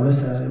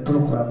unakolesa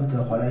programu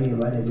zakola ye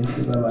bale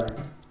bifi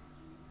babantu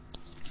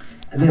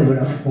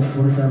abebola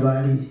kufurusa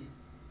bali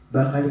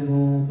bakali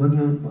mu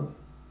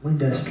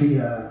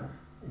industry ya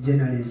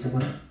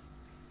journalism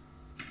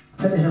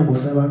sana hebo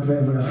za abantu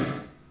bayobola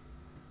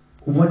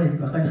ubone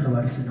bakanika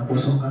barisina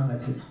kusonga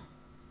ngatsina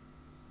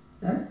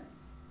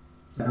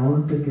na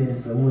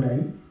wontekereza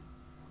bulayi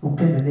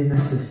ukenda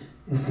nenase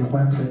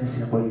esikwamisa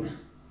nesiyakolera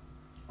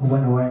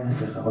ubona wayi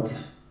nasekakotya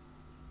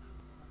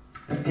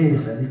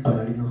akeresa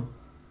likola lino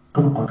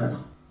kamakongano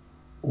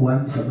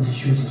wamisa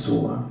musishuo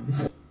kiso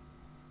wamisa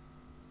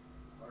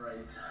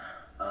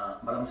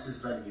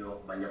balamusizza nnyo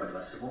banyabali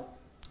basibo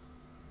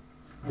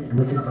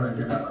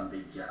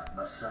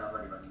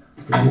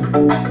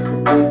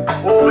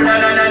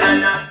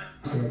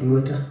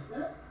Saliwata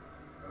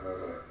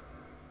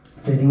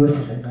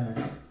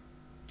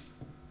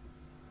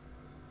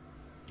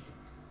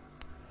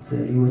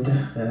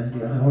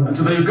And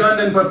to the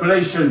Ugandan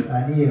population,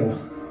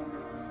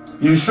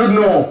 you should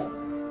know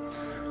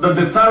that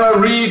the thorough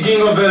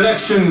rigging of the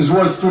elections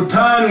was to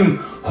turn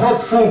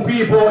hopeful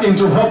people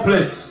into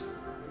hopeless.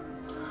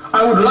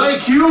 I would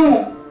like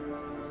you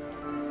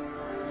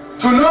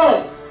to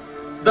know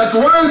that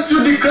once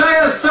you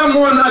declare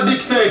someone a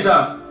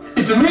dictator,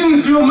 it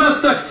means you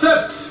must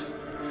accept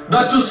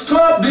that to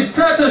stop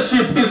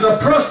dictatorship is a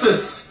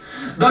process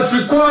that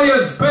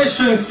requires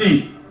patience,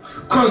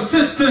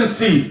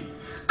 consistency,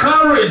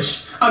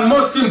 courage, and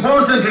most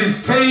importantly,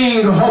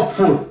 staying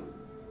hopeful.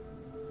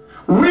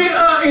 We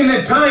are in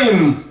a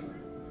time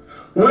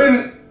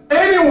when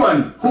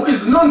anyone who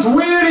is not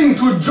willing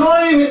to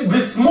join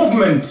this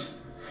movement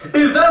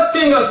is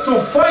asking us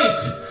to fight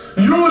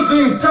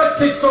using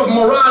tactics of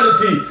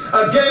morality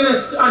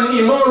against an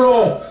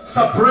immoral,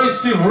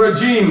 suppressive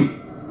regime.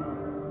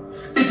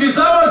 It is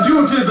our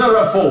duty,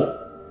 therefore,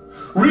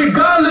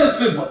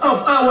 regardless of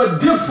our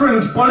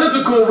different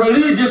political,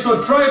 religious,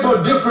 or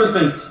tribal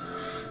differences,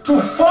 to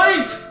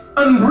fight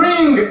and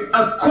bring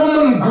a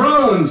common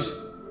ground,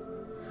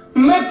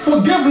 make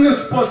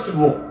forgiveness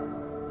possible,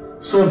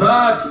 so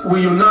that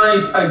we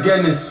unite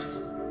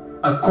against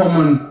a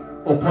common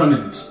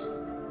opponent.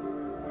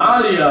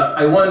 Earlier,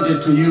 I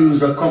wanted to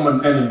use a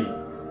common enemy.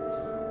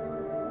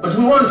 But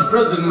we want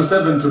President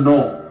Museveni to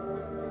know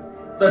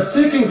that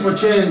seeking for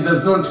change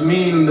does not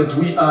mean that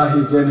we are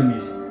his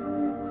enemies.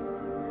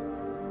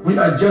 We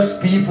are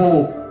just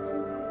people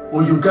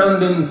or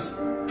Ugandans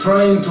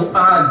trying to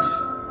add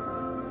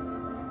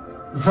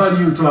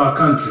value to our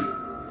country.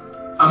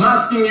 I'm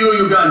asking you,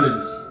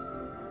 Ugandans,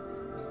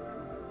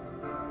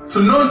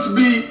 to not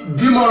be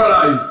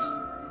demoralized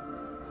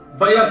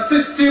by a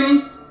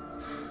system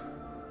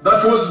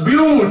that was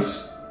built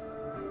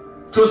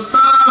to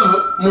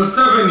serve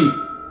Museveni,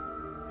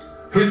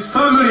 his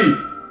family,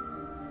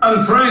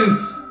 and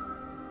friends.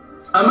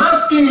 I'm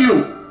asking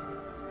you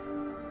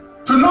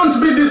to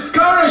not be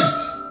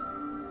discouraged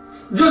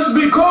just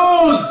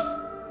because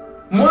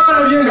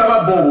Mwana Vyenga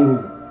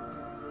Babobulu.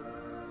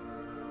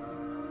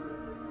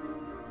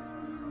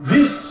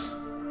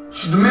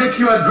 should make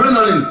you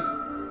adrenaline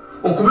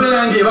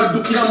okubeera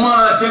ng'ebaddukiramu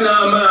ate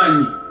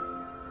n'amaanyi,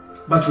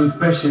 but with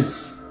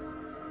patience.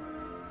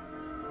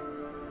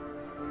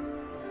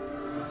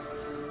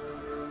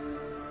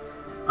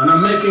 And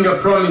I'm making a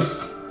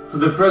promise to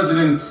the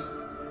President,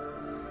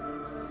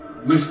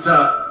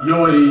 Mr.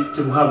 Yoweri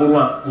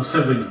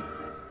Museveni,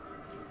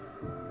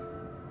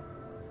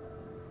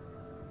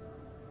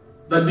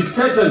 that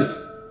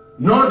dictators,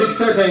 no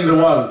dictator in the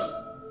world,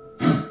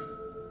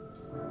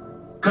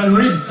 can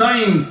read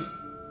signs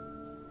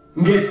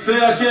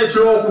ng'ekiseera kye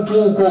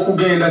eky'okutuuka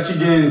okugenda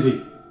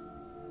kigenze.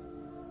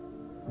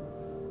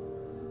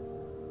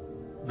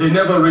 They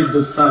never read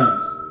the signs.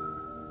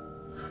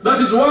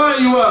 That is why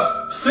you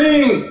are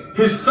seeing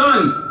his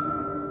son,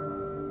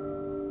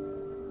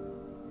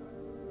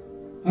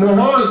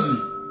 Muhoozi,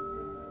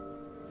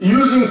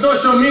 using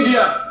social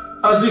media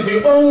as if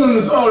he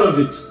owns all of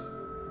it.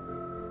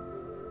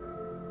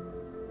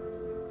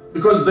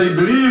 Because they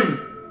believe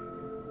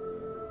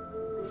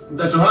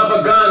that to have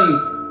a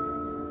gun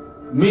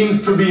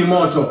means to be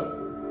immortal.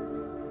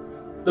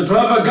 That to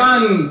have a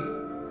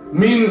gun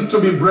means to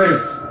be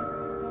brave.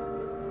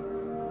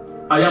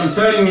 I am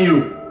telling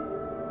you,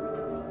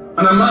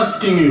 and I'm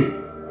asking you,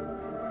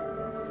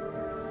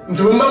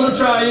 nti bwe muba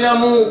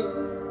mukyaliramu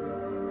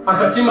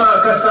akatima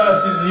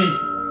akasaasizi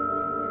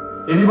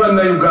eri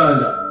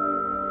bannayuganda,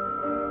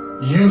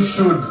 you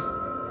should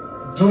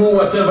do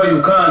whatever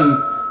you can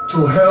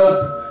to help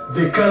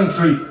the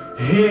country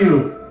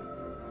heal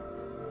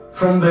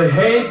from the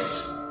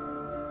hate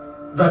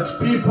that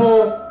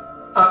people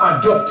are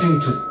adopting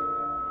to,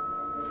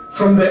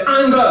 from the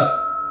anger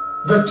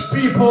that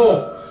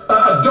people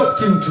are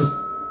adopting to.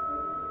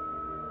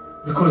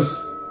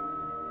 Because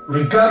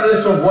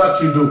regardless of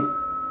what you do,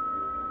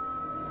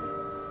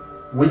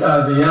 we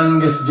are the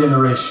youngest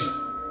generation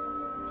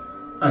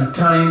and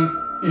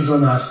time is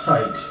on our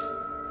side.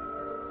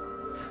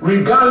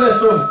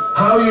 Regardless of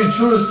how you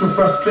choose to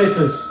frustrate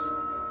us,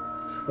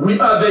 we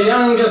are the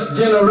youngest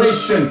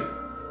generation,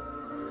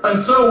 and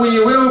so we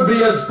will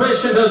be as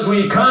patient as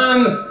we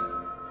can,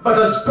 but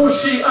as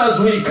pushy as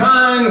we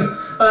can,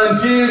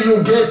 until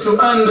you get to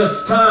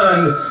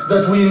understand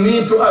that we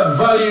need to add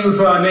value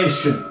to our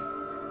nation.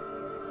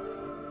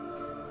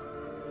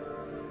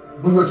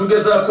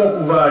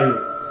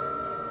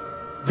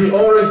 They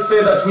always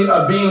say that we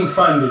are being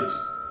funded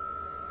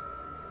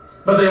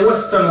by the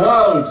Western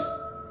world.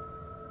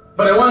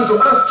 But I want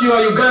to ask you,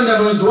 a Ugandan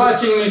who is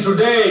watching me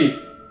today,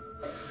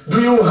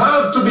 do you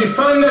have to be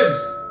funded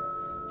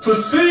to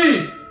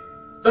see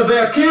that they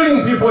are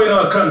killing people in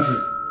our country?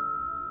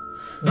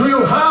 Do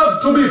you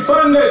have to be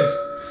funded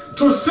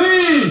to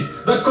see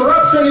that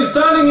corruption is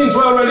turning into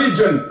a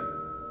religion?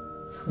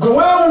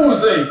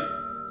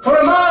 For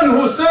a man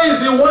who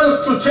says he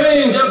wants to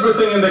change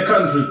everything in the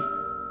country,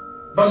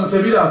 are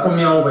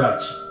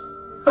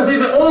they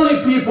the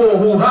only people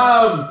who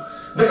have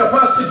the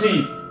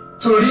capacity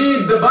to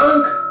lead the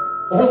bank,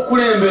 or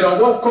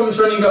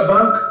commissioning a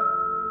bank?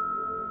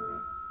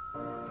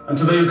 And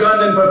to the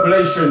Ugandan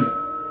population,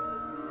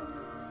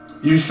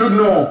 you should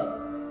know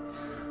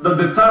that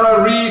the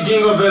thorough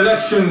rigging of the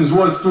elections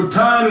was to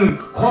turn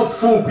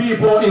hopeful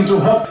people into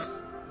hopes.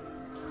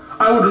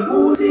 I would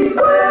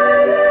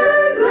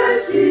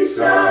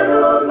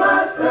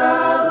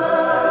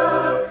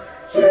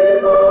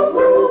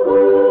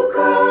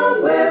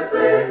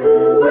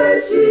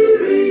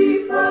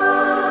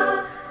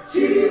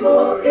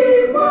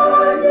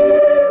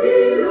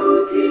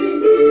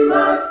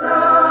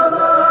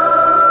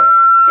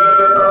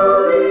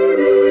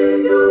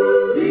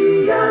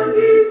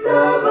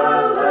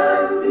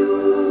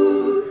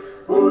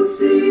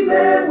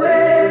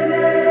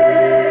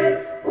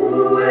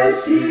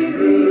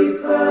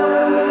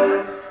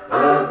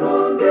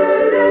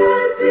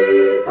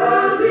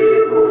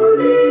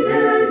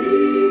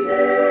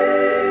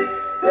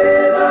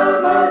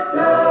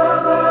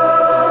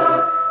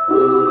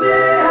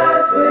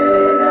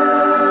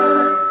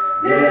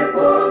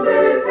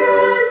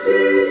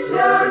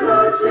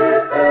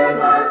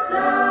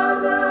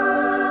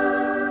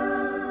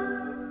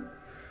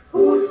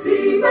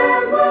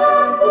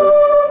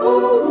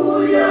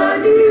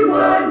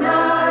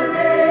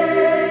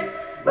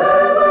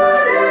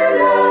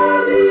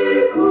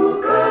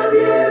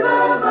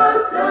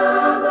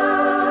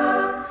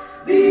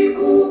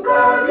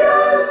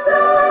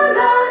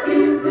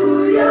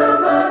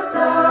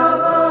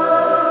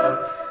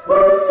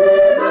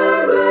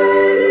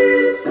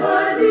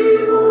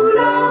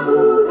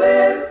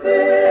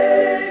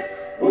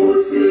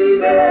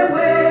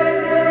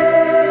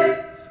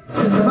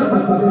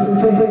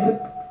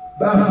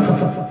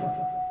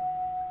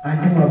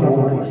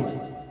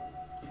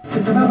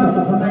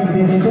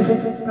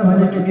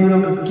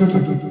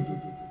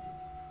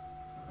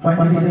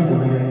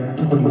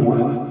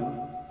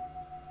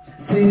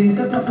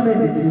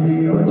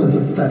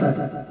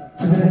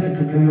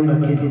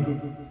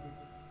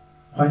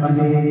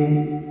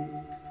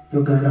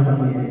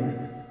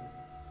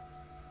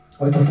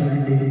What is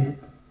 90?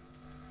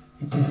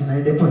 It is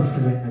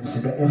 90.7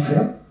 NAMISIDWA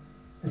FM.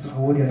 It's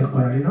Mahudi at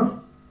Coralino.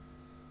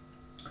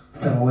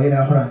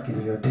 Sawera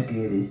Horankiri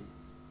Tegeri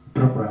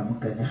program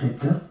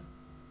Ganehitza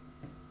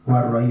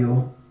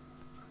Warayo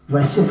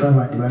Washifa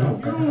Wadiwaro.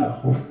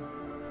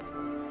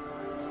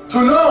 To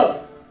know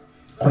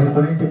kwa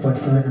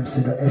 90.7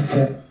 Msindo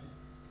FM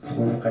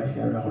sababu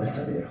kanisa la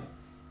Horasalero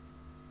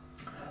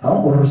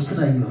aho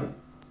horosira yo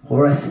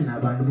horasina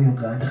abantu mu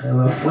Uganda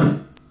kabafa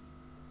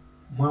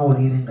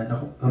mwawulire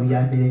ngana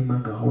obyamire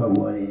imanga ho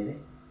baborere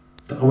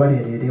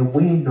tukabarerere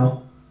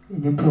bwino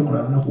ni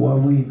program yo kuwa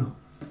bwino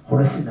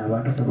horasina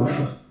abantu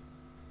kabafa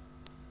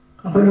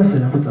aho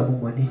rosena kutsabu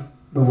moni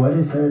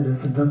babore sare de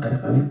senza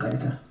karaka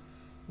ngana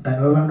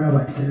abantu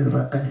abasere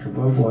bakani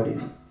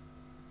baborere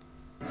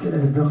sera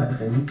zinto kana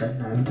kayika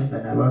na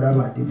bitanga na abantu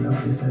abandi bula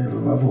fusare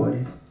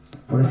baborere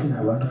horasina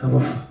abantu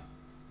kabafa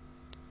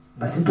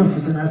Basinto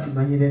fusana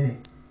simanyire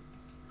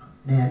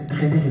ne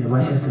ndekende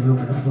basha sebe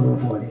bula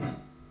baborere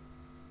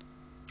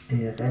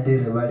kandi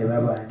rebale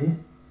babandi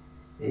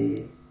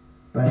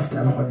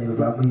basta bakone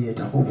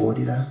bamuyeta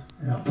kuborira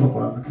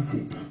program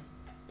tsindi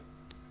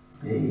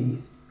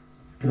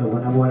kero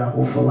bona bola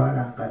kufa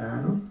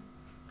baranganano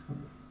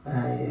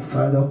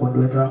fado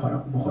kondweza kona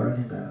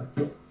kumukholonga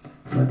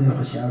fado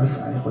kushara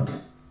sale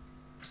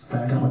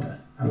khota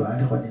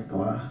abale khone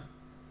kwa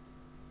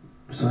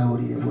soya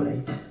ulire bola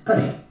ite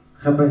kale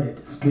khabane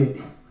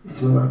straight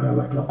isiwe bantu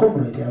abantu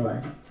bakomulete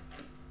abantu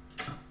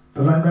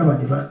babantu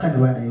abandi bakane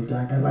bana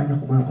Uganda banye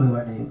kumwe kwe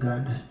bana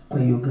Uganda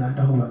kwe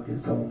Uganda ho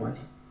bagenza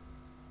umone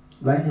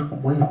banye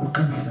kumwe ku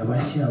kansila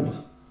bashawe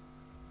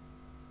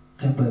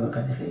kembe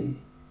bakane kai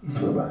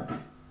isiwe bantu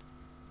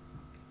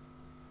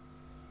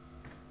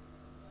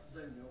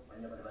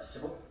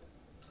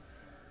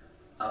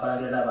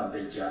abalagala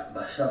abambeja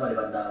bashabale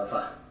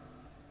bandava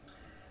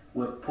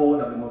wepo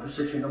na buli muntu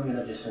section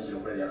omuyina gyesinzira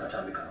okulabya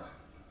akatambi kano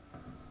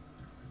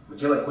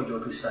mujye baliko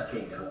gy'otuusaako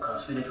engalo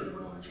kansubire tuli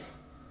bulungi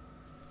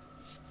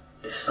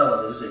essaawa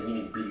zezo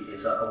zennyini bbiri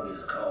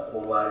ez'akawungeezi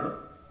k'olwaliro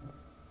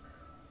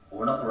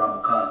olunaku lwa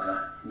 6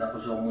 ennaku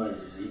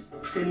z'omwezi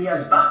 10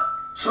 years back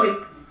sorry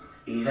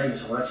era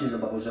nsobola kiyinza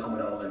mbabuuzeko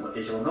muna wange mu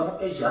Asia oluva mu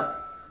Asia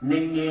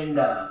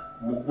neŋŋenda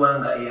mu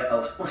ggwanga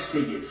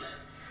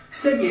stages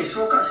stage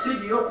esooka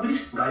stage ey'okubiri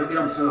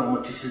ng'ayogera musinga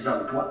mumutisiza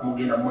mutwa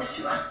mugenda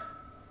musiba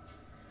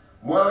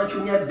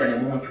mwancunya dda ne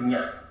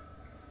muncunya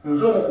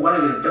nze omu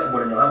kubayogera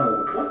ejjakubolanya baamu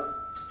obutwa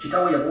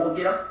kitawe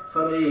yabwogera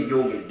famire ye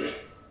egyogedde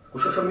ku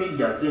social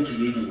media nze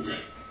nkiyirinze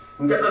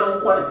njagala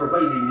okukwata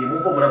providing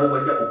mumpa omulabo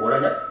gwajja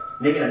kubolanya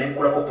negenda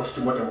nenkolako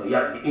postmortem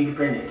yange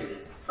independently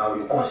I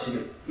will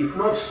consider if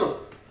not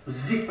so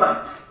zip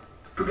up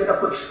tugenda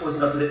ku expose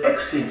to the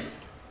extent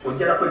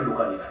ojjala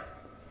kweddukanira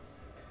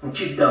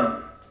nkiddamu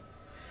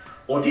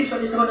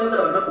otiisanyisa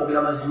banayagala balina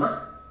kwogera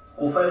mazima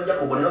kufayo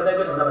jakobo ne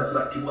banayagala bonna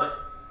bazibattibwa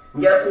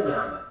njala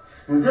kugamba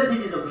nze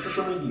ndidize ku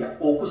social media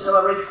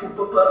okusaba rightful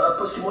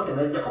postmortem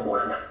ya jakobo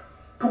olanya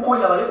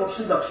tukoya bale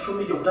okusinza ku social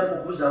media okutandika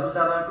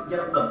okubuzaabuza abantu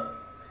njala kugamba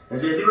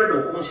nze ndirwedde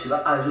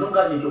okunsiba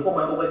azilonga nti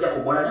okw'omulambo gwa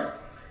jakobo olanya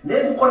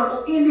naye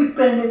gukolako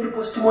independent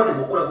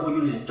postmortem okulako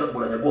bujulizi nti jakobo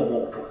olanya gw'omu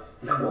okutwa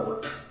era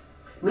gw'omutta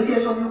media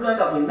ez'omu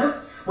Uganda mwenna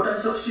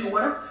mutandise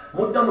okusiiwala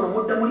mudda muno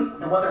mudda muli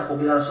namwagala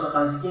kwogera nsonga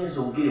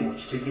kanzigenza ogere mu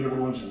kitegere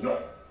bulungi nnyo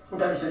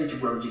ntandisa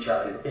n'ekigulalo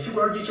gikyaliro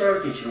ekigulalo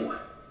gikyaliro kyekiruwa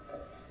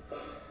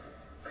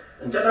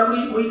njagala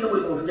muyite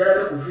buli muntu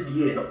njalabe ku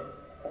vidiyo eno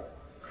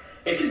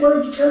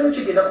ekigulalo gikyaliro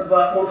kigenda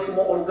kuva mu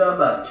lufumo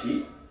olugamba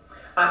nti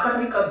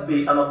akatali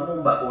kabbe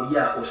amagumba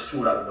olya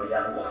osuula mu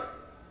mulyango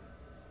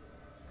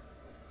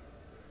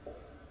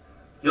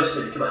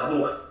Yosefu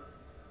tibahabulwa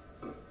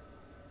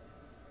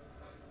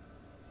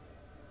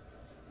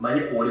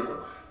manye kuwole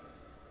kuno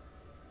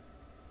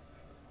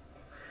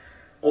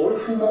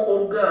olufumo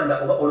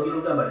oluganda oba olugero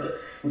olugamba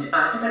nti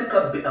akatali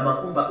kabbe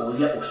amagumba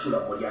olya osula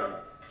mu mulyango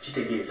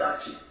kitegeeza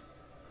ki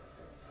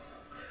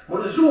mu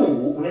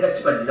luzungu ngenda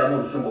kibaddiramu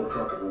oluzungu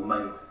olutonotono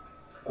lumanyi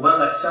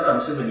kubanga saagala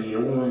Museveni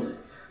yeewunze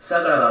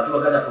saagala abantu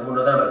baganda fe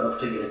mundagala balina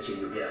okutegeera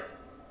kyenjogera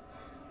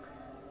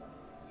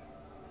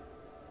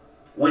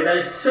when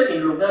I say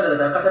in Luganda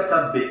that akatali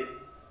kabbe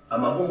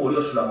amagumba olya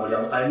osula mu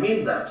mulyango I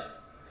mean that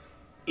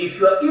if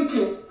you are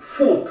eating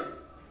food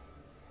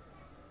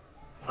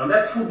and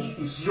that food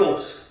is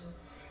yours,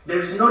 there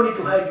is no need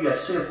to hide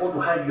yourself or to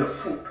hide your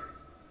food.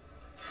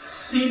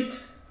 Sit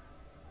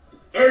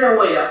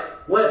anywhere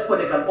where people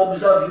can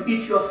observe you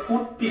eat your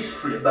food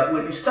peacefully. But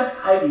when you start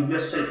hiding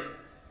yourself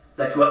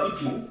that you are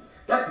eating,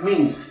 that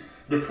means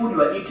the food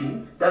you are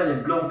eating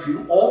doesn't belong to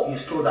you, or you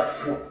stole that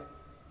food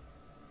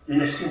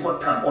in a simple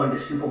term or in a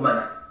simple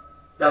manner.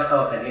 That's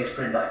how I can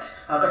explain that.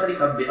 Akatali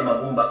kabbe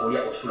amagumba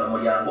olya osula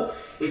mulyango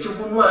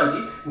ekivunwa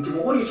nti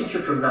mubuli ekintu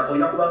kyonna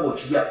olina kubanga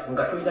okirya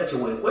nga tulina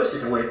kyeweekwese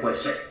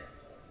teweekwese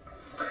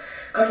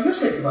kati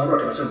Yosefu Baruwa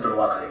tabase mutono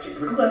wakalekezi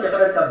betuga nti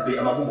akatali kabbe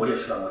amagumba olya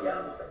osula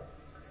mulyango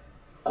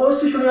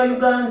constitution ya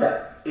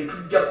Uganda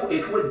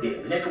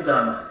etuwedde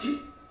netugamba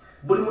nti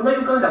buli muna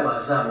Uganda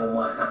bw'azaala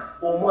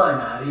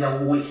omwana abeera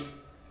wuwe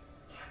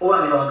oba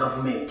abeera wa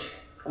gavumenti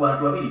ku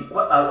bantu babiri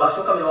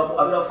asooka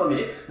abeera wa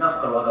famire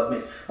n'afuuka lwa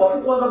gavumenti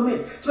bw'afuuka wa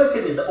gavumenti kiba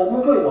kitegeeza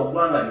omuntu oyo wa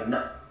ggwanga lyonna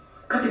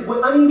kati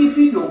gwe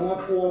anindiviidi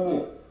omuntu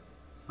omu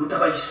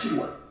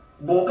lutabayisirwa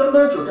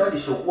bw'ogamba nti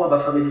otandise okuwamba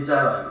famire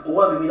z'abantu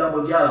owamba emirambo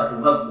gy'abantu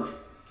nga ggwe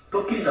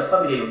tokkiriza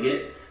famire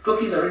eyogere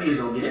tokkiriza radio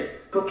zogere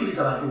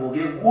tokkiriza abantu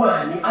boogere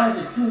gwani as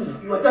a fool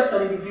you are just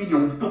an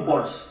individual with two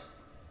balls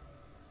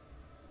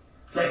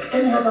like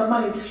any other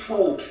man in this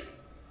world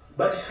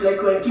but it's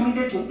like you are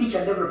intimidating each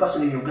and every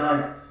person in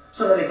Uganda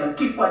so that they can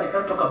keep quiet, they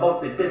can talk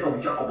about the death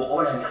of Jacob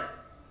Olanya.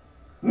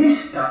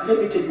 Mister, let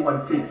me tell you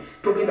one thing.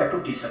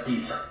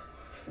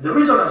 The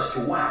reason as to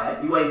why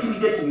you are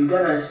intimidating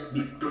Ugandans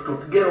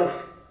to get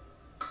off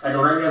and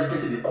Olanya's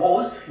death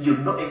because you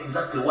know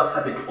exactly what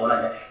happened to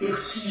Olanya.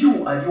 It's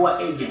you and your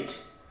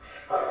agent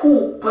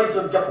who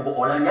poisoned Jacob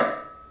Olanya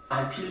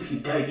until he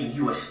died in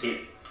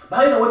USA.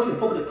 By the way, to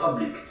inform the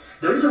public,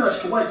 the reason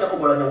as to why Jacob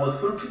Olanya was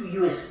thrown to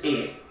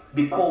USA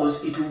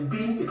because it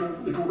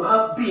would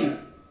have been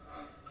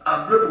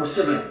a blow to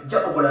Museveni,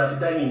 Jacob Olanya to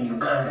die in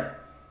Uganda.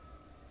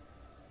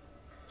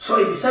 So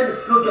he decided to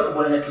throw Jacob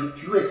Olanya to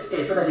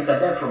USA so that he can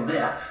die from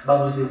there, but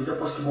was a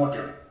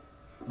post-mortem.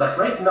 But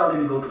right now, let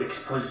me go to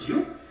expose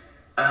you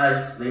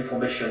as the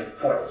information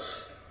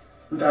follows.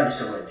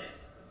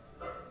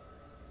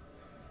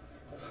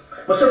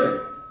 Museveni.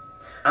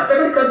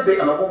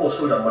 Akalikadde amagogo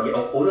osula muli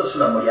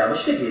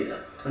amukitegeeza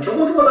nti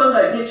omuntu bwabanga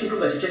alina ekintu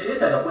nga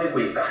kyekyetaaga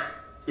kwekweka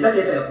era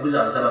teetaaga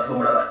kubuzaabuza abantu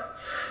bamulaba.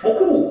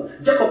 Mukulu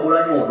Jacob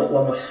Olanya ono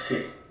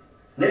wamusse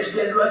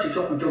n'ekigendererwa kye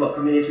ky'okujja oba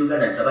Prominent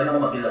Ugandans abalinamu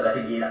amagezi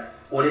agategeera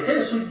olete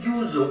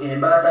ensujjuuzo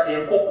embaata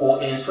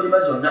enkoko ensolima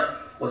zonna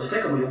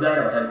oziteeke mu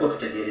Uganda batandika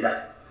otutegeerera.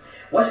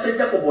 Wasse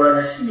Jacob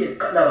Olanya si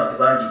yekka n'abantu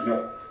bangi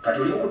nnyo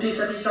kati oli mu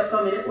kutiisatiisa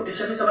famire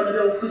otiisatiisa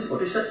bannabyabufuzi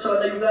otiisatiisa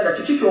bannayuganda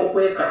kiki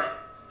kyokweka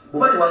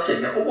bw'oba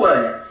tewasse Jacob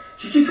Olanya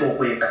kiki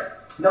kyokweka.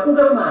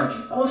 Nakugamba nti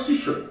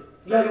constitution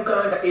ya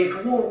Uganda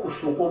etuwa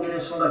olukusa okwogera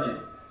ensonga zino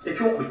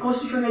ekyokuli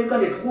constitution ya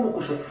Uganda etuwa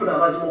olukusa okufuna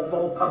amazima okuva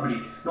mu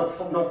public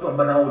n'okutuba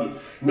banawuli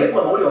naye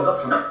gwe amawulire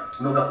wagafuna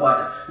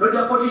n'ogakwata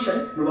n'odda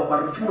politician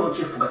n'ogakwata mu kimu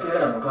n'okyefuga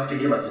toyagala muntu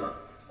ategere mazima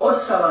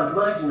ossa abantu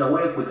bangi nga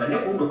weekweka naye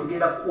kulundi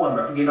otugenda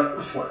kukuwamula tugenda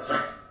kukuswaza.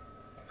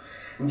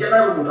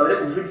 Njagala buli muntu abere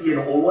ku vidiyo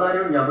eno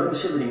olwaleero nyambule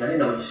Museveni nga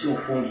nenda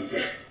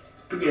wegisimufungize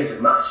tugenze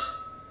mu maaso.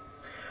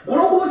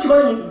 Olwokuba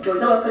okimanyi nti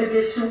olina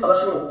abaperegesi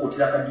abasobola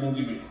okukuutira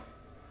akadingidi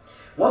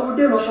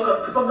wavuddeyo n'osooka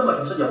tupagamba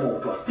ti musajja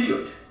muobutwa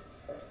period.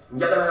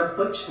 Njagala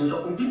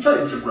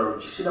nkyali mukyegulalo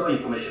kisinaba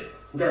information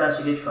njagala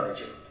nsiga ekifaananyi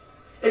kino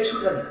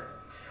ekisukiraddala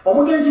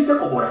omugenzi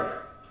Jacob Olanya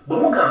bwe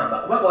mugamba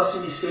kubanga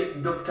wasindise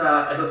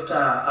Dr.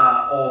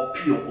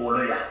 Opio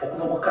Oloya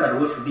okuva mu Canada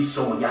wefudise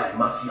omuyaali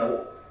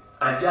mafiyawo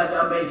ajja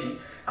agamba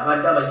nti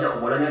abadde aba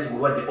Jacob Olanya nti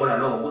mulwadde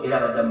olalongo era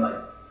abadde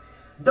amumanyi.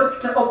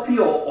 Dr.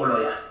 Opio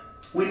Oloya,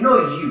 we know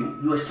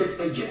you are a state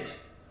agent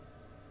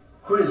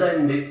who reside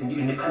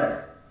in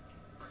Canada.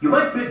 You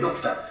might be a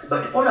doctor,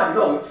 but all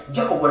along,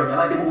 Jacob Olanya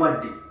abadde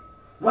mulwadde.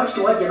 Lwaki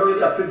tewajja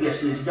n'oyogera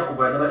previously nti Jacob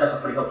Olanya abadde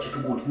asafarika ku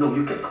kitugundi? No,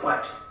 you kept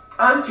quiet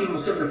until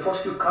Museveni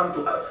forced you come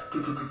to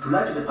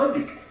lie to the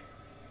public.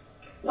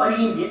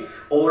 Walimbye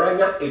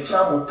Olanya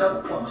ekyamutta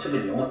butwa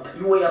Museveni yamutta.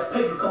 You were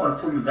paid to come and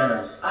fool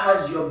Ugandans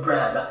as your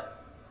brother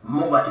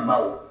Mobati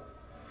Mao.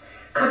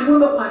 Kati bwe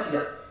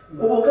bakwatira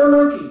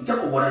gw'ogamba nti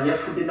Jacob Olanya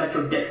yafudde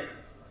natural death.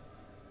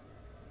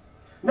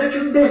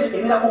 Natural death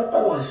ebeerako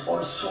cause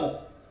also.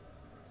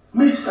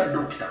 Mr.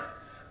 Doctor,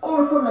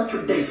 also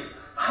natural death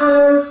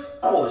has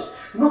cause.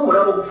 No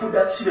mulabo gufudde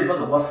accident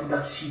baga bwafudde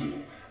accident.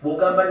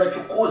 Bw'ogamba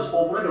natural cause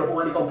obulwadde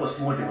bakuwandika mu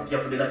post-mortem nti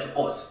yafudde natural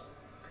cause.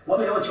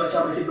 Wabeerawo kiba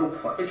kyamuletedde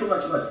okufa. Ekyo nga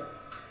kibaza.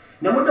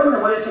 Ne muddamu ne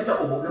muleeta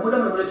Jacob, ne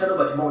muddamu ne muleeta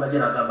Robert Mao najja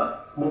n'agamba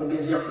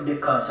mugenzi yafudde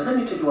cancer. Let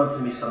me tell you one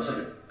thing, Mr.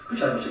 Museveni.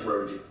 Tukyali mu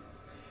kigulalo.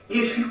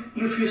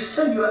 If you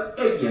send your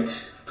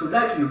agents to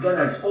lie to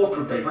Ugandans or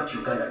to divert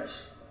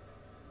Ugandans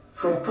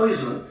from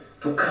poison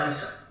to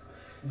cancer,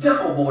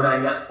 Jacob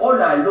Olanya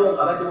all along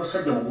abadde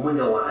musajja mugumu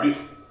nga waali.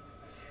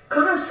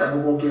 Cancer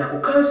bw'omwogerako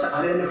cancer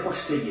abeera ne 4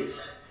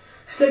 stages.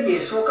 Stage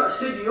esooka,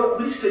 stage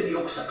eyokubiri, stage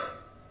eyokusatu.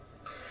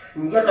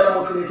 Njagala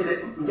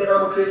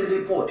mutuleetere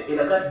report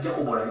eraga nti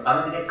Jacob Olanya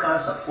abadde ne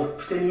cancer for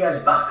 10 years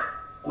back.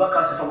 Kuba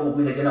cancer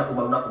twagomugwira gena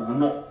kuba lunaku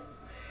muno.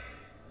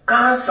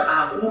 Cancer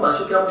akuluma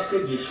asookera mu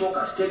stage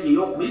esooka, stage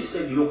eyokubiri,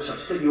 stage eyokusatu,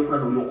 stage eyokuna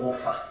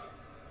n'olyokofa.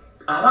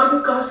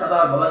 Abantu cancer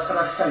baba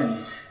basala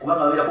size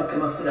kubanga babeerako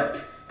chemotherapy.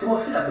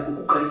 Chemotherapy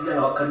kukukaliriza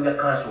nga bakalira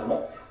cancer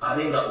ono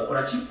abenga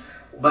okola ki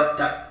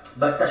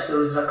batta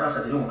cells za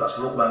cancer ziri omuntu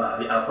asobola okuba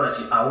nga akola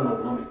ki awona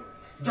obulumi.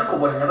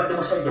 Jacob Olanya abadde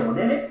musajja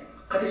munene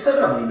kati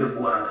sagala mulimba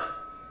eggwanga.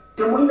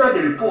 Temulina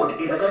the report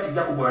eraga nti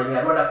Jacob Olanya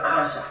yalwala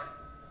cancer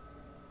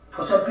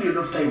for some period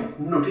of time.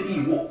 No,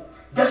 teriiwo.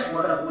 Just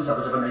mwagala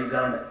kubuzabuza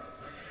bannayuganda.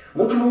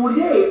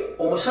 Mutunuulire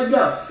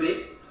omusajja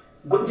affe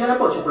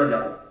gwenjalako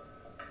ekyokulabirako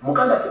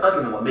muganda ffe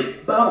Anthony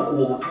Wameli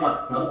baamukuba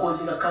obutwa nga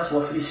bukozinga cancer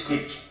wa free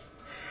stage.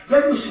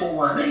 Yadusibwa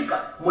mu America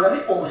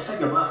mulabe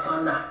omusajja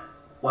bw'afaana.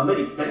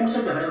 Wameli yali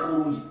musajja abaleka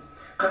bulungi.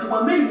 Kati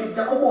Wameli ne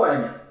Jacob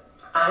Olanya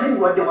ali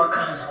mulwadde wa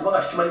cancer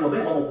kubanga tukimanyi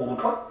Wameli mwamukuba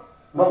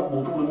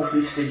obutwa buli mu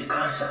free stage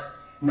cancer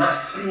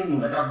na screening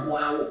nga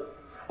taggwawo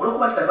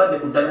olwokuba ti kati badde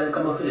ku ddagala ne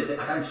chemotherapy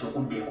atandise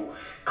okudda engo.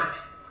 Kati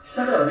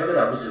sagala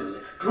bannayuganda abuzibuze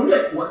tunulya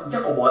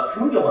Jacob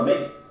tunulya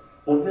Wameli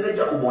ordinary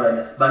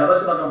jakobolanya bana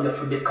bazi bagamba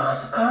yafudde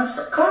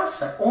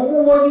cancer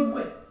omumwanyi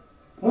gwe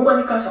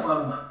mumwanyi cancer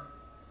bwaluma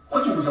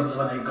kwakimbuza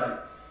bana Uganda.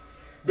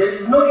 There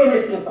is no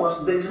anything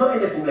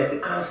like a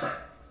cancer.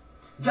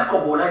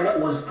 Jacob Olanya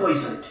was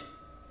poisoned.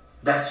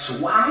 That's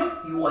why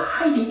you are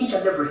hiding each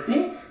and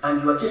everything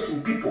and you are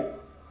chasing people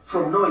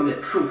from knowing the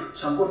truth.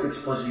 So I'm going to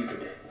expose you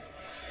today.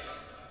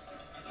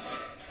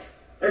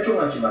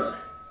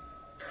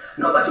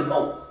 Nobody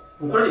mau.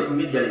 Mkulele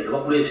kumedia leo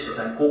wakulesi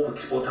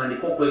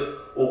otandika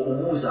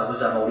okubuuza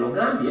amawulire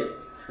ogambye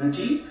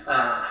nti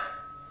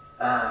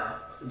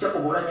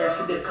Jacob Olanya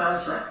yafudde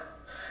cancer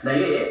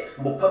naye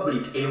mu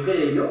public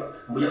eyogera ebyo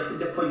mbu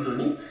yafudde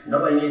poison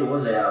n'abalina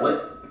endowooza yaabwe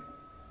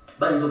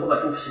bayinza okuba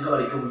batuufu singa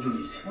baleeta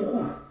obujulizi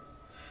mukulu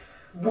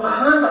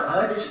bw'abanga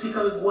abadde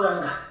sipiika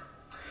w'eggwanga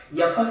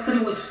yafa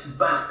 3 weeks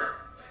back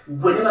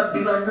gwe ne babbi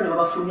banno ne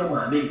babafulumya mu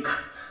America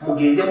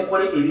mugende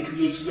mukole ebintu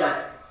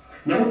by'ekiyaala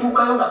ne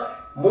mutuukayo nga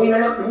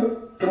mulina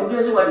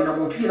temugenze wadde na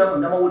muntu yena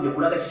munnamawulire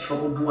kulaga kikifa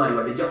mu ddwali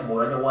wadde Jacob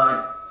Olanya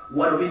waani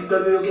wano biga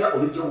byogera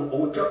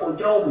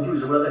ojjawo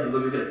obujulizi obulaga nti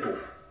byogera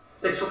bituufu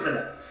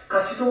ekisookerana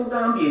kasita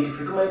ogambye nti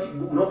ffe tumanyi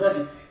noga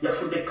nti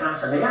yafudde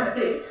kansa naye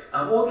ate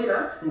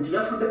aboogera nti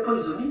yafudde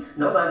poison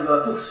nabo bandi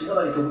babatuufu singa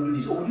baleeta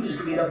obujulizi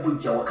tugenda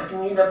bujja wakati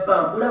ngenda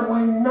bambula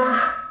mwenna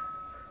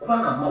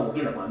kubanga mawe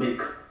ogenda mu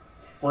America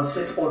on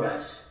set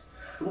orders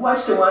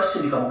lwaki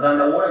temwakisindika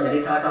muganda Wolanya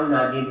ne taatawe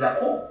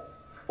n'agenderako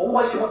oba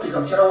lwaki temwakkiriza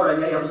mukyala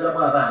Wolanya yamuzalamu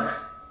abaana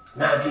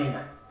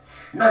n'agenda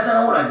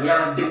nazaala Wolanya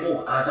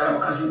yabaddewo azaala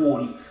mukazi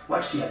wooli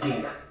lwaki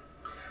teyagenda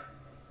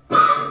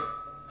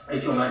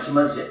ekyo nga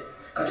nkimaze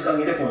kati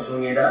kangende ku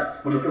nsonga endala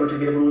mulyoke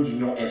bategere bulungi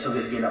nnyo ensonga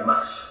ezigenda mu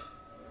maaso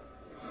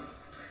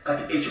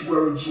kati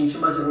ekigulalo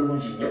nkimaze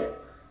bulungi nnyo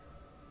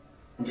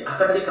nti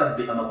akatale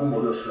kabbe amagumba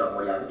oli osula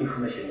mulyango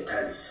information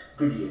etandise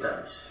vidiyo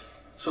etandise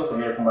sooka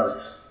onyere ku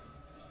mazzi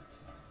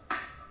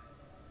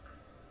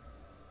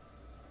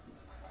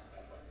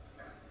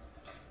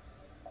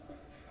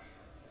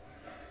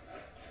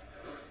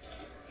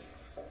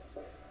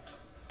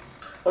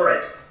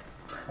alright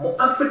mu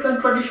African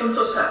Traditional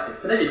Society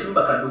fena gye tuli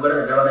bakaddugala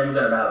naddala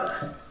bannayuganda n'abala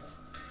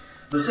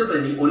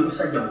Museveni oli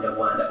musajja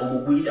munyarwanda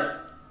omugwira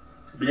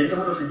birente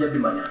muto tujja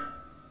bimanya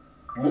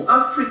mu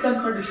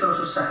African Traditional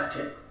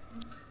Society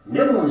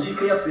ne mu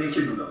nziika yaffe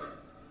y'ekiddugavu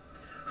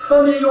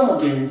family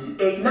y'omugenzi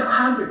erina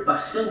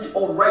 100%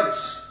 all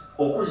rights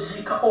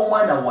okuziika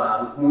omwana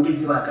waabwe mu ngeri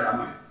gye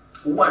baagalamu.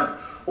 1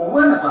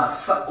 omwana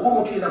bw'afa oba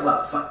omuntu yenna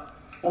bw'afa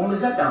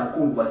omuzadde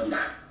amukungubagira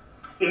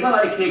era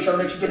balekera ekyalo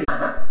n'ekigenda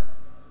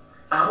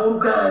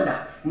abooluganda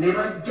ne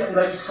bajja ne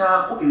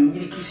bayisaako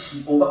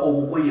ebinyirikisi oba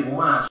obugoye mu maaso